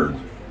 2 words.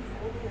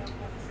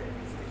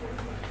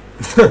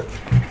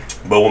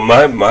 But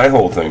my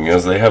whole thing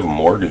is they have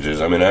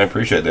mortgages. I mean, I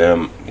appreciate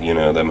them, you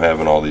know, them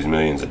having all these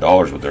millions of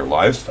dollars with their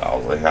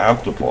lifestyles. They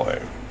have to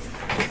play,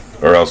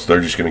 or else they're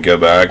just going to go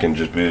back and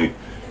just be,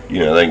 you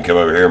know, they can come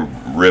over here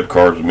and rip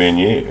cards with me and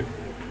you.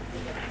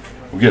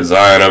 We get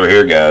Zion over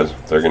here, guys.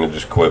 They're going to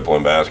just quit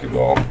playing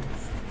basketball.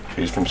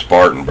 He's from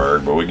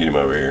Spartanburg, but we get him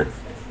over here.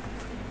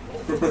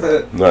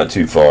 Not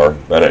too far.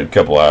 About a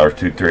couple hours,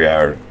 2-3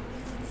 hours.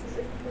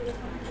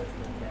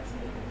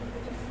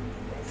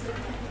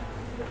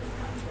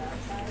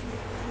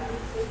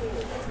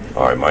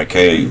 All right, Mike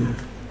K.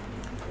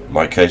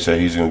 Mike K said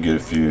he's going to get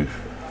a few.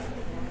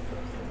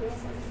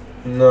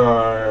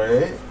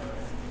 Alright.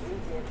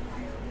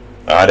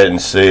 I didn't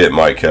see it,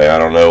 Mike K. I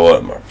don't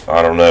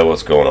know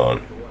what's going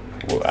on.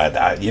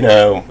 Well, you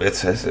know, it's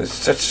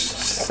such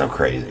so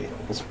crazy.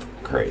 It's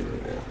crazy,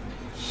 man.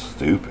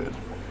 Stupid.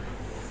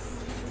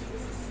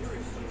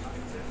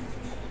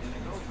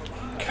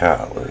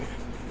 Golly.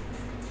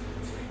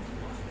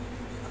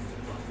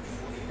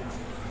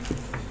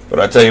 But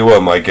I tell you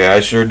what, Mike,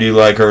 I sure do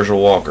like Herschel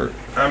Walker.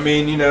 I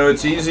mean, you know,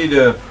 it's easy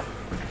to.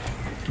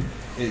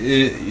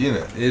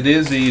 It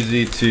is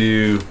easy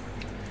to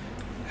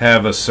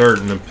have a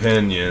certain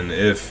opinion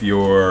if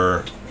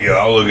you're. Yeah,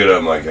 I'll look it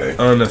up, Mike.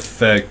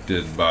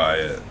 Unaffected by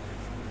it.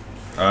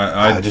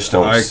 I just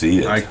don't see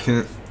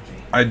it.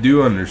 I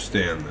do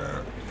understand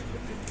that.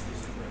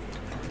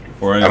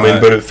 Or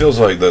but it feels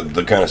like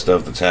the kind of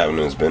stuff that's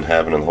happening has been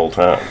happening the whole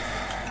time.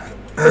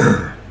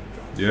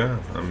 Yeah,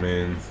 I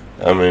mean,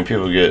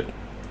 people get.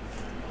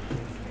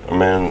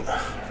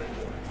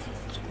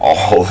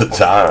 All the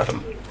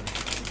time.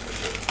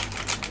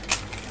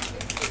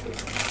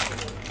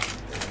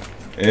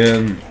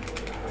 And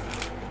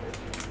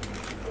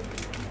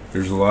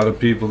there's a lot of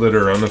people that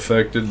are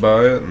unaffected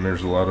by it, and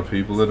there's a lot of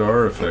people that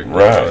are affected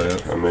by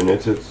it. I mean,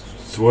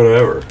 it's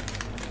whatever.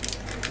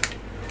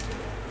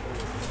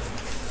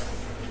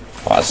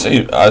 I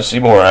see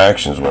more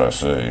actions when I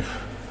see.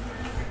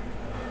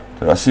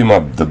 Did I see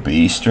the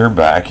Beaster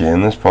back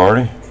in this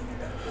party?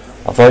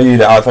 I thought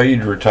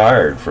you'd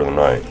retired for the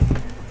night.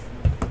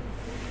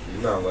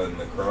 You're not letting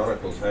the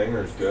Chronicles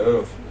hangers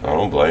go. I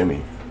don't blame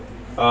you.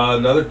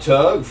 Another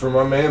tug for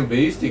my man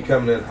Beastie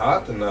coming in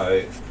hot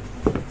tonight.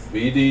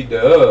 BD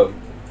Dub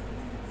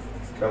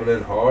coming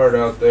in hard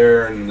out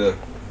there in the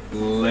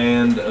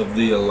land of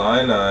the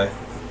Illini.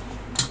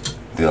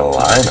 The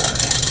Illini?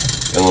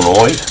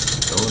 Illinois?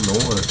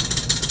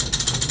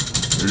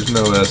 There's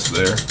no S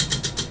there.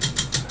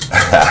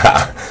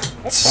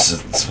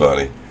 It's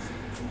funny.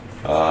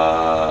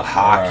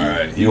 Hockey.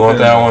 Right, You want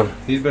that one?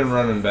 He's been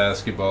running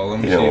basketball.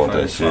 Let me see if I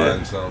can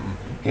find something.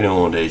 You don't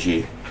want that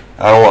shit.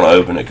 I don't want to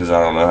open it because I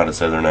don't know how to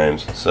say their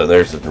names. So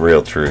there's the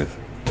real truth.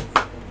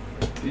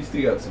 He's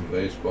still got some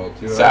baseball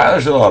too.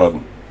 There's a lot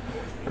of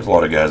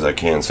guys that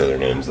can say their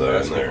names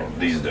though in there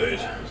these days.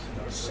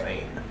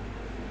 Insane.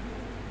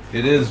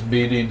 It is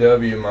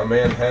BDW. My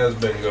man has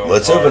been going.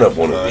 Let's open up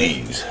one of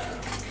these.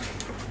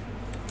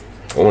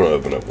 I want to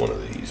open up one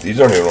of these. These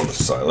aren't even on the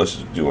side. Let's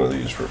just do one of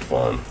these for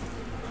fun.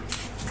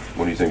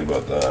 What do you think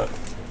about that?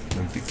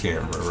 With the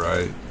camera,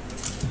 right?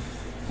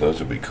 Those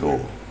would be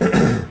cool.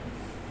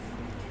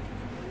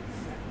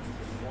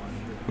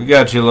 We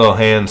got you a little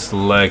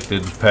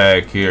hand-selected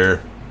pack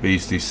here.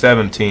 Beastie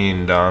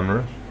 17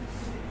 Donruss.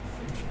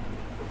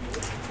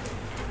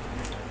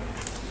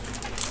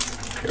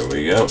 Here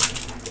we go.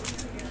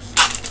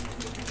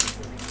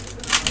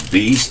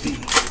 Beastie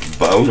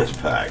bonus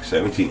pack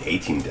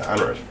 17-18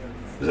 Donruss.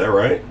 Is that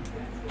right?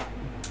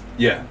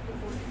 Yeah.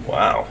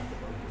 Wow.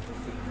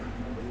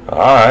 All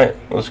right,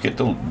 let's get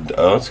the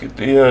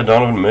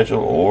Donovan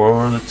Mitchell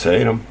or the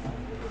Tatum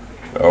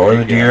or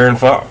the De'Aaron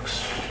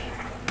Fox.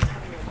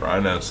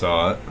 Rhino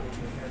saw it.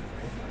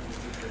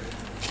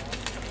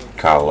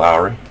 Kyle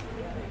Lowry.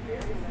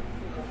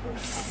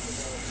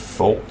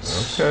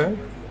 Fultz. Okay.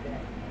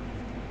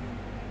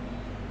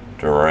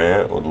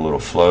 Durant with a little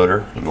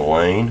floater in the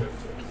lane.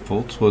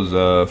 Fultz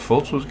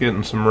was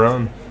getting some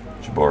run.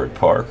 Jabari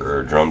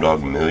Parker, Drum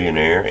Dog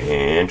Millionaire,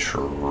 and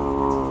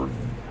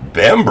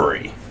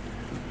Bembry.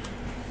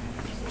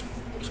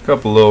 There's a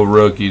couple little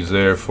rookies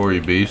there for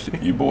you, Beastie.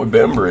 You boy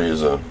Bembry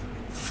is a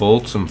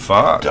Fultz and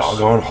Fox.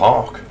 doggone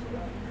hawk.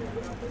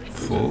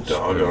 Fultz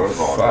Doggone and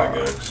hawk, that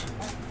guy. Fox.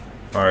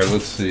 All right,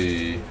 let's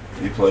see.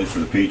 He plays for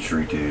the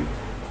Peachtree team.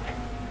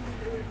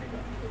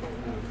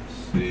 Let's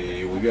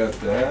see, we got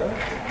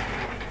that.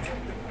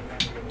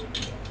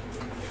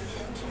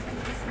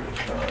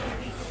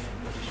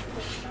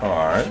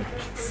 All right,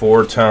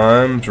 4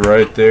 times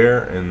right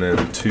there, and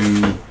then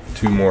two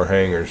more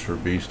hangers for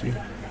Beastie.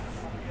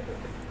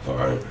 All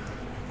right.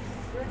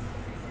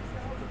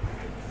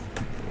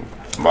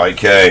 Mike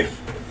K.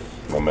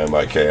 My man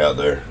Mike K out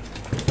there.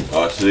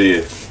 I see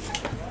you.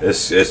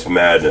 It's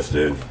madness,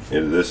 dude.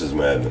 This is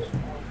madness.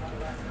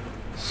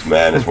 It's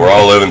madness. We're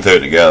all living through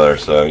it together,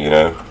 so, you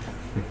know.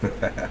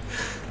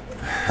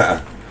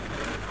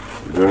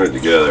 We're doing it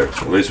together.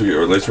 At least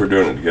we're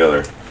doing it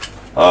together.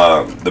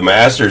 The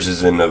Masters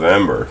is in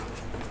November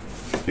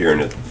here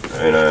in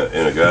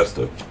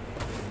Augusta.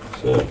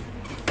 So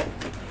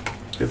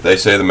if they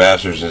say the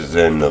Masters is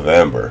in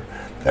November,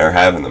 they're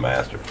having the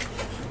Masters.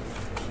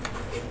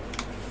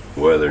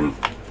 Whether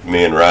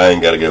me and Ryan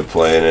got to go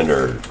playing it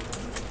or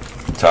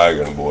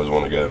Tiger and the boys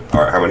want to go.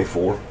 All right, how many?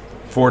 4?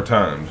 4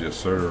 times, yes,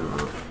 sir.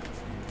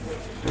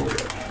 Here we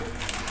go.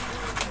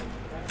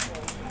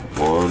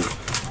 1,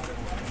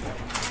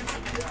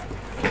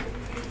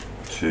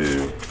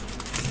 2.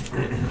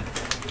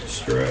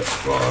 Strat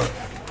spot.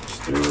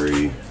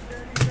 3.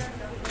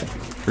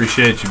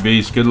 Appreciate you,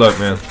 Beast. Good luck,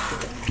 man.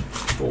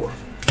 4.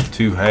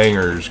 2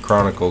 hangers,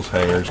 Chronicles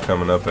hangers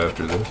coming up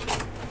after this.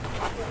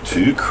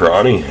 2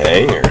 Cronny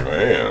hangers,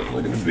 man.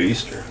 Look at the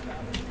beaster.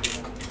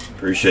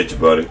 Appreciate you,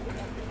 buddy.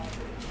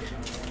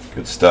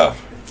 Good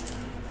stuff.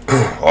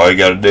 All you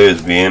gotta do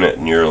is be in it,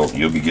 and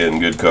you'll be getting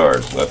good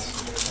cards. That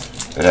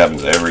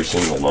happens every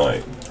single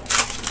night.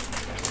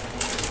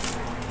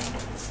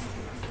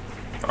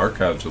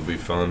 Archives will be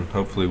fun.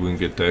 Hopefully we can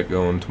get that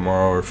going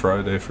tomorrow or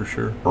Friday for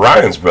sure.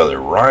 Ryan's brother,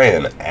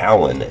 Ryan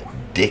Allen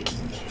Dickey.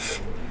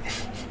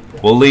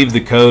 We'll leave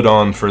the code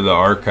on for the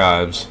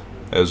archives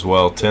as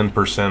well.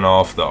 10%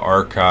 off the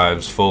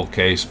archives full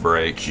case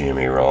break.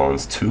 Jimmy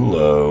Rollins, too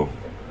low.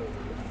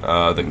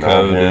 The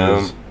code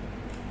is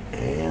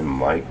and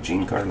Mike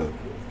Giancarlo.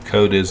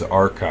 Code is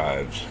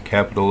archives.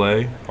 Capital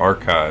A,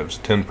 archives.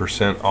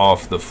 10%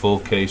 off the full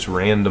case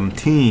random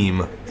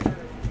team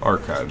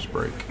archives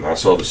break. I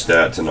saw the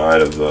stat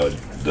tonight of the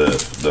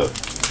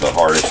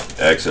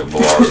hardest exit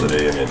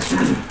velocity, and it's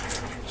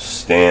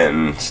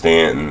Stanton,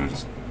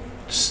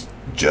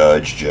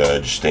 Judge,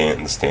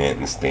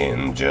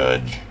 Stanton,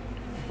 Judge.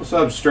 What's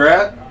up,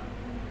 Strat?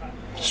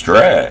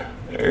 Strat,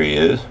 there he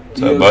is.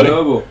 What's up, buddy?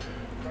 Double.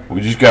 We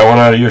just got one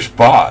out of your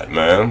spot,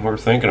 man. We're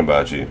thinking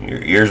about you.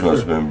 Your ears must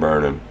have been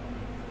burning.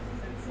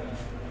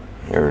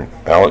 Here,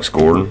 Alex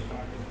Gordon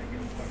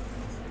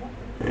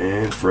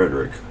and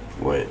Frederick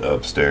went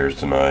upstairs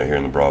tonight here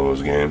in the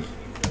Bravos game.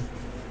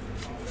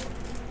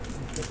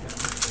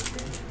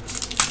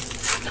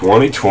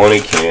 2020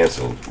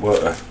 canceled.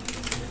 What?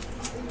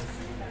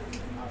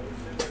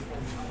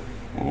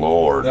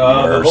 Lord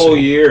mercy. The whole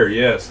year,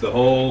 yes. The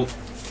whole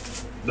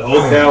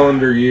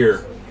calendar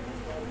year.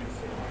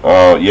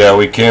 Oh, yeah,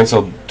 we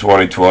canceled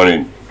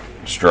 2020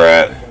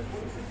 Strat.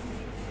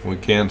 We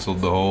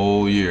canceled the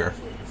whole year.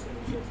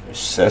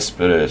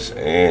 Cespedes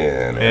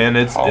and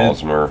it's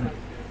Hosmer.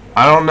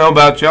 I don't know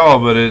about y'all,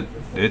 but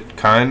it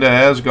kind of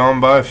has gone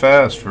by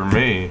fast for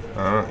me.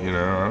 I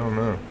don't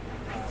know.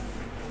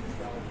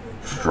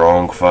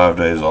 Strong 5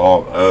 days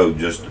off. Oh,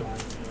 just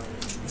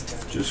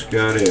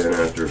got in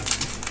after.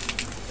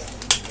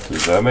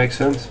 Does that make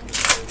sense?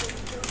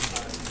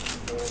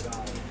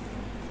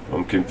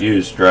 I'm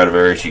confused,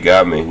 Stradivarius. You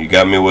got me. You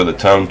got me with a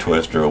tongue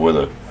twister, or with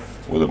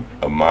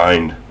a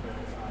mind.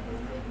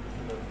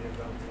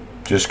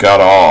 Just got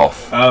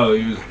off. Oh,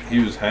 he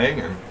was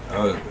hanging.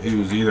 He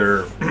was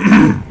either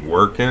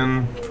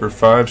working for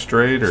 5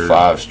 straight or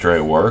 5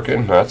 straight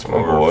working. That's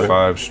my boy.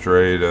 5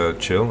 straight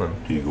chilling.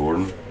 D.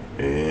 Gordon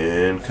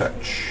and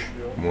Kutch.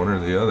 One or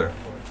the other.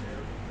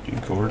 D.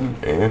 Gordon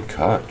and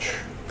Kutch.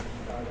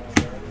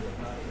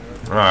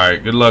 All right.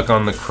 Good luck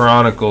on the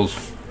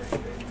Chronicles.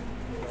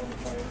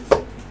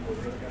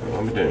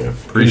 I'll be damned.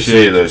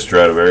 Appreciate those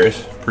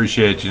Stradivarius.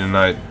 Appreciate you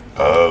tonight.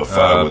 Oh,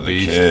 5 with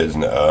Beast. the kids.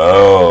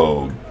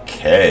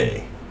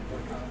 Okay.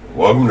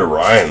 Welcome to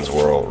Ryan's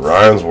World.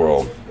 Ryan's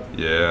World.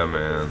 Yeah,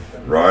 man.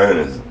 Ryan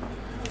is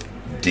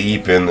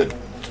deep in the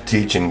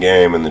teaching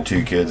game and the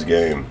 2 kids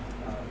game.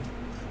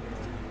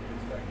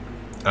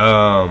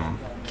 A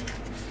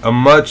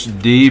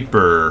much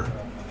deeper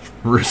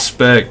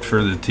Respect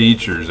for the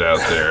teachers out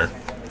there.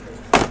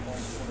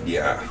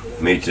 Yeah,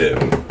 me too.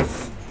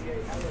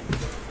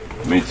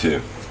 Me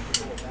too.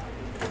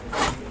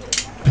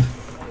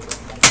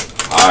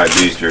 Alright,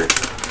 Beaster.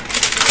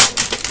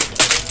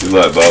 Good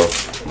luck, Bo.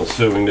 Let's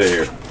see what we can do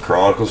here.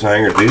 Chronicles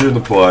hanger. These are the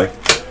play.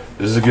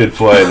 This is a good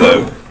play,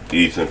 though,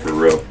 Ethan, for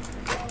real.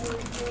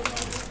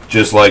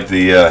 Just like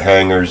the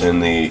hangers in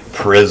the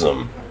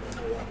Prism.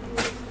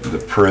 The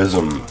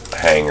Prism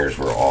hangers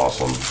were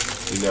awesome.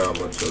 You know how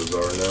much those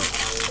are now?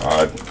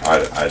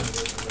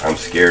 I'm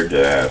scared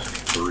to ask.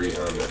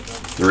 300.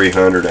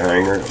 300 a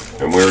hanger,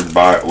 and we were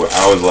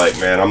I was like,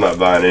 man, I'm not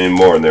buying any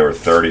more, and there were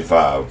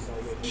 35.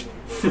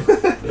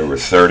 There were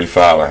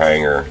 35 a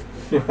hanger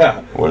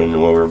when we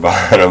were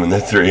buying them, and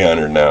they're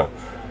 300 now.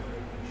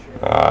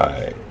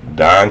 Alright,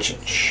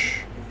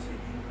 Doncic.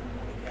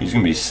 He's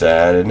gonna be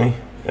sad, isn't he?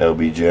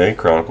 LBJ,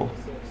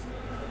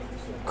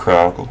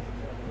 Chronicle.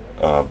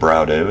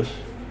 Brow Davis.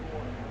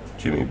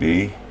 Jimmy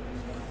B.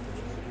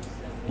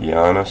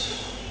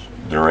 Giannis.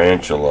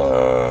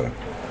 Durantula.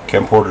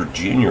 Ken Porter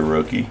Jr.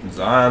 rookie.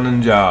 Zion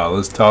and Ja,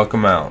 let's talk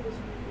them out.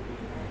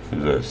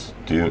 Who's this?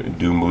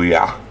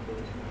 Doumbouya.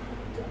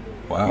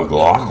 Wow,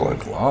 McLaughlin.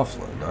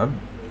 I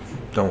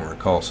don't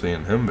recall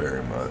seeing him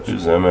very much.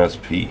 Who's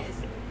MSP?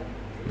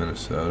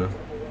 Minnesota.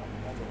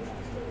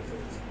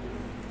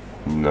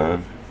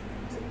 None.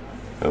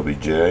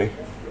 LBJ.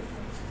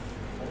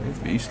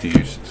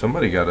 Beasties.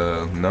 Somebody got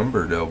a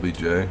numbered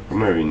LBJ. I've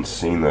never even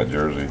seen that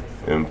jersey.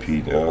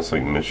 MP. Oh, that's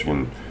like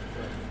Michigan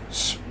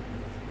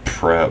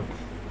Prep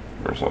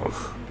or something.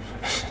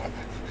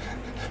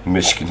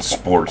 Michigan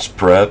Sports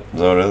Prep. Is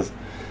that what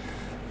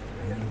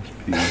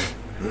it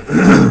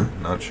is?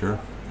 Not sure.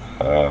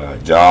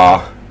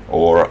 Ja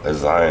or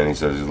Zion. He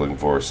says he's looking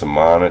for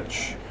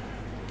Samanich.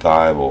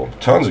 Thibault.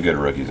 Tons of good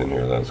rookies in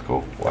here. That's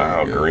cool.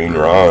 Wow. Green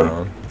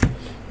Ron.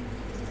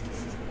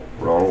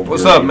 Ronald.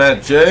 What's up,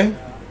 Matt J?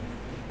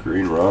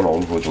 Green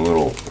Ronald with a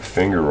little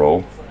finger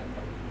roll.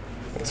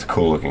 That's a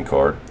cool looking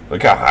card.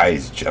 Look how high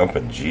he's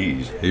jumping.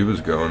 Jeez. He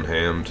was going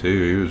ham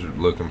too. He was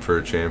looking for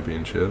a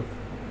championship.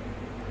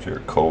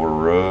 Jared Culver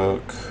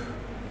Rook.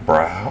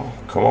 Brow.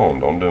 Come on,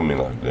 don't do me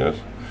like this.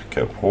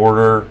 Kev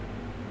Porter.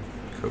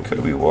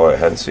 Kobe White.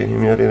 Hadn't seen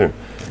him yet either.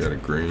 Got a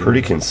green.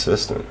 Pretty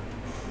consistent.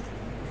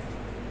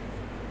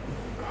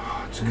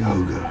 Oh, it's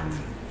Goga.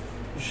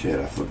 Shit,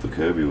 I thought the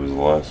Kobe was the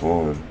last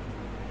one.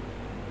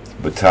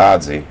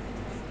 Batadze.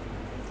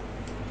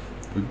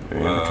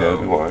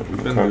 Kobe White.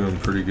 We've been doing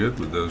pretty good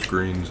with those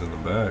greens in the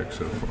back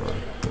so far.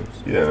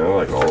 Yeah, I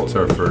like all of It's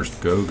them. our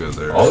first Goga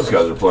there. All those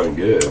guys are playing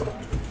good.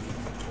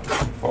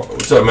 Oh,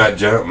 what's up, Matt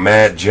Jones?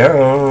 Matt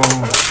Jones.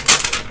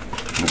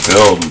 In the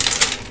building.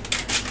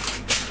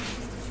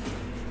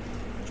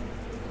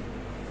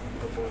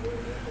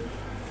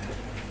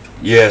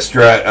 Yeah,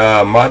 Strat.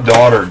 My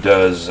daughter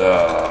does,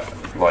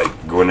 like,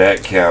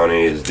 Gwinnett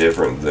County is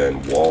different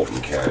than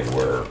Walton County,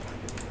 where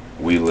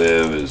we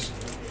live is,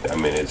 I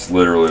mean, it's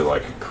literally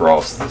like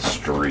across the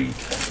street.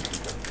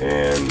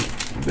 And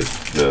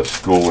the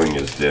schooling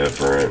is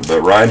different.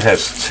 But Ryan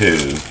has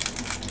two,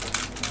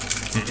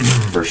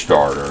 for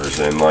starters.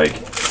 And, like,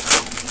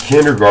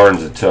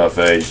 kindergarten's a tough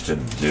age to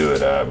do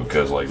it at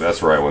because, like,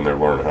 that's right when they're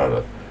learning how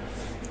to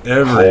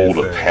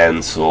hold a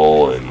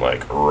pencil and,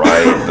 like,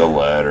 write the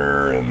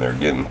letter, and they're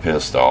getting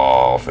pissed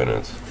off, and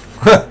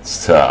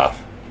it's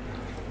tough.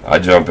 I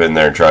jump in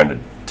there trying to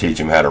teach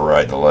him how to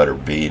write the letter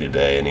B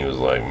today, and he was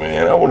like,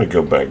 man, I want to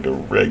go back to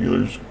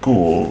regular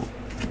school.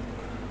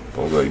 I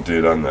was like,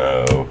 dude, I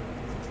know.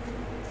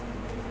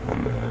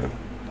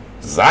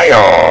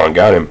 Zion!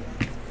 Got him.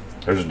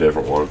 There's a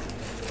different one.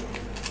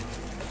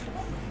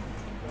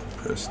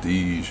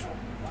 Prestige.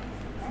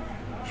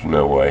 There's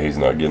no way he's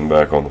not getting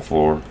back on the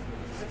floor.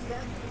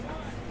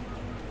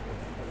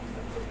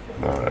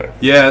 Alright.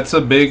 Yeah, it's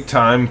a big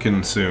time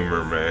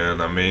consumer,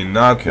 man. I mean,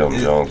 not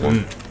Keldon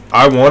Johnson.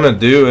 I want to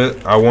do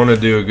it. I want to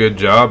do a good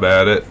job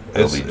at it.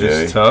 It's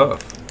LBJ.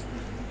 tough.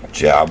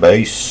 Job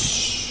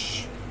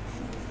ace.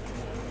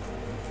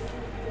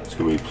 It's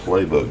going to be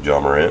playbook,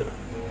 John Morant.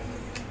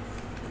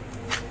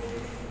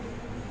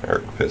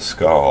 Eric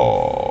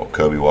Pascal.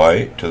 Kobe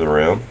White to the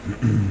rim.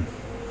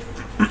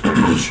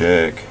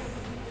 Chick.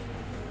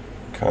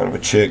 Kind of a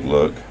chick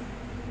look.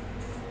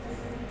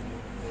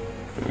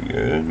 Very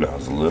good.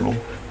 Nas Little.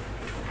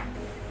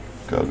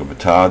 Goga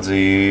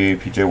Batadze.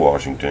 PJ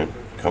Washington.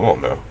 Come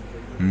on now.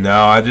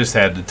 No, I just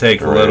had to take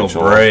a little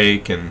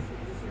break, and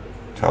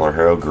Tyler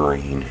Harrell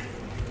Green.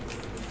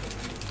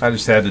 I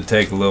just had to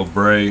take a little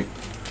break.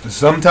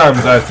 Sometimes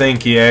I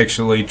think he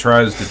actually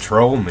tries to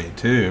troll me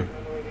too.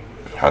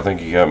 I think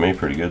he got me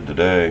pretty good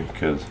today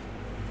because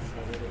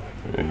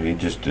he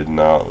just did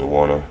not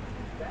want to.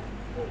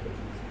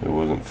 He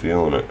wasn't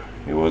feeling it.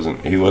 He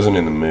wasn't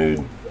in the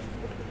mood.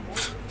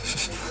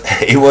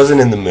 He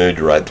wasn't in the mood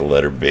to write the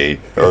letter B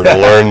or to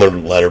learn the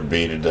letter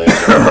B today.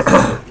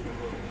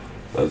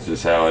 That's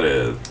just how it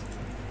is.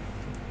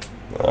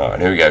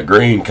 And here we got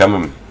Green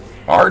coming.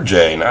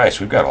 RJ, nice.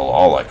 We've got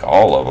all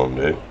of them,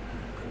 dude.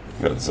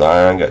 We got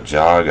Zion, got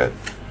Ja, got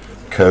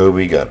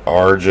Kobe, got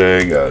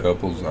RJ, got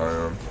Couple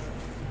Zion.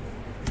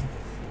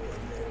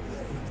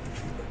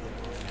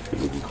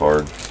 good looking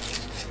card.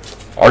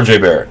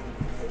 RJ Barrett.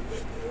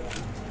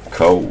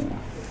 Cold.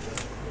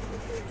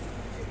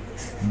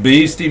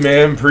 Beastie,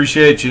 man,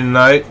 appreciate you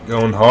tonight.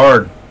 Going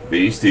hard.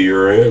 Beastie,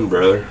 you're in,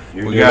 brother.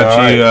 We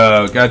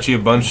got you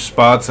a bunch of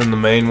spots in the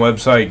main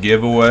website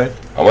giveaway.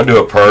 I'm gonna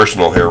do a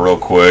personal here real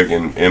quick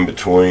and in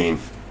between.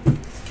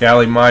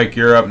 Cali Mike,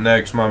 you're up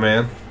next, my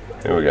man.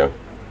 Here we go.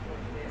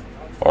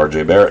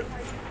 RJ Barrett.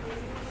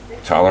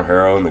 Tyler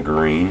Harrow in the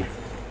green.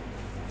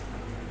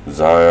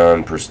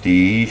 Zion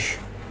Prestige.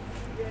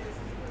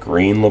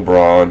 Green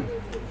LeBron.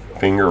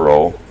 Finger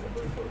roll.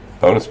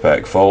 Bonus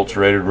pack. Fultz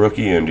rated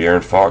rookie and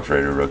De'Aaron Fox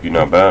rated rookie.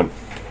 Not bad.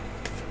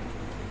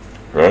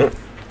 Right?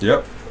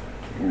 Yep.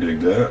 Dig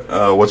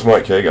that. What's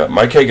Mike K got?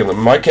 Mike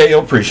K,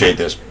 you'll appreciate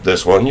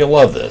this one. You'll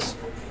love this.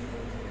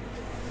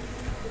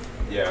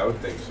 Yeah, I would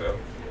think so.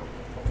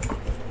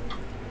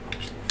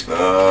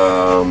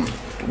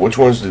 Which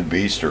ones did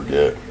Beaster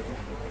get?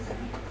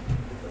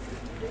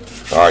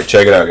 Alright,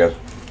 check it out, guys.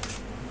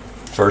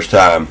 First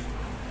time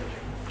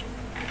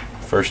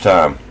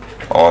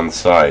on the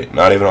site.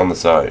 Not even on the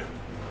site.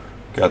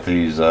 Got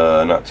these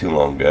not too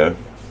long ago.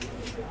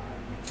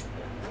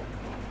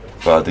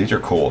 But these are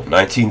cool.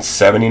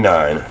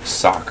 1979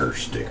 soccer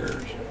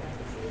stickers.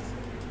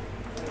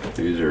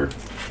 These are a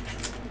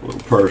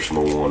little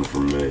personal one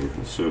from me.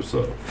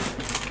 So.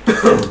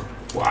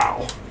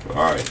 Wow.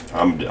 Alright,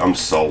 I'm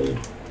sold.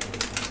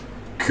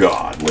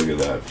 God, look at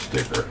that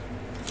sticker.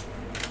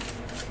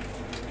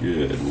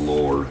 Good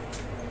Lord.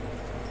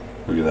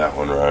 Look at that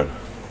one, Ryan.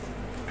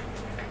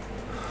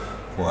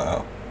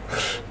 Wow.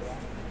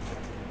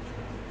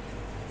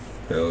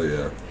 Hell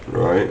yeah.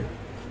 Right?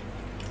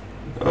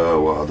 Oh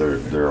wow,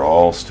 they're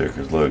all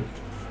stickers. Look.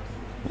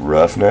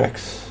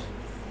 Roughnecks.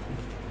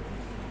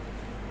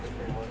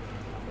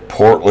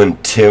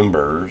 Portland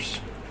Timbers.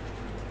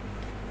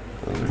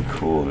 Those are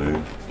cool,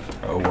 dude.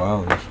 Oh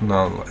wow,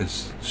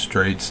 it's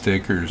straight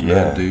stickers,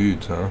 Yeah. no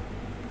dudes, huh?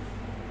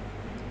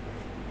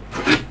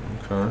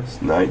 Okay. It's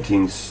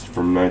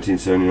from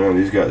 1979.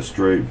 These got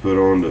straight put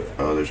on to.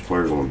 Oh, there's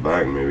players on the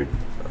back, maybe.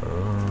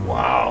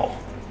 Wow.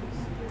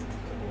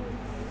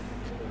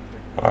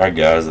 All right,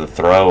 guys, the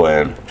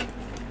throw-in.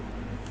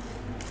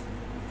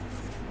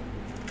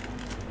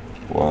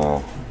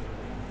 Wow.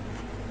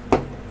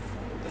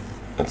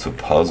 That's a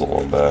puzzle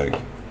on bag.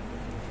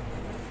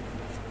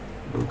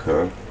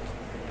 Okay.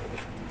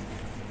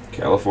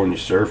 California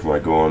Surf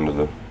might go onto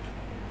the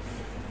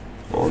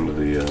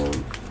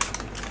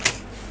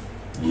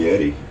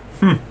Yeti.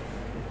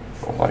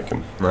 I like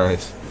him.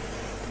 Nice.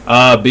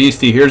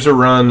 Beastie, here's a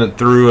run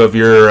through of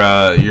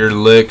your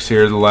licks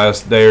here the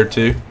last day or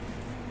two.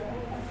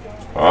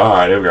 All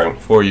right, here we go.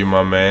 For you,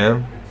 my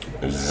man.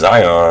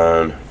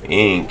 Zion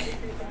Inc.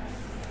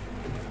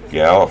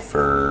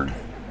 Galliford.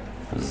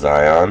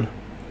 Zion.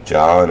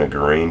 Ja in a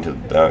green to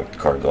that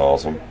card's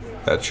awesome.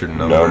 That's your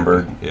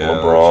Numbered Yeah,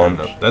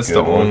 LeBron. That's Good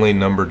the one. only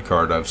numbered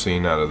card I've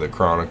seen out of the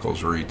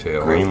Chronicles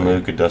retail. I Green think.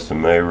 Luka,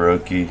 Dustin May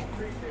rookie.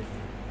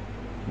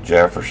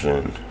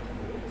 Jefferson.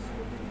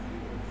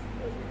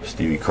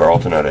 Stevie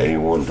Carlton out of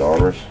 81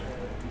 Donruss.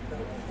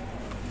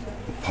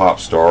 Pop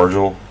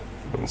Stargell.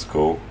 That's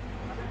cool.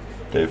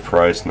 Dave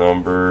Price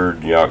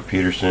numbered. Jock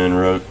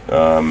Peterson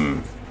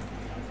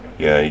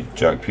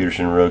Jock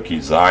Peterson rookie.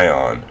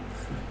 Zion.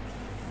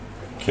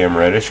 Cam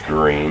Reddish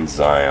green.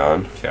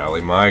 Zion.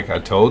 Cali Mike, I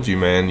told you,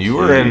 man. You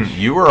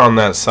were on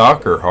that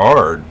soccer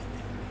hard.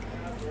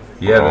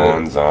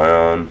 Yeah,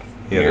 Zion.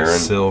 He had a Aaron.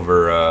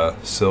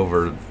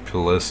 silver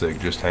Pulisic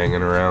just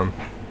hanging around.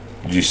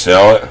 Did you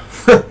sell it?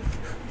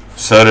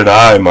 So did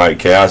I, Mike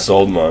K. I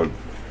sold mine.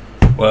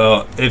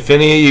 Well, if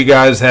any of you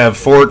guys have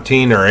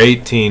 14 or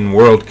 18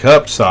 World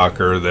Cup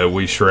soccer that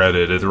we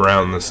shredded at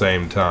around the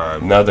same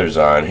time, Another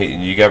Zion.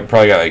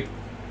 Probably got like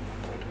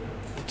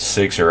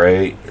 6 or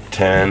 8 or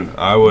 10.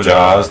 I would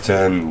Jaws,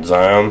 10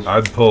 Zions.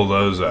 I'd pull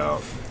those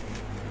out.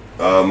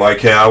 Mike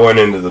K. I went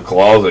into the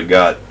closet,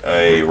 got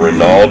a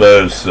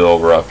Ronaldo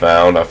silver. I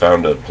found a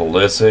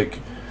Pulisic,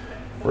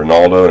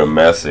 Ronaldo, and a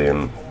Messi,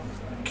 and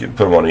put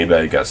them on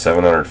eBay. Got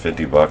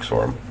 $750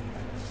 for them.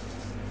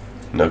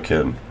 No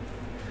kidding.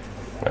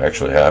 It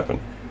actually happened.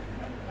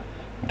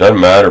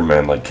 Doesn't matter,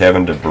 man. Like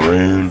Kevin De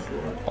Bruyne,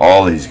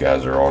 all these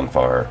guys are on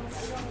fire.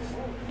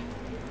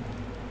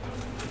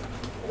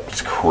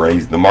 It's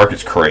crazy. The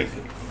market's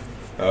crazy.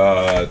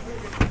 The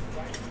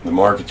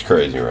market's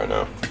crazy right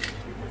now.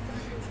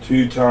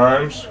 2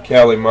 times.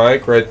 Cali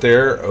Mike right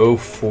there.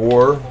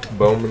 04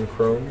 Bowman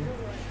Chrome.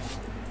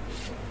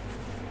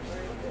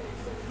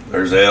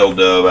 There's L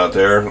Dub out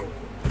there.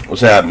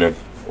 What's happening?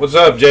 What's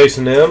up,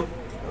 Jason M?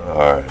 All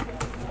right.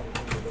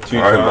 2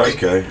 All right, times. Mike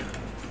K.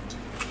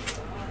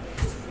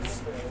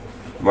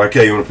 Mike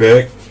K, you want to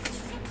pick?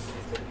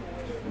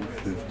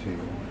 15.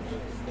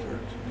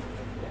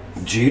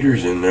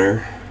 Jeter's in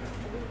there.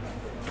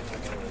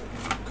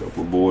 A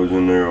couple of boys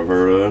in there I've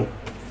heard of.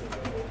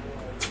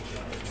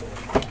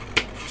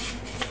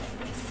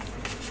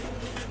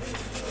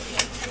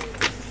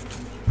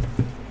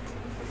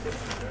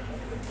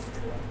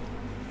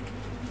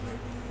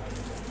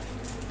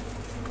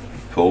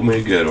 Pull me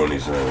a good one, he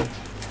said.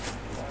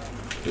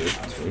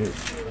 15.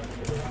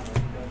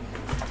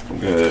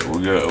 Good,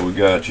 we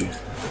got you.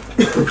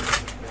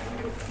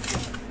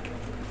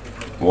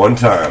 One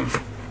time.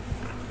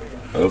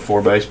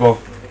 04 baseball.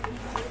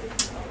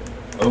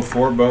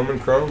 04 Bowman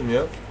Chrome,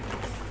 yep.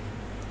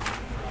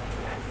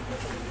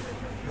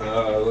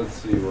 Let's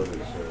see what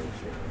it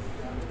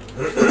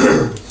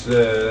says. It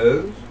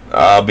says...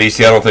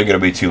 BC, I don't think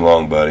it'll be too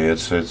long, buddy.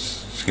 It's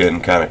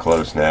getting kind of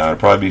close now. It'll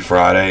probably be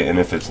Friday, and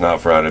if it's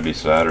not Friday, it'll be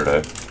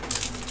Saturday.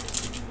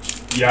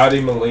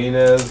 Yadi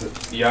Molina,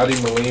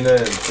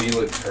 and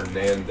Felix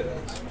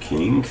Hernandez.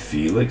 King,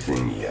 Felix,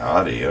 and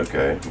Yachty.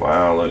 Okay.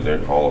 Wow, look,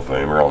 there's Hall of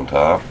Famer on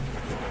top.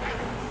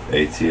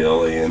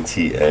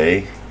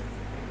 ATLANTA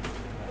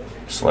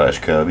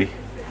 / Cubby.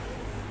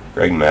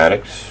 Greg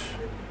Maddux.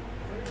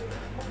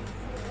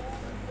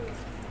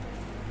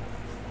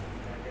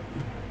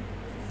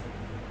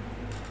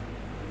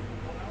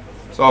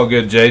 It's all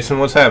good, Jason.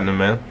 What's happening,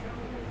 man?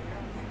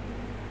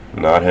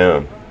 Not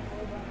him.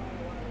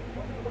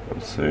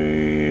 Let's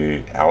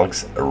see.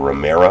 Alex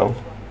Romero.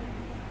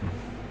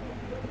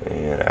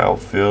 And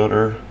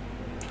outfielder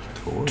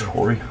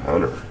Torrey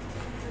Hunter.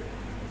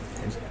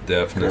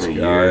 Deafness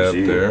guy up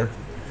there.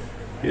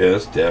 Yeah,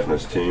 it's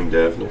Deafness team,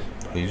 Deafness.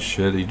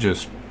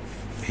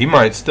 He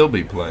might still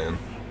be playing.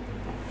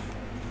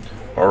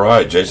 All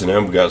right, Jason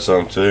M got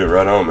some too.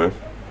 Right on, man.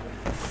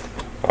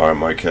 All right,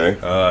 Mike K.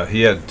 He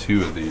had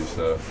 2 of these,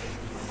 though.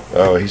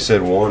 Oh, he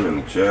said 1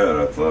 in the chat,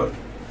 I thought.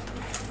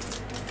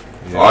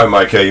 Yeah. All right,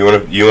 Mike K, you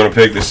wanna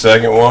pick the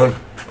second one?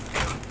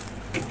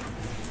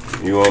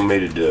 You want me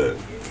to do it?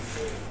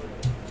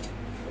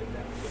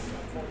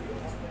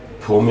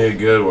 Pull me a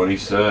good one, he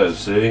says.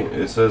 See?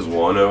 It says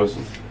 1.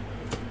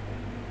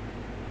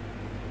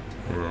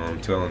 I'm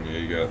telling you,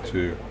 you got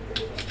 2.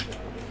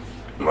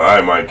 All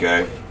right, Mike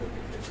K.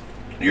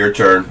 Your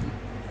turn.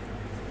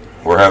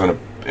 We're having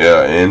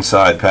an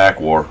inside pack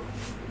war.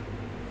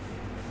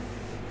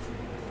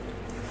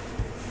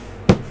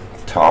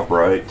 Top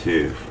right,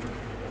 2.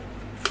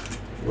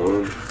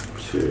 1,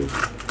 2.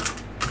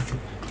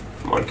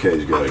 Mike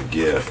K's got a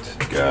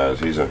gift, guys.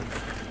 He's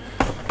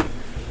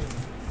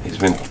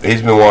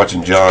been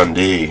watching John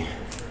D.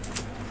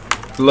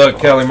 Good luck,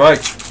 Kelly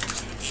Mike.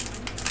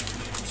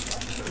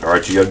 All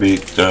right, you got to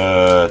beat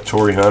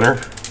Torrey Hunter.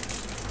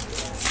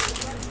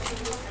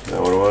 Is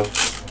that what it was?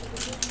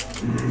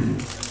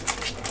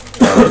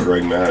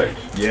 Greg Maddux.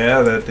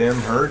 Yeah, that damn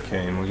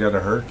hurricane. We got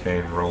a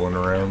hurricane rolling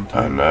around, too.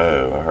 I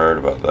know. I heard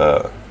about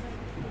that.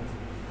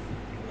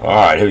 All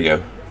right, here we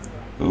go.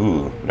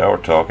 Ooh, now we're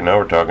talking.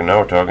 Garrett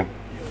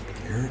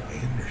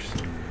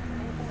Anderson.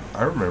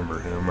 I remember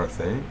him, I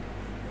think.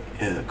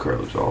 Yeah, the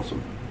Crow's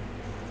awesome.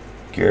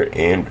 Garrett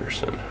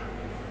Anderson.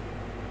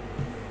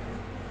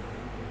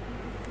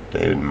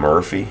 David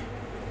Murphy.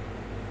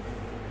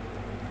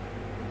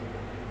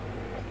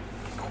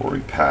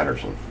 Corey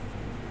Patterson.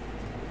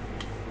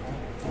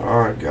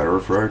 Alright, got a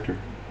refractor.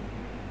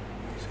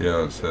 See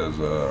how it says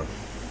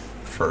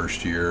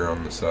first year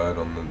on the side,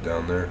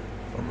 down there,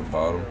 on the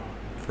bottom?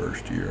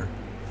 First year.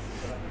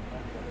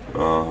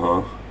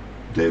 Uh-huh.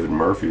 David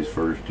Murphy's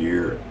first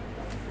year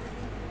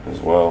as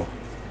well.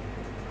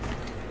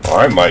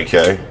 Alright, Mike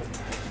K.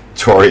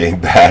 Torrey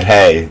ain't bad.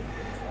 Hey.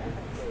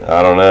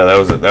 I don't know.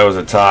 That was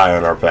a tie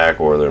on our pack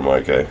war there,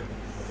 Mike K.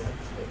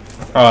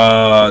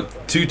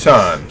 2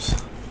 times.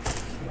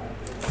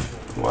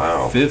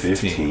 Wow.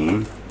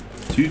 15.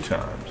 2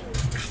 times.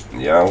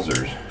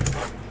 Yowzers.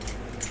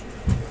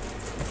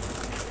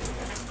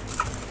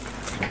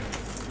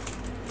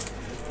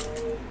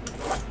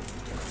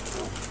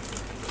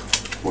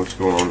 What's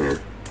going on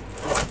here?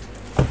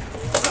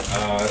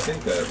 I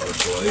think that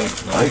was late.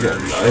 I got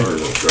Niger in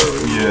the start.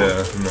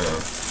 Yeah, no.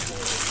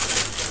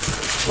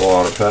 A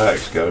lot of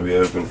packs. Got to be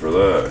open for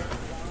that.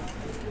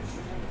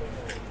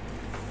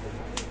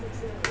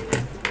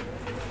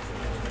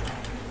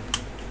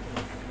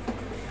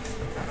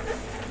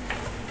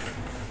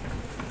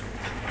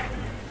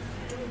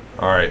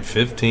 All right,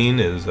 15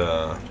 is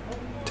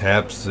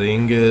Tap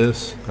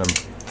Zingas. I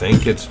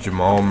think it's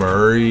Jamal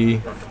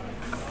Murray,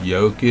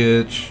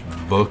 Jokic,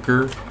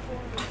 Booker.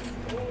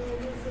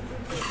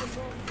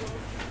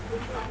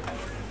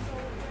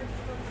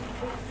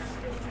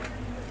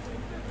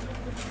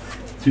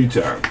 Two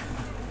time.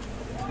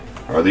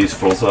 Are these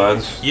full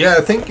size? Yeah,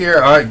 I think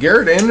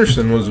Garrett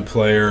Anderson was a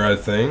player, I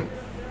think.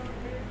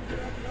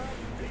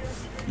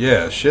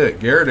 Yeah, shit.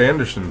 Garrett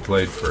Anderson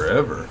played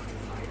forever.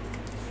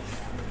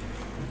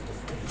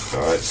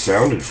 It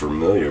sounded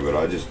familiar, but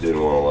I just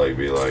didn't want to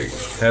be like...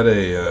 Had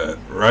a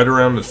right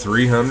around the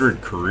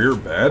 300 career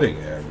batting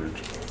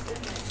average.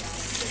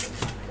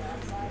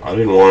 I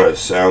didn't want to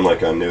sound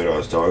like I knew what I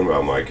was talking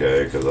about, Mike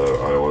A, because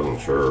I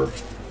wasn't sure.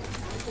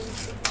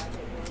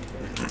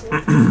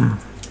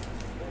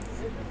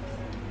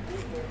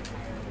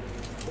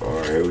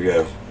 Alright, here we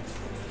go.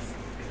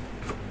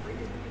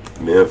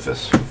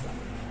 Memphis.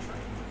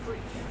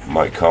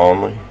 Mike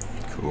Conley.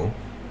 Cool.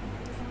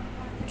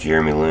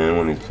 Jeremy Lin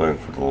when he's playing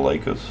for the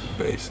Lakers.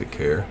 Basic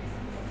hair.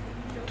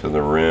 To the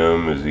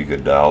rim is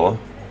Iguodala.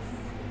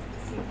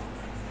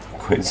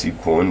 Quincy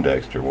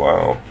Poindexter,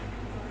 wow.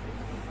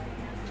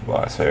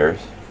 Tobias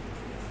Harris.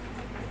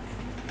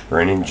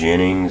 Brennan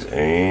Jennings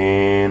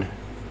and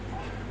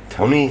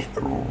Tony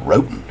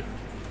Roten.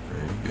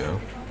 There you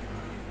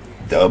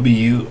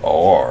go.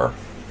 WR.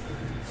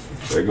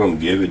 They're going to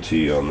give it to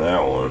you on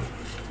that one.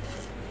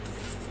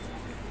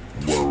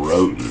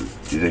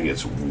 Waroten. Do you think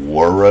it's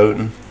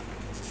Waroten?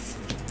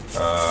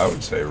 I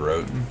would say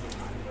Roten.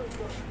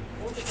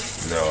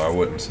 No, I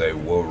wouldn't say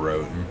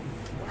Roten.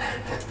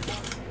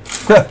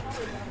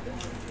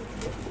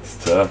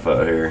 It's tough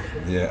out here.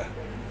 Yeah.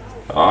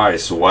 Alright,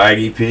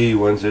 Swaggy P.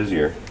 When's his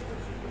year?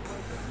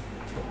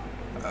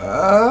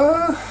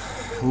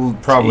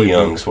 Probably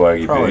young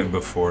Swaggy probably P.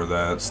 before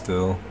that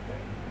still.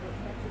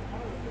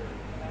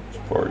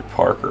 Corey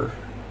Parker.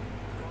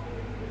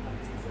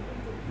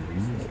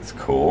 That's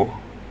cool.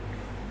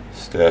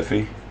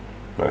 Steffi.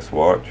 Nice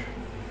watch.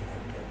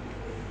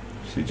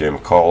 CJ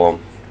McCollum.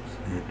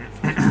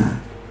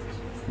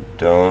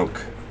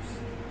 Dunk.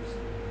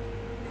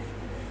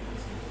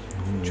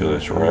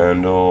 Julius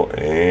Randle.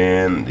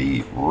 And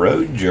the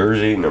road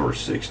jersey, number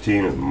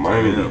 16 of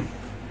Miami.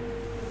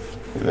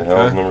 Who the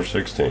hell is number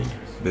 16?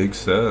 Big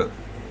set.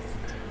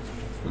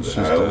 It's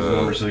The hell is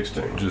number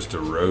 16? just a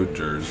road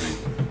jersey.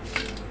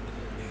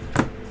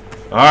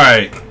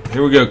 Alright,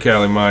 here we go,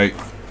 Cali Mike.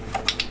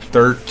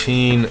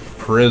 13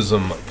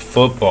 Prism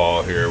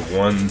football here,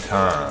 one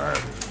time.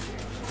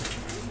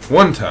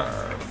 One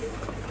time.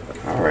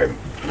 Alright,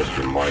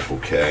 Mr. Michael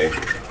K.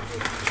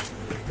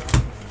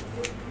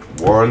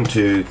 1,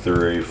 2,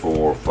 3,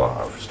 4,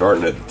 5.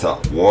 Starting at the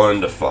top.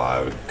 1 to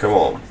 5. Come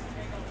on.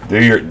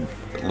 Do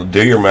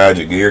your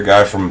magic. Get your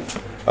guy from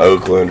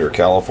Oakland or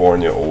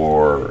California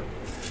or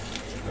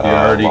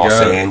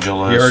Los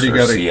Angeles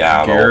or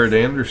Seattle. A Garrett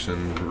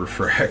Anderson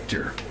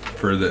refractor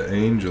for the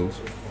Angels.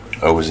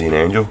 Oh, was he an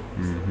Angel?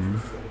 Mm-hmm.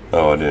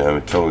 Oh, I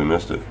totally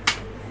missed it.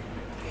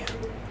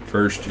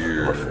 First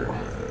year.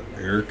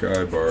 Eric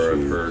Ibar,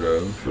 I've heard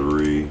of.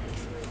 3,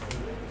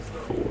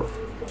 4.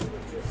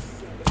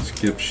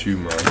 Skip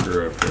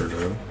Schumacher, I've heard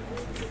of.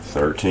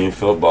 13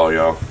 football,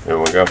 y'all. Here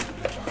we go.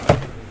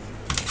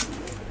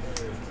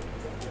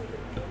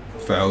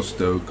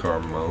 Fausto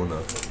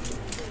Carmona.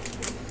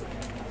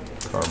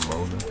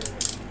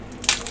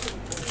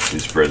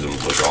 These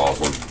prisms look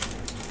awesome.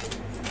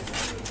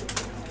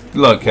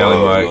 Good luck, Cali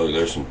Mike. Look,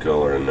 there's some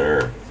color in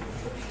there.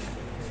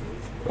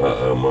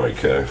 Uh-oh, Mike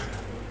K.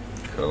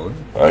 Color?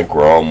 I think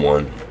we're on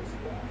one.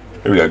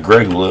 Here we got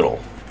Greg Little.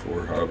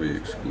 For hobby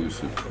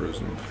exclusive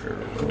Prism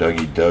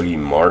parallel. Dougie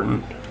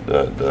Martin.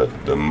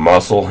 The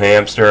muscle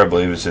hamster, I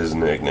believe is his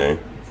nickname.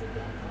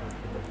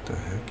 What the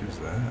heck is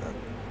that?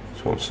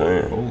 That's what I'm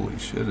saying. Holy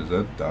shit, is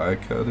that die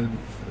cutted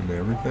and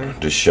everything?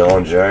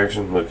 Deshaun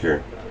Jackson, look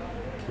here.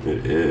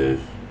 It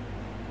is.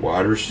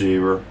 Wide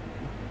receiver.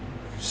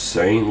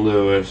 St.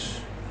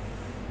 Louis.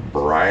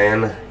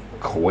 Brian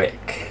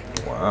Quick.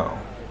 Wow.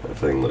 That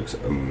thing looks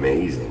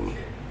amazing.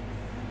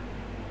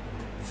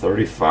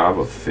 35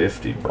 of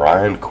 50.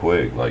 Brian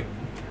Quick, like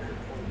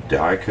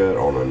die cut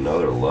on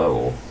another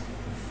level.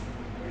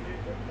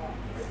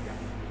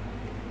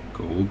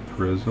 Gold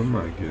Prism,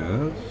 I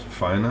guess.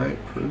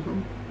 Finite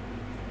Prism.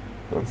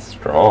 That's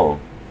strong.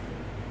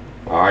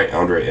 Alright,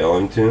 Andre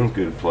Ellington,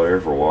 good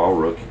player for a while,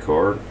 rookie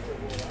card.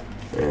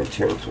 And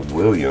Terrence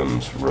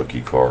Williams,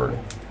 rookie card.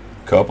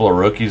 Couple of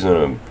rookies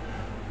and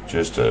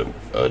just a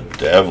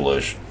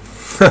devilish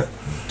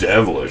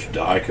devilish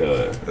die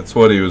cut. That's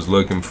what he was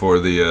looking for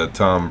the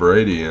Tom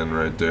Brady in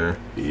right there.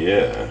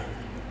 Yeah.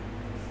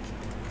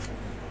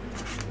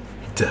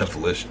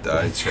 Devilish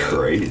die That's cut.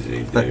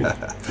 crazy, dude.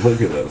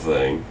 Look at that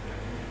thing.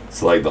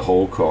 It's like the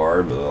whole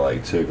card, but they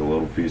like took a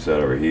little piece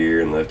out over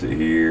here and left it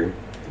here.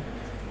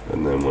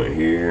 And then went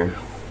here.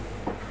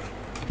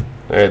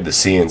 They had the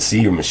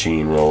CNC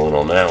machine rolling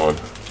on that one.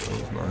 That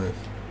was nice.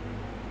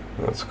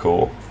 That's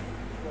cool.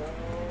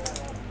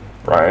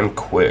 Brian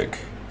Quick.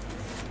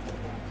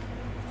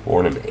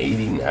 Born in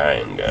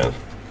 89, guys.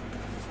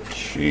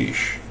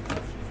 Sheesh.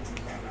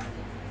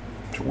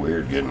 It's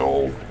weird getting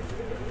old.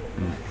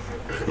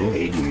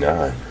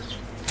 89.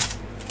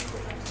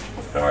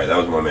 Alright, that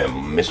was my man,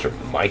 Mr.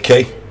 Mike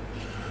K.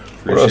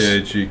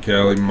 Appreciate you,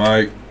 Cali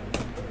Mike.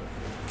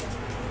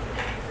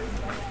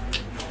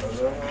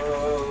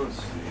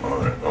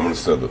 Alright, I'm gonna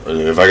set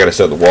the, if I gotta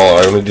set the wall,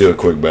 I'm gonna do a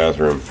quick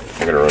bathroom.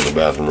 I gotta run the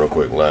bathroom real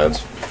quick, lads.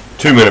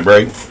 2-minute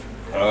break.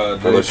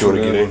 Unless you want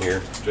to get in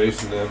here.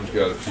 Jason M's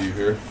got a few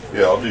here.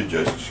 Yeah, I'll do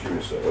Jason. Just give me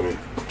a second.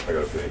 I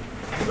gotta pee.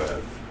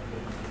 Bad.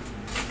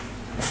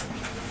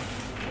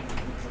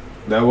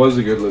 That was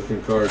a good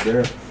looking card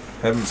there.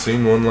 Haven't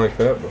seen one like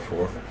that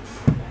before.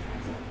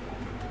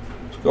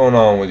 What's going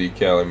on with you,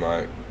 Cali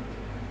Mike?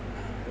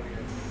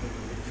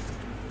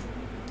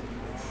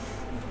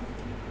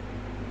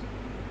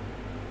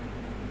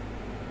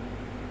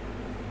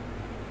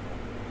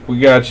 We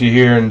got you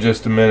here in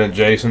just a minute,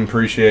 Jason.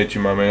 Appreciate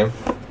you, my man.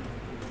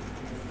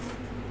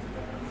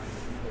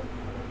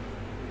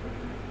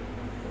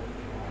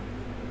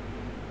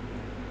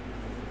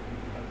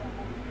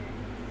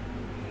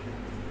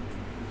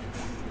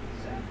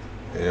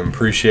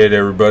 Appreciate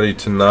everybody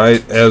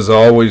tonight. As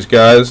always,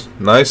 guys,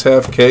 nice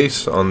half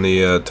case on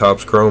the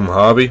Topps Chrome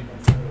Hobby.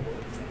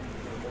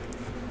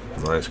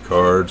 Nice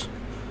cards.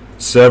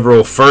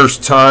 Several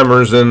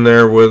first-timers in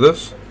there with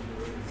us.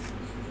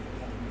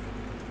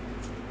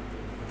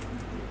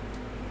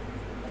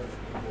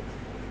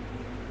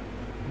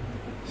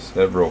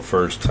 Several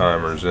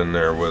first-timers in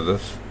there with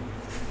us.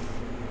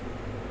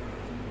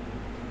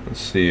 Let's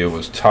see, it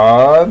was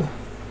Todd,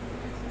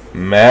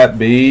 Matt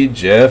B,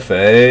 Jeff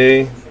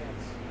A,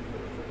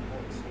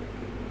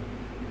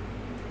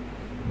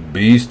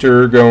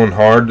 Beaster going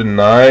hard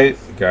tonight.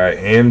 Guy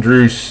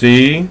Andrew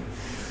C.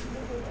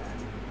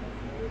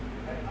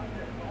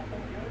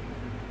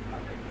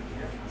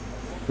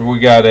 We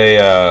got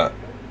a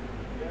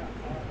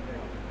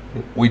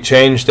we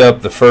changed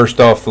up the first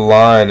off the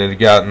line. It had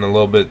gotten a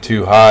little bit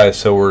too high,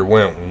 so we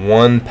went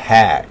one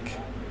pack.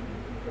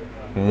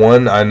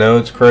 I know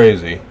it's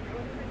crazy.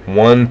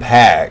 One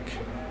pack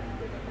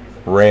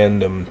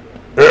random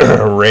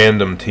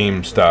random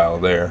team style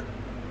there.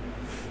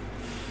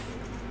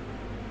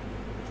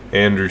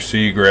 Andrew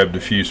C grabbed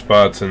a few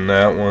spots in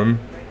that one.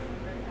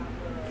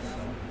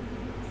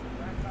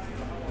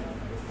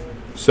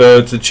 So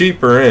it's a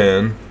cheaper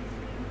end.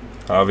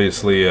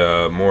 Obviously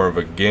more of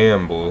a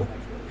gambling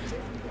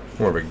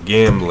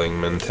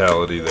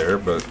mentality there,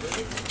 but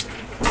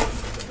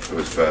It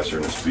was faster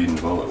than a speeding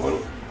bullet,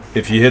 wasn't it?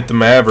 if you hit the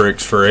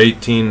Mavericks for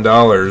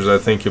 $18, I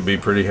think you'll be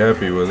pretty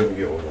happy with Let it. me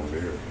get one on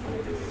beer.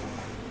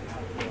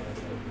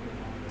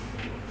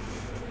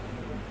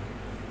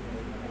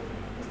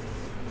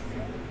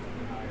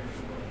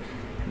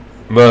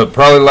 But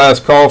probably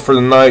last call for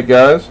the night,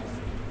 guys.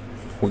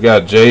 We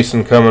got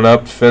Jason coming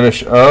up to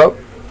finish up.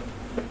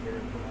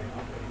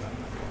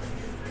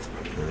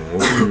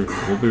 And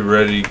we'll be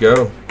ready to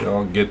go.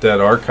 Y'all get that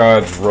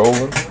archives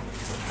rolling.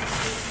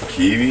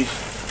 Kiwis.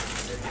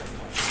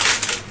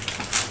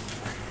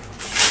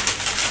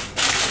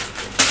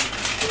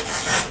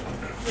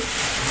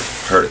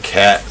 Heard of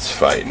cats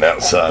fighting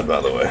outside,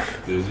 by the way.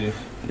 Did you?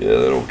 Yeah,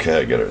 that old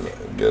cat got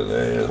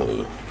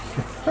her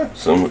ass.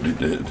 Somebody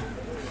did.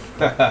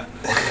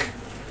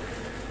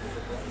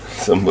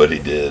 Somebody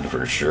did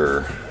for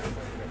sure.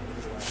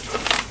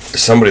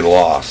 Somebody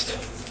lost.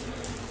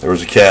 There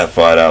was a cat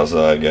fight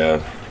outside,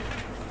 guys.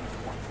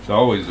 There's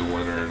always a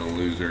winner and a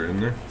loser, isn't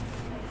there?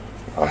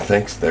 I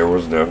think there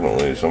was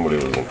definitely somebody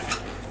was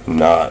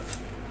not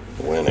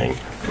winning.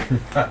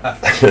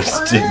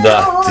 It did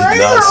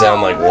not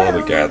sound like one of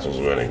the cats was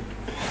winning.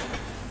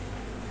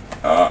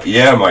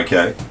 Yeah, my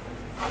cat.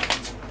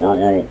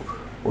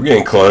 We're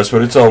getting close,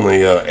 but it's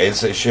only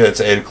it's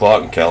 8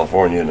 o'clock in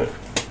California, isn't it?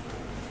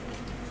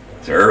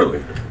 It's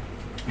early.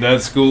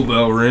 That school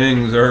bell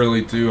rings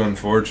early too,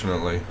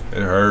 unfortunately.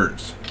 It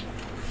hurts.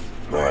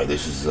 All right,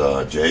 this is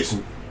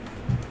Jason.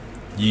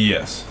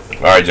 Yes.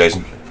 All right,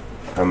 Jason.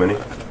 How many?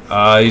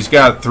 He's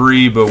got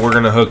 3, but we're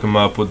going to hook him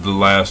up with the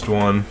last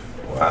one.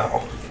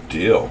 Wow,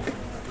 deal.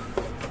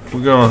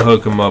 We're going to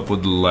hook him up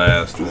with the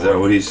last Is one. that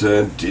what he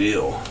said?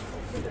 Deal.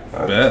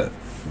 Bet.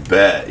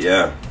 Bet,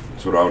 yeah.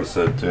 That's what I would have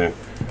said too.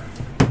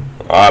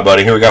 All right,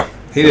 buddy, here we go.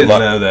 He Good didn't luck.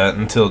 know that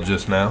until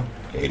just now.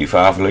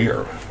 85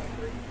 liter.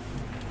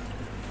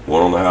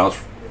 One on the house.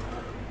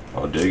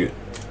 I'll dig it.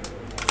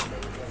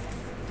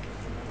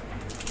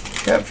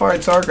 Cat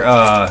fights are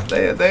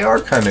they are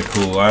kind of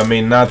cool. I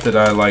mean, not that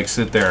I like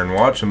sit there and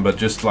watch them, but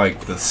just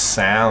like the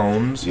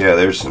sounds, Yeah,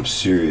 there's some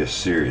serious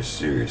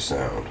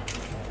sound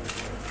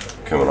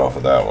coming off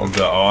of that one.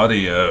 the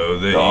audio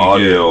that The you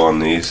audio on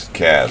these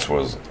cats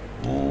was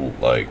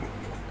like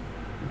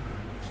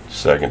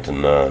second to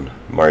none.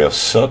 Mario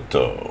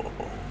Soto.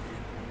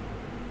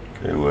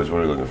 Okay, what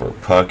are we looking for?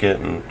 Puckett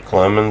and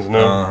Clemens get.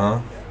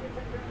 now?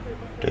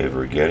 Dave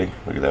Righetti.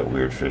 Look at that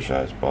weird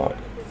fisheye spot.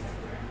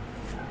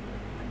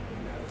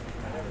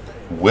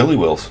 Willie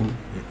Wilson.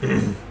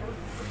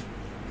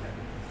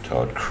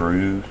 Todd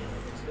Cruz.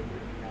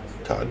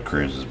 Todd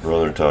Cruz's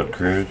brother, Todd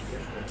Cruz.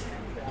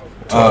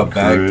 Back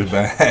to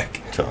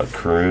back. Todd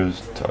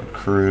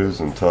Cruz,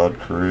 and Todd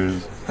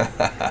Cruz.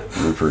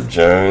 Rupert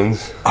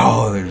Jones.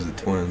 Oh, there's the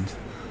twins.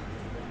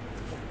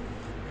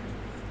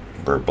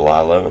 Bert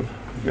Blyleven. Here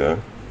we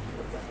go.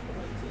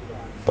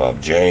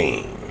 Bob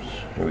James.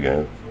 Here we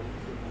go.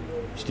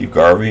 Steve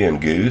Garvey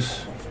and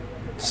Goose.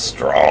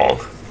 Strong.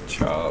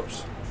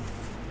 Chops.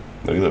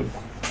 Look at the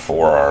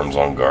forearms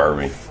on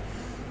Garvey.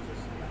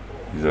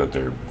 He's out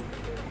there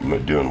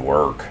doing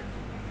work.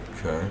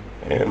 Okay.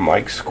 And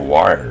Mike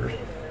Squires.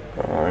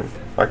 Alright.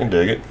 I can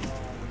dig it.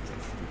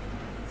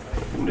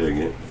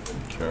 Okay.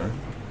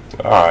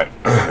 Alright.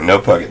 No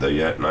Puckett though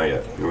yet. Not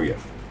yet. Here we go.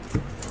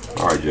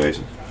 Alright,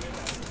 Jason.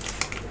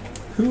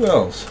 Who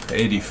else?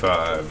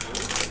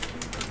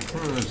 85.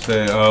 I'm gonna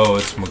say, oh,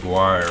 it's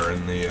McGuire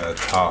in the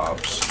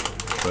tops,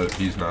 but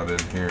he's not in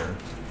here.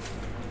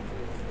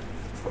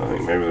 I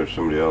think maybe there's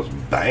somebody else.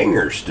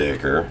 Banger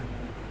sticker.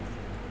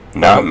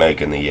 Not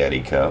making the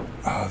Yeti Cup.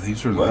 Oh,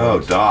 these are the Oh,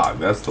 ones. Doc.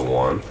 That's the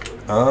one.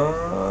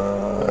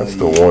 That's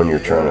the Yeah. one you're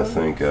trying to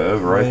think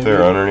of. Right Maybe.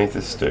 there underneath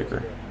the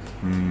sticker.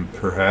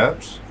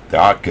 Perhaps.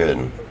 Doc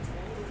Gooden.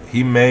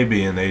 He may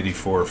be an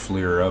 84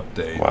 Fleer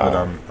update, but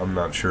Wow. I'm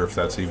not sure if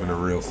that's even a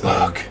real thing.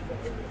 Fuck.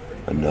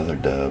 Another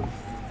dub.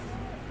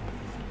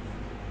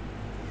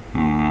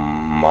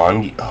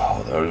 Mongi.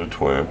 Oh, that was a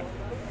twin.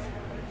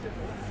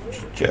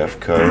 Jeff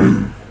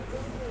Code.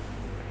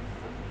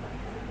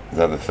 Is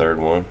that the third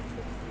one?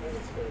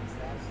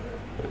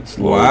 It's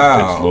Lloyd,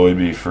 Wow. It's Lloyd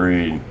B.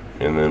 Freed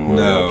and then William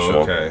No, Shaw.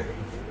 okay.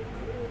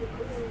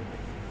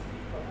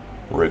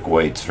 Rick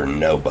waits for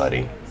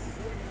nobody.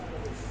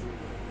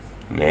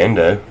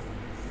 Nando.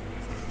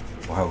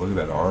 Wow, look at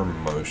that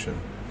arm motion.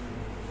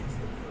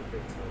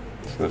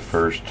 It's the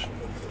first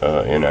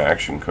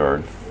in-action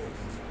card.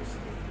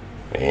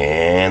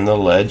 And the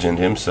legend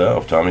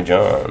himself, Tommy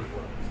John.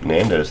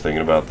 Nando's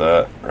thinking about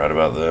that right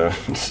about there.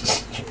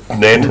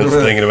 Nando's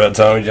thinking about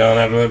Tommy John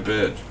after that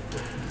pitch.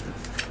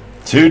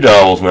 Two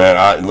doubles,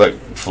 man. Look,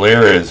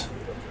 Fleer is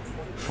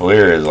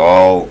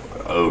all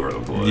over the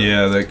place.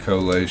 Yeah, that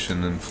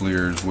collation and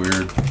Fleer is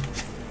weird.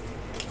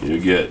 You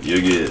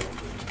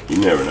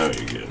never know what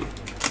you're getting.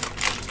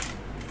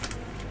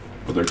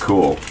 But they're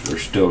cool. They're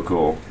still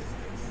cool.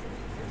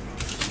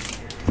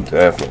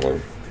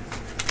 Definitely.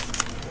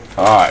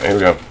 Alright, here we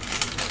go.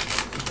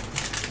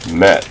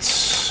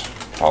 Mets.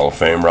 Hall of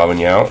Fame, Robin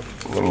Yount.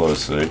 Little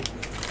OC.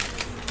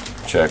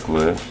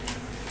 Checklist.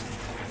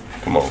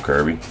 Come on,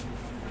 Kirby.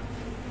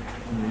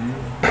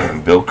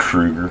 Bill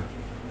Kruger.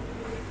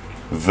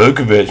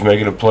 Vukovic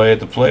making a play at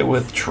the plate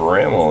with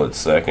Trammell at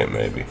second,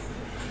 maybe.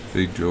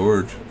 Big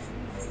George.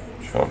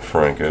 Sean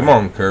Franco. Come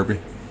on, Kirby.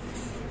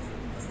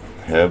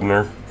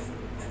 Hebner.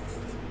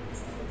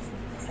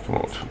 Come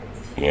on,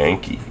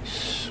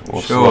 Yankees.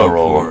 We'll Show slow up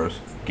roll for them. us.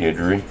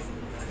 Guidry.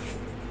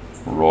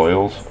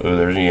 Royals. Oh,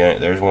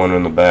 there's one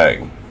in the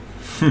bag.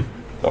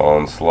 The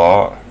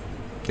onslaught.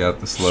 Got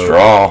the slow.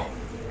 Straw.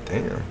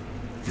 Damn.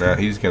 Now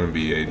he's gonna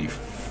be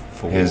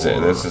 84.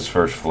 That's his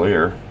first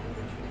Fleer.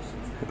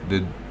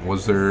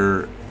 Was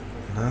there?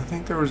 No, I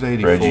think there was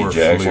 84 Reggie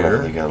Jackson. I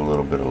Fleer. think got a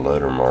little bit of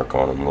letter mark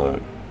on him.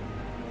 Look.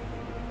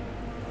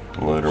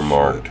 Letter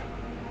marked.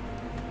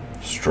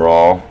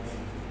 Straw.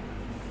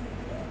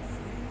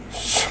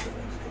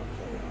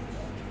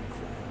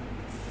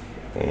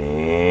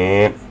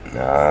 And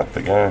not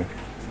the guy.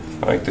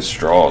 I think the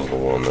Straw's the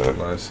one though.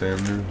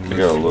 Lysander. He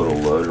got a little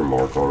loader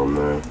mark on him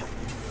there.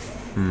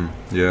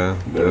 Yeah.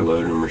 That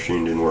loading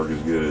machine didn't work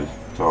as good as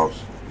Topps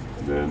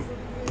did.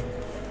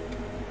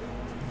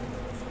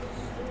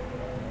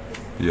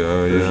 Yeah,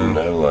 There's yeah.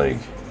 no like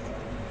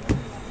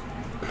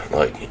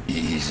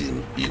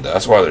easing.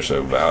 That's why they're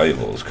so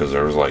valuable, is because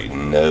there was like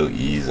no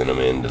easing them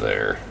into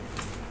there.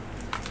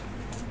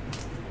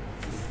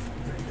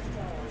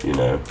 You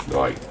know,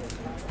 like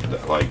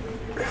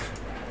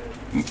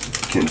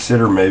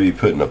consider maybe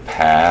putting a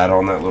pad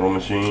on that little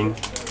machine.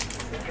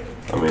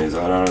 I mean, is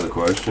that out of the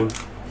question?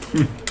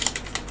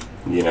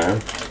 You know?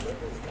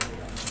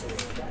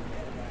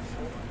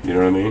 You know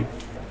what I mean?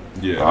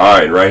 Yeah.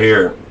 Alright, right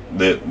here.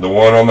 The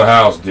one on the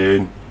house,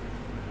 dude.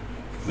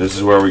 This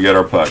is where we get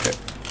our pucket.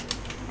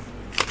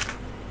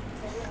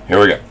 Here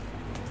we go.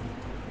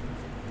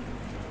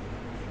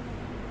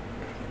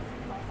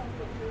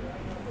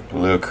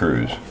 Leo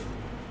Cruz.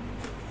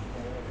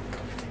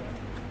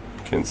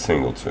 Ken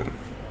Singleton.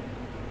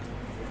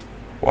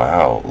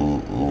 Wow.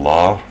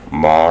 La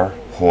Mar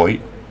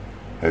Hoyt.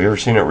 Have you ever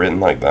seen it written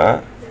like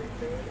that?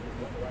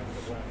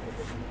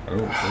 I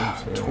don't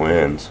think so.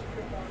 Twins.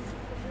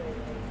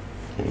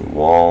 Kenny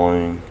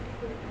Walling.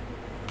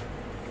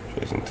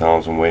 Jason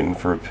Thompson waiting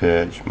for a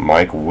pitch.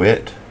 Mike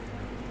Witt.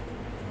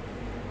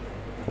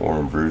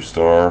 Warren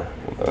Brewstar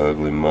with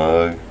Ugly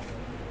Mug.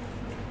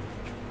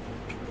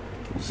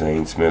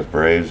 Zane Smith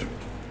Braves.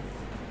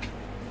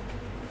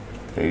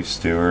 Dave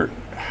Stewart.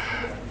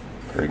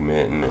 Greg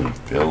Minton and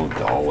Phil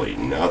Dolly.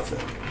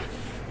 Nothing.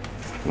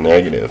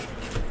 Negative.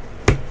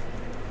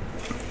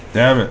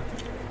 Damn it.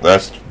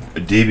 That's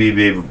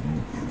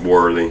DBB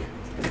worthy.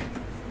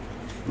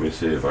 Let me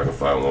see if I can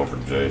find one for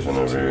Jason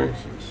over here.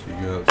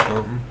 You got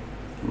something?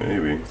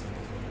 Maybe.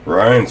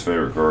 Ryan's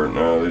favorite card.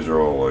 No, these are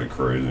all like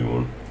crazy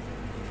ones.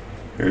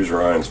 Here's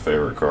Ryan's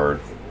favorite card.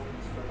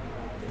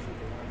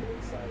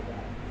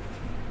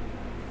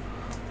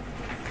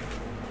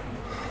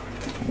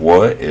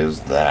 What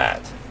is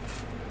that?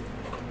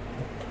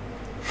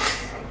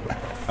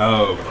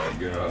 Oh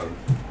my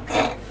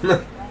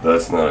god.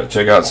 That's not it.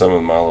 Check out some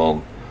of my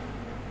little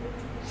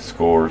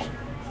scores.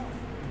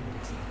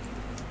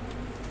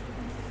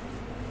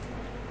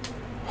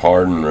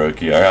 Harden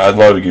rookie. I'd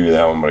love to give you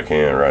that one, but I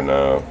can't right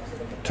now.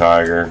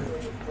 Tiger,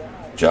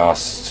 Josh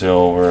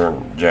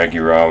Silver, Jackie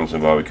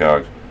Robinson, Bobby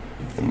Cox,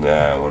 and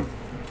that one.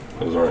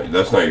 Those aren't.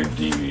 That's not your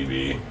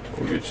DVB.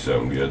 We'll get you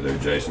something good there,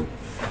 Jason.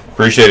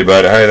 Appreciate it,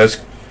 buddy. Hey,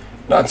 that's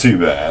not too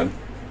bad.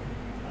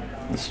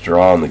 The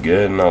straw and the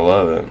good, and I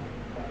love it.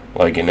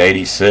 Like in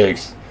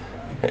 '86,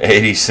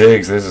 this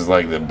is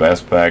like the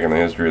best pack in the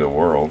history of the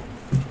world,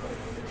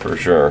 for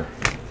sure.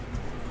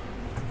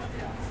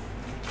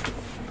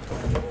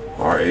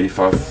 Our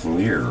 85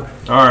 Fleer. All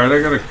right,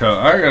 I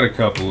got a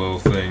couple little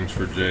things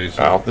for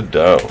Jason. Out the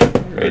dough.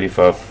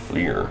 85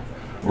 Fleer.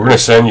 We're gonna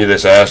send you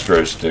this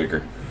Astro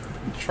sticker.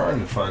 I'm trying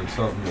to find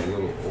something a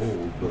little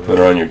old. But Put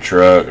it on your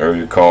truck or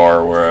your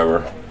car or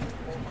wherever.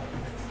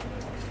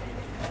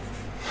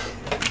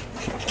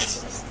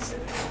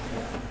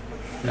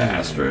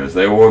 Astros.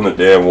 They won the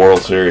damn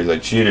World Series. They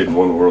cheated and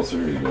won the World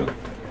Series. But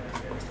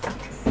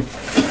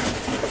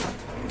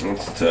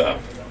it's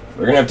tough.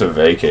 They're gonna have to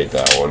vacate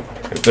that one.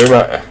 If they're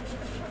not,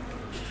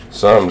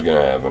 something's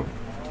gonna happen.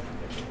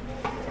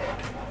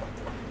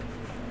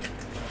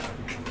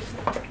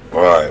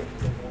 All right.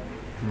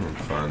 I'm gonna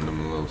find them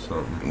a little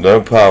something.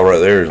 That pile right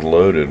there is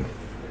loaded.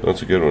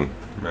 That's a good one.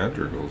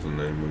 Madrigal's a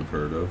name we've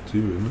heard of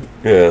too, isn't it?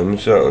 Yeah, let me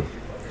show.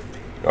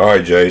 All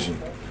right,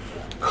 Jason.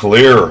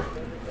 Clear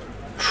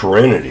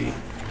Trinity.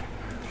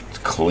 It's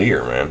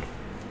clear, man.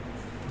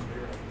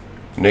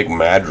 Nick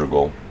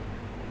Madrigal.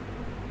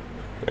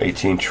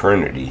 18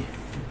 Trinity.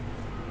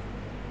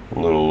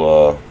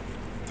 Little,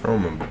 Throw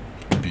him a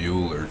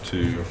Bueller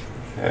too.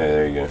 Hey,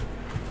 there you go.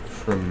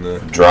 From the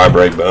Dry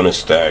break bonus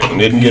stack.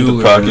 Didn't get the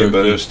Bueller pocket, rookie.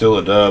 but it was still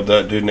a dub.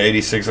 That dude in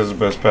 86 has the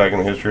best pack in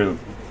the history of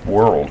the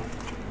world.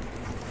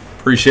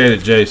 Appreciate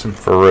it, Jason.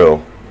 For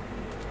real.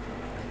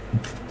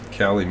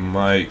 Cali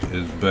Mike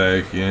is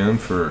back in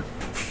for a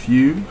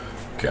few.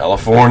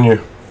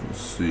 California. Let's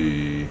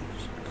see.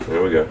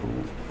 There we go.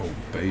 Oh,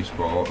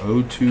 baseball.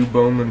 02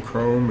 Bowman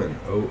Chrome and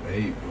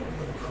 08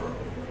 Bowman Chrome.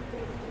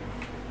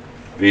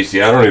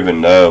 VC, I don't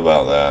even know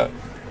about that.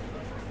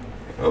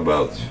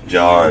 About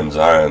John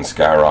Zion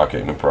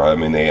skyrocketing the price. I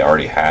mean, they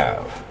already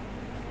have.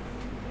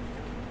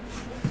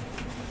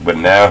 But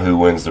now, who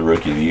wins the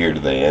Rookie of the Year? Do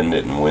they end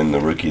it and win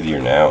the Rookie of the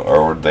Year now,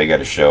 or they got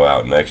to show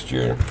out next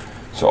year?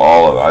 So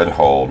all of it,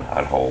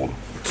 I'd hold.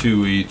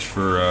 2 each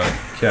for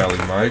Cali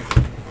Mike.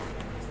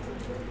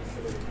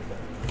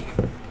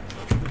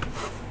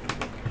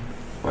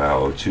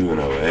 Wow, 02 and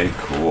 08,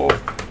 cool.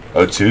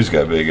 02's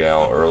got Big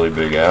Al, early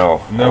Big Al.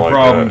 I No like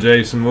problem, that.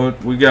 Jason.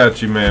 We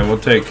got you, man. We'll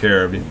take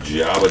care of you.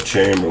 Jabba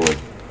Chamberlain.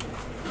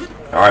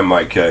 All right,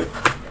 Mike K.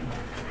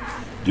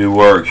 Do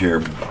work here.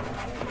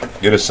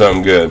 Get us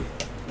something good.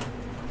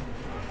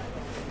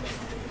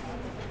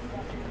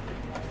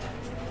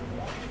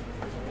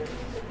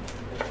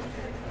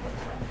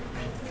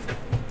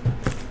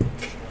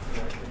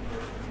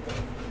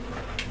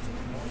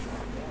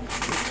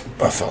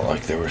 I felt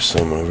like there was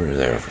some over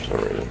there for some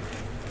reason.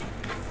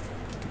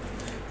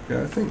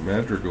 Yeah, I think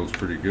Madrigal's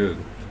pretty good.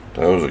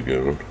 That was a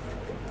good one.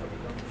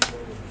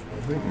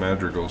 I think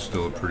Madrigal's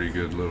still a pretty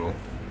good little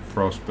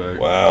prospect.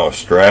 Wow,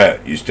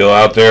 Strat, you still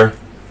out there?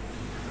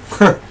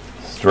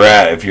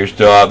 Strat, if you're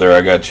still out there,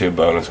 I got you a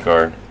bonus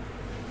card.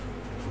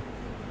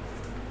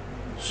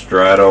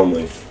 Strat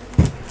only.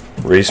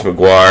 Reese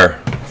McGuire.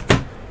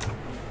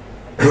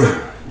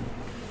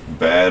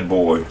 Bad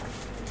boy.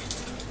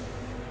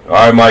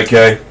 Alright, Mike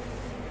K.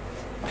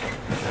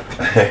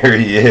 There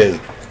he is.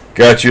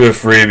 Got you a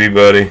freebie,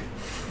 buddy.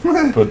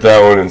 Put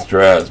that one in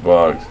Strat's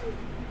box.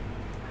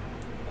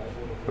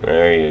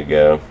 There you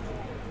go.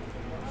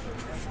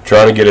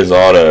 Trying to get his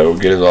auto. We'll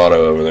get his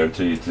auto over there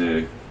to you,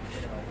 too.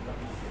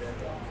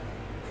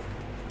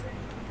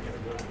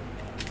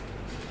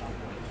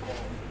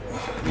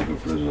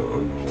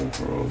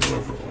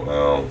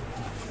 Wow.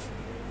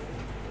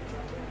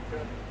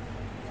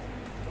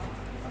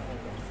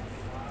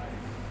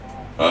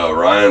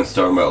 Ryan's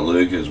talking about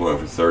Lucas went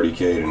for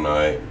 30K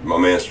tonight. My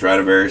man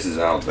Stradivarius is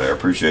out there.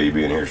 Appreciate you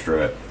being here,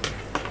 Strat.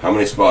 How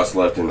many spots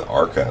left in the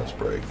archives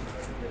break?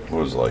 It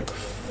was like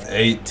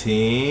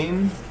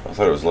 18. I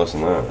thought it was less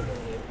than that.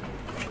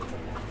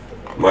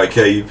 Mike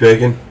K, you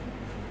picking?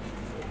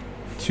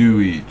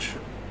 2 each.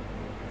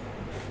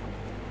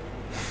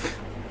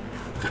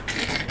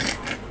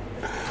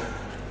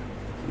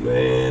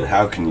 Man,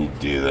 how can you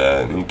do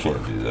that? You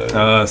can't do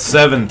that.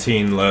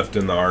 17 left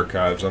in the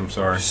archives. I'm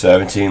sorry.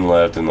 17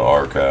 left in the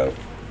archive.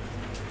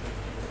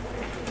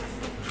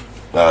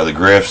 The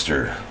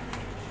Grifter.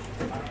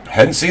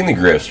 Hadn't seen the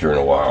Grifter in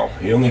a while.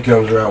 He only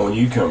comes around when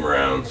you come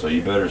around, so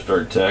you better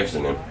start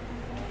texting him.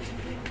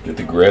 Get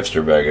the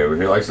Grifter back over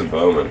here. He likes the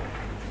Bowman.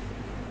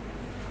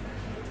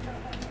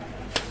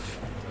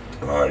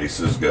 Alright, he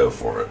says go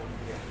for it.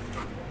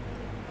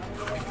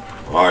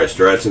 Alright,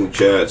 Strat's in the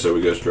chat, so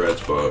we go Strat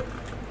spot.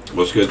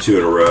 Let's go 2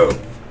 in a row.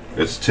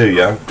 It's 2,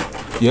 yeah?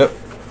 Yep.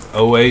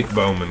 08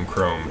 Bowman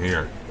Chrome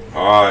here.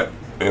 Alright,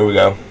 here we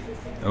go.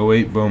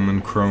 08 Bowman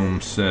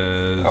Chrome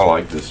says I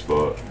like this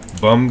spot.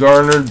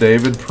 Bumgarner,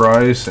 David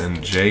Price,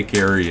 and Jake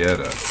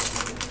Arrieta.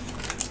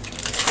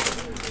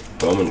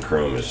 Bowman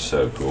Chrome is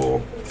so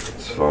cool.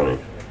 It's funny.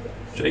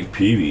 Jake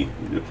Peavy,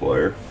 good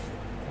player.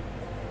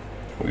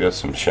 We got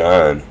some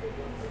shine.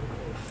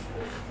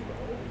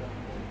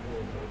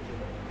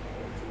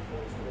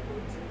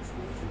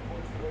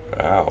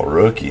 Wow,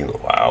 rookie.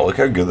 Wow, look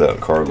how good that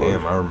card looks.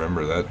 Damn, I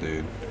remember that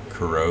dude.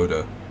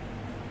 Kuroda.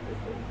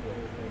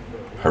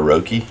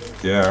 Hiroki?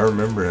 Yeah, I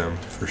remember him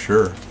for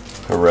sure.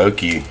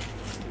 Hiroki.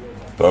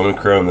 Bowman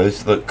Chrome.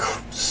 Those look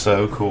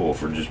so cool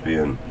for just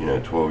being,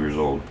 12 years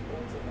old.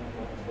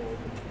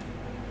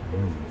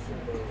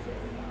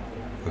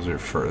 Those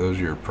are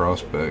your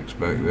prospects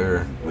back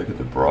there. Look at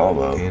the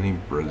Bravo. Danny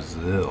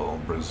Brazil.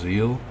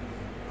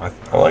 I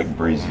like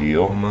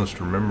Brazil. Almost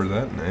remember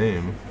that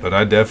name, but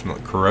I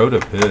definitely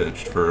Kuroda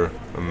pitched for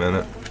a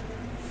minute.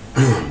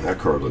 That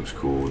card looks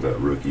cool with that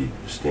rookie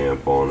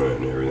stamp on it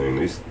and everything.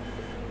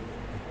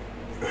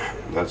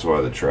 That's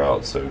why the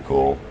Trout's so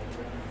cool.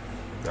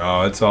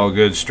 Oh, it's all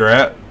good,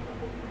 Strat.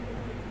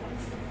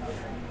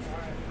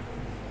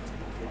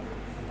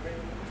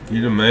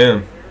 You the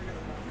man.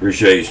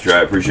 Appreciate you,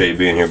 Strat. Appreciate you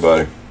being here,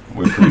 buddy.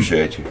 We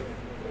appreciate you.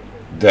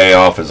 Day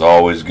off is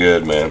always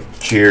good, man.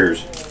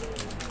 Cheers.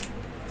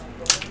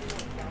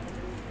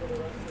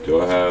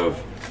 Do I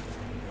have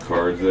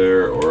cards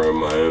there, or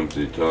am I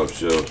empty? Top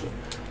shelf.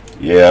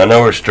 Yeah, I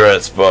know where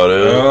Strat's spot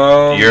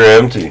is. You're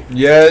empty.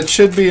 Yeah, it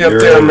should be up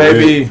there.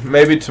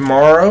 Maybe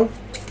tomorrow.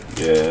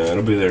 Yeah,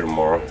 it'll be there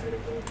tomorrow.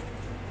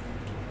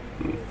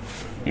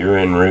 You're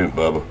en route,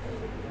 Bubba.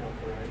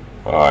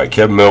 All right,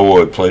 Kevin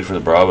Millwood played for the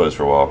Bravos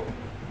for a while.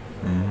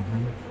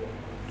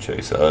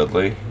 Chase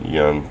Utley,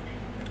 young,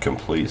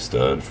 complete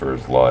stud for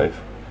his life.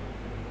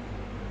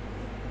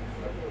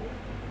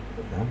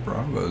 More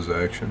Bravos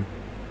action.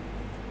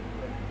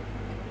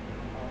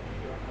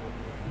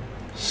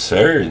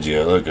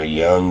 Sergio, look, a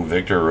young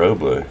Victor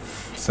Robles.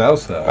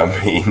 Southside.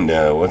 I mean,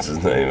 what's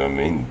his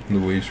name?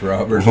 Luis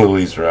Robert.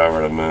 Luis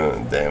Robert.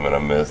 Damn it, I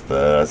missed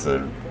that. I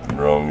said the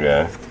wrong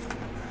guy.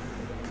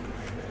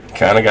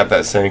 Kind of got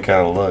that same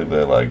kind of look,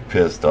 that like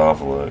pissed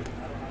off look.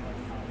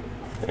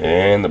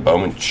 And the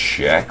Bowman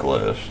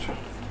checklist.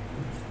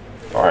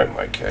 All right,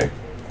 Mike K.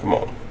 Come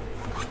on.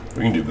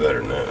 We can do better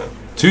than that.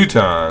 2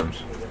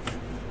 times.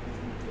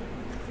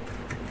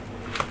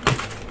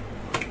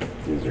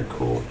 These are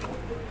cool.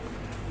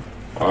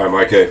 All right,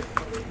 Mike K.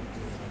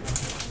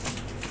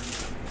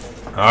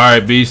 All right,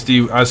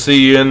 Beastie. I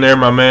see you in there,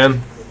 my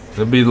man.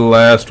 That'll be the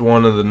last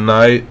one of the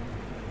night.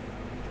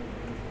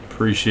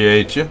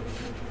 Appreciate you.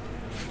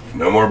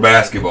 No more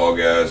basketball,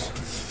 guys.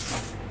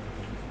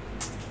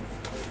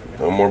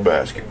 No more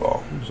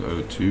basketball.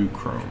 There's 02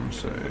 Chrome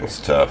save. That's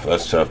tough.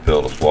 That's a tough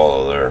pill to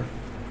swallow there.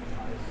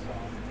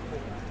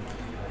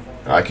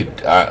 I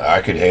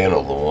could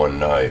handle the one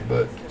night,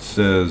 but it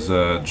says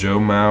Joe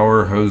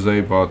Mauer,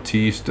 Jose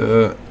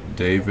Bautista,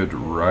 David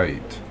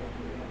Wright.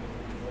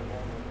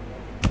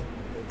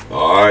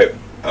 All right,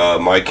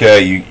 Mike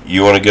K,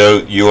 you want to go?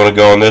 You want to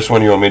go on this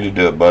one? You want me to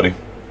do it, buddy?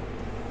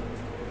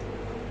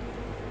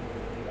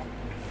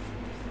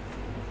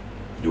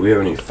 Do we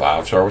have any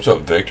 5-star? What's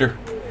up, Victor?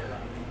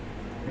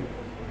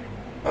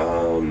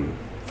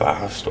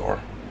 5-star.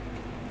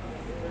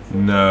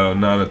 No,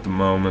 not at the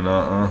moment.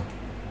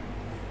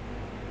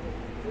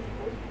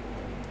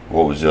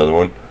 What was the other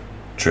one?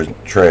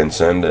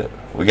 Transcendent.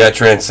 We got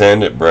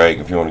Transcendent break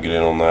if you want to get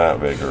in on that,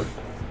 Victor.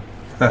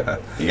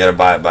 You got to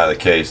buy it by the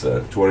case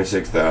though.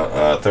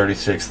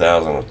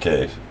 36,000 a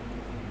case.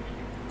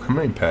 How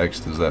many packs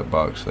does that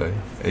box say?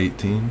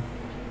 18.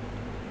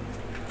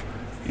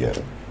 Yeah.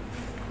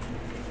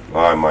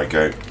 All right, Mike.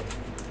 Here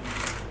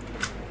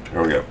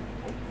we go.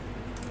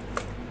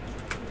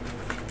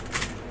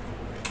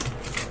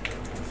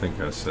 I think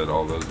I said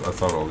all those. I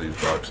thought all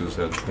these boxes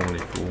had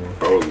 24.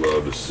 I would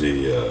love to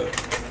see a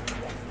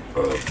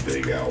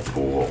Big Al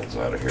Pujols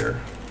out of here.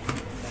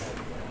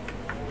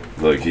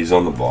 Look, he's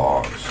on the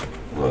box.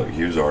 Look,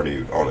 he was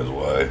already on his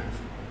way.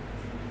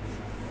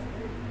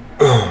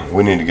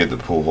 We need to get the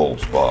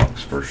Pujols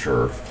box for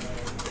sure.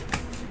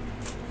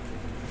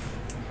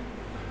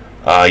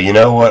 You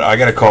know what? I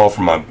got a call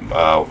from one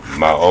of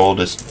my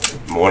oldest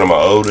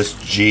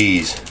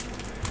G's.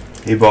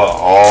 He bought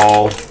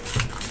all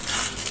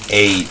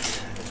 8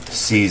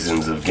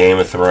 seasons of Game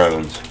of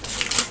Thrones.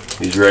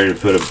 He's ready to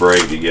put a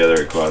break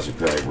together at Classic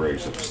Pack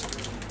Breaks.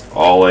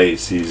 All 8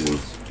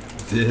 seasons.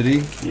 Did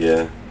he?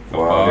 Yeah.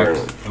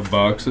 A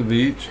box of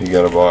each? He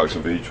got a box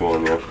of each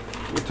one, yeah.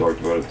 We talked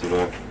about it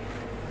today.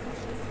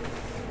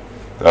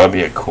 That'd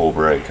be a cool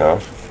break, huh?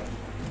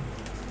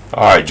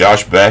 Alright,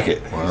 Josh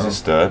Beckett. Wow. He's a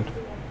stud.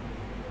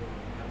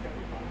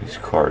 These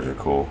cards are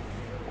cool.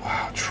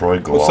 Wow, Troy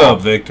Glaus. What's up,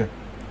 Victor?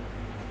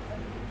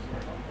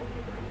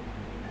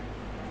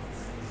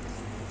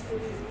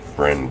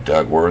 Brandon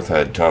Duckworth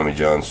had Tommy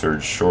John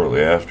surgery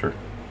shortly after.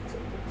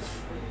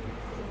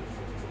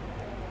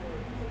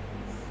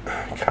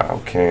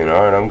 Kyle Kane.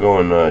 All right, I'm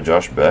going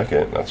Josh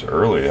Beckett. That's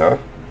early, huh?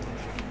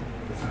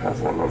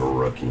 How's that not a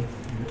rookie?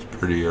 It's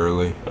pretty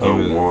early.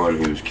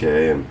 01, he was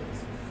K, and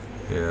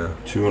yeah,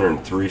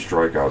 203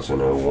 strikeouts in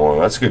 01.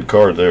 That's a good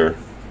card there.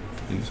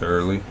 He's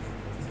early.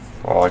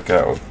 I like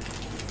that one.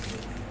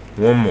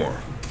 One more.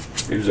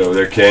 He was over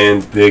there K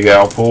and Big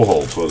Al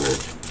Pujols,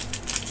 wasn't he?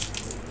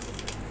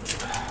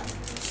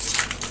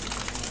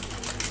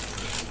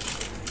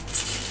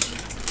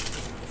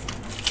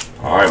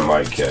 All right,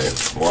 Mike K.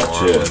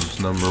 Watch this.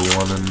 Number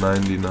 1 in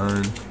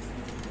 99.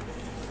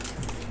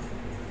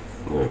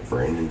 Look,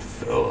 Brandon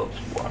Phillips.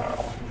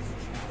 Wow.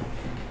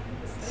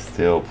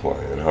 Still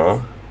playing,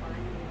 huh?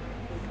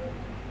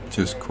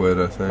 Just quit,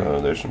 I think.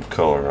 Oh, there's some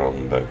color on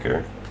him back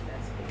there.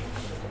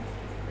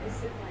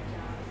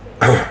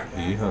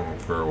 He hung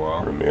for a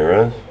while.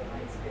 Ramirez.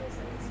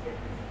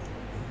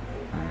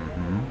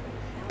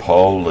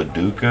 Paul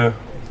LaDuca.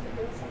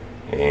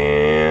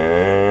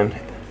 And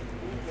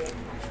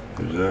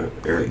who's that?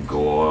 Eric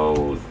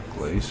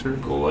Glaser.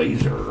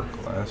 Glaser.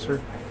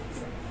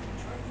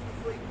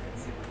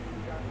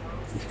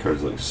 These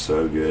cards look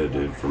so good,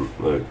 dude. From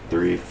look,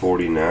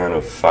 349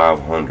 of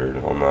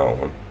 500 on that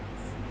one.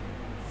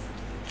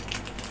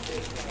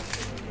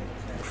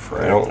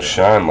 They don't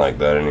shine like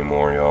that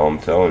anymore, y'all. I'm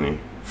telling you.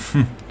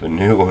 The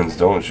new ones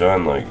don't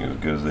shine like as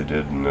good as they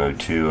did in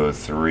 02,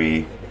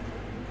 03.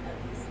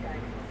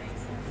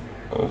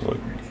 That was like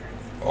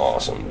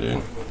awesome,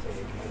 dude.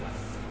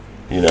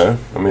 You know,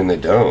 I mean, they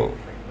don't.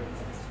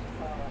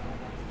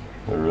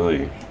 They're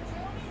really,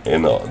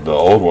 and the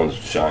old ones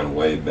shine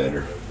way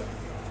better.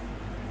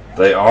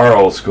 They are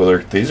old school.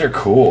 These are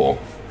cool.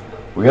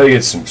 We gotta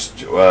get some.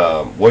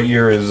 What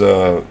year is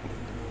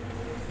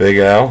Big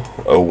Al?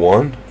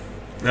 01?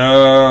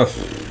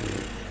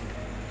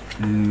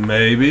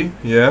 Maybe,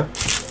 yeah.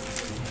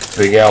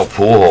 Big Al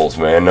Pujols,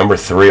 man, number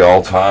 3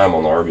 all time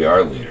on the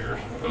RBI leader.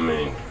 I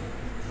mean,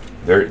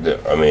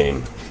 I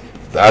mean,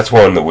 that's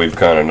one that we've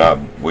kind of not.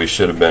 We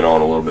should have been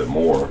on a little bit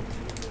more.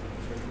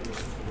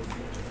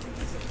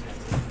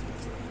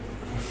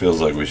 Feels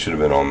like we should have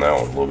been on that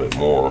one a little bit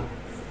more.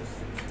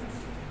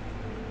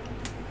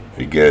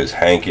 He goes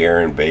Hank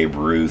Aaron, Babe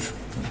Ruth,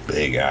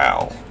 Big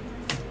Al.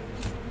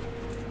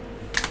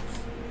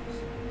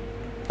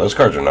 Those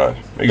cards are nice.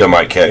 You got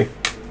Mike K.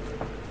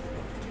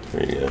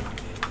 There you go.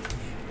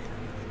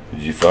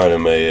 Did you find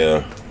him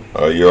a?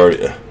 Oh, you're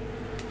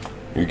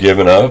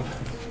giving up.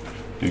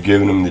 You're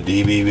giving him the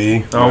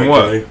DBB. On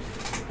what? K?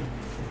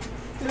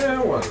 Yeah,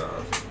 why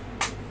not?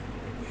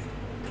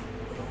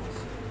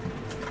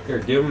 Here,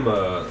 give him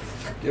a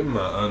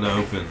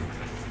unopened.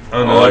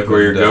 I like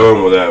where you're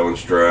going with that one,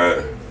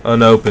 Strat.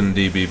 Unopened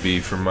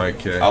DBB for Mike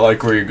K. I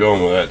like where you're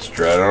going with that,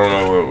 Strat. I don't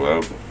know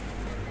what,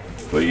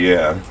 but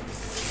yeah,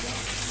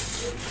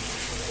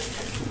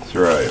 that's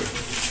right.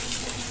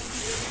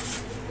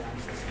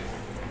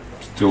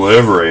 It's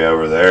delivery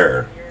over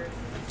there.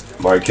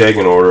 Mike K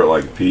can order it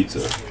like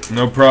pizza.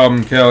 No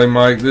problem, Kelly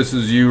Mike. This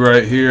is you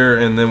right here,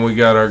 and then we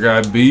got our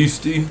guy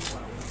Beastie.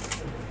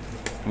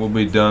 We'll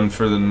be done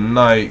for the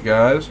night,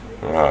 guys.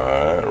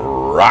 Alright,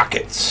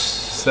 Rockets.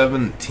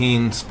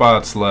 17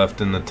 spots left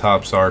in the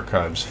Topps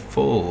archives.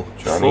 Full.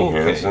 Johnny full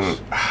Henderson.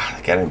 case. I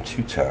got him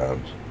 2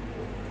 times.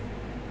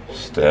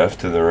 Steph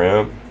to the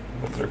rim.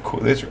 They're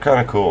cool. These are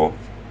kind of cool.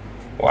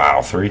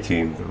 Wow,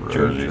 3-team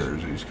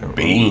jerseys.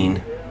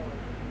 Bean.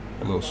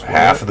 A little sweat.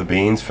 Half of the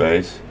Bean's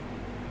face.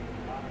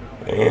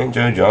 And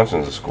Joe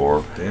Johnson's a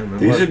scorer. Damn,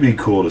 These would be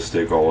cool to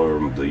stick all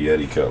over the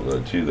Yeti Cup,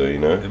 though, too, though, you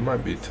know? It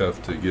might be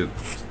tough to get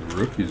the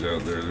rookies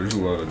out there. There's a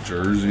lot of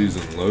jerseys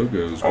and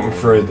logos. I'm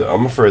afraid that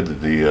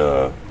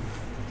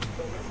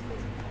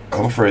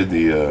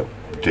the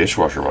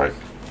dishwasher might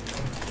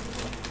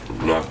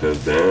knock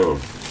those down.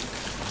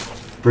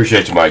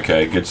 Appreciate you, Mike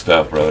K. Good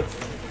stuff, brother.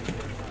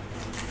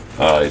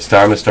 It's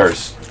time to start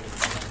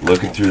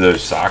looking through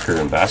those soccer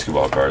and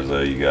basketball cards, though,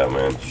 you got,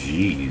 man.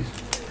 Jeez.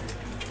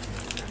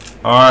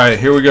 All right,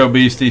 here we go,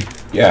 Beastie.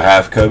 Yeah,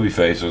 half Kobe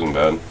face wasn't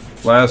bad.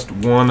 Last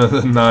one of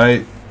the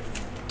night.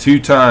 2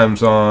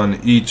 times on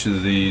each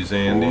of these,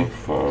 Andy.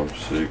 4, 5,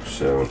 6,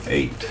 7,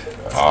 8.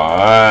 All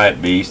right,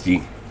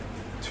 Beastie.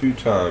 2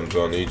 times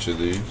on each of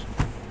these.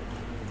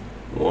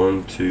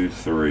 1, 2,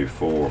 3,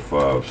 4,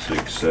 5,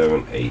 6,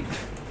 7, 8.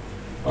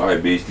 All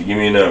right, Beastie, give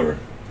me a number.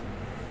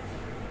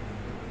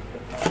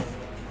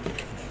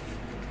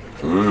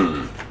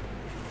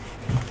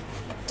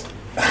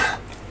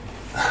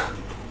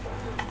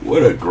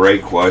 What a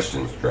great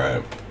question,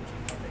 Strap.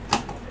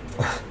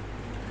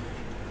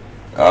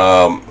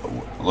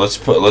 Let's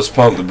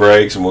pump the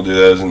brakes and we'll do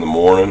those in the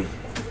morning.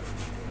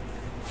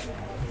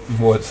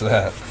 What's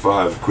that?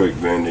 5 quick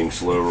bending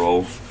slow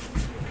rolls.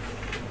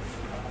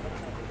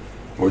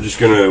 We're just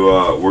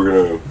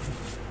gonna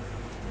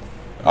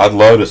I'd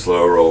love to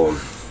slow roll them.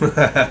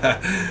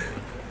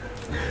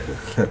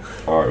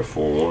 All right,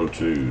 4, 1,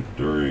 2,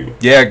 3.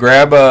 Yeah,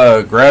 grab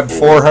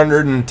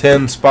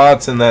 410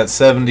 spots in that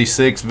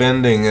 76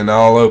 vending, and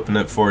I'll open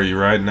it for you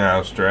right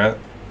now, Strat.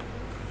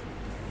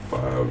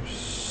 5,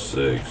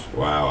 6.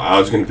 Wow, I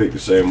was gonna pick the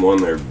same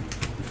one there,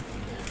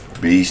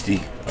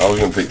 Beastie. I was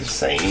gonna pick the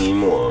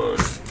same one.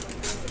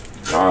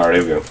 All right,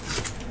 here we go.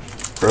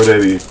 Pro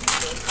debut.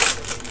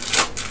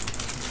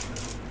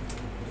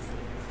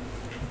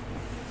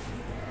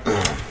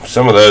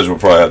 Some of those we'll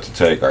probably have to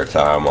take our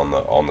time on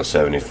the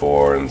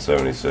 74 and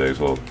 76.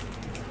 Well,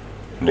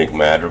 Nick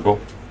Madrigal.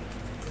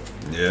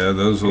 Yeah,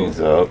 those He's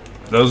up.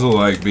 will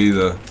like be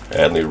the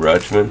Adley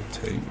Rutschman.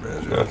 tape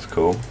measure. That's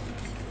cool.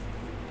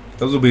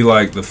 Those will be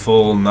like the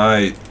full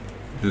night.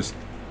 Just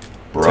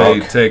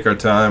Brock take our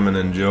time and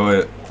enjoy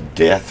it.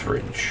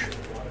 Deathridge.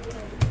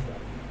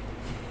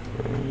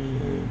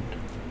 And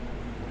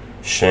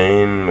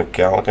Shane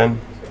McCallaghan.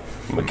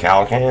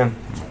 McCallaghan.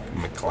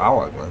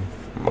 McClellan.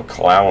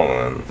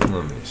 McClellan.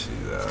 Let me see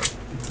that.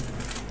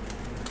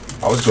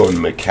 I was going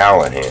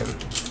McCallahan.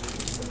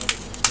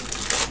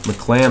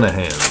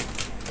 McClanahan.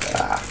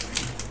 Ah.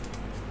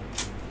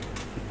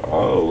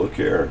 Oh, look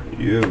here.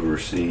 You have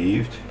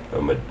received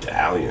a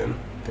medallion.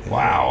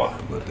 Wow.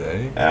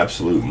 Lede.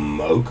 Absolute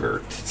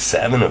moker.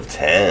 7 of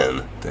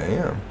 10.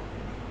 Damn.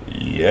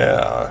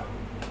 Yeah.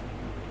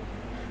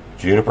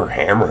 Juniper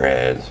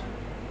Hammerheads.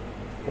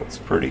 That's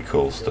pretty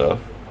cool stuff.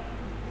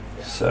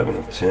 7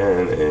 of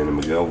 10. And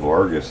Miguel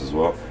Vargas as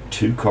well.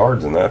 2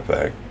 cards in that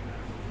pack.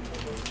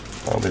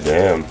 I'll be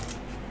damned.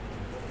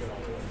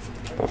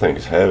 I think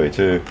it's heavy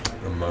too.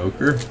 A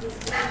moker?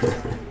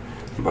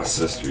 My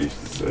sister used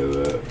to say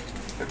that.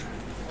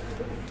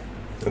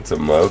 It's a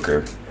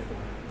moker.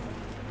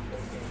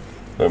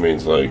 That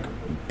means like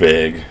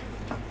big.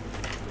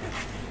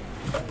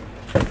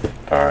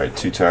 Alright,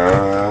 2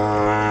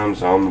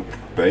 times on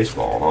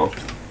baseball, huh?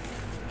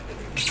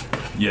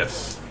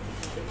 Yes.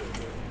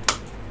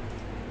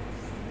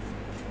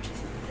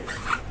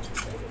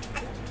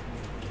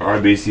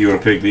 Alright, BC, you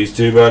want to pick these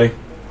 2, buddy?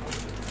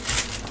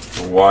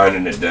 We're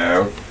winding it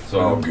down. It's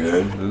all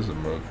good. It is a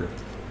moker.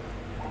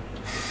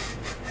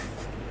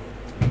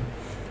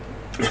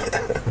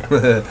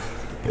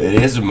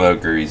 It is a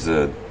moker, he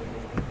said.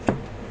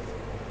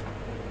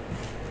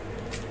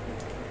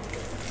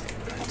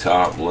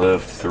 Top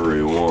left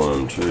 3,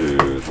 1,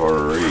 2, 3.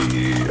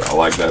 I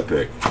like that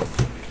pick.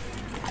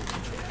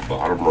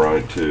 Bottom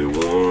right 2,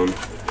 1,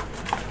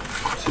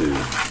 2.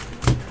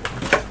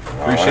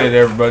 Appreciate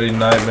everybody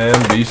tonight, man.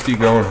 Beastie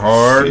going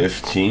hard.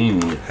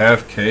 15.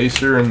 Half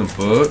caser in the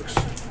books.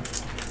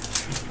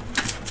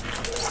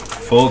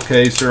 Full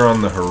caser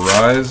on the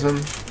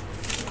horizon.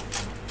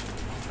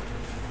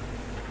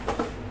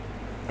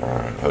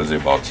 Alright, Jose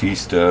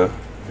Bautista,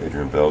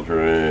 Adrian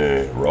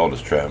Beltre,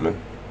 Aroldis Chapman.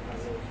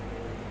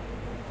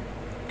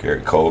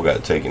 Garrett Cole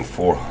got taken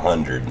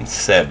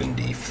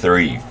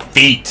 473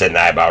 feet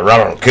tonight by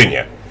Ronald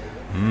Acuna.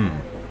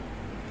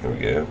 There we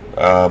go.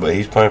 But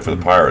he's playing for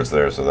the Pirates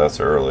there, so that's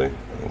early.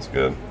 That's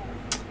good.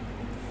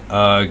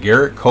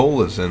 Garrett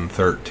Cole is in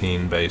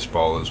 13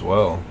 baseball as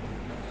well.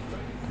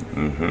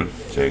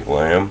 Jake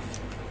Lamb.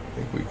 I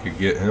think we could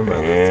get him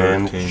out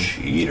And of 13.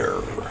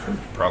 Cheater.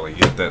 Probably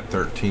get that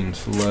 13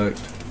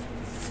 select.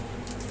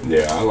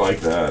 Yeah, I like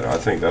that. I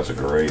think that's a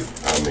great,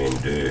 I mean,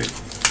 dude.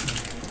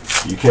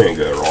 You can't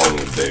go wrong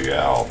with Big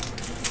Al.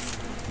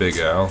 Big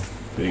Al.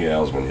 Big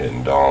Al's been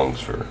hitting dongs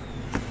for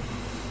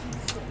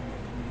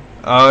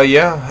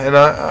Yeah, and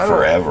I don't-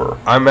 forever.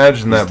 I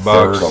imagine that He's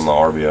box, third on the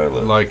RBI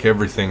list. like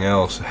everything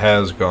else,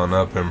 has gone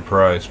up in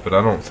price, but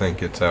I don't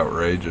think it's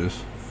outrageous.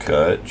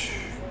 Kutch.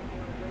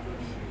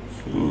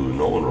 Ooh,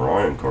 Nolan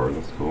Ryan card.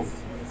 That's cool.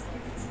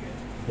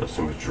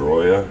 Justin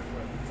Pedroia.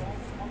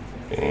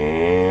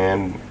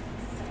 And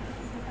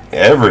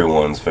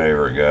everyone's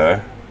favorite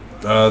guy.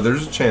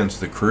 There's a chance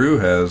the crew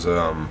has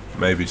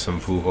maybe some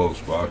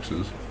Pujols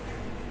boxes.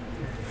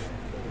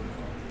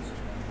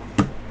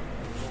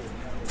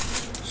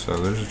 So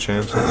there's a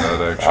chance of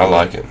that, actually. I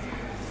like it.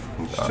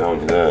 I'm just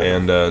telling you that.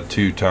 And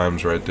 2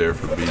 times right there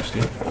for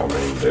Beastie. I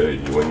mean,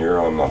 dude, when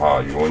you're on the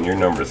hot, when you're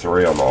number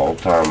 3 on the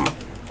all-time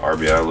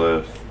RBI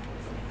list,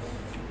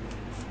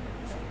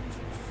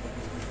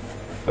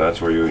 that's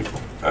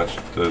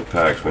the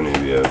packs we need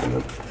to be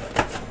opening.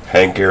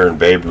 Hank Aaron,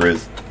 Babe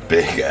Ruth,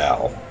 Big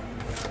Al.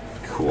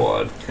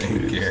 Quad.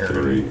 Hank 2, Aaron.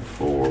 3,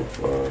 4,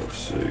 5,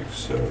 6,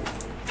 7.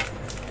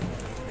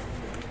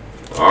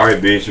 All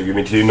right, B. So give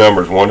me 2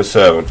 numbers, 1 to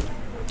 7.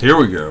 Here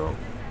we go.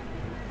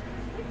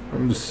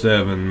 1 to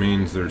 7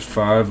 means there's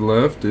 5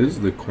 left.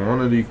 Is the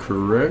quantity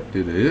correct?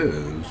 It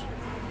is.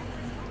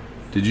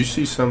 Did you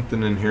see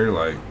something in here?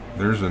 Like,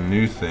 there's a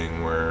new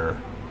thing where,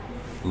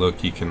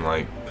 look, you can,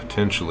 like,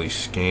 potentially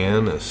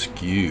scan a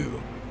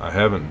skew. I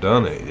haven't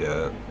done it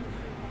yet,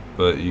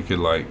 but you could,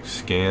 like,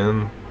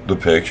 scan The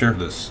picture.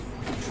 this,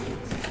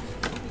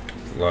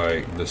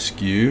 like, the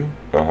skew,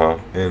 Uh-huh.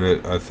 and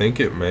I think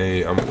it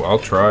may. I'll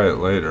try it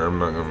later. I'm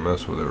not gonna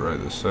mess with it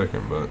right this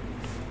second, but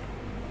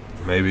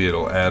maybe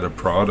it'll add a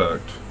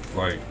product,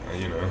 like,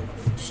 you know,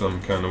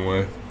 some kind of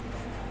way.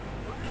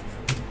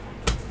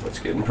 It's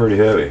getting pretty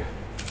heavy.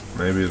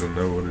 Maybe it'll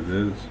know what it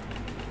is.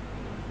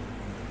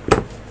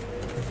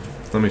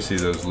 Let me see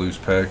those loose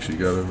packs you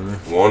got over there.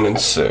 1 and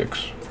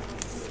 6.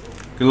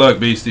 Good luck,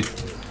 Beastie.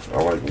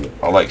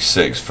 I like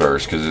 6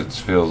 first because it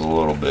feels a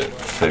little bit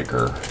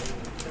thicker.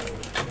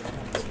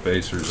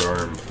 Spacers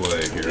are in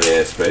play here.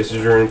 Yeah,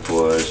 spacers are in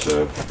play,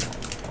 so.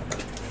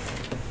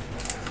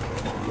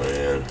 Oh,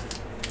 man.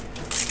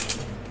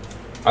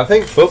 I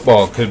think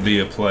football could be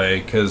a play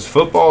because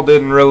football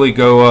didn't really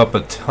go up a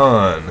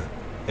ton,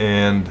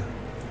 and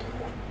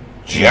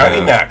Johnny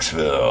Yeah.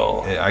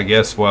 Knoxville. I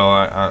guess,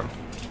 well,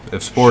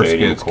 if sports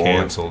Shady gets McCoy.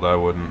 canceled, I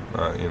wouldn't,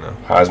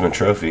 Heisman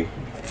Trophy.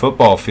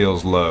 Football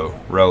feels low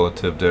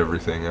relative to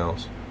everything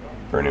else.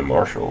 Brandon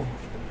Marshall.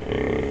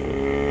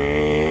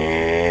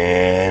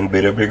 And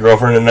beat up your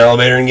girlfriend in an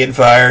elevator and get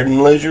fired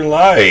and lose your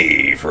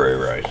life. Ray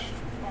Rice.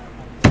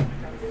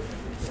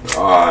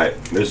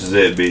 Alright, this is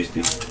it,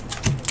 Beastie.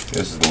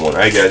 This is the one.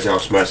 Hey guys, y'all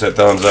smash that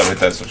thumbs up, hit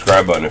that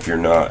subscribe button if you're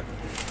not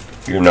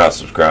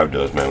subscribed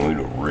to us, man. We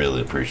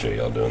really appreciate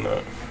y'all doing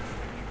that.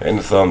 And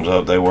the thumbs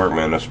up, they work,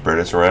 man. They'll spread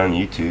us around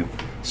YouTube.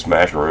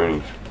 Smash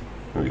Rooney.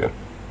 Here we go.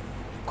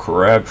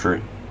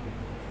 Crabtree.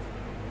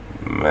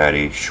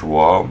 Matty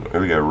Schwab.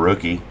 There we go,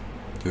 rookie.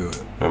 Do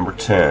it. Number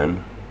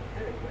 10.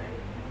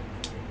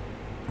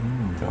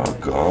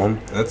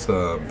 Doggone. That's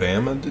a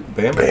Bama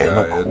Bama guy,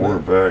 isn't it?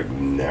 quarterback,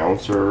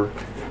 announcer.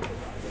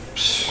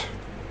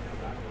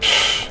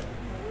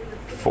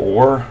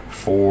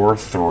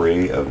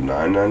 4-4-3 of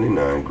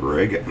 9.99.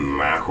 Greg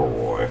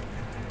McElroy.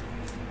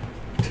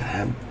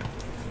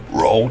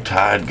 Roll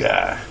Tide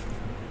guy.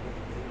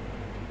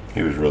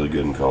 He was really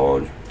good in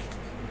college.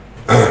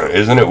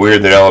 Isn't it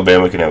weird that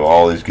Alabama can have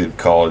all these good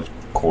college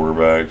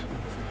quarterbacks,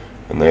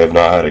 and they have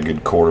not had a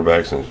good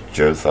quarterback since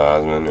Joe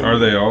Theismann? Are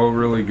they all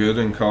really good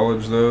in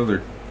college though?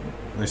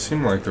 They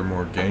seem like they're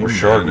more game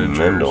Rashard managers.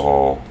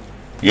 Mendenhall.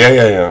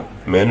 Yeah.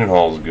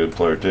 Mendenhall's a good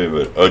player too,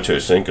 but Ocho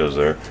Cinco's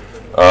there.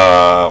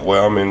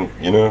 Well, I mean,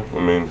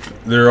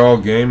 they're all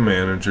game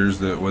managers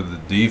that with the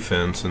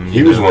defense, and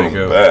he was one of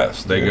the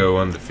best. They go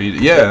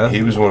undefeated. Yeah,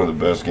 he was one of the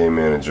best game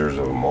managers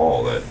of them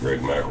all. That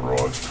Greg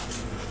McElroy.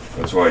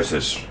 That's why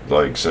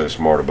he's so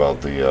smart about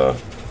the,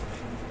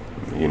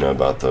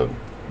 about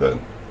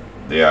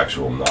the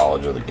actual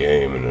knowledge of the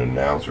game and the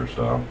announcer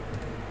style.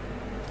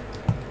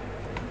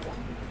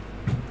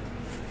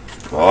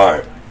 All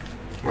right,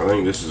 I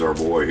think this is our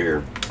boy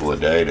here.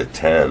 Blade to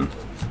 10.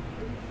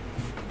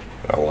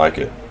 I like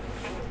it.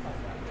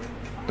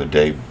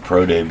 The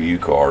pro debut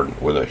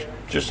card with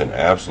just an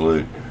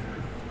absolute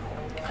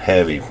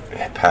heavy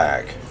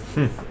pack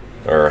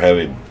or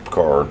heavy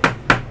card.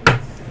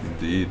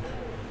 Indeed.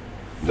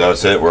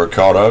 That's it. We're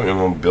caught up, and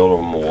we'll build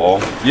on the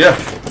wall. Yeah.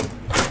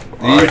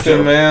 All Ethan,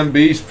 right, man,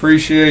 Beast,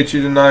 appreciate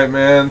you tonight,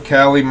 man.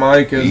 Callie,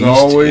 Mike, as Beast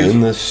always.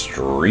 in the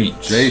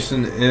streets.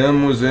 Jason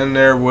M was in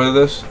there with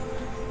us.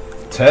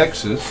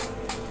 Texas.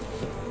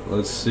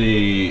 Let's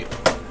see.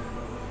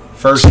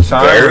 First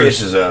time. Darius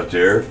is out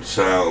there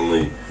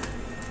silently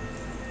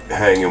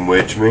hanging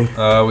with me.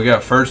 We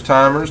got first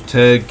timers.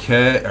 Todd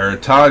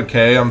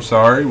K. I'm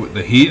sorry.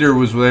 The Heater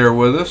was there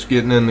with us,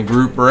 getting in the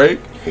group break.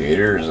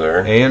 Heater's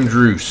there.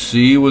 Andrew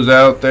C was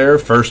out there.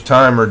 First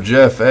timer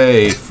Jeff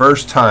A.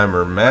 First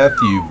timer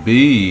Matthew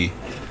B.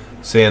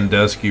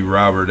 Sandusky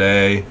Robert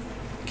A.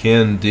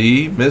 Ken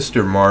D.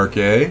 Mr. Mark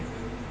A.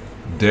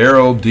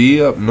 Daryl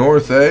D. up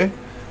north A.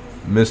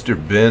 Mr.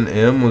 Ben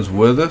M was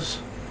with us.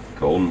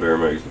 Golden Bear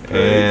makes the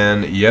pay.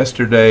 And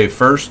yesterday,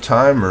 first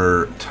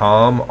timer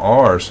Tom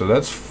R. So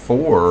that's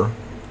four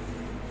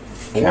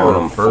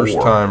first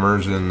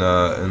timers in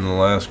the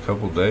last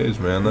couple days,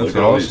 man. That's Look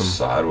at all awesome. these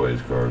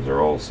sideways cards. They're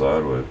all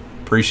sideways.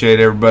 Appreciate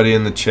everybody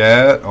in the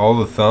chat. All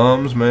the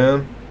thumbs,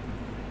 man.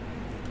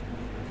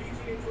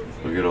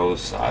 Look at all the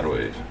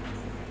sideways.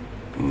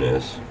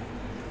 Ness.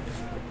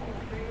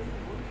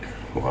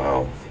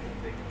 Wow.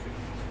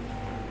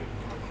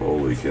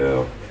 Holy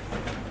cow.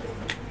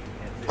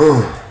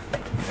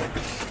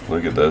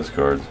 Look at those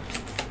cards.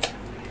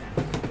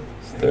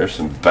 There's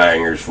some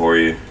bangers for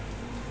you.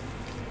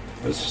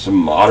 There's some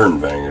modern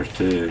bangers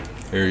too.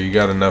 Here, you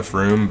got enough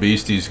room.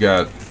 Beastie's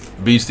got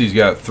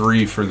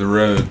 3 for the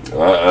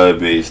road.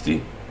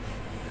 Beastie.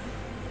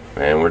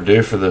 Man, we're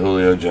due for the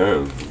Julio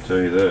Jones. I'll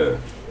tell you that.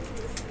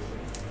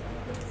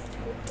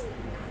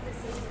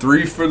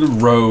 3 for the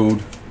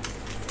road.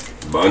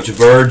 Bunch of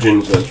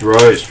virgins. That's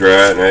right,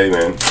 Strat. Hey,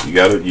 man,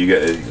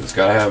 it's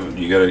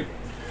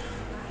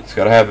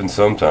gotta happen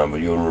sometime.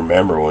 But you'll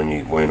remember when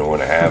it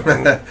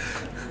happened.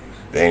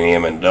 Danny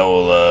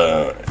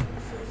Amendola,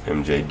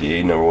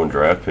 MJD, #1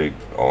 draft pick,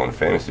 all in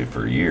fantasy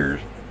for years.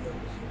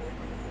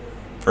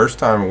 First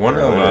time one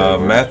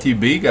of Matthew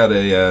B got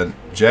a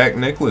Jack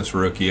Nicklaus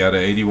rookie out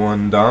of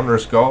 81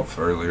 Donruss Golf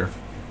earlier.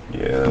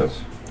 Yeah, that's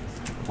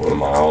one of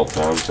my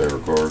all-time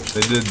favorite cards.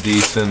 They did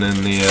decent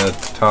in the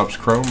Topps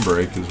Chrome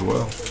break as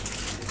well.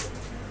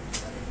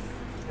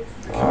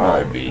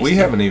 Alright, Beast. We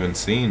haven't even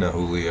seen a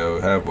Julio,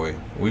 have we?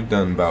 We've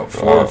done about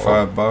 4 or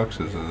 5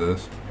 boxes of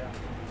this.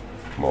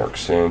 Mark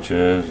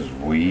Sanchez is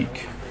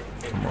weak.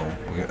 Come on.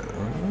 We got,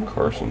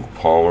 Carson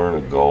Palmer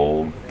in a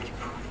gold.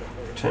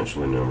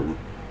 Potentially numbered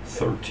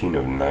 13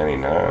 of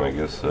 99, I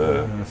guess.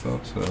 I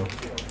thought so.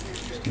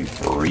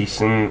 Steve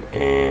Reeson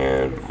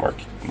and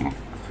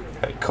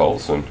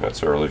Coulson.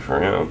 That's early for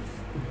him.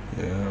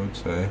 Yeah, I would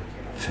say.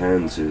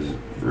 10's his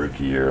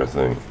rookie year, I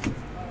think.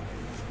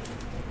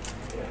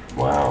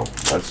 Wow,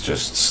 that's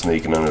just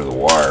sneaking under the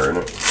wire, isn't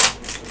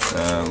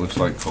it? Looks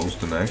like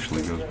Colston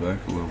actually goes back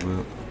a little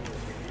bit.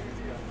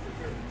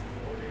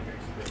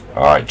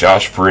 All right,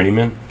 Josh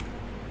Freeman,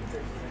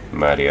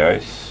 Matty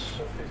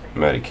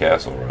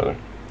Castle, rather.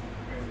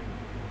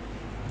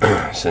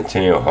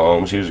 Centennial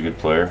Holmes, he was a good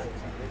player.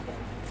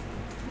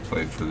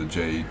 Played for the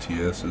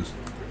JETSs.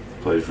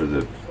 Played for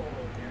the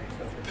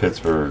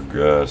Pittsburgh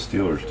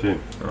Steelers, too.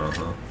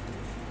 Uh-huh.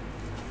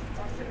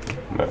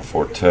 Matt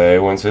Forte,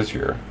 when's his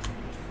year?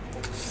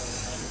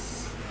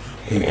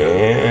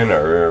 And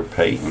our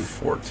Peyton.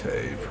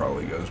 Forte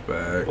probably goes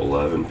back.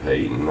 11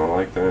 Peyton, I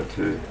like that,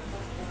 too.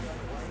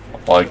 I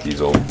like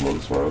these old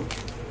ones, man.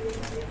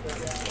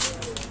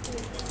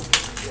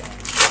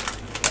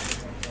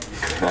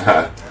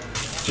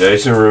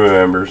 Jason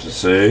remembers.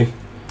 See?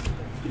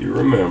 You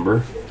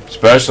remember.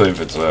 especially if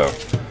it's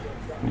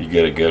you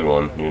get a good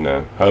one. You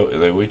know,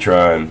 we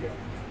try and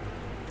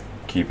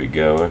keep it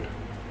going.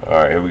 All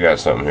right, here we got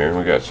something here.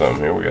 We got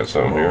something here. We got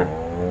something here.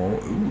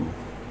 Ooh.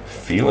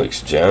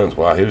 Felix Jones.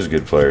 Wow, he was a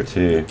good player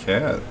too.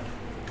 Cat.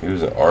 He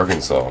was in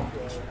Arkansas.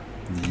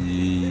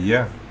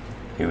 Yeah.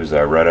 He was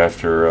right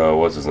after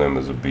what's his name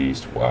was a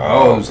beast. Wow.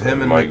 Oh, it was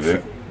him and Mike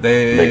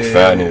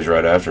McFadden. He was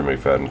right after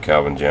McFadden.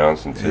 Calvin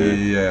Johnson too.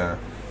 Yeah.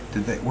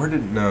 Did they? Where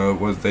did? No, it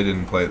was. They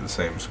didn't play at the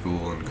same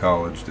school in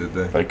college, did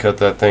they? They cut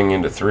that thing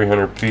into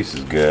 300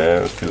 pieces,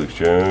 guys. Felix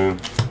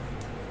Jones.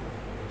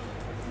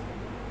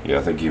 Yeah,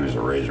 I think he was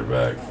a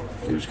Razorback.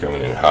 He was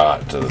coming in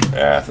hot to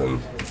Athens.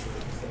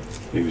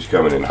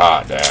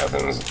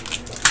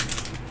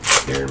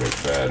 Gary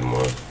McFadden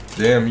was.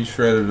 Damn, you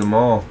shredded them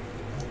all.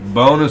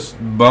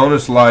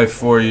 Bonus life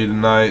for you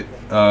tonight,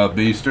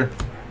 Beaster.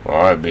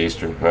 All right,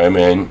 Beaster. Hey,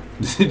 man.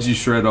 Did you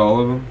shred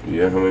all of them?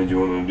 Yeah, how many do you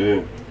want to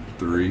do?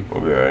 3.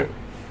 We'll be all right.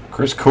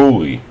 Chris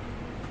Cooley.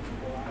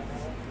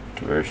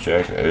 Tavares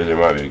Jackson. Hey, there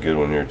might be a good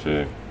one here,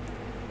 too.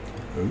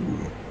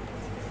 Ooh.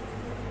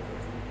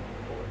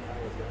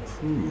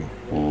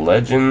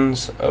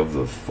 Legends of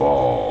the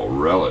Fall.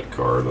 Relic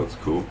card. That's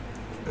cool.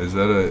 Is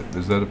that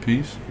a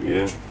piece?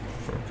 Yeah.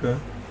 Okay.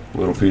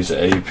 Little piece of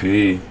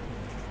AP.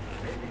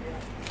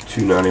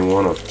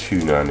 291 of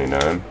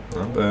 299.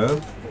 Not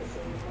bad.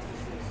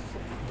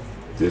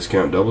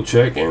 Discount double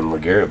check, and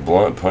LeGarrette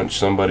Blount punched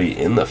somebody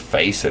in the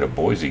face at a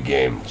Boise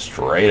game.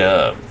 Straight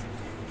up.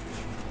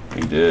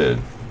 He did.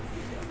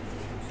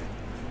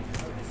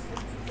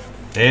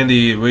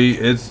 Andy,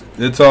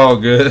 it's all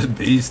good,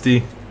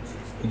 Beastie.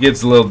 He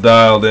gets a little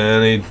dialed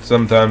in.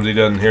 Sometimes he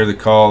doesn't hear the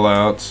call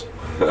outs.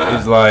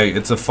 He's like,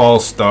 it's a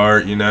false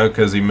start, you know,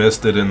 because he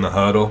missed it in the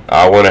huddle.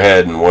 I went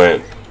ahead and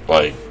went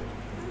like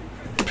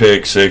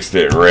pick sixed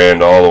it,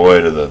 ran all the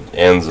way to the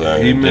end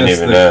zone. He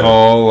missed the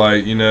call,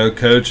 like, you know,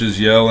 coach is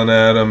yelling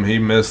at him. He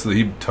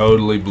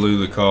totally blew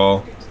the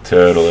call.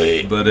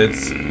 Totally. But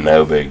it's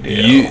no big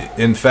deal.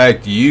 In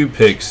fact, you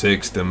pick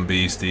sixed him,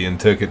 Beastie, and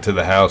took it to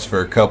the house for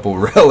a couple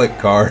relic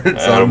cards.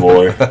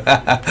 Attaboy.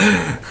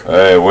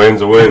 Hey, win's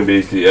a win,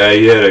 Beastie.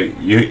 Hey,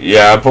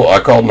 I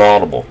called an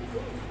audible.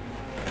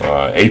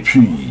 AP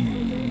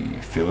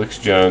Felix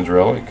Jones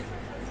relic.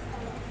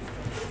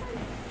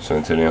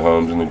 Centennial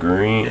Holmes in the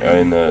green,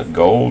 in the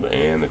gold,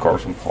 and the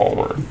Carson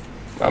Palmer.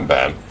 Not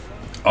bad.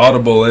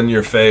 Audible in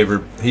your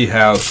favor. He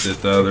housed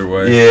it the other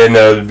way. Yeah,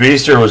 no, the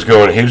Beaster was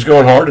going. He was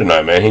going hard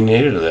tonight, man. He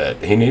needed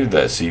that. He needed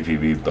that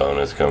CPB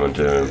bonus coming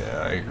to him. Yeah,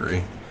 I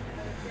agree.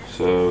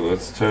 So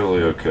that's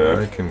totally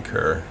okay. I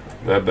concur.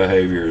 That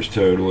behavior is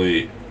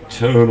totally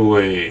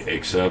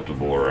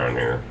acceptable around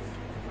here.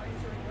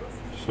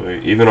 So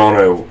even on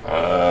a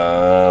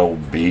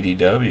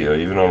BDW,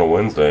 even on a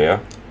Wednesday, yeah.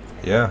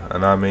 Yeah,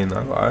 and I mean,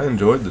 I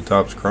enjoyed the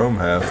Topps Chrome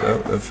half.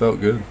 That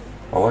felt good.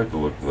 I like the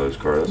look of those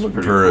cards. That's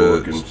pretty for cool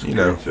looking. You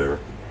know,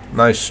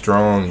 nice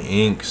strong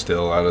ink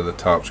still out of the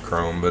Topps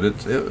Chrome, but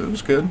it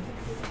was good.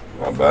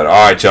 Not bad.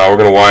 All right, y'all. We're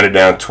gonna wind it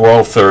down.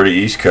 12:30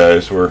 East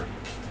Coast. We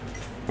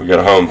got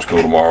a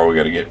homeschool tomorrow. We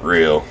got to get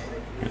real,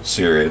 get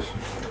serious.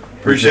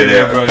 Appreciate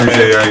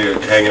you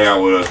hanging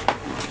out with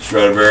us.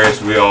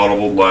 Stradivarius will be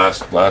audible.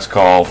 Last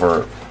call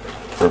for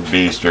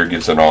Beaster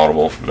gets an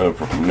audible.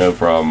 No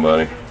problem,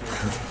 buddy.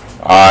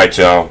 All right,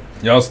 y'all.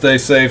 Y'all stay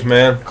safe,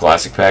 man.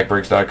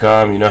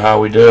 ClassicPackBreaks.com. You know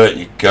how we do it.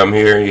 You come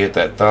here, you hit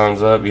that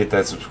thumbs up, you hit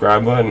that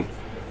subscribe button.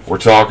 We're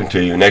talking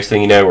to you. Next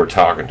thing you know, we're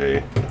talking to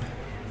you.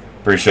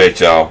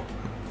 Appreciate y'all.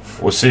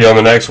 We'll see you on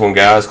the next one,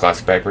 guys.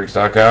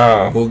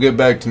 ClassicPackBreaks.com. We'll get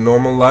back to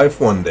normal life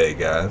one day,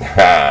 guys.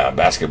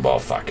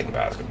 Basketball's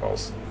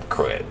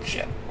crud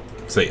shit.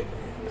 See ya.